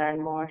excited to learn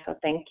more. So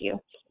thank you.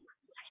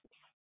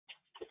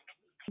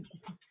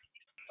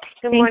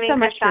 Good Thanks morning, so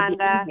much for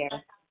Krishanda. being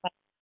here.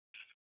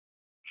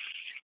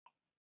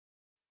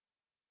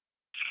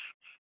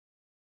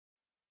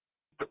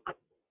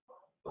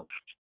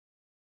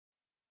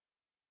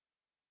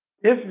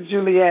 This is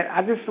Juliet.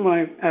 I just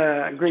want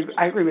to agree.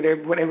 I agree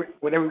with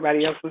what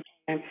everybody else was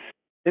saying.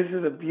 This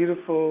is a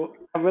beautiful.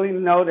 I really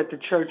know that the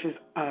church is.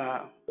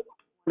 I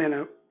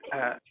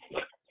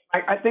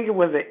think it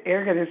was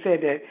Erica that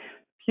said that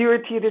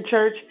purity of the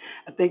church,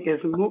 I think,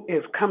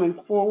 is coming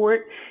forward,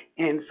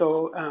 and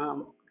so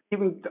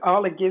even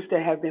all the gifts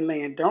that have been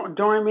laying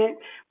dormant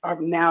are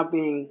now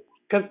being,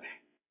 because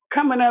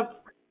coming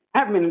up, I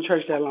haven't been in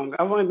church that long.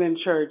 I've only been in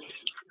church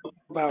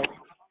about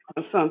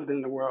my son's been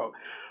in the world,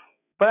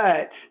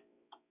 but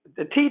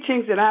the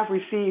teachings that I've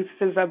received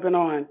since I've been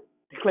on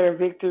Declare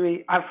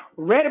Victory, I've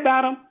read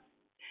about them,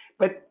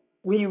 but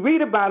when you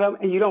read about them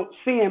and you don't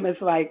see them,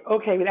 it's like,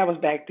 okay, that was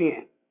back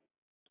then.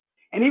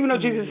 And even though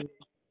Jesus said,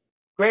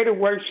 greater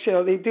works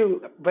shall they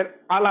do, but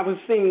all I was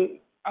seeing,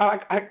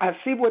 I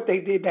see what they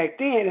did back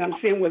then, and I'm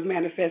seeing what's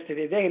manifested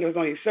today. And there was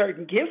only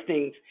certain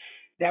giftings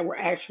that were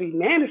actually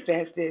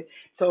manifested.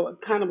 So it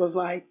kind of was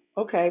like,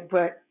 okay,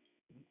 but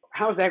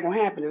how's that going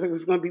to happen? It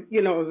was going to be,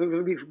 it was going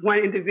to be one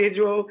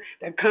individual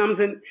that comes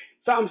in.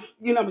 So I'm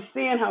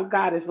seeing how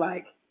God is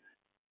like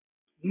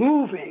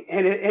moving,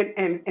 and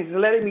it's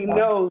letting me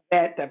know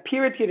that the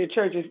purity of the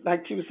church is,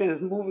 like she was saying,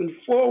 is moving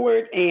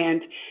forward,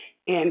 and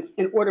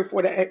in order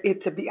for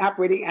it to be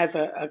operating as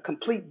a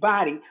complete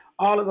body,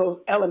 all of those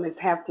elements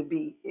have to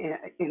be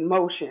in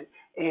motion.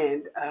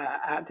 And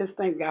I just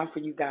thank God for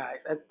you guys.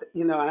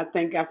 I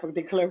thank God for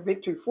Declare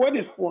Victory for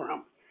this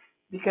forum,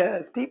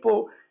 because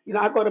people,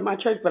 I go to my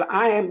church, but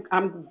I'm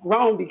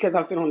grown because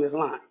I've been on this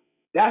line.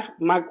 That's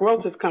my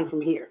growth has come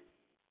from here.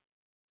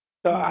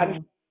 So I just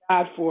thank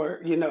God for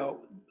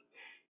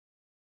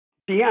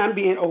Dion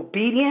being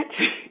obedient,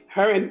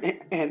 her and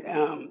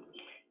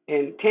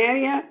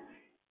Tanya,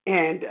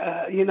 and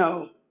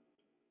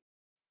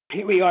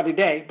here we are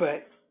today.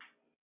 But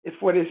it's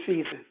for this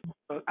season.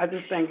 So I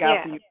just thank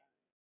God for you.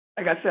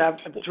 Like I said,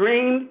 I've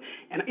dreamed,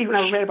 and even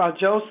I read about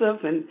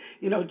Joseph, and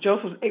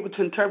Joseph was able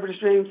to interpret his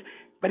dreams,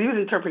 but he was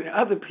interpreting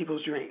other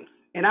people's dreams,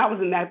 and I was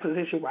in that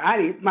position where I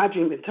need my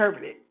dream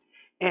interpreted,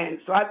 and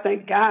so I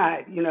thank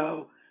God,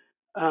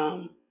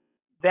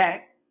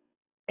 that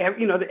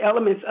the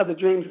elements of the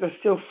dreams are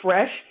still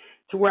fresh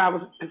to where I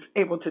was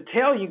able to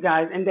tell you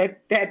guys, and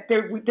that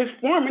this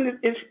forum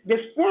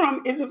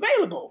is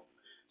available.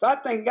 So I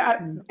thank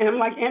God, and I'm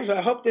like Angela,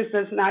 I hope this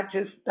does not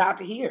just stop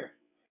here.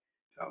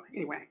 So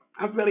anyway,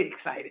 I'm really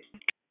excited.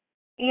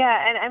 Yeah,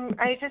 and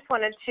I just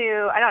wanted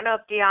to, I don't know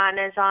if Dion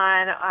is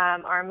on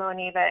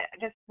Armoni, but I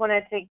just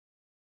wanted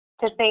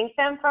to thank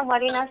them for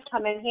letting us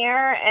come in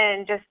here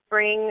and just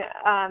bring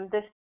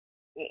this,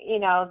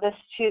 this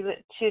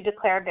to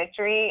Declare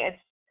Victory.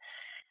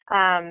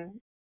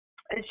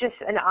 It's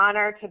just an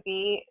honor to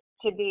be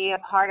a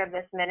part of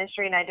this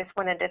ministry, and I just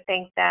wanted to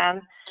thank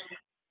them.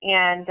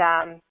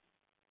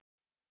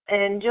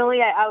 And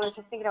Julia, I was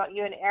just thinking about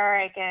you and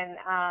Eric,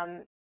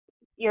 and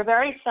you're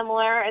very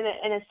similar in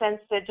a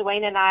sense that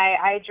Dwayne and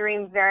I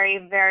dream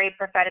very, very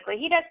prophetically.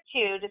 He does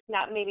too, just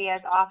not maybe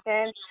as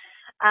often.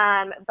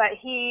 But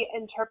he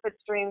interprets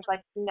dreams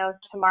like he knows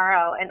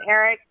tomorrow. And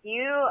Eric,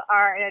 you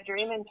are a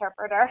dream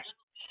interpreter.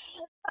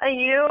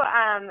 You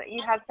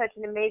have such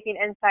an amazing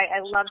insight. I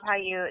loved how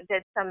you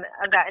did some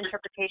of that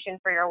interpretation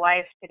for your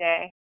wife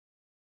today.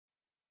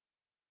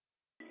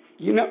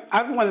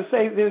 I want to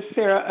say this,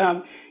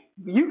 Sarah.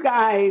 You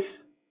guys,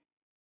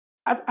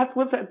 I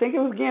think it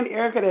was again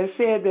Erica that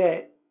said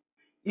that,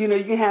 you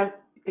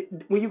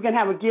can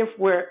have a gift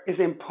where it's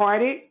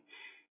imparted.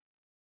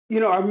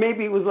 or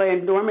maybe it was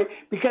laying dormant,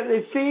 because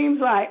it seems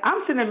like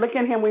I'm sitting there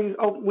looking at him when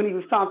he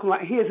was talking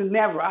about he has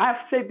never.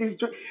 I've said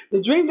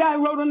the dream that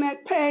I wrote on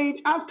that page.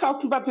 I've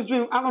talked about the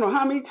dream. I don't know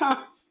how many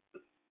times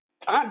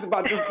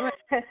about this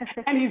dream,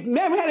 and he's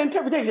never had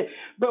interpretation.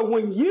 But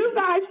when you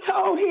guys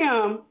told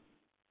him,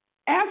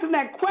 answering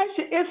that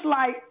question, it's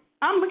like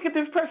I'm looking at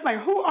this person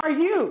like, who are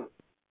you?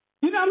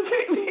 You know what I'm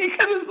saying?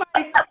 Because it's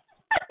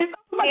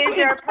like he's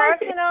your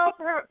personal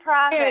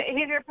prophet.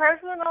 He's your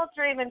personal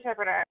dream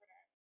interpreter.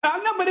 I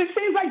know, but it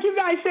seems like you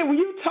guys said when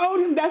you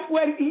told him that's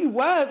what he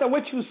was or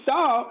what you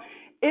saw,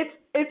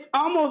 it's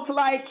almost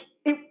like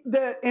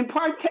the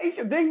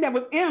impartation thing that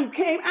was in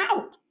came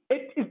out.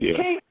 It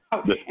came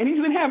out, and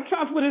he's been having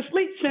trouble with his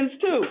sleep since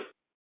too.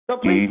 So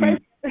please pray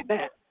for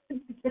that.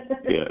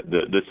 Yeah,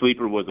 the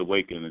sleeper was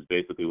awakened is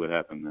basically what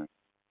happened there.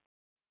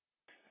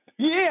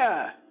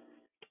 Yeah.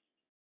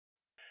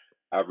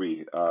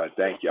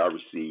 Thank you. I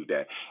received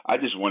that. I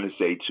just want to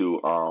say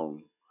too.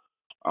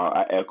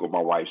 I echo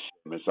my wife's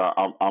sentiments.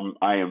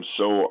 I am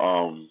so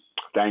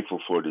thankful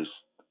for this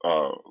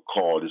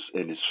call,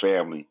 this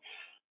family,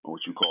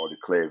 what you call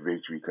Declared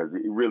Victory, because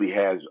it really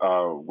has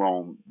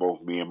grown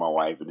both me and my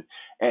wife, and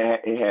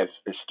it has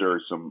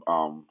stirred some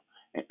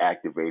and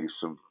activated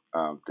some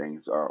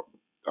things.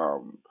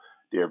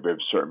 There have been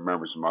certain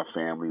members of my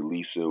family,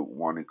 Lisa,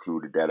 one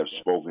included, that have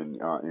spoken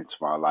into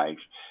my life.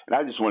 And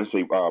I just want to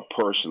say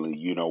personally,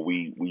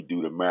 we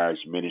do the marriage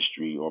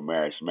ministry or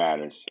Marriage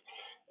Matters.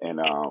 And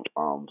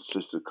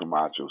Sister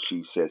Camacho,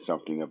 she said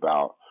something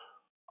about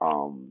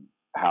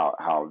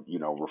how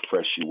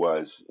refreshed she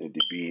was and to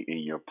be in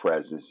your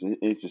presence.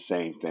 It's the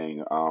same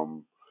thing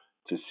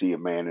to see a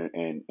man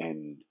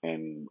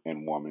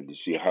and woman, to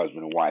see a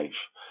husband and wife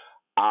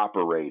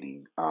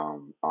operating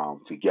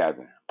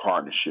together,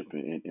 partnership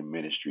in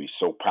ministry.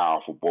 So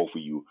powerful. Both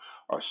of you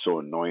are so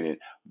anointed.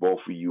 Both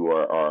of you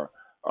are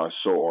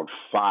so on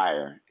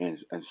fire and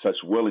such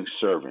willing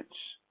servants.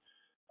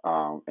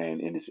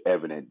 And it's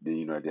evident,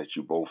 that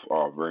you both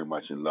are very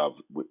much in love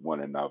with one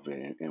another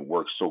and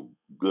work so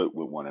good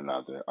with one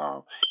another.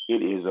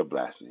 It is a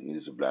blessing. It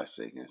is a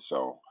blessing. And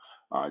so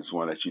I just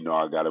want to let you know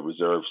I got a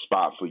reserved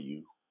spot for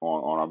you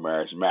on our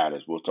Marriage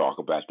Matters. We'll talk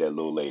about that a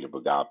little later,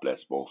 but God bless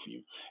both of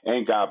you.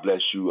 And God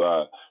bless you,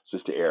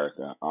 Sister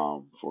Erica,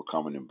 for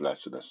coming and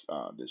blessing us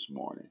this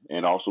morning.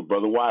 And also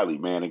Brother Wiley,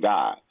 man of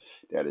God,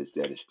 that is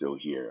still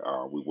here.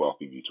 We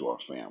welcome you to our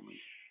family.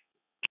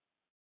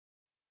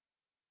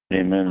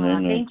 Amen.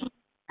 Amen. Thank you.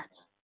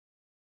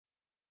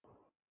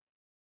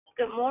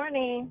 Good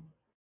morning.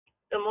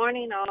 Good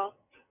morning, all.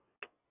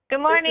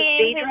 Good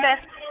morning.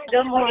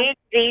 Good morning,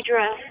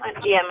 Deidre.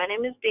 Yeah, my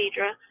name is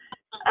Deidre.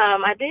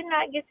 I did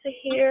not get to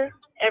hear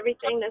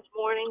everything this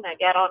morning. I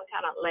got on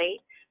kind of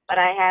late, but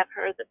I have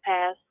heard the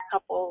past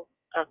couple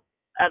of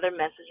other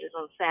messages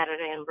on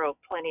Saturday and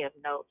wrote plenty of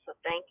notes, so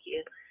thank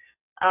you.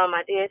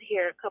 I did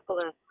hear a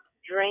couple of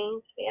dreams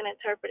being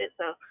interpreted,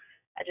 so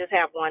I just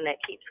have one that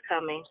keeps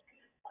coming.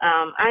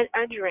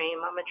 I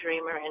dream. I'm a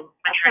dreamer, and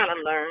I kind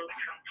of learned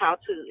how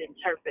to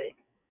interpret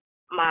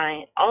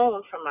my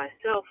own for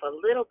myself a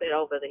little bit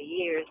over the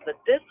years. But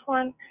this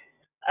one,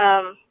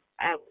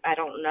 I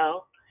don't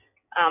know.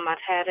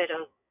 I've had it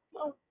a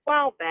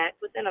while back,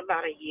 within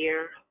about a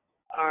year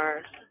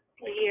or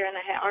a year and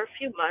a half, or a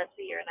few months,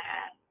 a year and a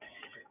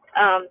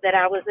half, that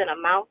I was in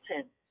a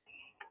mountain,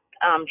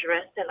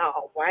 dressed in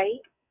all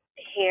white.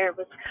 Hair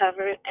was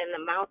covered, and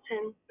the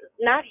mountain,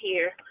 not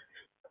here.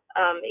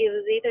 It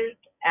was either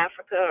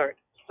Africa or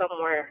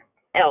somewhere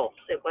else.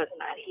 It was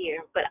not here.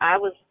 But I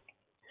was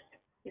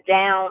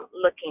down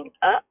looking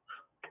up,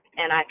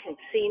 and I can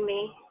see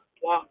me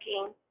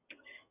walking.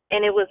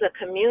 And it was a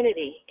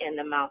community in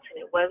the mountain.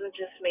 It wasn't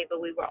just me, but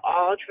we were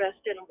all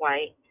dressed in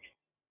white,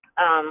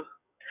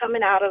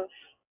 coming out of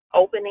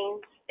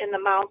openings in the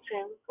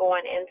mountain,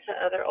 going into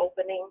other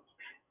openings.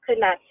 Could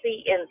not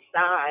see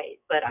inside,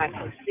 but I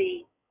could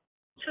see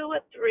 2 or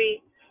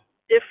 3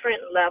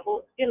 different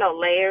levels,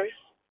 layers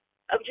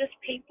of just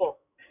people.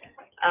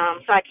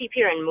 So I keep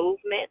hearing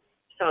movement,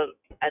 so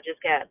I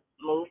just got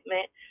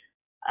movement,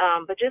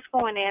 but just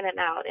going in and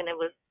out, and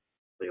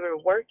we were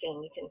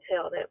working. You can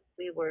tell that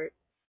we were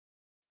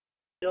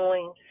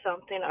doing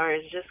something, or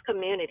it's just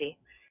community,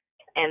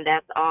 and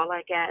that's all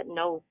I got.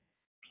 No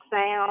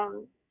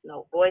sound,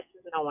 no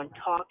voices, no one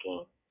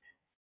talking,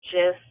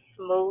 just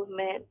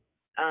movement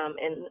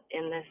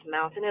in this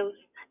mountain.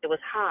 It was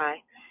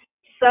high.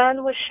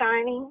 Sun was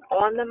shining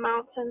on the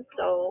mountain,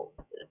 so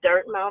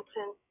dirt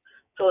mountain,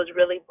 so it was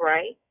really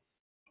bright.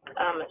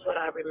 Is what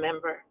I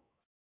remember,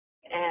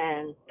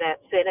 and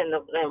that's it.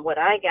 And what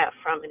I got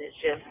from it is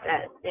just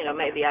that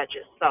maybe I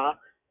just saw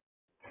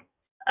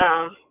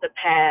the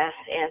past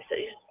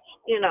ancestors,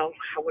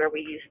 where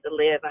we used to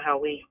live and how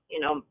we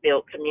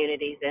built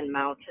communities in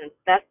mountains.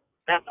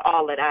 That's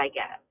all that I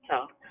got.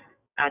 So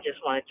I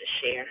just wanted to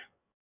share.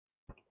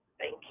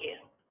 Thank you.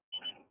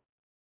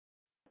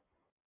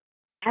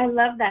 I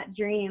love that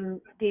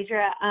dream,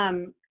 Deidre.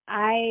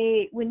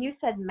 When you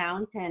said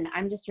mountain,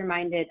 I'm just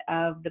reminded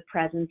of the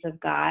presence of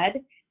God.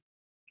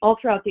 All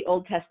throughout the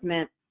Old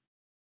Testament,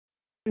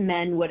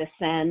 men would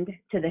ascend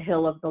to the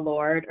hill of the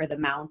Lord, or the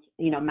Mount,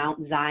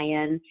 Mount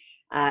Zion.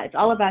 It's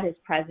all about his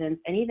presence.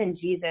 And even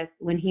Jesus,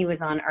 when he was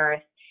on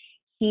earth,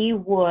 he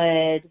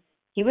would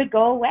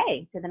go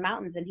away to the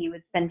mountains and he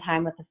would spend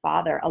time with the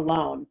Father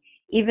alone,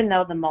 even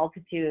though the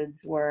multitudes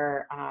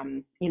were,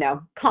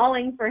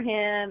 calling for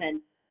him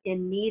and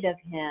in need of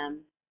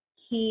him.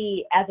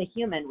 He, as a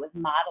human, was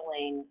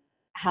modeling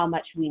how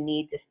much we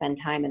need to spend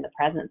time in the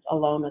presence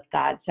alone with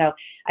God. So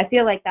I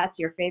feel like that's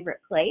your favorite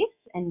place,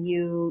 and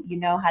you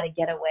know how to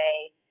get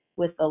away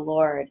with the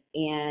Lord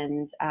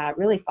and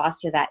really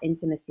foster that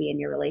intimacy in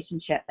your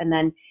relationship. And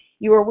then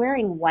you were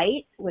wearing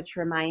white, which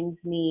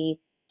reminds me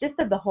just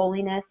of the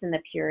holiness and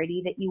the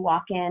purity that you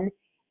walk in.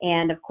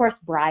 And of course,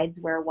 brides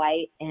wear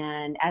white,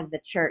 and as the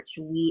church,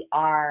 we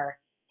are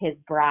his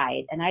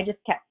bride. And I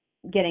just kept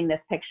getting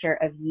this picture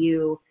of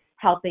you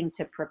helping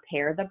to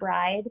prepare the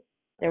bride.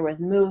 There was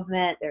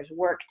movement, there's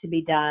work to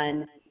be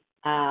done.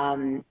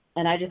 And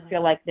I just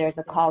feel like there's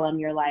a call on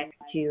your life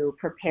to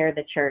prepare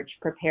the church,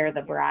 prepare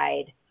the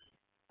bride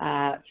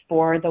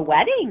for the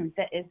wedding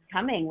that is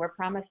coming. We're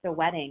promised a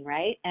wedding,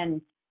 right?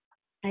 And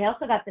I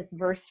also got this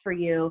verse for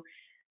you.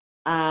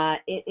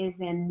 It is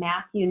in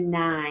Matthew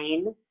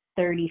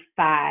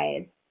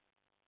 9:35.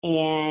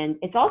 And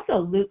it's also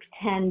Luke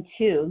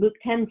 10:2. Luke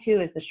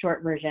 10:2 is the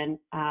short version.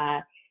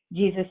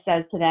 Jesus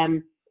says to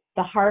them,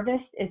 "The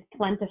harvest is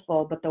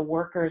plentiful, but the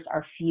workers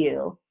are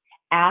few.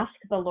 Ask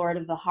the Lord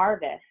of the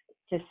harvest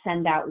to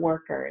send out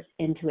workers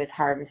into his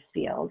harvest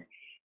field."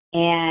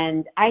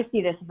 And I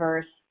see this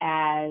verse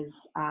as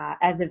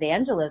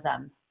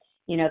evangelism.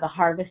 The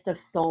harvest of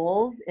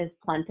souls is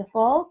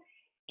plentiful,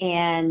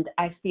 and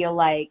I feel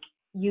like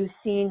you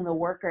seeing the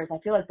workers, I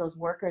feel like those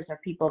workers are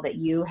people that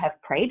you have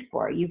prayed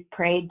for. You've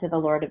prayed to the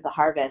Lord of the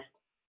harvest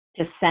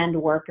to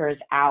send workers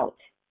out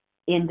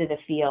into the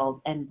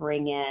field and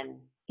bring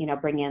in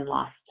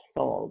lost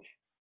souls.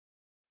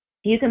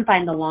 You can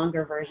find the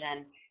longer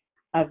version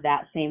of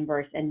that same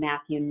verse in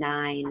Matthew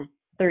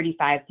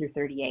 9:35 through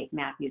 38.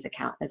 Matthew's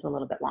account is a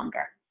little bit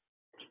longer.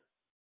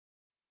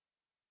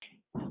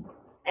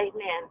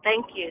 Amen.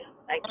 Thank you.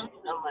 Thank you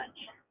so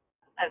much.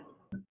 That's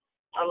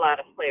a lot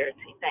of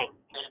clarity. Thanks.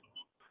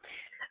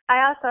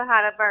 I also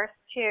had a verse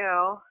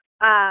too.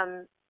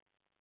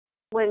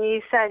 When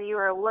you said you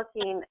were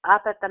looking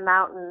up at the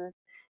mountain,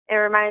 it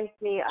reminds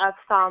me of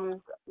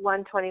Psalms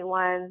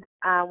 121,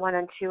 1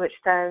 and 2, which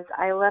says,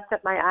 "I lift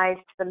up my eyes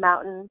to the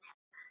mountains.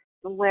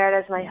 Where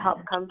does my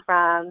help come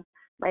from?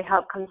 My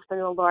help comes from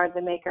the Lord,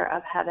 the maker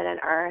of heaven and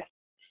earth."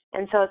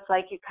 And so it's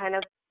like you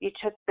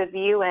took the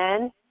view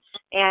in,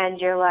 and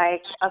you're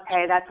like,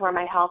 okay, that's where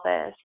my help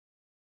is.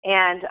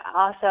 And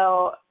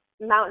also,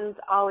 mountains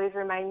always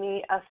remind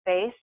me of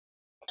faith.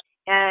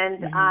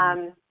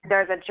 And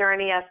there's a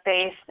journey of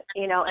faith,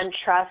 and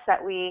trust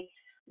that we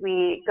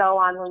go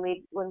on when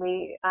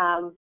we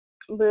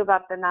move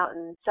up the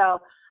mountain. So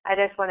I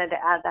just wanted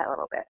to add that a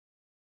little bit.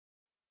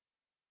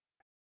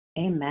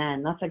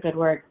 Amen. That's a good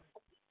word.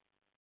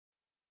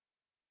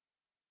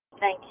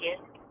 Thank you.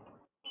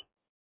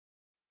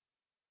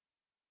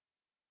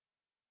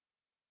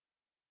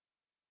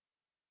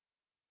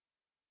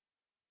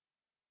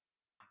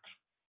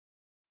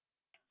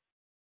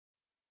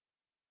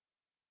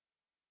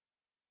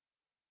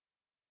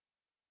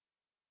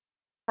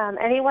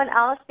 Anyone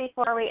else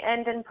before we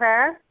end in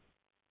prayer?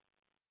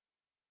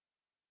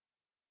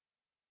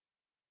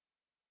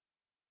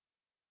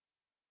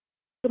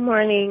 Good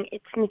morning.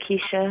 It's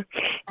Nikisha.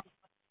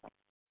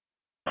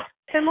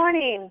 Good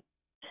morning.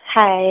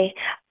 Hi.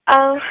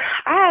 I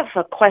have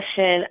a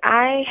question.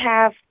 I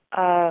have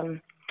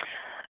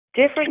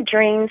different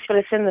dreams, but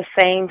it's in the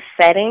same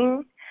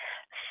setting.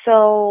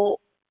 So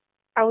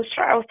I was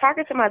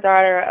talking to my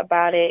daughter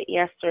about it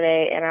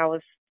yesterday, and I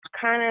was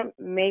kind of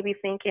maybe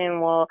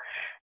thinking, well,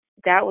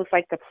 that was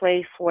like the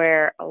place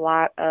where a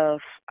lot of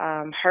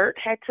hurt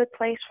had took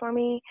place for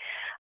me.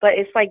 But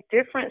it's like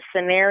different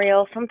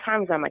scenarios.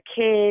 Sometimes I'm a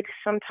kid,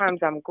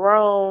 sometimes I'm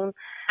grown.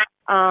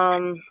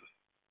 Can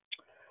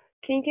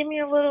you give me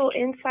a little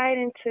insight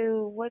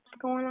into what's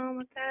going on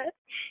with that?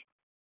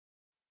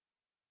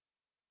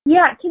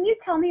 Yeah, can you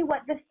tell me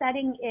what the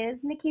setting is,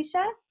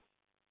 Nikisha?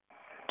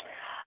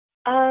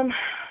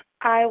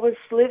 I was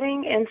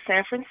living in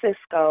San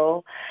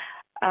Francisco,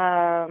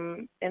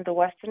 in the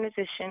Western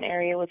Addition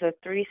area. It was a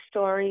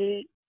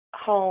 3-story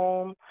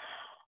home.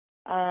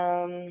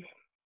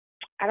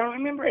 I don't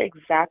remember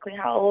exactly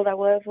how old I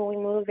was when we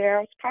moved there.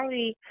 I was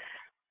probably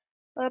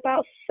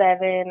about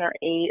 7 or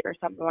 8 or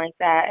something like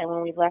that. And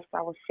when we left,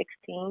 I was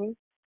 16.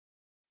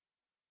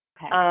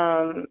 Okay.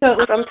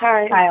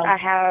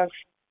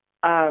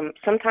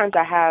 Sometimes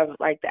I have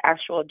like the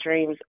actual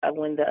dreams of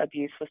when the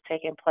abuse was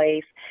taking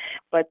place,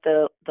 but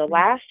the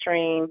last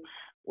dream,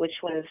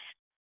 which was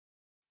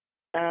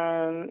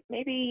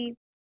maybe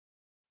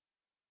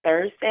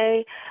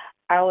Thursday,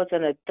 I was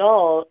an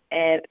adult,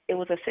 and it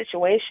was a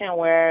situation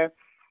where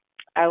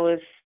I was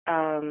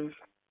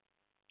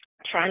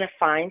trying to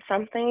find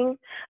something.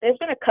 There's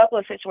been a couple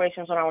of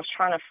situations when I was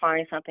trying to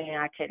find something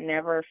and I could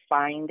never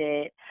find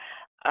it.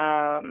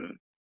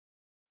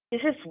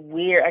 it's just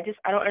weird.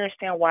 I don't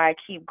understand why I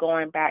keep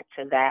going back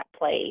to that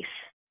place.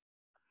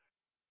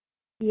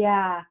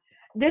 Yeah,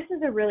 this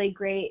is a really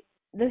great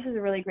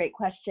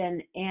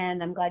question,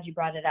 and I'm glad you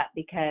brought it up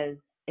because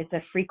it's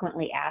a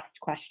frequently asked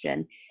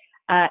question.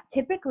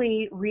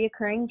 Typically,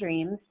 reoccurring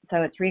dreams,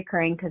 so it's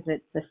reoccurring because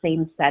it's the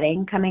same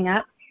setting coming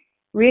up.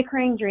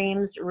 Reoccurring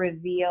dreams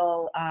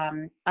reveal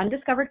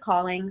undiscovered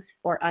callings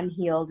or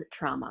unhealed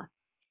trauma.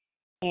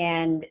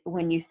 And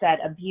when you said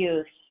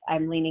abuse,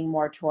 I'm leaning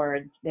more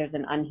towards there's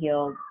an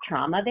unhealed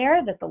trauma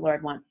there that the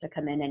Lord wants to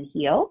come in and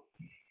heal.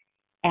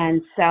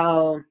 And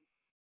so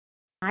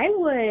I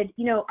would,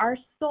 our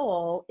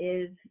soul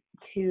is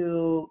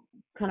to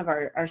kind of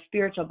our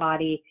spiritual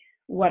body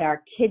what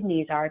our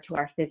kidneys are to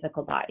our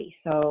physical body.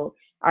 So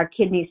our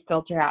kidneys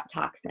filter out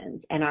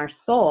toxins, and our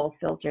soul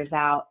filters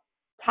out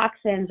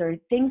toxins or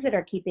things that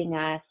are keeping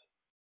us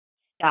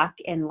stuck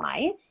in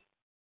life.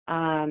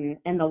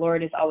 And the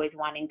Lord is always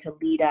wanting to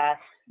lead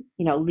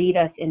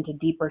us into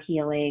deeper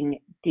healing,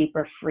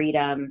 deeper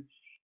freedom,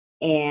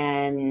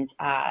 and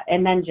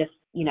then just,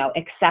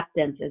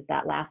 acceptance is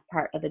that last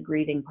part of the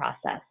grieving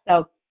process.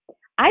 So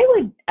I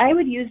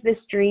would use this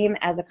dream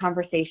as a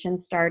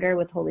conversation starter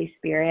with Holy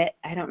Spirit.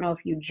 I don't know if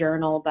you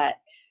journal, but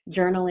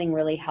journaling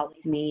really helps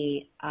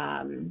me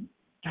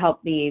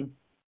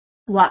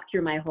walk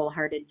through my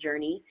wholehearted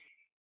journey.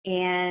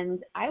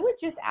 And I would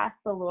just ask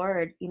the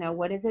Lord,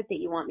 what is it that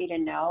you want me to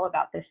know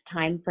about this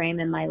time frame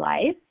in my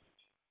life?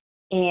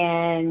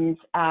 And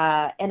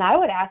I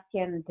would ask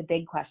him the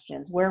big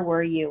questions. Where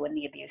were you when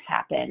the abuse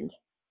happened?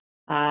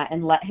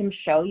 And let him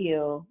show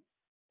you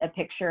a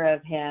picture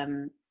of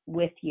him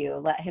with you.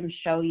 Let him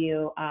show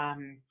you,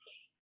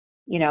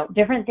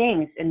 different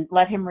things, and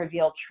let him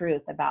reveal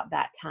truth about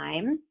that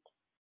time.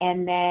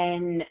 And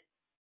then,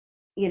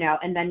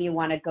 you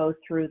want to go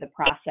through the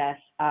process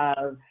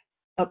of,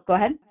 go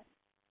ahead.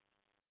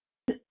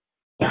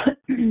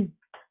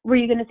 Were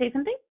you going to say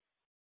something?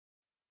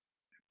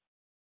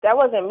 That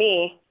wasn't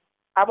me.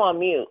 I'm on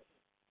mute.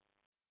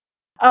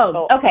 Oh,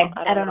 so okay.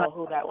 I don't know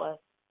who that was.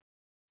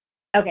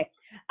 Okay.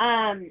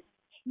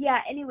 Yeah,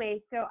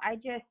 anyway, so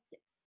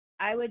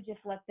I would just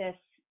let this,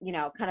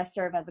 kind of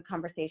serve as a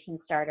conversation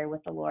starter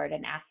with the Lord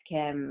and ask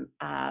him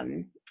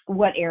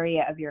what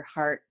area of your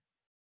heart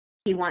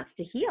he wants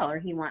to heal or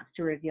he wants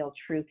to reveal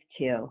truth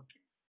to.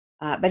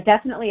 But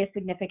definitely a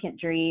significant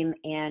dream,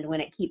 and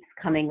when it keeps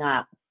coming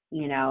up,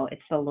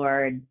 it's the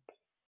Lord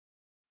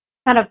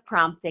kind of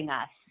prompting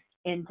us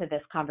into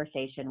this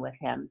conversation with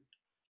him.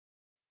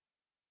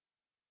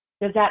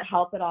 Does that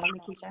help at all,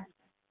 Nikisha?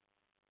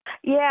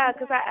 Yeah,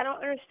 because I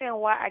don't understand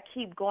why I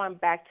keep going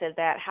back to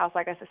that house.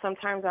 Like I said,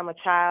 sometimes I'm a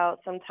child,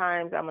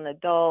 sometimes I'm an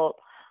adult,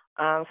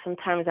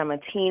 sometimes I'm a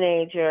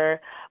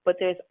teenager, but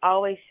there's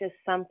always just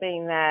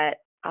something that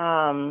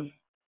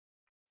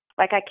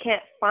like I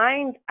can't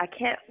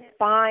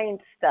find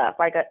stuff.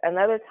 Like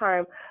another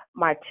time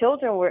my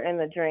children were in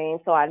the dream,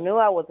 so I knew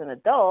I was an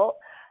adult,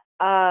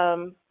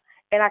 and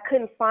I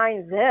couldn't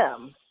find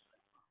them.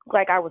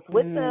 Like I was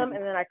with them,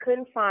 and then I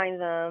couldn't find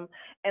them.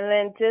 And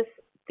then just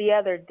the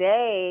other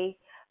day,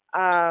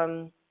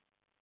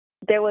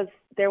 there was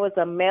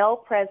a male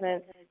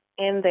presence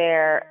in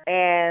there,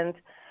 and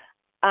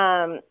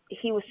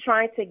he was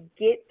trying to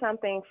get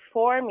something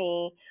for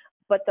me,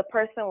 but the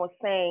person was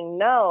saying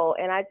no,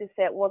 and I just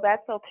said, well,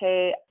 that's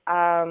okay.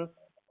 I'll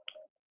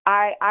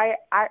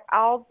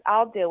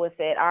deal with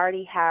it. I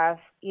already have,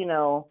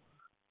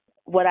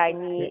 what I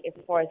need as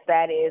far as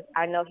that is.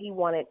 I know he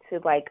wanted to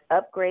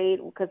upgrade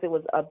because it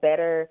was a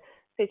better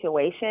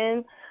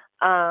situation.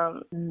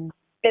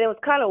 And it was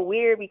kind of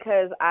weird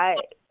because I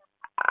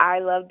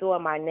love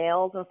doing my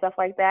nails and stuff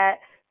like that.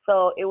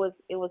 So it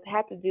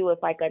had to do with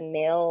a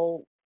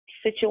nail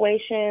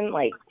situation,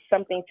 like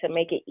something to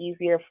make it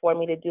easier for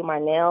me to do my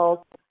nails,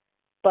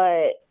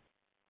 but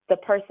the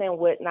person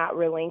would not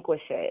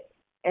relinquish it.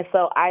 And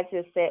so I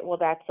just said, well,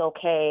 that's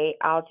okay.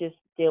 I'll just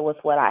deal with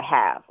what I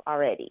have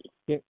already.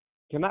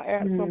 Can I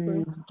add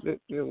something that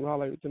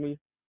highlighted to me?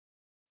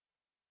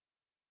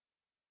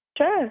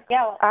 Sure.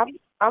 Yeah,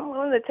 I'm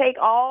willing to take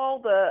all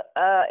the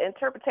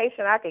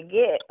interpretation I could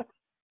get.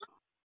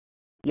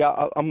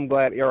 Yeah, I'm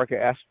glad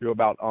Erica asked you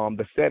about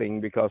the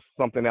setting, because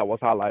something that was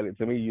highlighted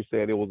to me, you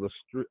said it was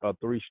a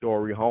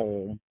 3-story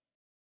home,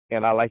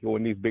 and I like it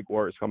when these big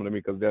words come to me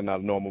because they're not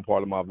a normal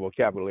part of my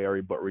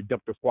vocabulary, but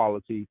redemptive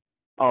quality.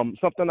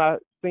 Something I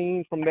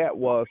seen from that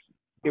was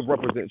it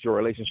represents your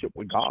relationship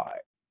with God.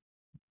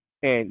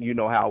 And you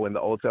know how in the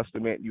Old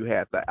Testament you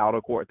had the outer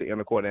court, the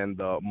inner court, and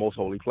the most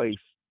holy place.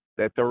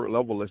 That third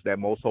level is that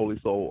most holy.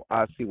 So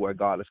I see where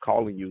God is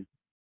calling you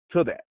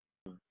to that.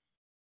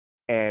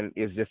 And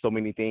it's just so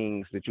many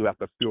things that you have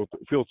to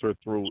filter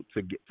through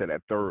to get to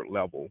that third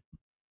level.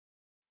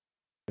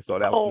 And so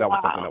that was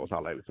something that was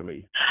highlighted to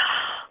me.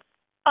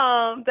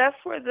 That's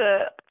where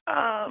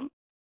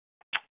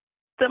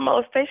the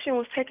molestation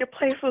was taking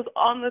place, was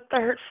on the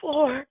 3rd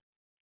floor.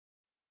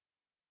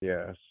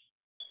 Yes.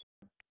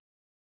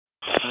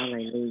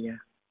 Hallelujah.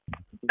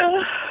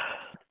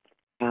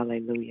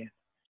 Hallelujah.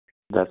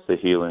 That's the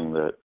healing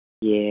that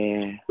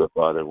Yeah. the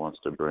Father wants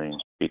to bring,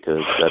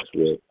 because that's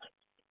where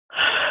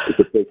it's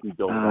a place you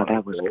don't want to go.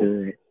 That was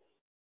good.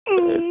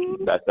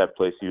 That's that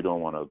place you don't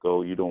want to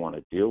go, you don't want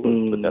to deal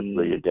with, but that's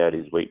where your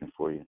daddy's waiting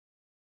for you.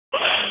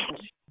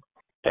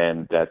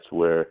 And that's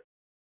where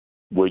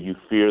you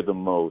fear the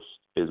most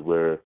is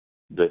where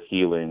the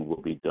healing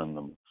will be done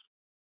the most.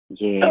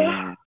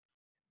 Yeah.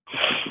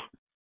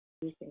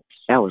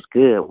 That was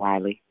good,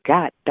 Wiley.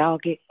 God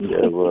dog it.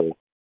 Yeah, it was.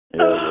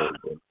 Yeah, it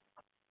was.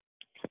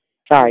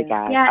 Sorry,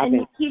 guys. Yeah,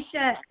 and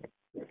Nikisha,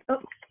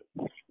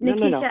 No,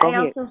 go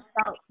ahead.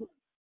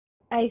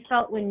 I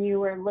felt when you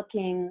were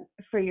looking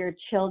for your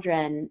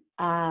children,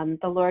 the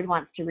Lord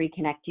wants to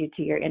reconnect you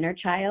to your inner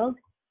child.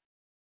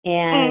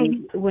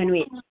 And when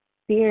we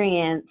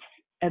experience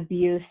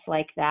abuse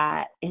like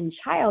that in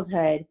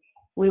childhood,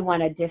 we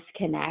want to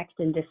disconnect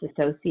and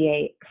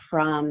disassociate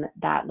from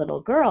that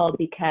little girl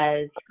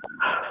because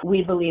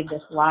we believe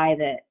this lie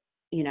that,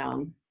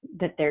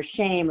 that there's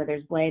shame or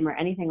there's blame or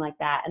anything like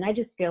that. And I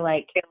just feel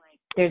like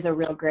there's a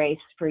real grace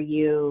for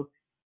you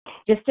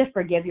just to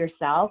forgive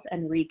yourself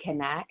and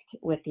reconnect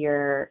with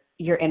your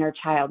inner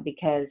child,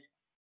 because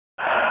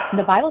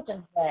the Bible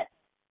says that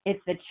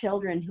it's the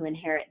children who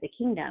inherit the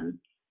kingdom.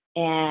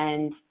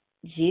 And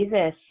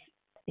Jesus,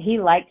 he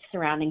liked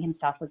surrounding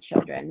himself with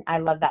children. I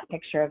love that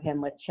picture of him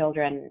with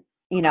children,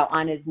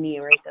 on his knee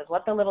where he says,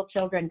 let the little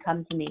children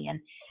come to me. And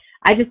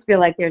I just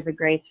feel like there's a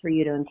grace for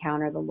you to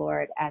encounter the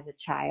Lord as a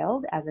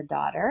child, as a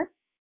daughter.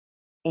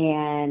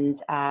 And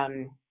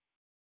I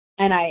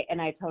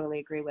totally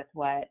agree with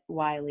what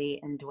Wiley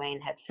and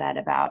Dwayne had said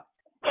about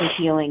the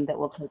healing that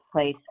will take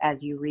place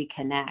as you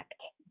reconnect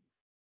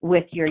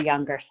with your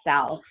younger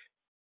self.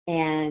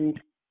 And,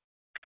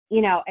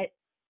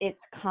 it's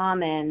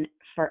common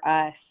for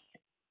us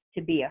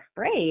to be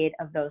afraid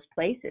of those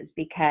places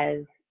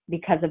because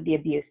of the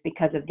abuse,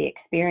 because of the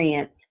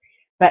experience.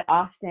 But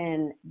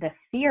often the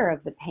fear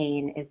of the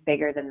pain is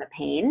bigger than the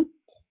pain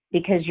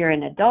because you're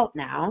an adult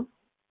now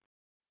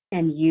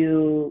and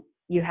you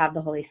have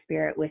the Holy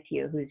Spirit with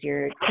you, who's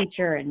your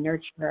teacher and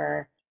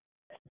nurturer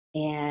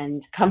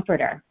and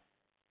comforter.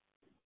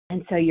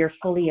 And so you're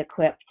fully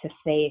equipped to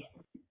face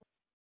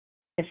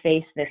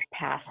this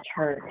past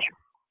hurt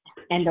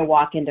and to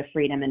walk into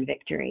freedom and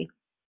victory.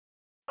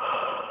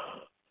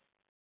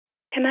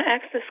 Can I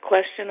ask this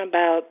question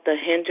about the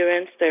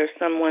hindrance? There's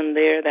someone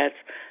there that's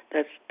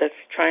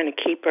trying to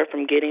keep her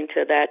from getting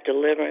to that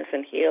deliverance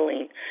and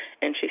healing,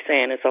 and she's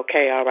saying it's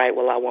okay, all right,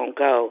 well, I won't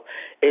go.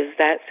 Is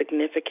that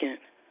significant?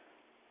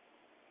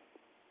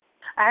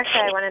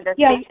 Actually, I wanted to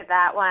speak to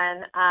that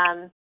one.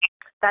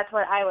 That's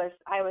what I was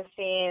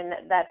seeing,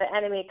 that the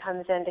enemy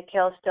comes in to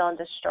kill, steal, and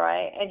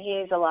destroy, and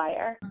he's a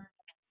liar.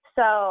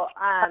 So,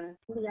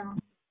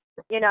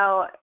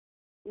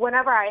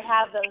 whenever I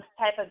have those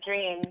type of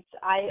dreams,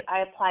 I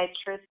apply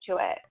truth to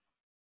it.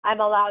 I'm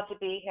allowed to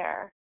be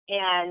here,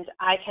 and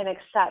I can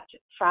accept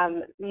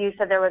from, you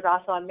said there was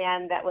also a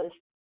man that was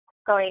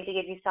going to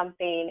give you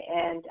something,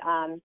 and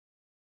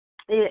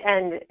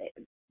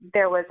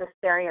there was this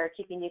barrier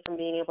keeping you from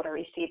being able to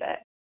receive it.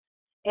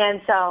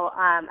 And so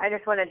I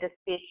just wanted to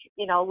speak,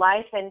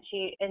 life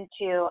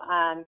into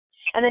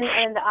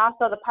and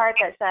also the part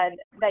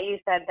that you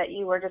said that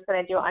you were just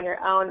going to do it on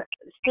your own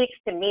speaks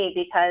to me,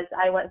 because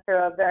I went through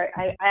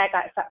I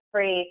got set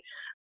free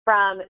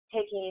from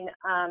taking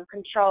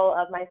control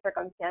of my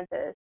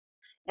circumstances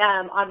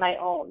on my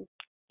own,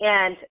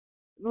 and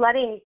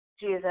letting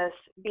Jesus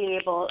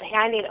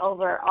handing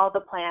over all the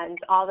plans,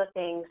 all the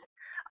things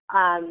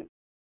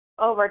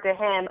over to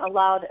him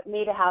allowed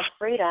me to have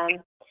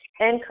freedom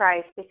in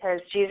Christ,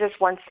 because Jesus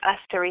wants us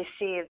to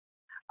receive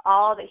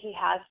all that he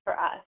has for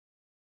us.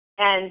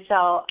 And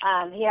so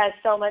he has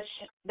so much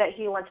that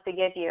he wants to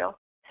give you,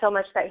 so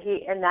much that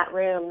he, in that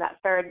room,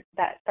 that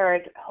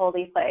third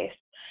holy place,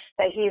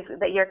 that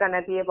you're going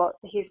to be able,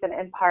 he's going to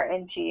impart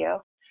into you.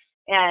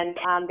 And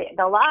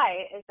the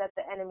lie is that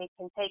the enemy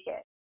can take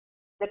it.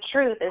 The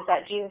truth is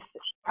that Jesus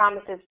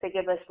promises to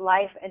give us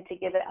life and to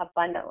give it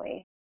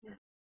abundantly.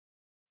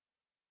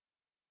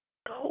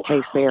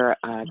 Hey, Sarah,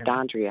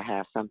 Dondria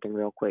has something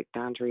real quick.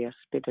 Dondria,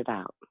 spit it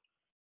out.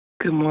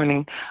 Good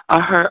morning.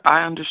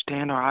 I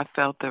understand, or I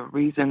felt the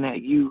reason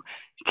that you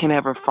can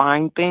ever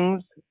find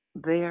things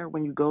there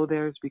when you go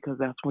there is because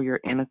that's where your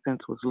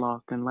innocence was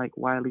lost. And like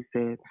Wiley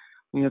said,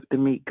 you have to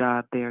meet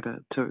God there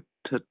to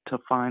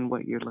find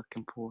what you're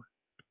looking for.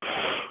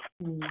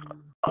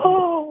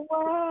 Oh,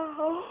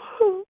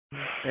 wow.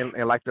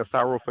 And like the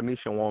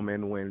Syrophoenician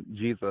woman, when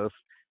Jesus,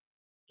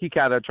 he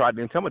kind of tried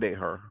to intimidate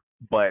her,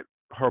 but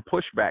her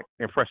pushback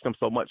impressed him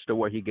so much to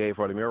where he gave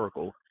her the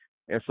miracle.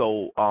 And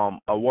so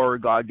a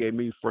word God gave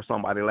me for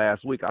somebody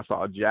last week, I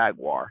saw a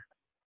jaguar.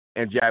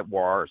 And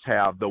jaguars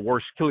have the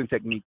worst killing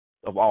technique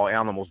of all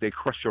animals. They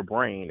crush your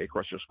brain. They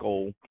crush your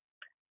skull.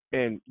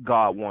 And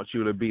God wants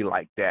you to be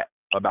like that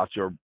about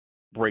your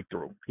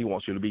breakthrough. He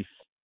wants you to be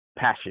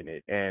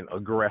passionate and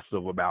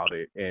aggressive about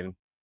it. And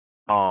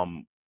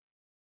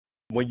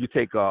when you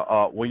take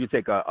a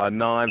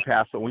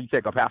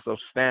passive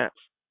stance,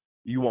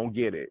 you won't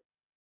get it.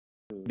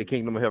 The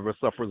kingdom of heaven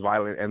suffers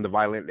violent, and the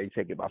violent they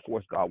take it by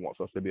force. God wants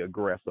us to be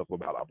aggressive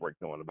about our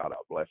breakthrough and about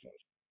our blessings.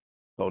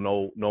 So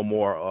no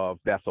more of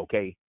that's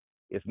okay.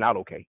 It's not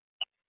okay.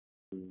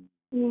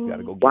 You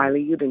gotta go get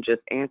Wiley, you done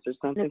just answered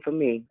something for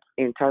me.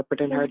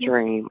 Interpreting her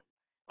dream.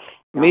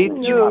 Me Y'all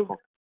in too. trouble.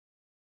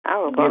 I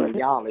was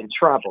Y'all in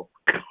trouble.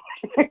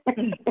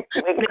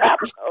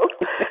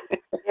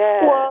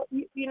 Yeah. Well,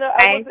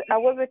 I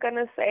wasn't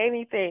gonna say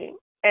anything,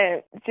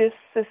 and just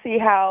to see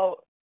how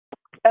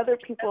other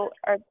people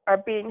are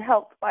being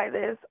helped by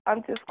this,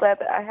 I'm just glad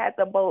that I had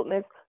the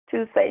boldness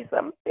to say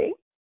something.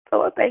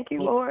 So thank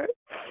you, Lord.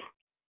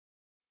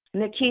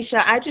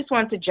 Nikisha, I just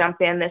want to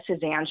jump in. This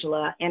is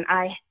Angela, and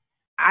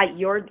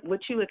what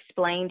you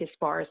explained as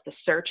far as the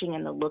searching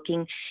and the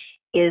looking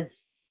is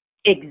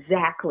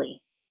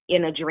exactly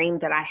in a dream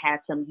that I had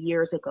some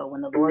years ago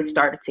when the Lord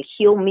started to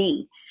heal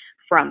me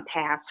from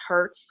past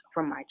hurts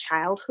from my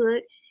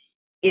childhood.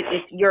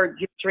 Your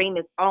dream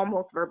is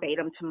almost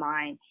verbatim to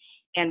mine.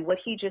 And what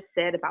he just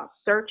said about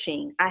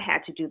searching, I had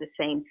to do the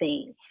same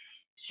thing.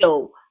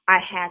 So I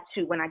had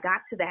to, when I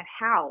got to that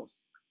house,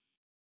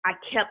 I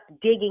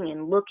kept digging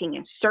and looking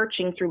and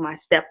searching through my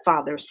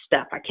stepfather's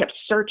stuff. I kept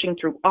searching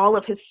through all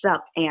of his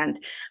stuff, and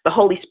the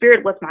Holy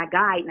Spirit was my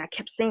guide. And I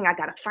kept saying, I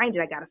got to find it.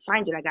 I got to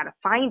find it. I got to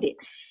find it.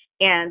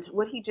 And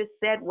what he just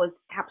said was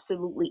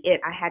absolutely it.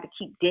 I had to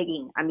keep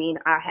digging. I mean,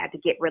 I had to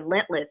get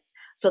relentless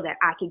so that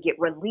I could get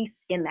released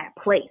in that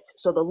place.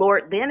 So the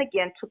Lord then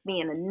again took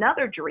me in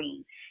another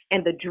dream,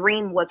 and the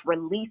dream was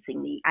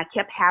releasing me. I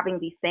kept having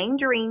these same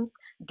dreams,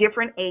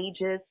 different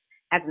ages,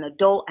 as an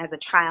adult, as a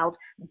child,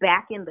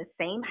 back in the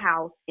same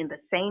house, in the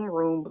same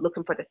room,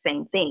 looking for the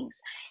same things.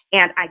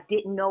 And I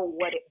didn't know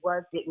what it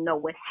was, didn't know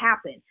what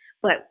happened,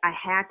 but I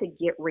had to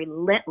get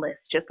relentless,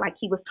 just like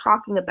he was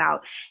talking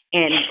about,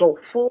 and go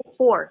full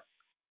force.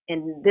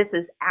 And this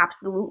is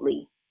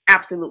absolutely,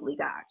 absolutely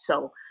God.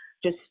 So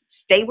just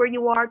stay where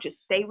you are, just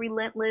stay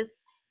relentless,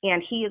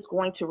 and he is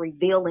going to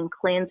reveal and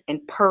cleanse and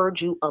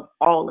purge you of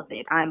all of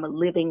it. I'm a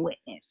living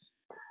witness.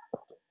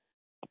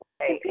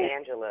 Hey,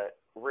 Angela,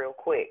 real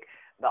quick.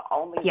 The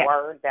only Yes.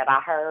 word that I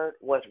heard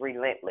was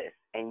relentless,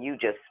 and you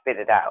just spit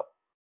it out.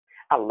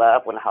 I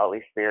love when the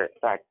Holy Spirit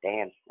starts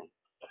dancing.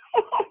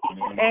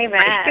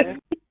 Amen.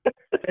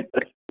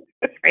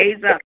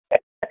 Praise up.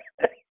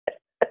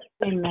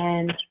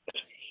 Amen.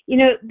 You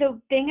know, the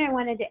thing I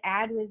wanted to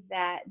add was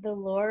that the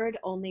Lord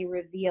only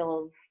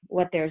reveals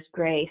what there's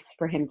grace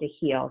for him to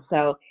heal.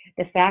 So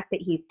the fact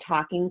that he's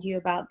talking to you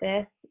about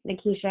this,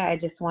 Nikisha, I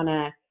just want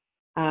to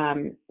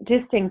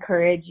just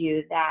encourage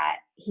you that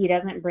he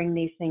doesn't bring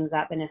these things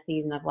up in a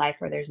season of life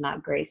where there's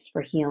not grace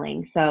for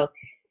healing. So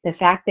the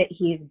fact that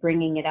he's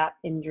bringing it up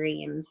in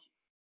dreams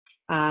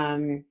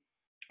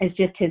is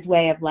just his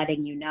way of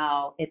letting you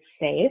know it's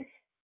safe,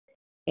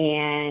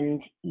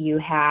 and you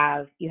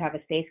have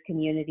a safe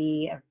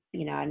community of,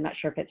 I'm not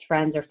sure if it's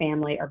friends or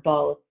family or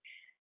both,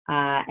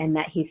 and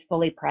that he's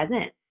fully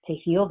present to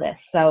heal this.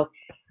 So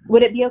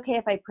would it be okay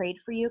if I prayed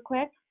for you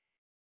quick?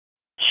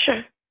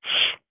 Sure.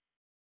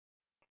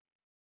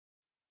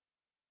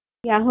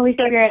 Yeah, Holy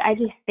Spirit, I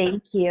just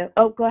thank you.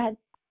 Oh, go ahead.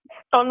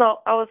 Oh no,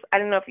 I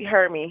didn't know if you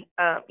heard me.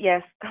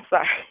 Yes, I'm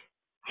sorry.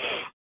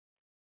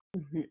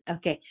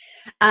 Okay.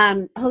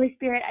 Holy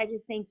Spirit, I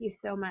just thank you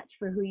so much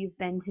for who you've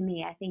been to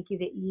me. I thank you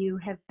that you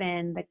have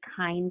been the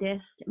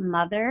kindest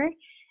mother.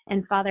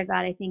 And Father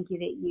God, I thank you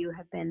that you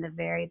have been the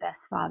very best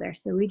father.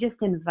 So we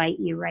just invite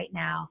you right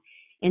now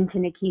into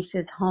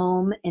Nikisha's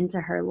home,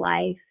 into her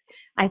life.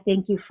 I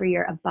thank you for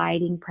your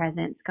abiding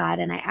presence, God,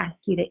 and I ask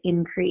you to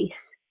increase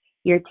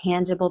your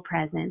tangible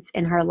presence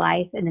in her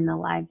life and in the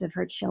lives of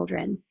her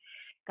children.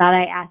 God,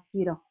 I ask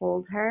you to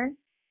hold her.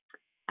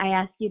 I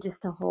ask you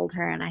just to hold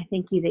her, and I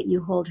thank you that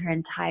you hold her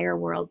entire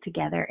world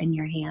together in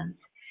your hands.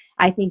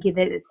 I thank you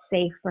that it's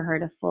safe for her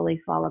to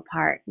fully fall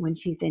apart when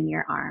she's in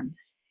your arms.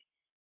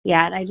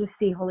 Yeah, and I just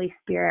see Holy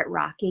Spirit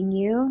rocking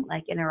you,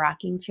 like in a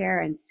rocking chair,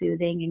 and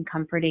soothing and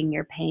comforting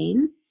your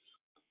pain.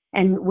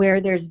 And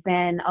where there's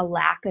been a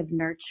lack of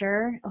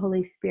nurture,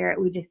 Holy Spirit,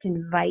 we just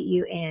invite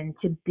you in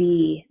to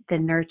be the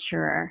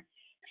nurturer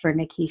for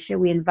Nikisha.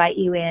 We invite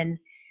you in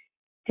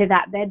to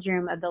that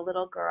bedroom of the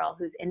little girl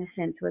whose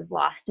innocence was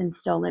lost and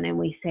stolen, and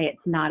we say it's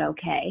not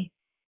okay.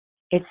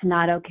 It's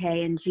not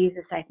okay. And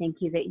Jesus, I thank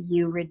you that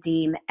you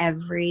redeem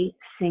every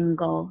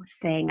single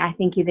thing. I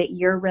thank you that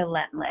you're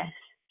relentless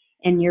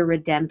in your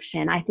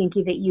redemption. I thank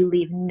you that you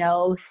leave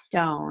no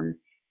stone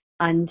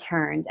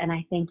unturned. And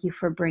I thank you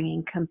for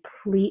bringing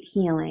complete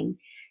healing,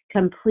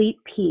 complete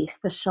peace,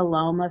 the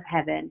shalom of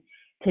heaven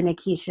to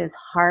Nikisha's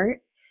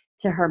heart,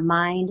 to her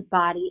mind,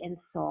 body, and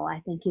soul.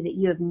 I thank you that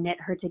you have knit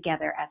her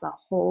together as a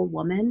whole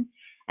woman,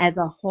 as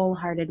a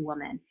wholehearted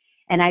woman.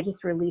 And I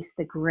just release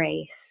the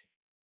grace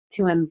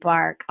to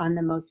embark on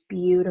the most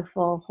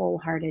beautiful,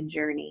 wholehearted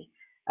journey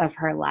of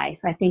her life.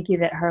 I thank you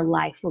that her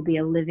life will be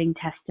a living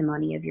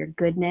testimony of your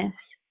goodness,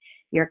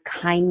 your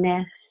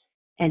kindness,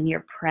 and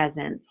your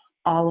presence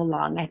all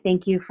along. I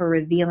thank you for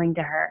revealing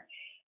to her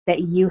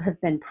that you have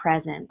been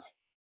present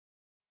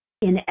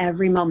in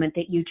every moment,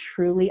 that you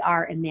truly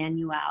are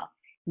Emmanuel,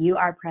 You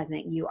are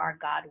present. You are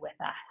God with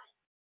us.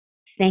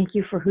 Thank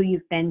you for who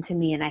you've been to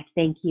me, and I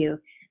thank you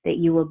that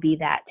you will be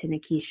that to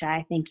Nikisha.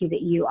 I thank you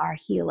that you are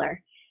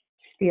healer,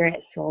 spirit,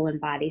 soul, and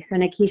body. So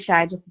Nikisha,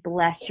 I just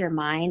bless your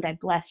mind. I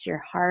bless your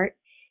heart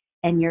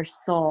and your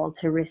soul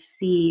to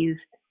receive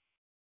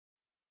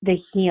the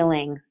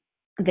healing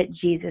that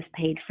Jesus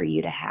paid for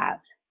you to have.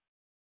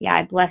 Yeah,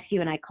 I bless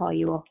you and I call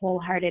you a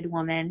wholehearted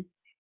woman.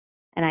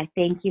 And I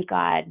thank you,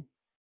 God,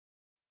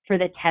 for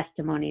the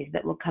testimonies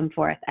that will come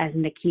forth as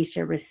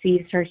Nikisha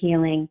receives her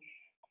healing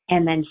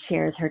and then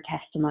shares her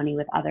testimony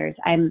with others.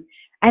 I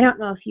don't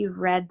know if you've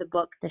read the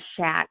book The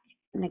Shack,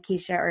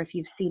 Nikisha, or if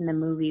you've seen the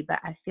movie, but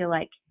I feel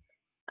like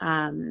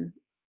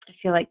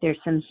there's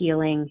some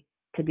healing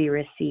to be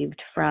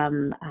received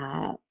from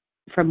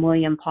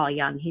William Paul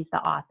Young. He's the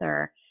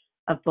author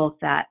of both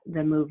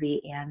the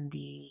movie and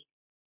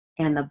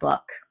the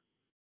book.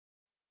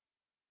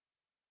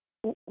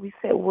 We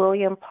said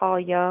William Paul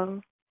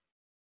Young.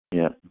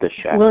 Yeah, The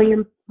Shack.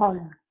 William Paul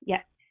Young.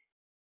 Yeah.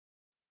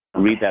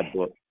 Read that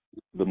book.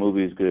 The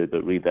movie is good,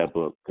 but read that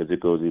book because it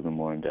goes even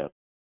more in depth.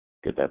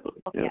 Get that book.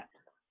 Okay. Yeah.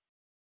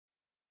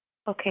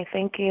 Okay,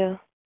 thank you.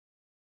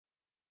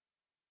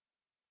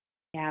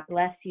 Yeah,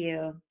 bless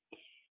you.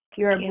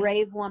 You're a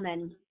brave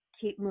woman.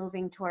 Keep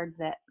moving towards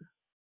it.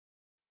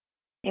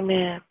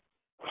 Amen.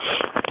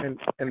 And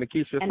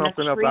Nikisha, And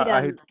something else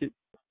I hate to keep.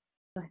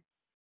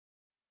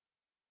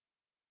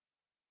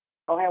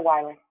 Go ahead,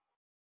 Wiley.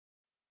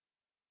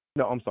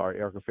 No, I'm sorry,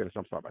 Erica. Finish.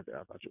 I'm sorry about that.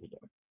 I thought you were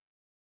done.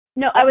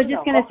 No, I was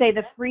just going to say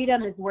the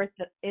freedom is worth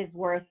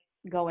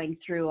going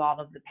through all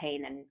of the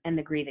pain and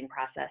the grieving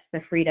process.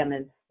 The freedom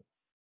is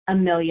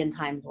 1,000,000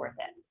 times worth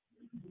it.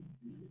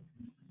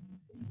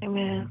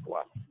 Amen.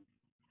 Wow.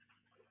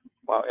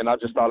 Well, and I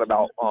just thought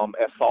about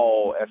as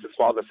Saul, as his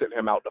father sent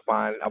him out to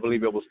find, I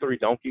believe it was 3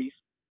 donkeys,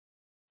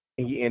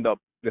 and he ended up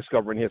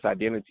discovering his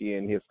identity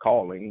and his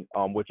calling,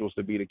 which was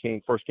to be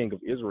the first king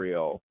of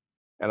Israel.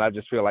 And I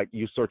just feel like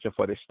you're searching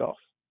for this stuff.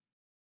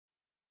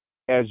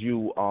 As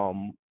you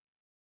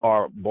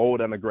are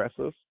bold and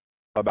aggressive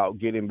about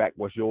getting back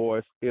what's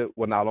yours, it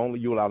will not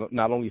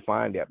only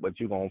find that, but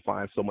you're going to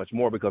find so much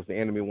more, because the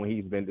enemy, when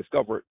he's been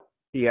discovered,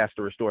 he has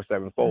to restore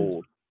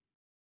sevenfold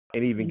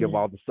and even give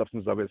all the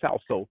substance of his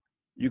house. So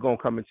you're going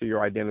to come into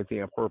your identity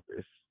and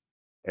purpose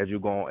as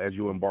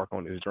you embark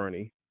on this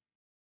journey.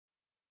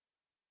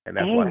 And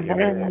that's why the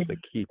enemy wants to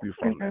keep you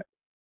from that.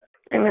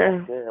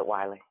 That's good,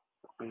 Wiley.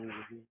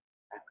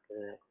 That's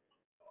good.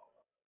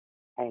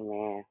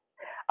 Amen.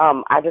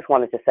 I just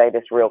wanted to say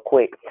this real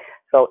quick.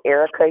 So,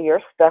 Erica,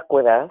 you're stuck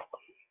with us.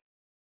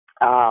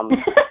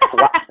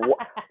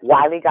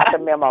 Wiley got the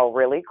memo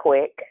really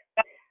quick.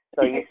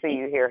 So you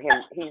hear him.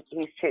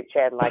 He's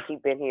chit-chatting like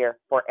he's been here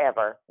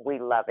forever. We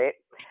love it.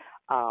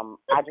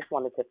 I just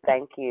wanted to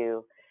thank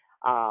you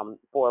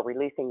for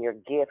releasing your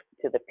gifts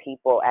to the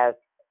people. As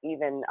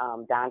even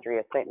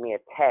Dondria sent me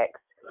a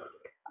text.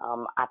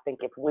 I think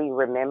if we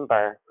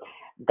remember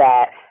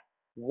that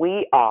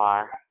we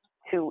are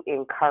to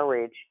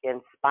encourage,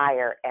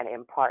 inspire, and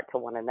impart to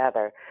one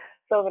another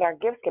so that our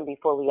gifts can be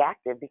fully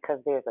active, because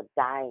there's a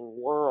dying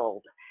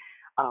world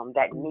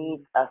that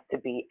needs us to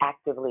be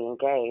actively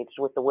engaged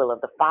with the will of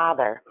the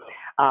Father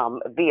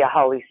via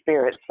Holy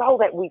Spirit, so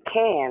that we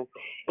can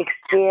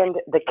extend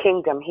the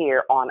kingdom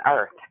here on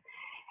earth.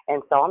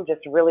 And so I'm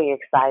just really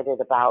excited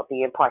about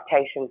the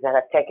impartations that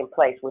have taken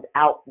place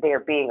without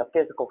there being a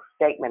physical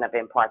statement of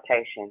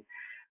impartation.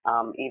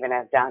 Even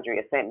as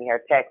Dondria sent me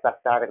her text, I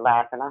started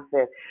laughing. I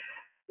said,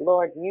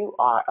 Lord, you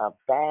are a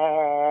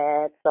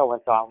bad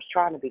so-and-so. I was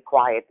trying to be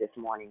quiet this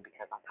morning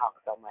because I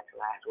talked so much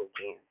last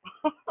weekend.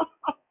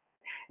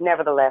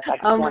 Nevertheless, I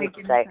just wanted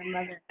to say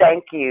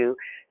thank you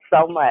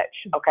so much.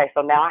 Okay,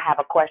 so now I have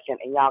a question,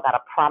 and y'all got to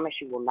promise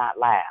you will not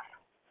laugh.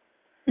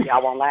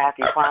 Y'all won't laugh,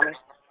 you promise?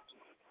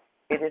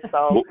 It is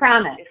so,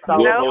 it's so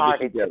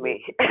retarded to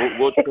me.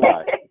 We'll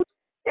try.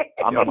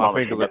 I'm not my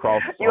fingers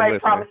across. You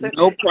ain't promising.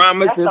 No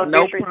promises. That's so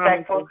No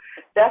disrespectful. promises.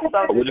 That's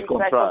so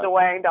disrespectful,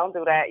 Dwayne. Don't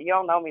do that. You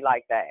don't know me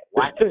like that.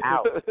 Watch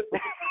out.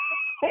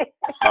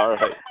 All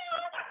right.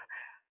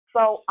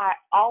 So I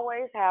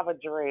always have a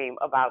dream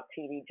about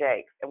T.D.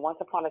 Jakes. And once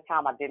upon a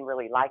time, I didn't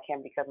really like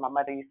him because my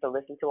mother used to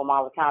listen to him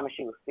all the time, and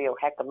she was still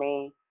hecka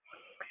mean.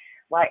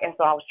 Right, and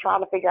so I was trying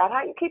to figure out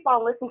how you keep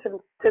on listening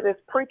to this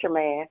preacher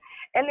man,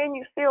 and then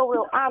you still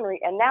real ornery,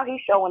 and now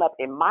he's showing up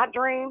in my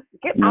dreams.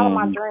 Get out of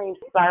my dreams,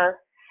 sir.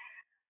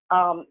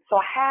 So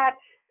I had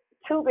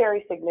 2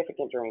 very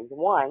significant dreams.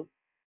 One,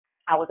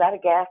 I was at a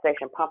gas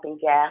station pumping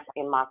gas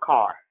in my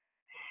car.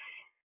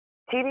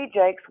 T.D.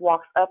 Jakes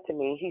walks up to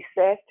me. He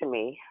says to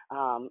me,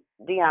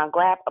 Dion,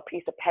 grab a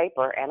piece of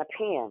paper and a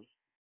pen.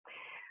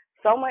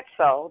 So much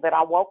so that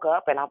I woke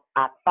up and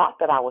I thought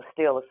that I was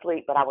still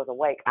asleep, but I was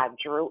awake. I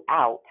drew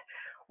out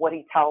what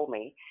he told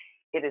me.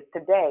 It is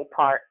today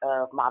part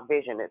of my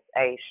vision. It's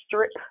a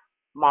strip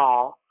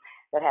mall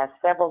that has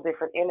several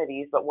different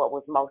entities, but what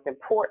was most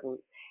important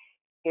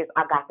is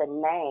I got the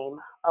name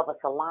of a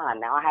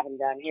salon. Now, I haven't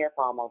done hair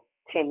for almost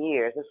 10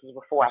 years. This was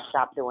before I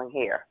stopped doing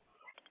hair.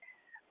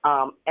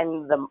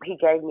 And he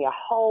gave me a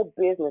whole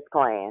business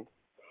plan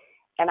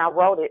and I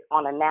wrote it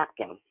on a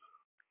napkin.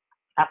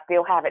 I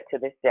still have it to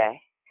this day.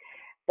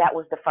 That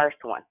was the first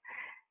one.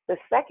 The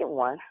second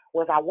one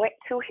was I went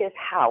to his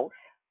house.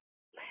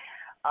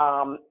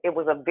 It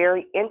was a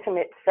very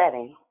intimate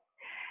setting,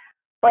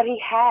 but he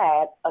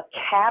had a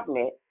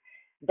cabinet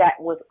that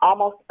was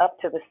almost up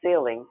to the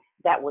ceiling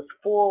that was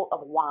full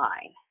of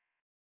wine.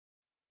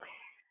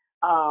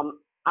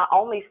 I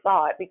only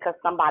saw it because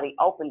somebody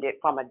opened it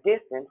from a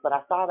distance, but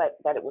I saw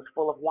that it was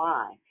full of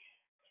wine.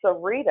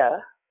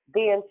 Sarita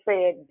then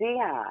said,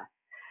 Dion,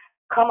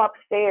 come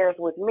upstairs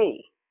with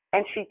me.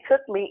 And she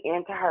took me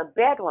into her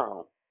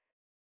bedroom.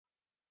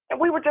 And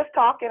we were just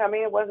talking. I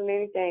mean, it wasn't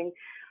anything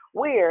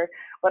weird,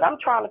 but I'm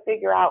trying to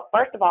figure out,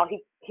 first of all,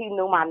 he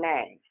knew my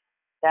name.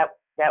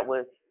 That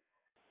was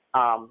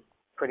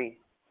pretty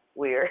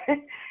weird.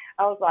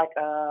 I was like,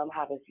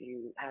 how do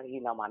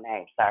you know my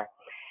name, sir?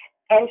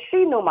 And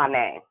she knew my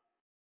name.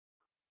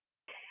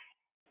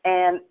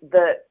 And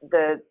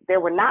there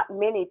were not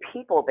many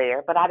people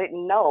there, but I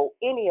didn't know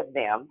any of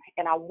them.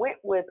 And I went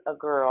with a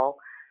girl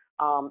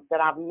that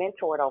I've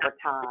mentored over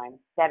time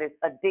that is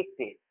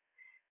addicted.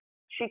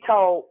 She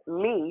told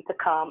me to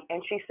come,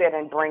 and she said,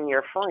 and bring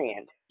your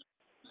friend.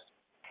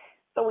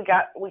 So we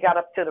got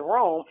up to the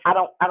room.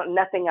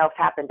 Nothing else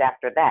happened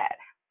after that.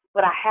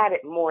 But I had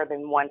it more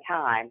than one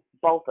time,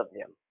 both of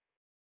them.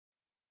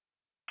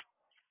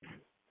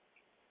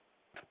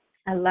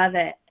 I love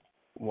it.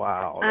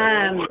 Wow.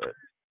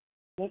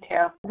 Me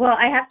too. Well,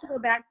 I have to go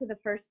back to the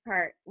first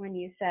part when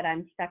you said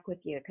I'm stuck with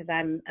you, because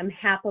I'm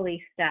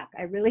happily stuck.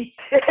 I really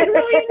enjoy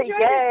this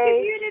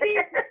community.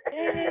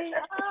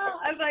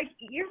 I'm like,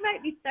 you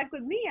might be stuck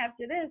with me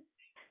after this.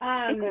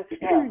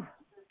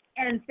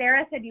 And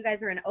Sarah said you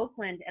guys are in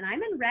Oakland, and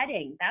I'm in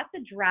Reading. That's a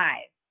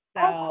drive.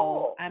 So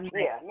cool. I'm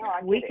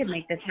like, we could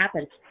make this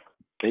happen.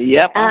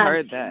 Yep, I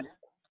heard that.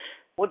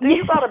 Well, do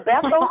you go to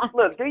Bethel?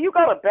 Look, do you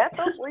go to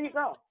Bethel? Where you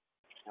go?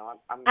 No,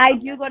 I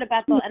do go to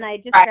Bethel, and I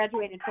just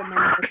graduated from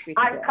ministry school.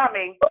 I'm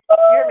coming. You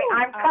hear me?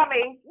 I'm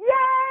coming.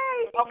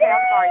 Yay! Okay,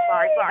 I'm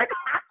sorry.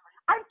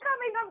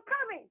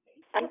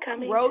 I'm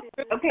coming. Road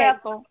trip to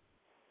Bethel.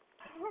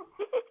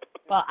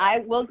 Well,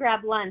 I will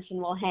grab lunch and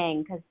we'll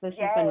hang because this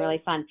has been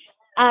really fun.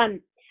 I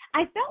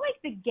felt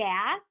like the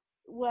gas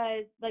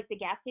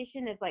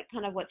station is like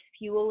kind of what's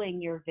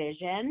fueling your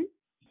vision,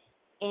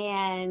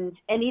 and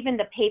even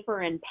the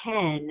paper and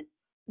pen.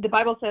 The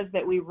Bible says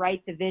that we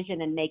write the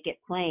vision and make it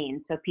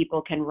plain so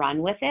people can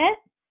run with it.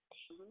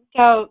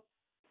 So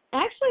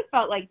I actually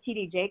felt like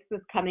T.D. Jakes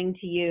was coming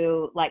to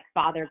you like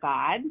Father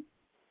God.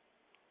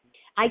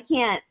 I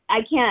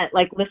can't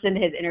like listen to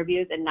his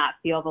interviews and not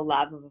feel the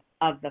love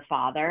of the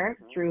Father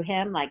through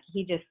him. Like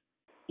he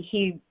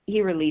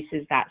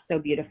releases that so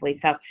beautifully.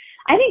 So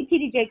I think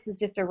T.D. Jakes is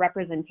just a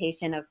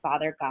representation of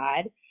Father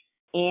God,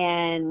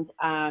 and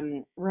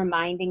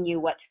reminding you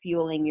what's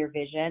fueling your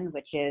vision,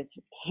 which is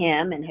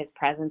him and his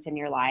presence in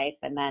your life.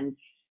 And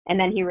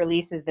then he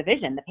releases the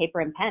vision, the paper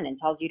and pen, and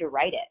tells you to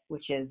write it,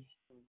 which is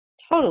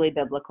totally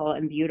biblical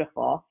and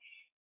beautiful.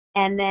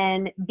 And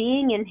then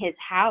being in his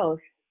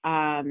house,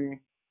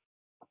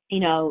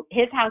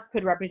 his house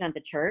could represent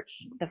the church,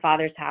 the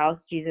Father's house.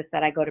 Jesus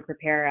said, I go to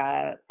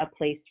prepare a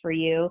place for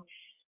you.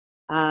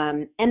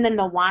 And then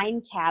the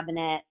wine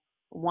cabinet,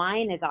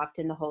 wine is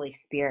often the Holy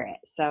Spirit.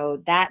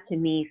 So that to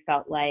me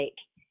felt like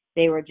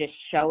they were just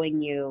showing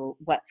you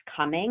what's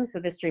coming. So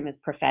this dream is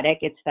prophetic.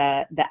 It's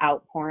the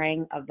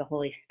outpouring of the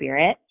Holy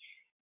Spirit.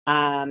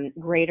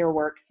 Greater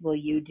works will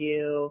you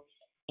do.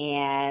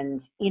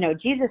 And,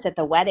 Jesus at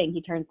the wedding,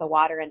 he turns the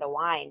water into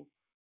wine.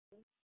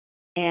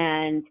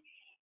 And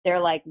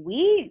they're like,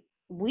 we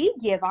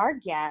give our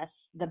guests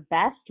the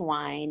best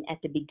wine at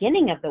the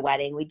beginning of the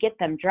wedding. We get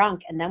them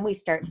drunk, and then we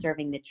start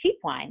serving the cheap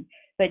wine.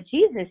 But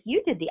Jesus,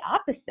 you did the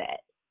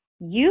opposite.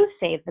 You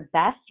saved the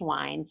best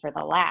wine for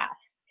the last.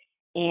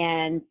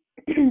 And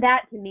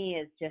that to me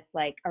is just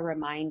like a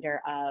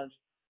reminder of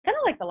kind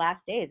of like the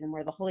last days, and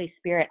where the Holy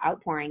Spirit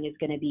outpouring is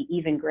going to be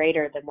even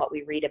greater than what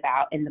we read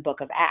about in the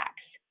book of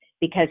Acts,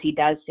 because he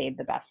does save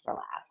the best for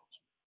last.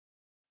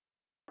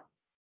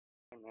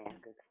 Amen.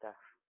 Good stuff.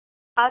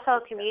 Also,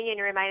 communion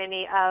reminded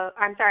me of,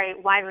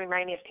 wine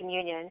reminded me of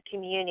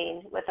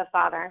communing with the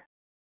Father.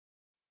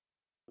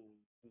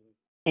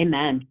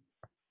 Amen.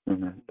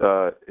 Mm-hmm.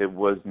 It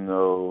was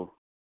no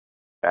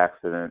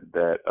accident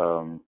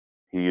that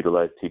he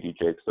utilized T.D.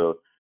 Jakes. So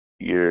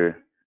you're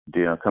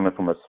coming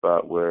from a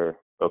spot where,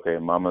 okay,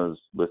 Mama's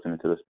listening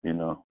to this,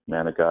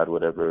 man of God,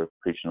 whatever,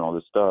 preaching all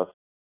this stuff,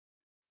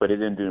 but it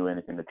didn't do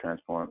anything to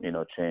transform,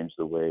 change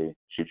the way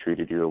she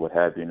treated you or what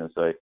have you. And it's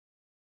like,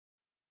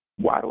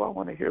 why do I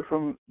want to hear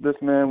from this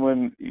man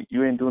when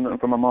you ain't doing nothing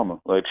for my mama?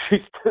 Like, she's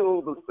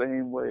still the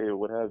same way or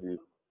what have you.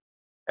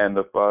 And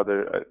the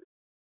Father,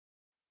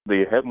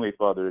 the Heavenly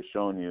Father has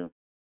shown you,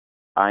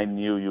 I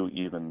knew you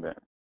even then.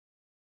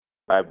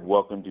 I've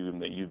welcomed you even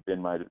then. You've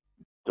been my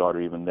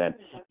daughter even then.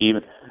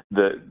 Even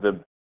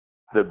the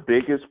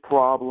biggest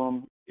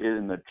problem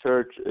in the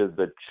church is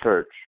the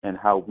church and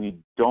how we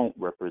don't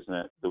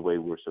represent the way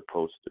we're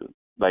supposed to.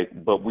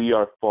 But we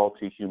are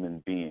faulty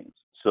human beings.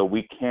 So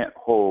we can't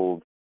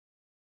hold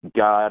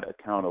God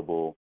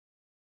accountable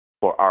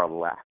for our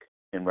lack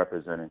in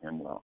representing him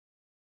well.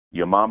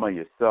 Your mama,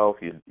 yourself,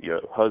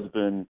 your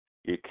husband,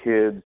 your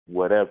kids,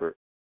 whatever.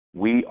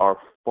 We are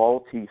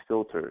faulty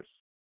filters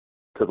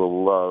to the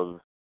love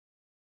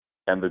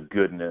and the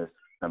goodness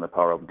and the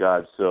power of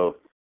God. So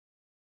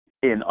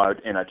in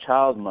a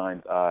child's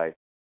mind's eye,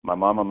 my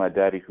mama, my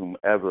daddy,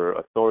 whomever,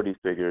 authority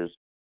figures,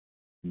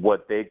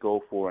 what they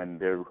go for, and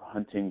they're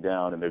hunting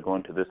down and they're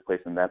going to this place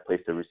and that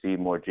place to receive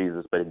more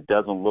Jesus, but it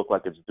doesn't look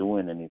like it's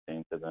doing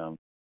anything to them.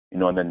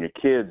 And then your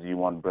kids, you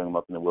want to bring them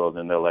up in the world,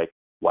 and they're like,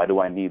 why do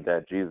I need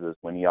that Jesus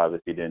when he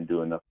obviously didn't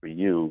do enough for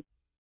you?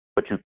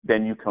 But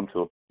then you come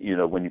to,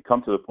 when you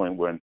come to the point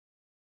where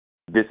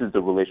this is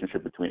the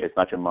relationship between, it's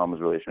not your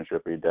mama's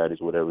relationship or your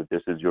daddy's, whatever,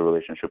 this is your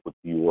relationship with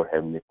your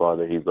Heavenly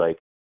Father. He's like,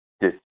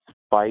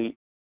 despite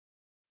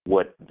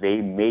what they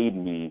made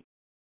me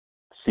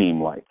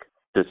seem like,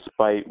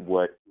 despite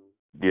what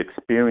the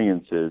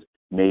experiences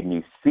made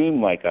me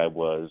seem like I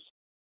was,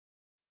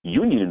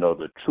 you need to know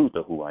the truth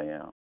of who I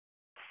am,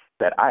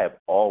 that I have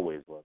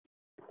always loved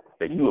you,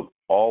 that you have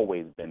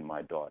always been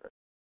my daughter.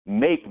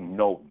 Make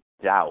no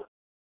doubt,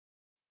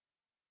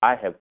 I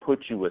have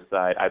put you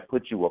aside, I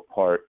put you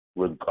apart,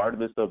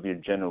 regardless of your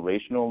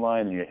generational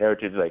line and your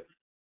heritage. Like,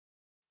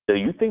 do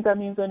you think that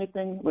means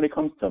anything when it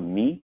comes to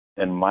me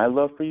and my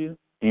love for you?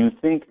 Do you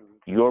think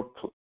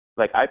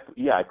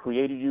I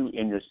created you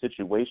in your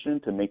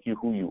situation to make you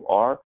who you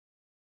are,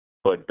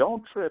 but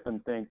don't trip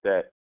and think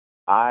that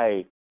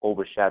I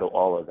overshadow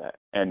all of that.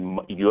 And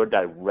your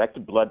direct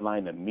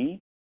bloodline to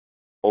me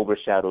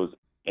overshadows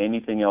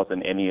anything else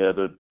and any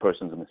other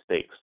person's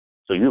mistakes.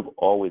 So you've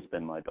always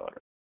been my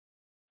daughter.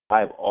 I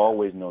have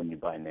always known you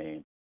by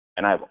name,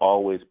 and I have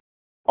always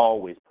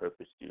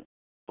purposed you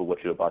for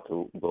what you're about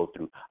to go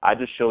through. I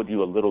just showed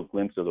you a little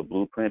glimpse of the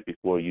blueprint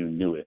before you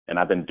knew it, and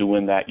I've been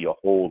doing that your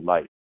whole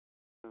life.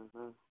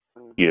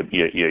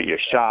 Your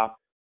shop,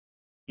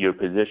 your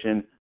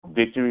position,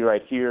 victory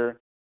right here,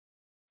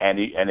 and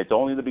it's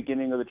only the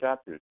beginning of the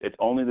chapter. It's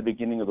only the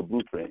beginning of the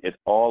blueprint. It's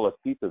all a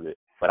piece of it.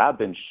 But I've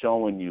been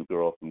showing you,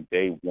 girl, from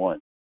day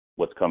one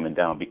what's coming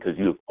down because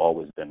you've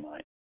always been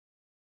mine.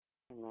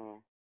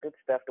 Good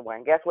stuff,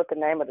 Dwayne. Guess what the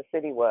name of the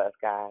city was,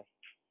 guys?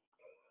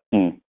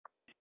 It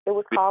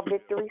was called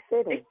Victory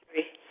City.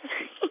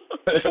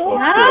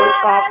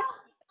 Wow.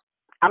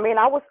 I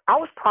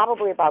was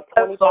probably about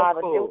 25.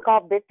 So cool. It was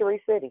called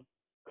Victory City.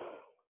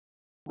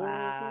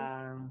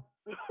 Wow.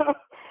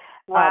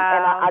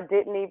 Wow. And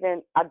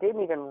I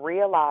didn't even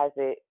realize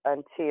it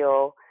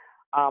until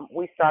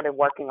we started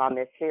working on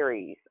this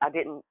series. I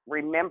didn't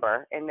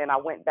remember, and then I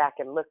went back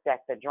and looked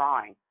at the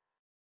drawing,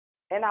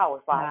 and I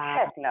was like,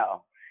 heck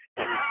no.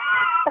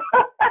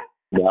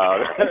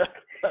 Wow.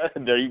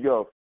 There you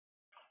go.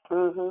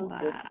 Wow.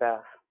 Good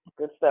stuff.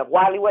 Good stuff.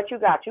 Wiley, what you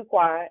got? You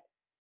quiet.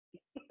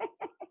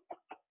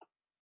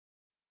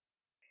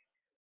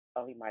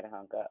 Oh, he might have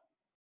hung up.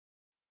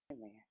 Hey,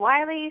 man.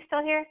 Wiley, you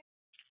still here?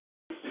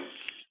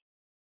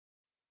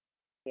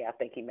 Yeah, I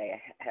think he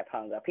may have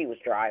hung up. He was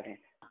driving.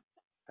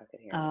 I could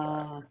hear him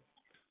driving.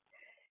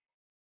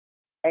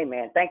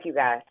 Amen. Thank you,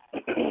 guys.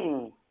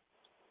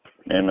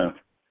 Amen.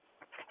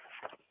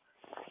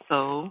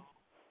 So,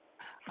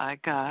 I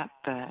got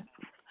that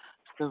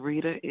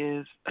Sarita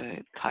is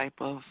a type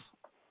of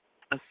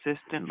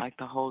assistant like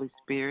the Holy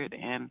Spirit,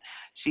 and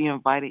she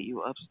invited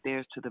you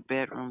upstairs to the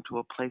bedroom to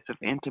a place of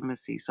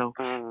intimacy. So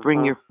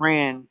bring your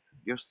friends,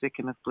 your sick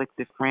and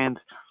afflicted friends,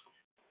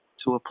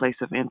 to a place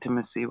of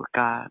intimacy with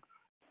God.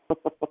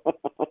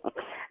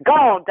 Go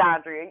on,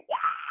 Dondria.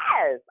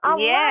 Yes! I love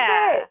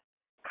it.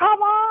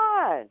 Come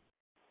on.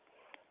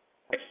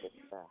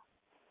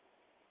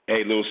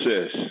 Hey, little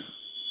sis.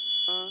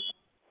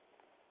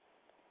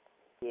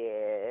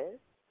 Yes.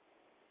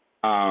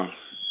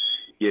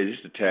 Yeah,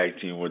 just to tag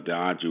team what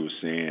DeAndre was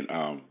saying.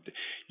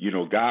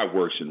 God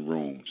works in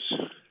rooms.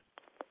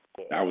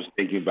 I was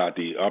thinking about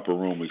the upper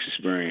room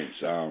experience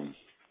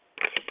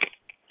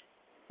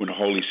when the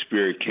Holy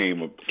Spirit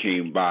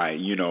came by.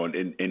 In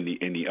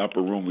the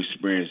upper room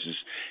experiences,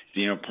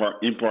 the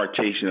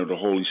impartation of the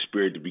Holy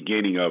Spirit, the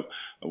beginning of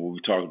when we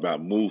talk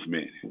about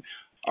movement.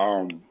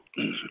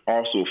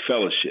 Also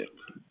fellowship.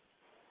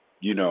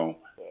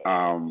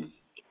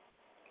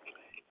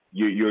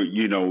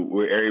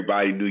 Where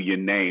everybody knew your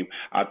name.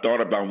 I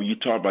thought about when you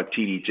talk about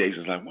T.D. Jakes, I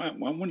was like,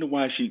 I wonder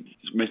why she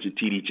mentioned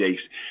T.D.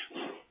 Jakes.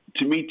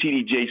 To me,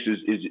 T.D. Jakes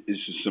is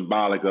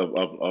symbolic of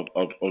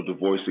the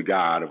voice of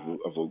God,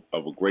 of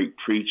a great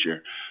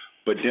preacher.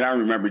 But then I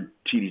remember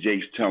T.D.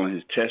 Jakes telling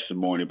his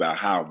testimony about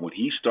how when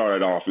he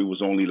started off, it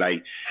was only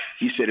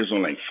he said it was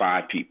only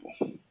 5 people.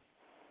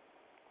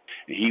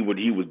 And he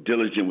was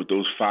diligent with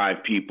those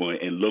 5 people,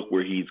 and look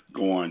where he's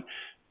going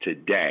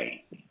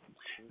today.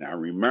 Now,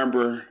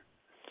 remember,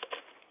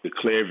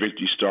 Declare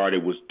Victory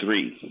started with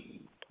 3.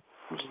 It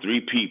was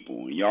 3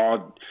 people.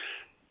 Y'all,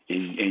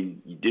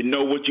 and you didn't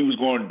know what you was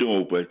going to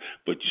do, but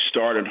you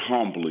started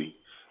humbly,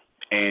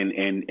 and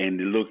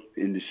to look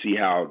and to see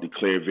how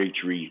Declare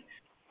Victory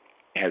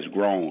has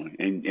grown,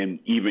 and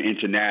even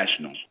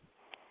international.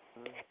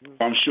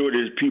 I'm sure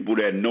there's people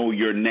that know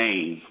your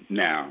name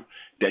now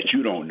that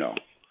you don't know,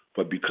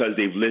 but because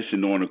they've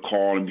listened on the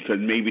call and because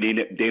maybe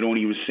they don't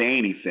even say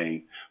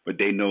anything, but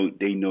they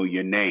know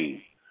your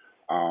name.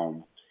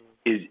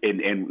 Is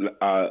and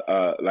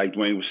like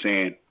Dwayne was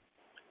saying,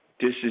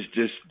 this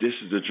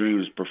is a dream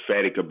that's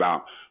prophetic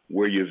about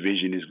where your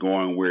vision is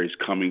going, where it's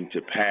coming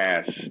to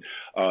pass.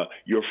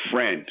 Your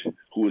friend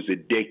who is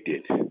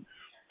addicted,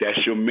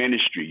 that's your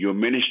ministry. Your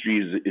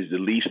ministry is the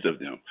least of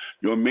them.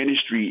 Your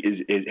ministry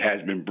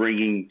has been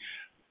bringing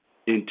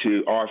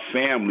into our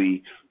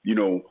family,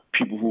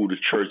 people who the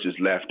church has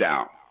left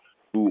out,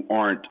 who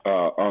aren't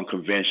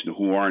unconventional,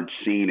 who aren't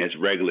seen as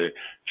regular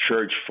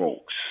church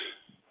folks.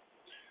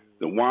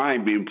 The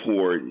wine being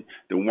poured,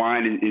 the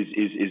wine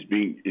is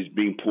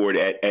being poured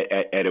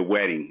at a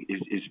wedding,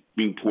 is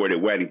being poured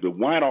at weddings. The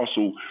wine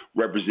also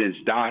represents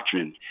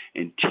doctrine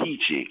and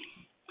teaching.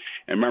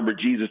 And remember,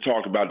 Jesus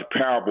talked about the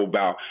parable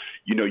about,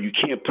 you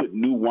can't put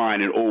new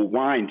wine in old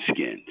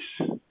wineskins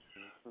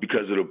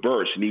because of the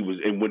burst.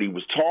 And what he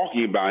was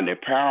talking about in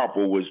that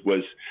parable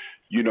was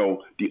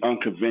the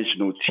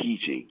unconventional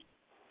teaching.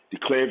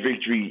 Declare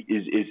Victory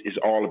is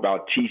all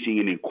about teaching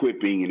and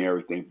equipping and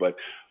everything, but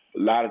a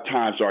lot of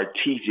times our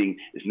teaching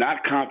is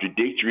not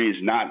contradictory,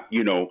 it's not,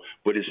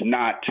 but it's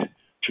not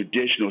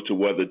traditional to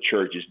what other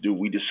churches do.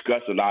 We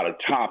discuss a lot of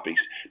topics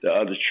that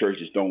other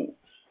churches don't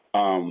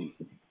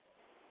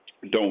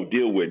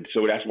deal with.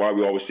 So that's why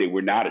we always say we're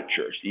not a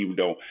church, even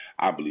though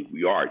I believe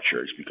we are a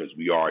church because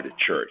we are the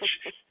church.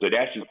 So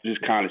that's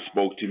just kind of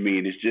spoke to me,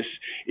 and it's just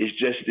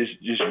this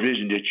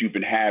vision that you've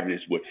been having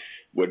is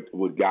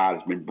what God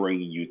has been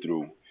bringing you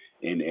through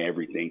in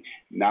everything.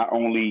 Not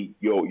only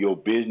your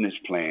business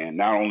plan,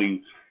 not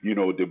only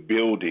the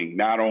building,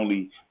 not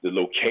only the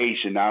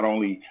location, not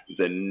only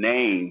the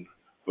name,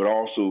 but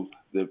also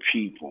the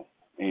people.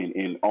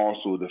 And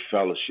also the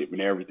fellowship and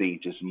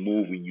everything just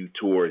moving you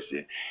towards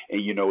it.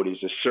 And,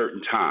 there's a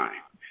certain time.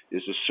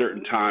 There's a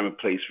certain time and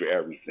place for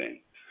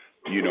everything.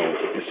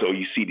 And so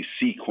you see the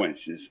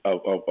sequences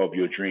of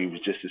your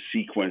dreams, just a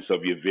sequence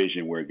of your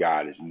vision where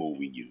God is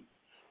moving you.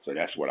 So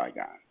that's what I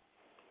got.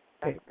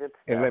 That's good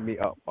stuff. And let me,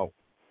 Go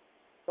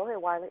ahead,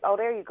 Wiley. Oh,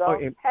 there you go. Oh,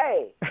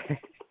 hey.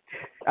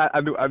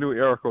 I knew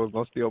Erica was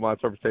going to steal my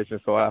interpretation,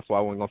 so that's why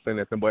I wasn't going to say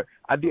anything. But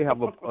I did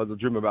have a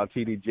dream about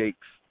T.D. Jakes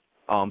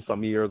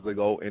some years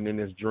ago, and in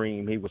his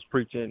dream, he was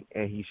preaching,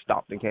 and he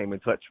stopped and came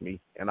and touched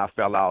me, and I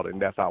fell out, and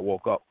that's how I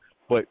woke up.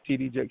 But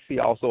T.D. Jakes,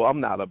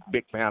 I'm not a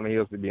big fan of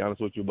his, to be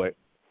honest with you, but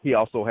he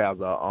also has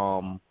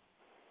an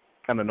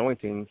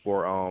anointing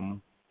for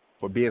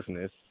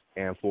business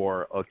and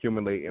for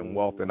accumulating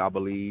wealth, and I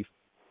believe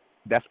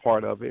that's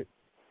part of it.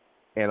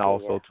 And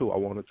also, too, I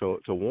wanted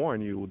to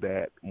warn you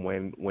that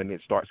when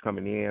it starts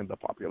coming in, the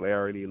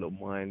popularity, the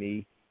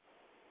money,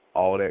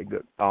 all that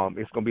good,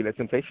 it's going to be the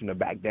temptation to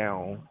back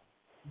down,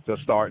 to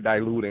start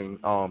diluting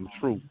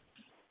truth.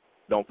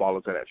 Don't fall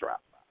into that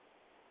trap.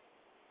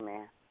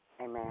 Amen.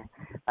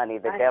 Honey,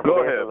 the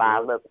devil is a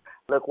lie.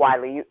 Look,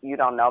 Wiley, you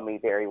don't know me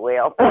very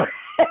well.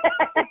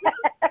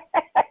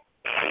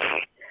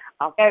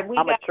 I'm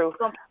a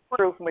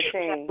truth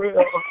machine.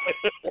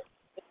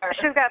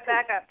 She's got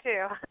backup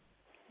too.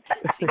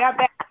 She got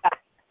backup.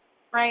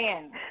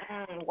 Praying.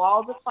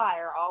 Walls of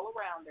fire all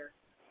around her.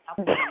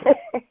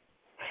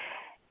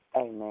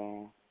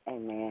 Amen.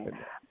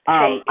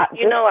 Hey,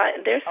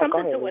 there's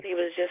something to what he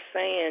was just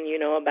saying,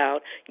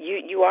 about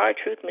you are a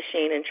truth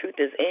machine and truth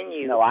is in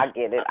you. No, I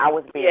get it. I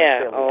was being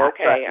silly.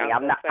 Okay. Trust me,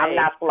 I'm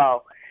not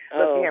slow.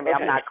 Look, hear me,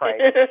 okay. I'm not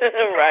crazy.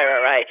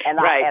 Right. And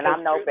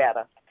I know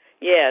better.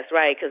 Yes,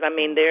 right, because I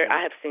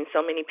have seen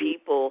so many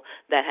people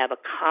that have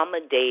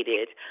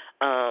accommodated,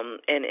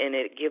 and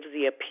it gives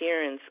the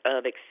appearance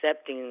of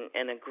accepting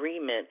an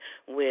agreement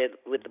with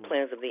the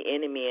plans of the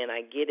enemy, and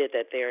I get it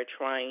that they're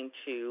trying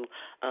to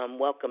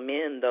welcome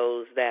in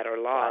those that are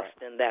lost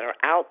and that are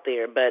out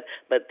there, but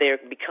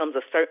there becomes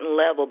a certain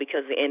level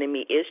because the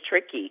enemy is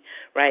tricky,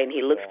 right, and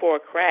he looks for a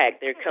crack.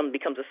 There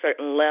becomes a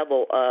certain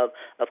level of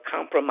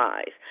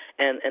compromise,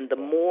 and the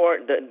more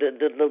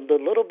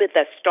the little bit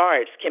that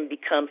starts can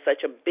become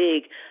such a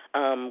big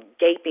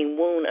gaping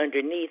wound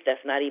underneath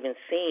that's not even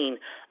seen,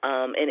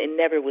 and it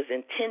never was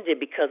intended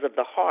because of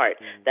the heart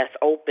that's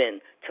open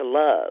to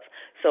love.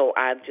 So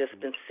I've just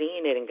been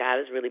seeing it, and God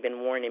has really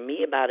been warning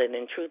me about it.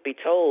 And truth be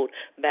told,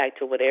 back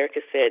to what Erica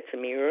said to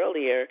me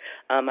earlier,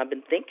 I've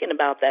been thinking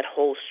about that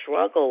whole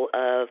struggle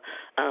of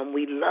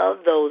we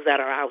love those that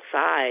are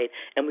outside,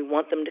 and we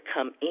want them to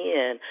come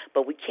in,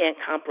 but we can't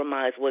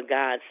compromise what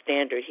God's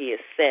standard He has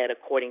set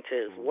according to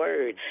His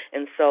word.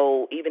 And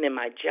so even in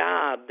my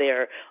job,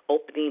 they're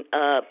opening opening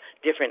up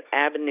different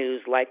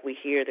avenues, like we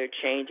hear they're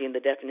changing the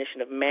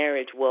definition of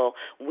marriage. Well,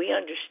 we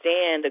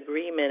understand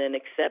agreement and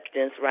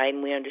acceptance, right?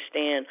 And we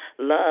understand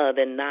love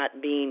and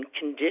not being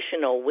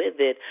conditional with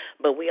it,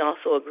 but we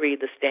also agree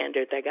the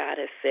standard that God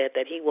has set,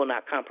 that he will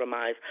not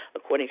compromise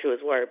according to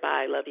his word.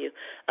 Bye, I love you.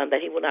 That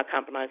he will not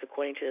compromise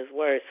according to his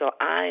word. So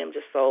I am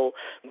just so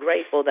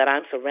grateful that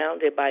I'm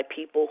surrounded by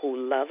people who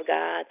love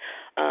God,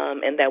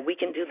 and that we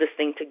can do this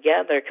thing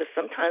together, because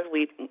sometimes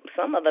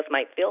some of us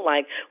might feel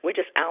like we're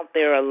just out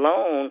there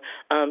alone,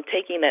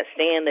 taking that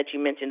stand that you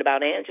mentioned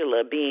about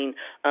Angela, being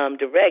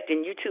direct,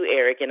 and you too,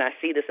 Eric, and I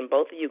see this in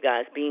both of you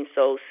guys, being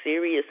so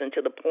serious and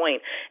to the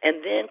point,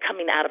 and then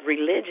coming out of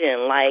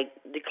religion like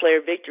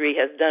Declare Victory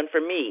has done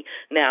for me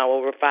now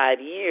over 5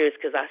 years,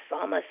 because I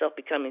saw myself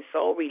becoming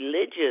so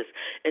religious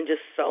and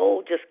just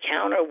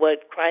counter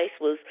what Christ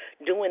was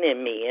doing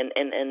in me.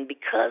 And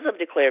because of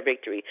Declare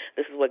Victory,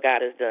 this is what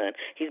God has done.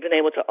 He's been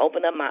able to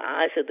open up my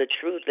eyes to the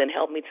truth and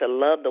help me to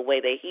love the way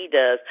that he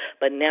does,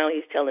 but now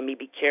he's telling me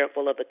be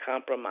careful of the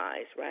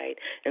compromise, right?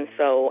 And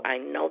so I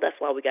know that's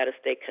why we got to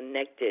stay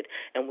connected,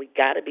 and we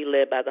got to be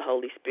led by the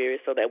Holy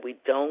Spirit so that we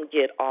don't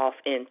get off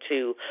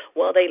into,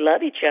 well, they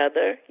love each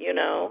other,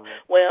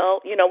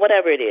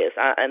 whatever it is.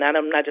 And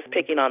I'm not just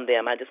picking on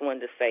them. I just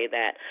wanted to say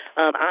that.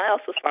 I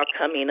also saw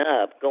coming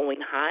up, going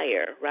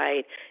higher,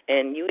 right?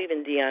 And you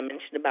even, Dion,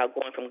 mentioned about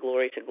going from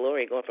glory to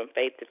glory, going from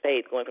faith to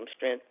faith, going from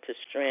strength to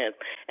strength.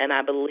 And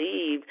I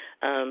believe,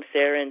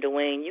 Sarah and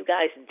Dwayne, you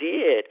guys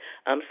did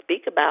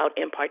speak about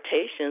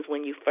impartations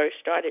when you first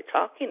started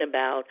talking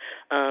about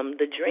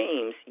the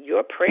dreams.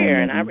 Your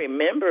prayer, and I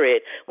remember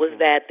it, was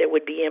that there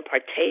would be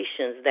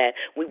impartations, that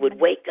we would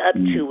wake up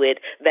to it,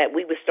 that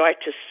we would start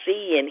to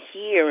see and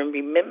hear and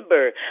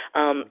remember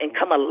and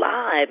come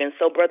alive. And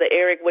so, Brother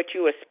Eric, what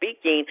you were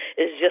speaking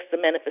is just the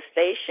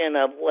manifestation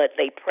of what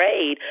they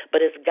prayed,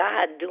 but it's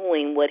God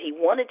doing what he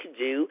wanted to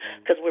do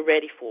because we're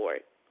ready for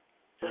it.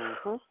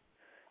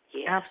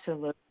 Yeah.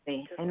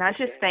 Absolutely. And I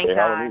just thank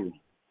God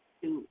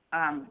to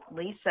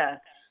Lisa.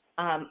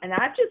 And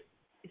I just,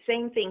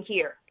 same thing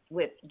here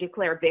with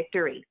Declare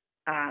Victory,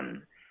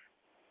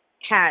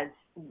 has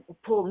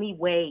pulled me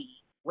way,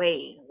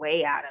 way,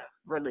 way out of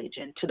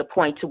religion, to the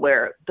point to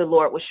where the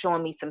Lord was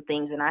showing me some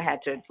things and I had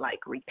to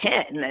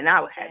repent. And then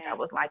I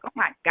was like, oh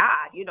my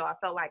God, I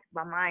felt like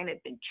my mind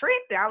had been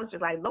tricked. I was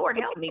just like, Lord,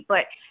 help me.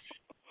 But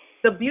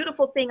the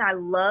beautiful thing I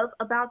love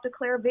about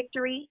Declare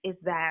Victory is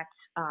that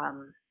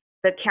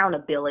the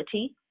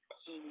accountability.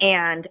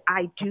 And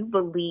I do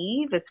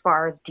believe, as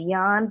far as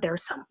Dion,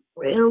 there's some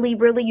really,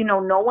 really,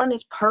 no one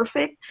is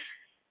perfect.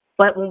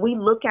 But when we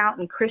look out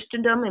in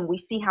Christendom and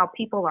we see how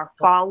people are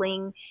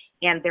falling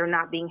and they're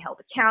not being held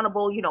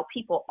accountable,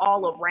 people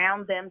all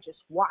around them just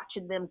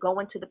watching them go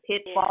into the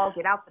pitfall,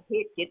 get out the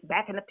pit, get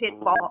back in the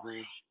pitfall.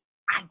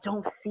 I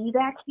don't see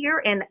that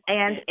here. And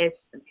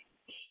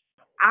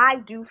I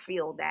do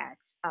feel that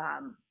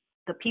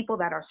the people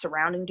that are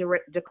surrounding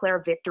Declare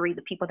Victory,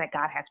 the people that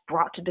God has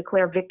brought to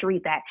Declare Victory,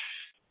 that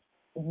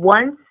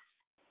once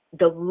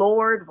the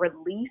Lord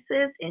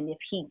releases, and if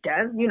he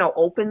does,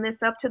 open this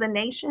up to the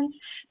nations,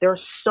 there are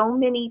so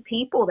many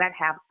people that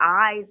have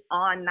eyes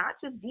on not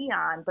just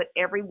Dion, but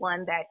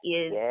everyone that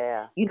is,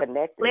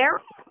 connected.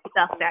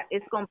 Stuff that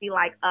it's going to be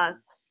like,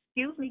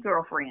 excuse me,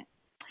 girlfriend,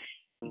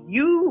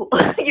 you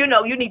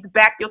need to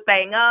back your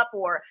thing up,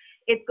 or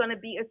it's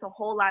a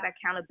whole lot of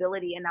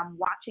accountability. And I'm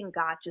watching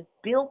God just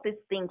build this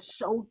thing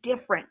so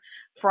different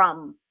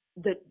from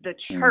the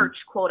church,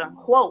 quote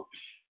unquote.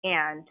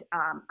 And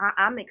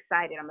I'm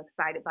excited. I'm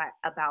excited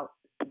about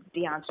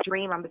Dion's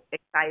dream. I'm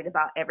excited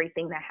about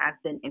everything that has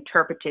been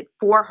interpreted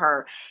for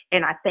her.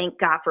 And I thank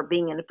God for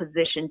being in a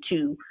position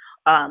to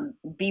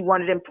be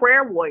one of them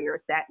prayer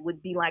warriors that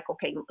would be like,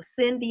 okay,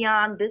 send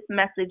Dion this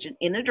message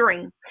in a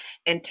dream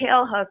and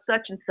tell her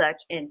such and such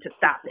and to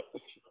stop it.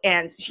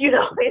 And,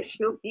 and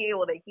she'll be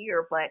able to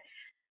hear. But,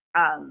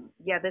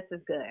 this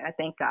is good. I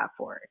thank God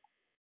for it.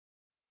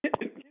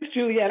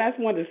 Juliet, I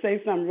just wanted to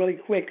say something really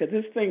quick, because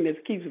this thing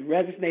that keeps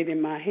resonating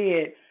in my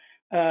head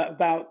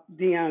about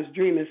Dion's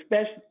dream,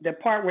 especially the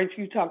part where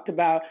you talked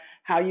about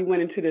how you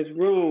went into this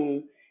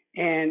room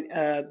and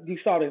you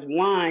saw this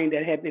wine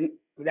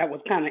that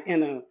was kind of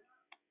in a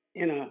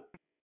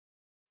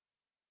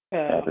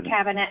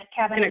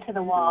cabinet to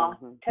the wall,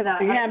 to the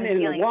cabinet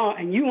in the wall,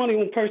 and you weren't the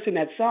only person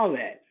that saw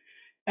that.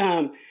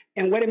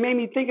 And what it made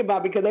me think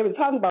about, because they were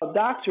talking about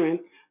doctrine,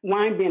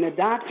 wine being a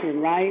doctrine,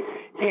 right?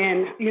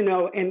 And,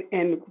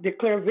 and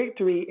Declare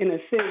Victory, in a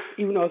sense,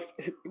 even though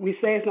we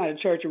say it's not a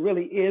church, it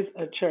really is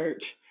a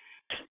church,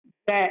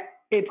 that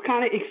it's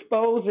kind of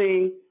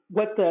exposing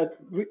what the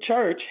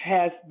church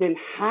has been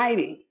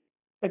hiding,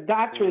 the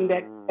doctrine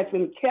that has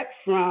been kept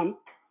from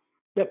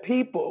the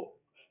people.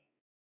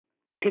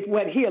 It's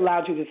what he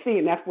allowed you to see,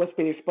 and that's what's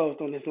been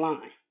exposed on this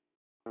line.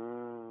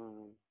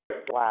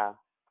 Wow.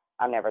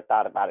 I never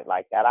thought about it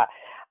like that.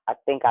 I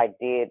think I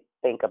did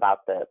think about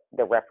the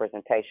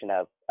representation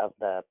of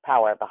the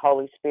power of the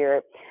Holy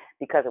Spirit,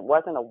 because it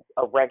wasn't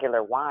a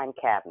regular wine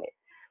cabinet.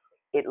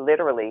 It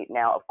literally,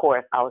 now, of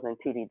course, I was in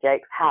T.D.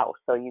 Jakes' house,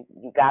 so you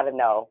got to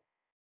know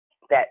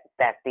that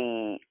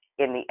in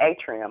the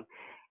atrium,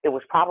 it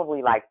was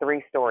probably like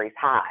 3 stories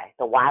high.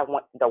 The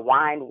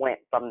wine went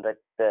from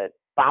the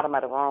bottom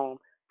of the room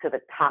to the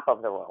top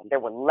of the room. There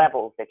were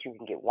levels that you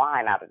can get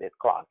wine out of this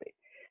closet,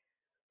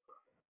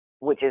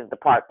 which is the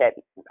part that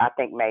I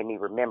think made me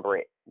remember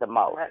it the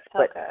most. That's so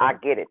But good. I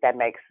get it. That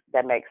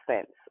makes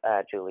sense,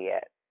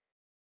 Juliet.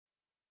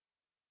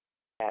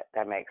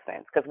 That makes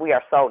sense because we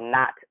are so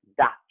not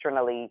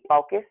doctrinally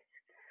focused.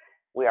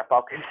 We are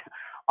focused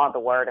on the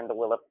Word and the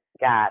will of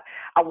God.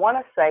 I want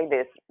to say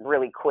this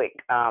really quick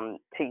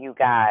to you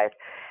guys.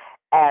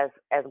 As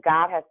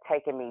God has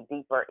taken me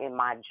deeper in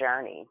my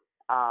journey,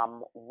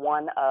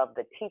 one of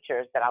the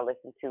teachers that I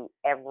listen to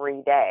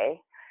every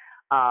day,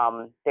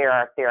 there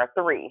are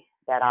 3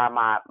 that are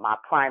my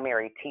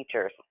primary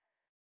teachers,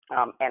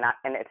 and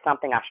it's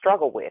something I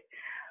struggle with.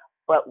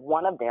 But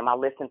one of them, I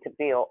listened to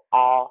Bill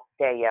all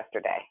day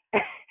yesterday.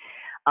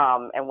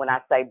 And when I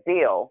say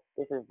Bill,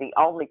 this is the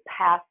only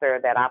pastor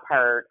that I've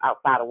heard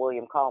outside of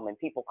William Coleman.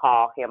 People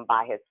call him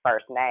by his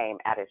first name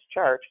at his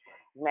church.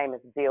 His name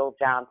is Bill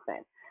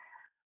Johnson.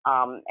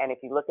 And if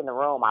you look in the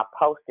room, I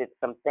posted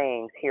some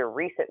things here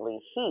recently.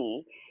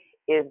 He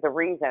is the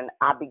reason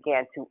I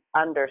began to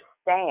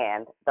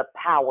understand the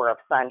power of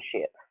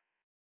sonship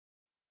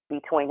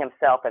between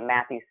himself and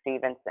Matthew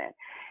Stevenson.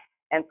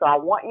 And so I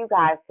want you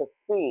guys to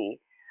see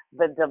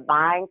the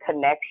divine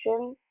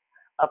connection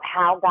of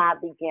how God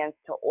begins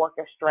to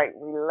orchestrate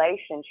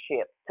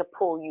relationships to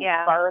pull you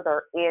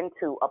further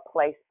into a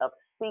place of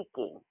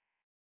seeking.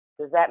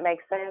 Does that make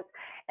sense?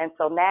 And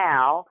so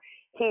now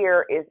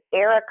here is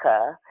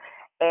Erica,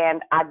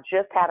 and I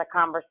just had a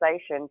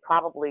conversation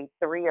probably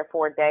 3 or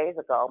 4 days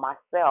ago.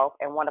 Myself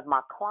and one of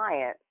my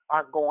clients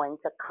are going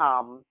to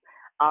come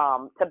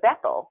to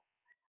Bethel.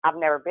 I've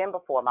never been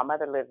before. My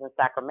mother lives in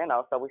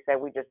Sacramento, so we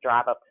said we just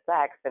drive up to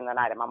Sac, spend the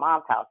night at my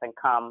mom's house, and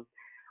come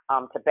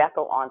to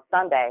Bethel on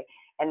Sunday.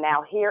 And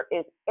now here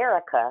is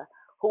Erica,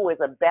 who is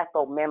a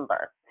Bethel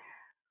member.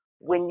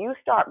 When you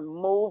start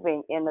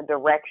moving in the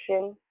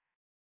direction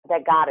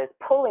that God is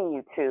pulling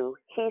you to,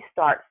 he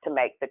starts to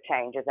make the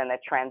changes and the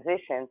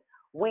transitions.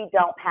 We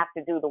don't have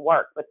to do the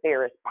work, but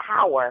there is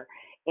power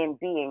in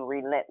being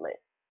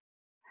relentless.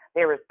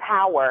 There is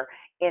power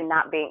in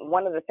not being.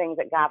 One of the things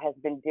that God has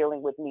been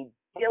dealing with me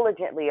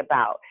diligently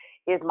about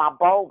is my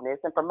boldness.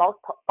 And for most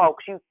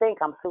folks, you think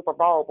I'm super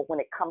bold, but when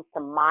it comes to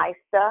my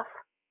stuff,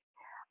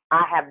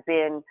 I have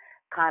been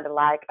kind of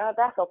like, oh,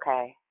 that's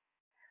okay.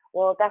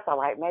 Well, that's all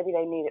right. Maybe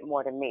they need it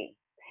more than me.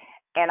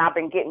 And I've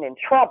been getting in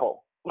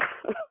trouble.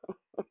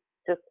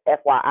 Just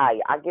FYI,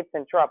 I get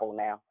in trouble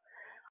now.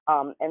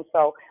 And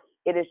so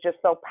it is just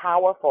so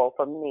powerful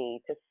for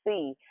me to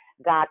see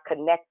God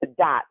connect the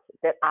dots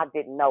that I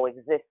didn't know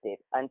existed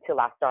until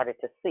I started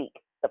to seek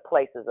the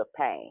places of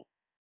pain.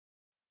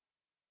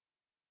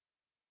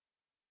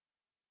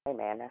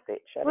 Amen. That's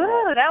it. Shut it Woo,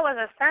 up. that was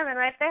a sermon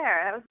right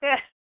there. That was good.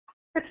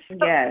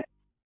 Yes.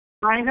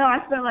 I know. I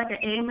feel like an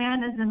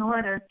amen is in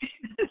order.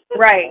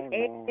 Right.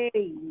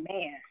 Amen.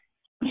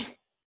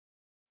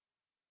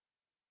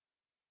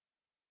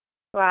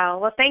 Wow.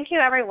 Well, thank you,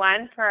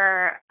 everyone,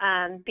 for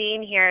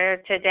being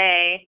here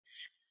today.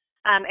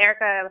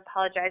 Erica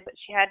apologized that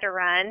she had to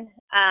run,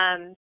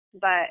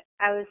 but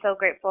I was so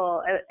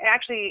grateful.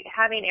 Actually,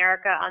 having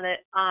Erica on,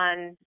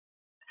 it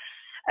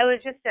was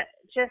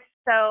just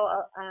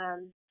so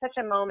such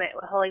a moment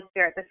with Holy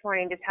Spirit this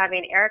morning. Just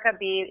having Erica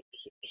be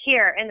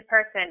here in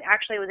person.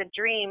 Actually, it was a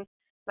dream.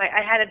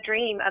 I had a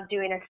dream of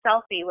doing a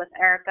selfie with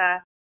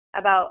Erica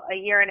about a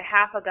year and a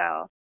half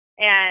ago.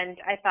 And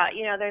I thought,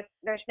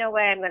 there's no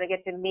way I'm going to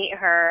get to meet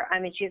her. I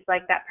mean, she's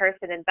like that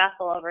person in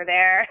Bethel over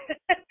there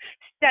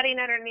studying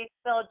underneath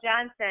Bill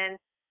Johnson.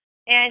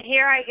 And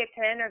here I get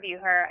to interview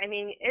her. I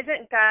mean,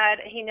 isn't God,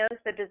 he knows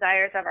the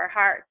desires of our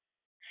hearts.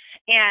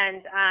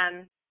 And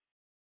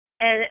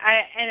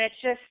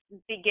it's just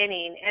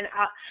beginning. And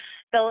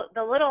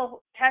the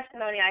little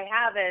testimony I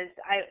have is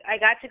I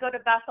got to go to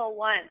Bethel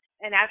once,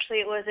 and actually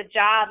it was a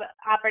job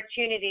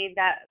opportunity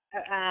that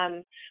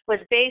was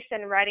based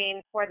in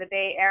Redding for the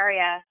Bay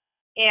Area.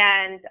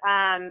 And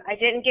I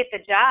didn't get the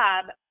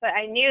job, but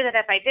I knew that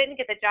if I didn't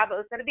get the job, it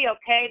was going to be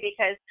okay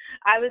because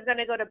I was going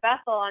to go to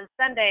Bethel on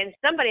Sunday, and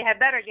somebody had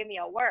better give me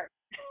a work.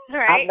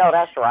 Right? I know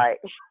that's right.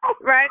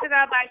 Right, because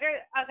I'm like,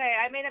 okay,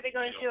 I may not be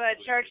going to a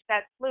church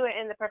that's fluent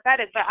in the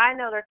prophetic, but I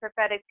know there's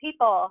prophetic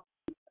people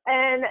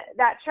in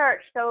that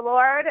church. So,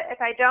 Lord,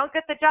 if I don't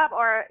get the job,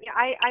 or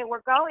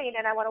we're going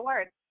and I want a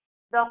word.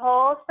 The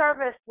whole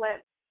service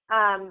went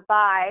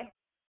by.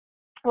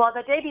 Well,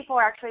 the day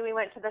before, actually, we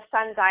went to the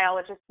Sundial,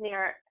 which is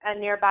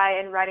nearby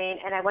in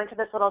Redding, and I went to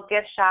this little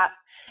gift shop,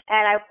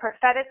 and I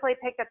prophetically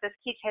picked up this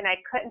keychain. I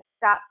couldn't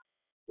stop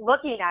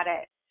looking at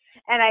it.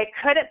 And I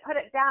couldn't put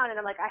it down, and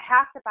I'm like, I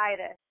have to buy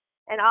this.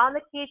 And on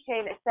the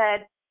keychain, it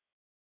said,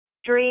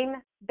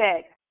 dream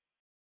big,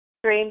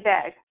 dream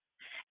big.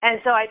 And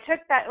so I took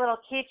that little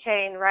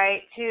keychain,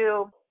 right,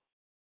 to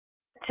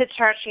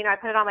church. I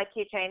put it on my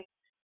keychain.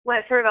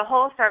 went through the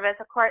whole service,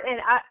 of course, and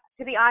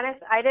to be honest,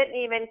 I didn't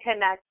even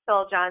connect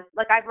Phil Johnson.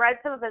 Like, I've read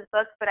some of his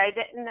books, but I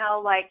didn't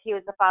know, like, he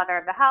was the father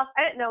of the house.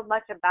 I didn't know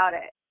much about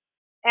it.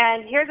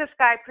 And here's this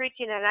guy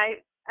preaching, and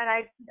I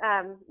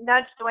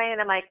nudged Dwayne,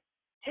 and I'm like,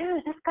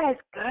 dude, this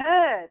guy's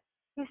good.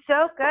 He's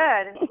so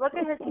good. And look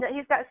at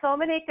he's got so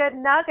many good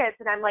nuggets.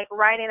 And I'm like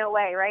writing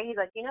away, right? He's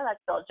like, you know, that's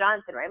Phil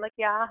Johnson, right? I'm like,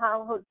 yeah,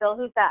 Bill,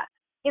 who's that?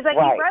 He's like,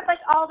 right. You've read like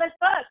all this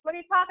books. What are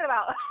you talking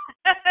about?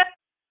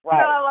 Right.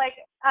 So I'm like,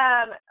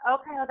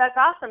 okay, well, that's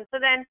awesome.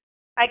 So then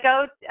I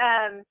go,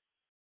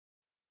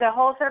 the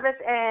whole service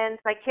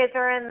ends. My kids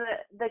are in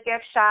the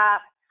gift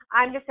shop.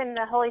 I'm just in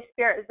the Holy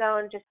Spirit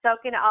zone, just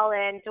soaking it all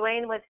in.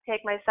 Dwayne would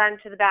take my son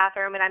to the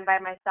bathroom, and I'm by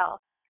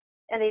myself.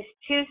 And these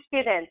two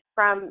students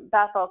from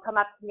Bethel come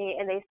up to me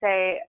and they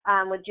say,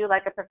 would you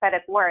like a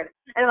prophetic word?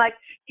 And I'm like,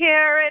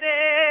 here it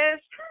is.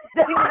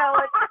 You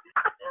know,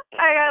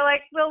 I got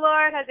like, the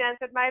Lord has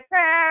answered my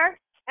prayer.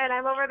 And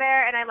I'm over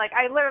there and I'm like,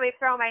 I literally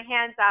throw my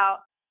hands out.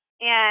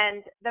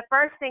 And the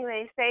first thing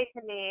they say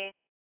to me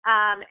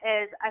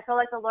is, I feel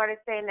like the Lord is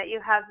saying that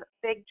you have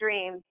big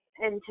dreams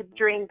and to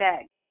dream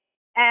big.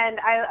 And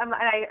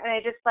I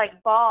just like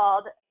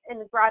bawled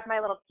and grabbed my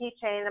little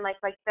keychain and I'm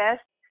like this.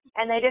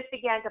 And they just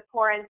began to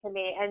pour into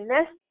me. And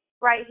this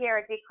right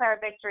here, Declare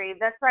Victory,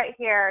 this right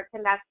here,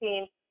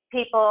 connecting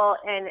people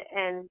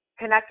and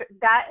connect,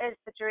 that is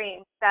the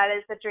dream. That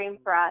is the dream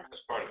for us.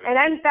 And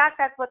in fact,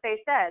 that's what they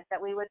said,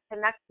 that we would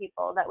connect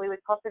people, that we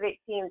would cultivate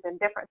teams and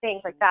different things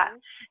like that.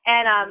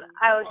 And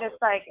I was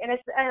just like, and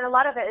a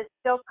lot of it is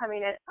still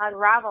coming in,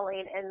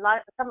 unraveling, and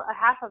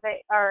half of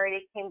it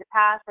already came to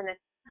pass. And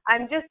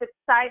I'm just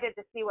excited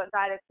to see what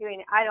God is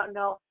doing. I don't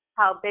know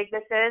how big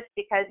this is,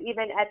 because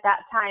even at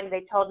that time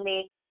they told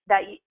me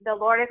that the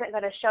Lord isn't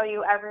going to show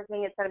you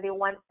everything. It's going to be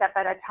one step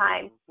at a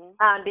time.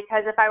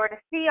 Because if I were to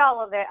see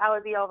all of it, I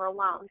would be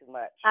overwhelmed. Too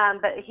much.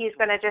 But he's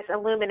going to just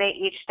illuminate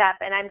each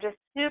step. And I'm just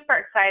super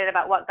excited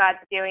about what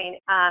God's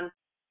doing.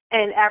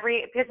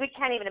 Because we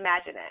can't even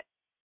imagine it.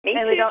 Me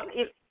and too. We don't,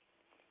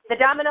 the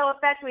domino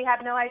effect, we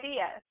have no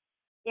idea.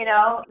 You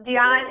know,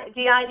 Dion,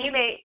 you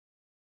may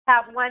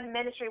have one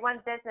ministry, one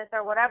business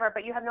or whatever,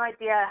 but you have no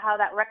idea how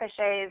that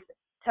ricochets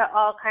to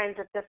all kinds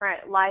of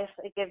different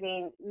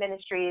life-giving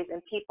ministries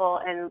and people,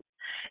 and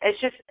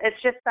it's just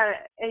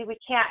we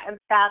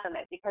can't fathom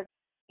it, because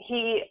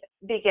he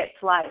begets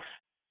life,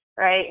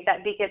 right?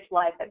 That begets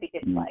life.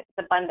 It's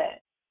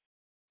abundant.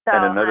 So,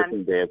 and another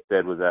thing they had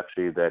said was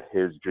actually that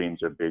his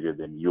dreams are bigger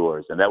than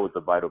yours, and that was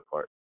the vital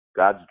part.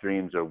 God's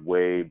dreams are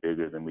way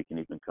bigger than we can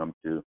even come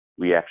to.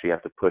 We actually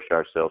have to push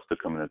ourselves to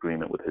come in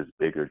agreement with his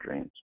bigger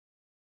dreams.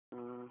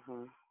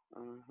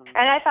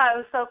 And I thought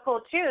it was so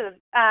cool too,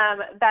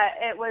 that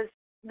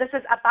this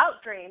is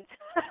about dreams.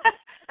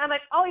 I'm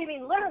like, oh, you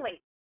mean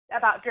literally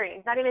about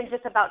dreams, not even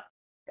just about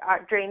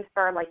our dreams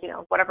for, like, you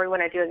know, whatever we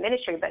want to do in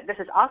ministry, but this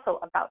is also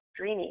about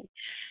dreaming.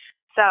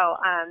 So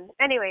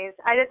anyways,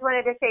 I just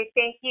wanted to say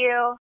thank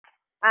you,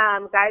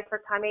 guys,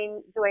 for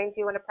coming. Dwayne, do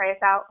you want to pray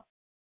us out?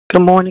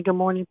 Good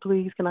morning,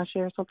 please. Can I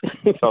share something?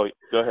 Oh,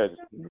 go ahead.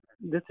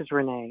 This is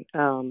Renee.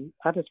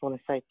 I just want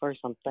to say first,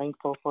 I'm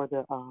thankful for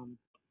the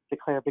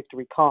Declare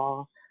Victory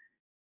call,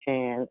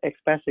 and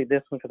especially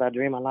this one, because I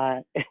dream a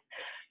lot.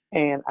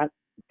 And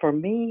for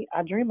me,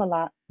 I dream a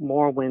lot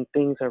more when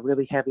things are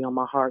really heavy on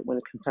my heart, when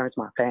it concerns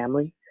my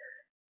family.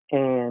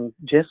 And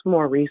just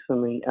more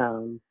recently,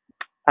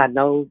 I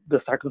know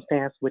the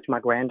circumstance which my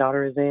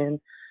granddaughter is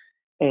in,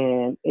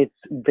 and it's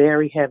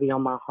very heavy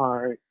on my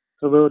heart.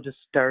 It's a little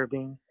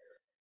disturbing.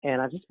 And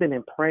I've just been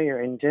in prayer.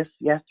 And just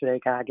yesterday,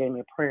 God gave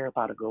me a prayer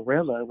about a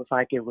gorilla. It was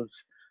like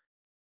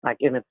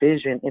in a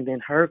vision. And then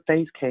her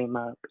face came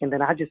up. And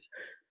then I just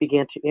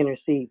began to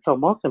intercede. So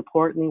most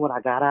importantly, what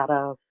I got out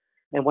of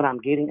and what I'm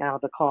getting out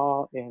of the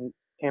call, and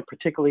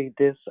particularly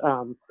this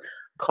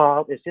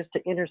call, is just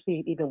to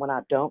intercede even when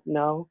I don't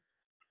know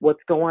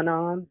what's going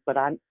on. But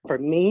for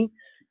me,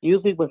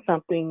 usually when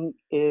something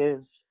is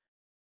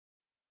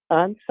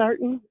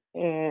uncertain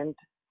and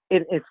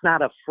it's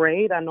not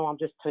afraid, I know I'm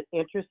just to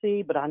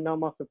intercede, but I know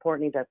most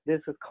importantly that this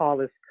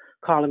call is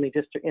calling me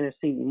just to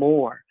intercede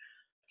more.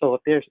 So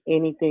if there's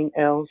anything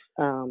else,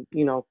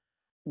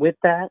 with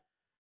that,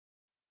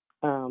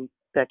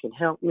 that can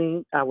help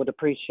me, I would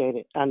appreciate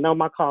it. I know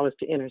my call is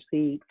to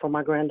intercede for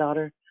my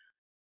granddaughter,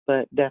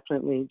 but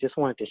definitely just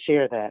wanted to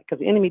share that, because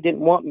the enemy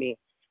didn't want me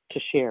to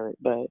share it,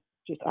 but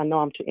I know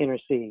I'm to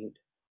intercede.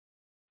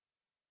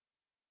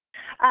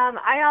 I'm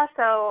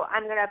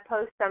going to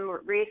post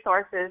some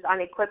resources on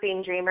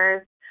equipping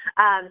dreamers,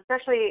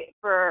 especially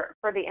for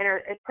the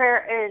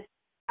prayer is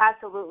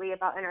absolutely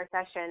about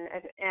intercession,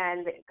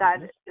 and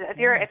God, if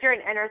you're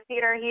an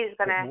interceder, he's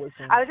going to,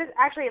 I was just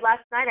actually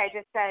last night, I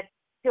just said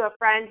to a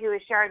friend who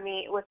was sharing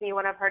with me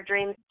one of her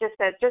dreams, just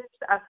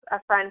a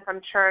friend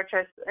from church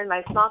or in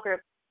my small group,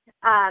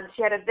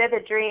 she had a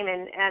vivid dream,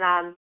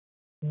 and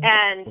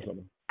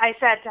I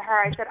said to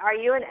her, are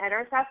you an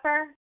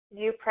intercessor? Do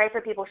you pray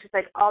for people? She's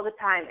like, all the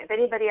time. If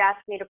anybody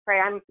asks me to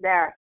pray, I'm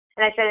there.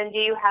 And I said, and do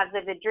you have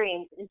vivid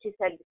dreams? And she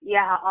said,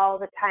 yeah, all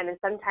the time. And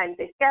sometimes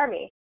they scare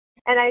me.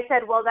 And I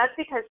said, well, that's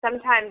because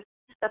sometimes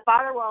the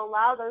Father will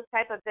allow those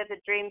type of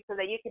vivid dreams so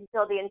that you can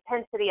feel the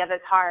intensity of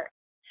his heart.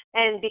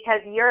 And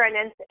because you're an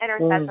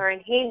intercessor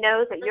and he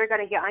knows that you're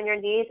going to get on your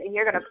knees and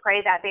you're going to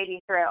pray that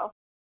baby through.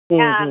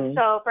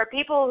 So for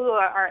people who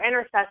are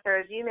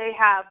intercessors, you may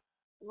have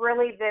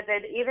really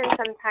vivid, even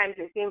sometimes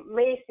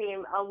may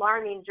seem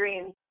alarming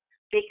dreams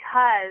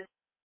because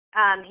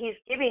he's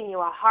giving you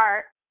a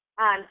heart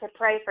to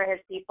pray for his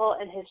people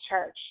and his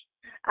church.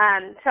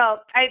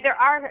 There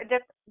are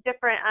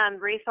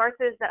different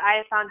resources that I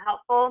have found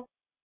helpful,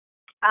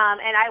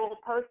 and I will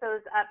post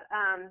those up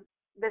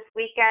this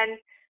weekend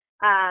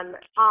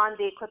on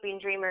the Equipping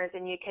Dreamers,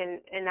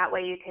 and that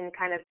way you can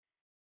kind of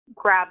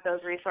grab those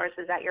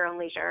resources at your own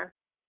leisure.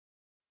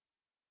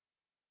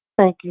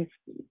 Thank you.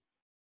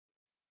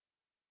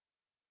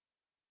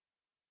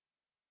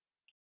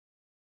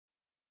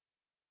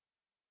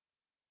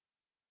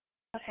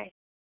 Okay,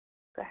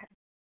 go ahead.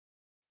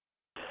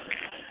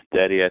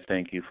 Daddy, I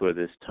thank you for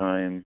this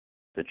time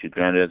that you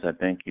granted us. I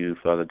thank you,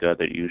 Father God,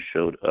 that you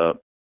showed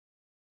up,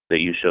 that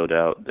you showed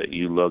out, that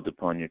you loved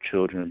upon your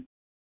children.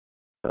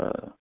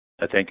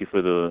 I thank you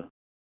for the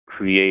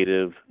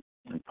creative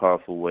and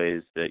powerful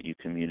ways that you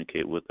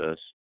communicate with us.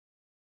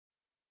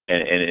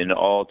 And in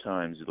all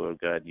times, Lord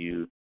God,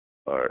 you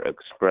are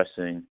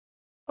expressing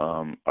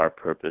our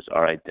purpose,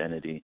 our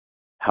identity,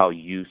 how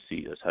you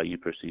see us, how you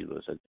perceive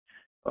us.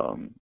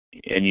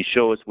 And you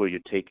show us where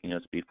you're taking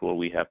us before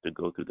we have to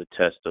go through the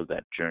test of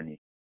that journey.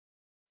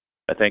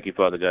 I thank you,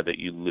 Father God, that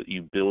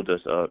you build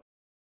us up,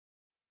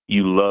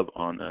 you love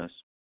on us,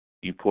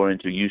 you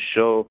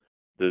show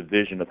the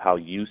vision of how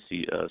you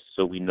see us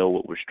so we know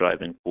what we're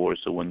striving for.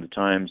 So when the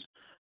times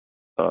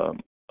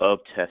of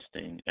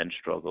testing and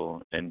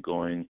struggle and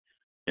going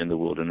in the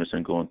wilderness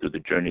and going through the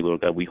journey,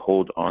 Lord God, we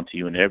hold on to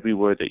you in every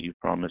word that you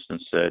promised and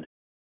said,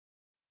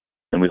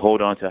 and we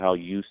hold on to how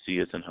you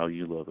see us and how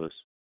you love us.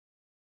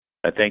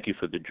 I thank you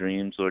for the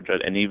dreams, Lord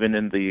God, and even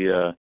in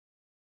the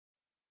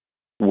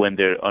when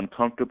they're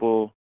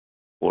uncomfortable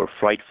or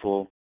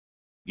frightful,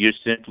 you're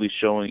simply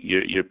showing,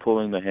 you're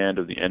pulling the hand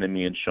of the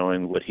enemy and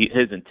showing what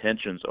his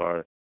intentions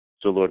are.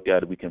 So, Lord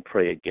God, we can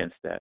pray against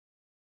that,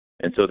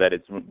 and so that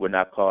we're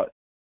not caught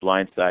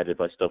blindsided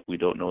by stuff we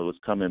don't know what's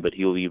coming. But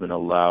He'll even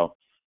allow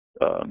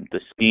the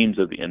schemes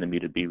of the enemy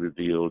to be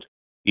revealed,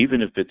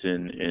 even if it's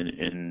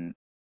in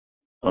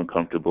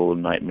uncomfortable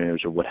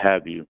nightmares or what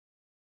have you.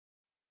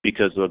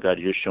 Because, Lord God,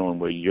 you're showing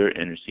where you're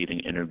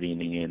interceding,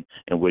 intervening in,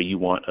 and where you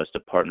want us to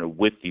partner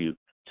with you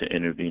to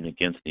intervene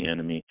against the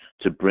enemy,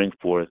 to bring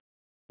forth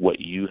what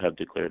you have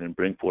declared and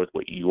bring forth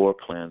what your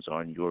plans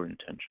are and your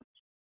intentions.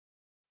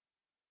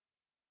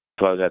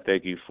 Father, I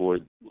thank you for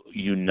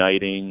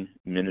uniting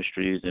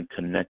ministries and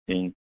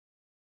connecting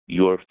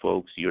your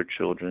folks, your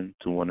children,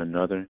 to one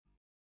another.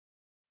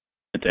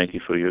 And thank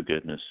you for your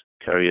goodness.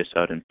 Carry us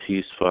out in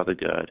peace, Father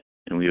God,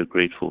 and we are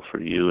grateful for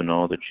you and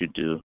all that you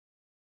do.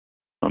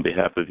 On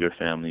behalf of your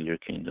family, your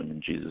kingdom, in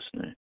Jesus'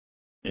 name.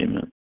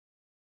 Amen.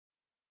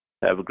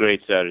 Have a great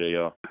Saturday,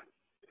 y'all.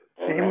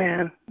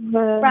 Amen.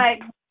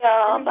 Right.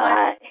 Y'all,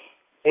 bye.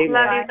 Amen.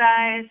 Love you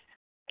guys.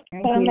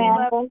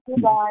 Amen. Love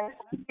you guys.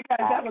 You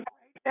guys have a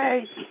great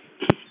day.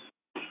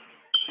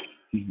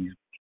 Mm-hmm.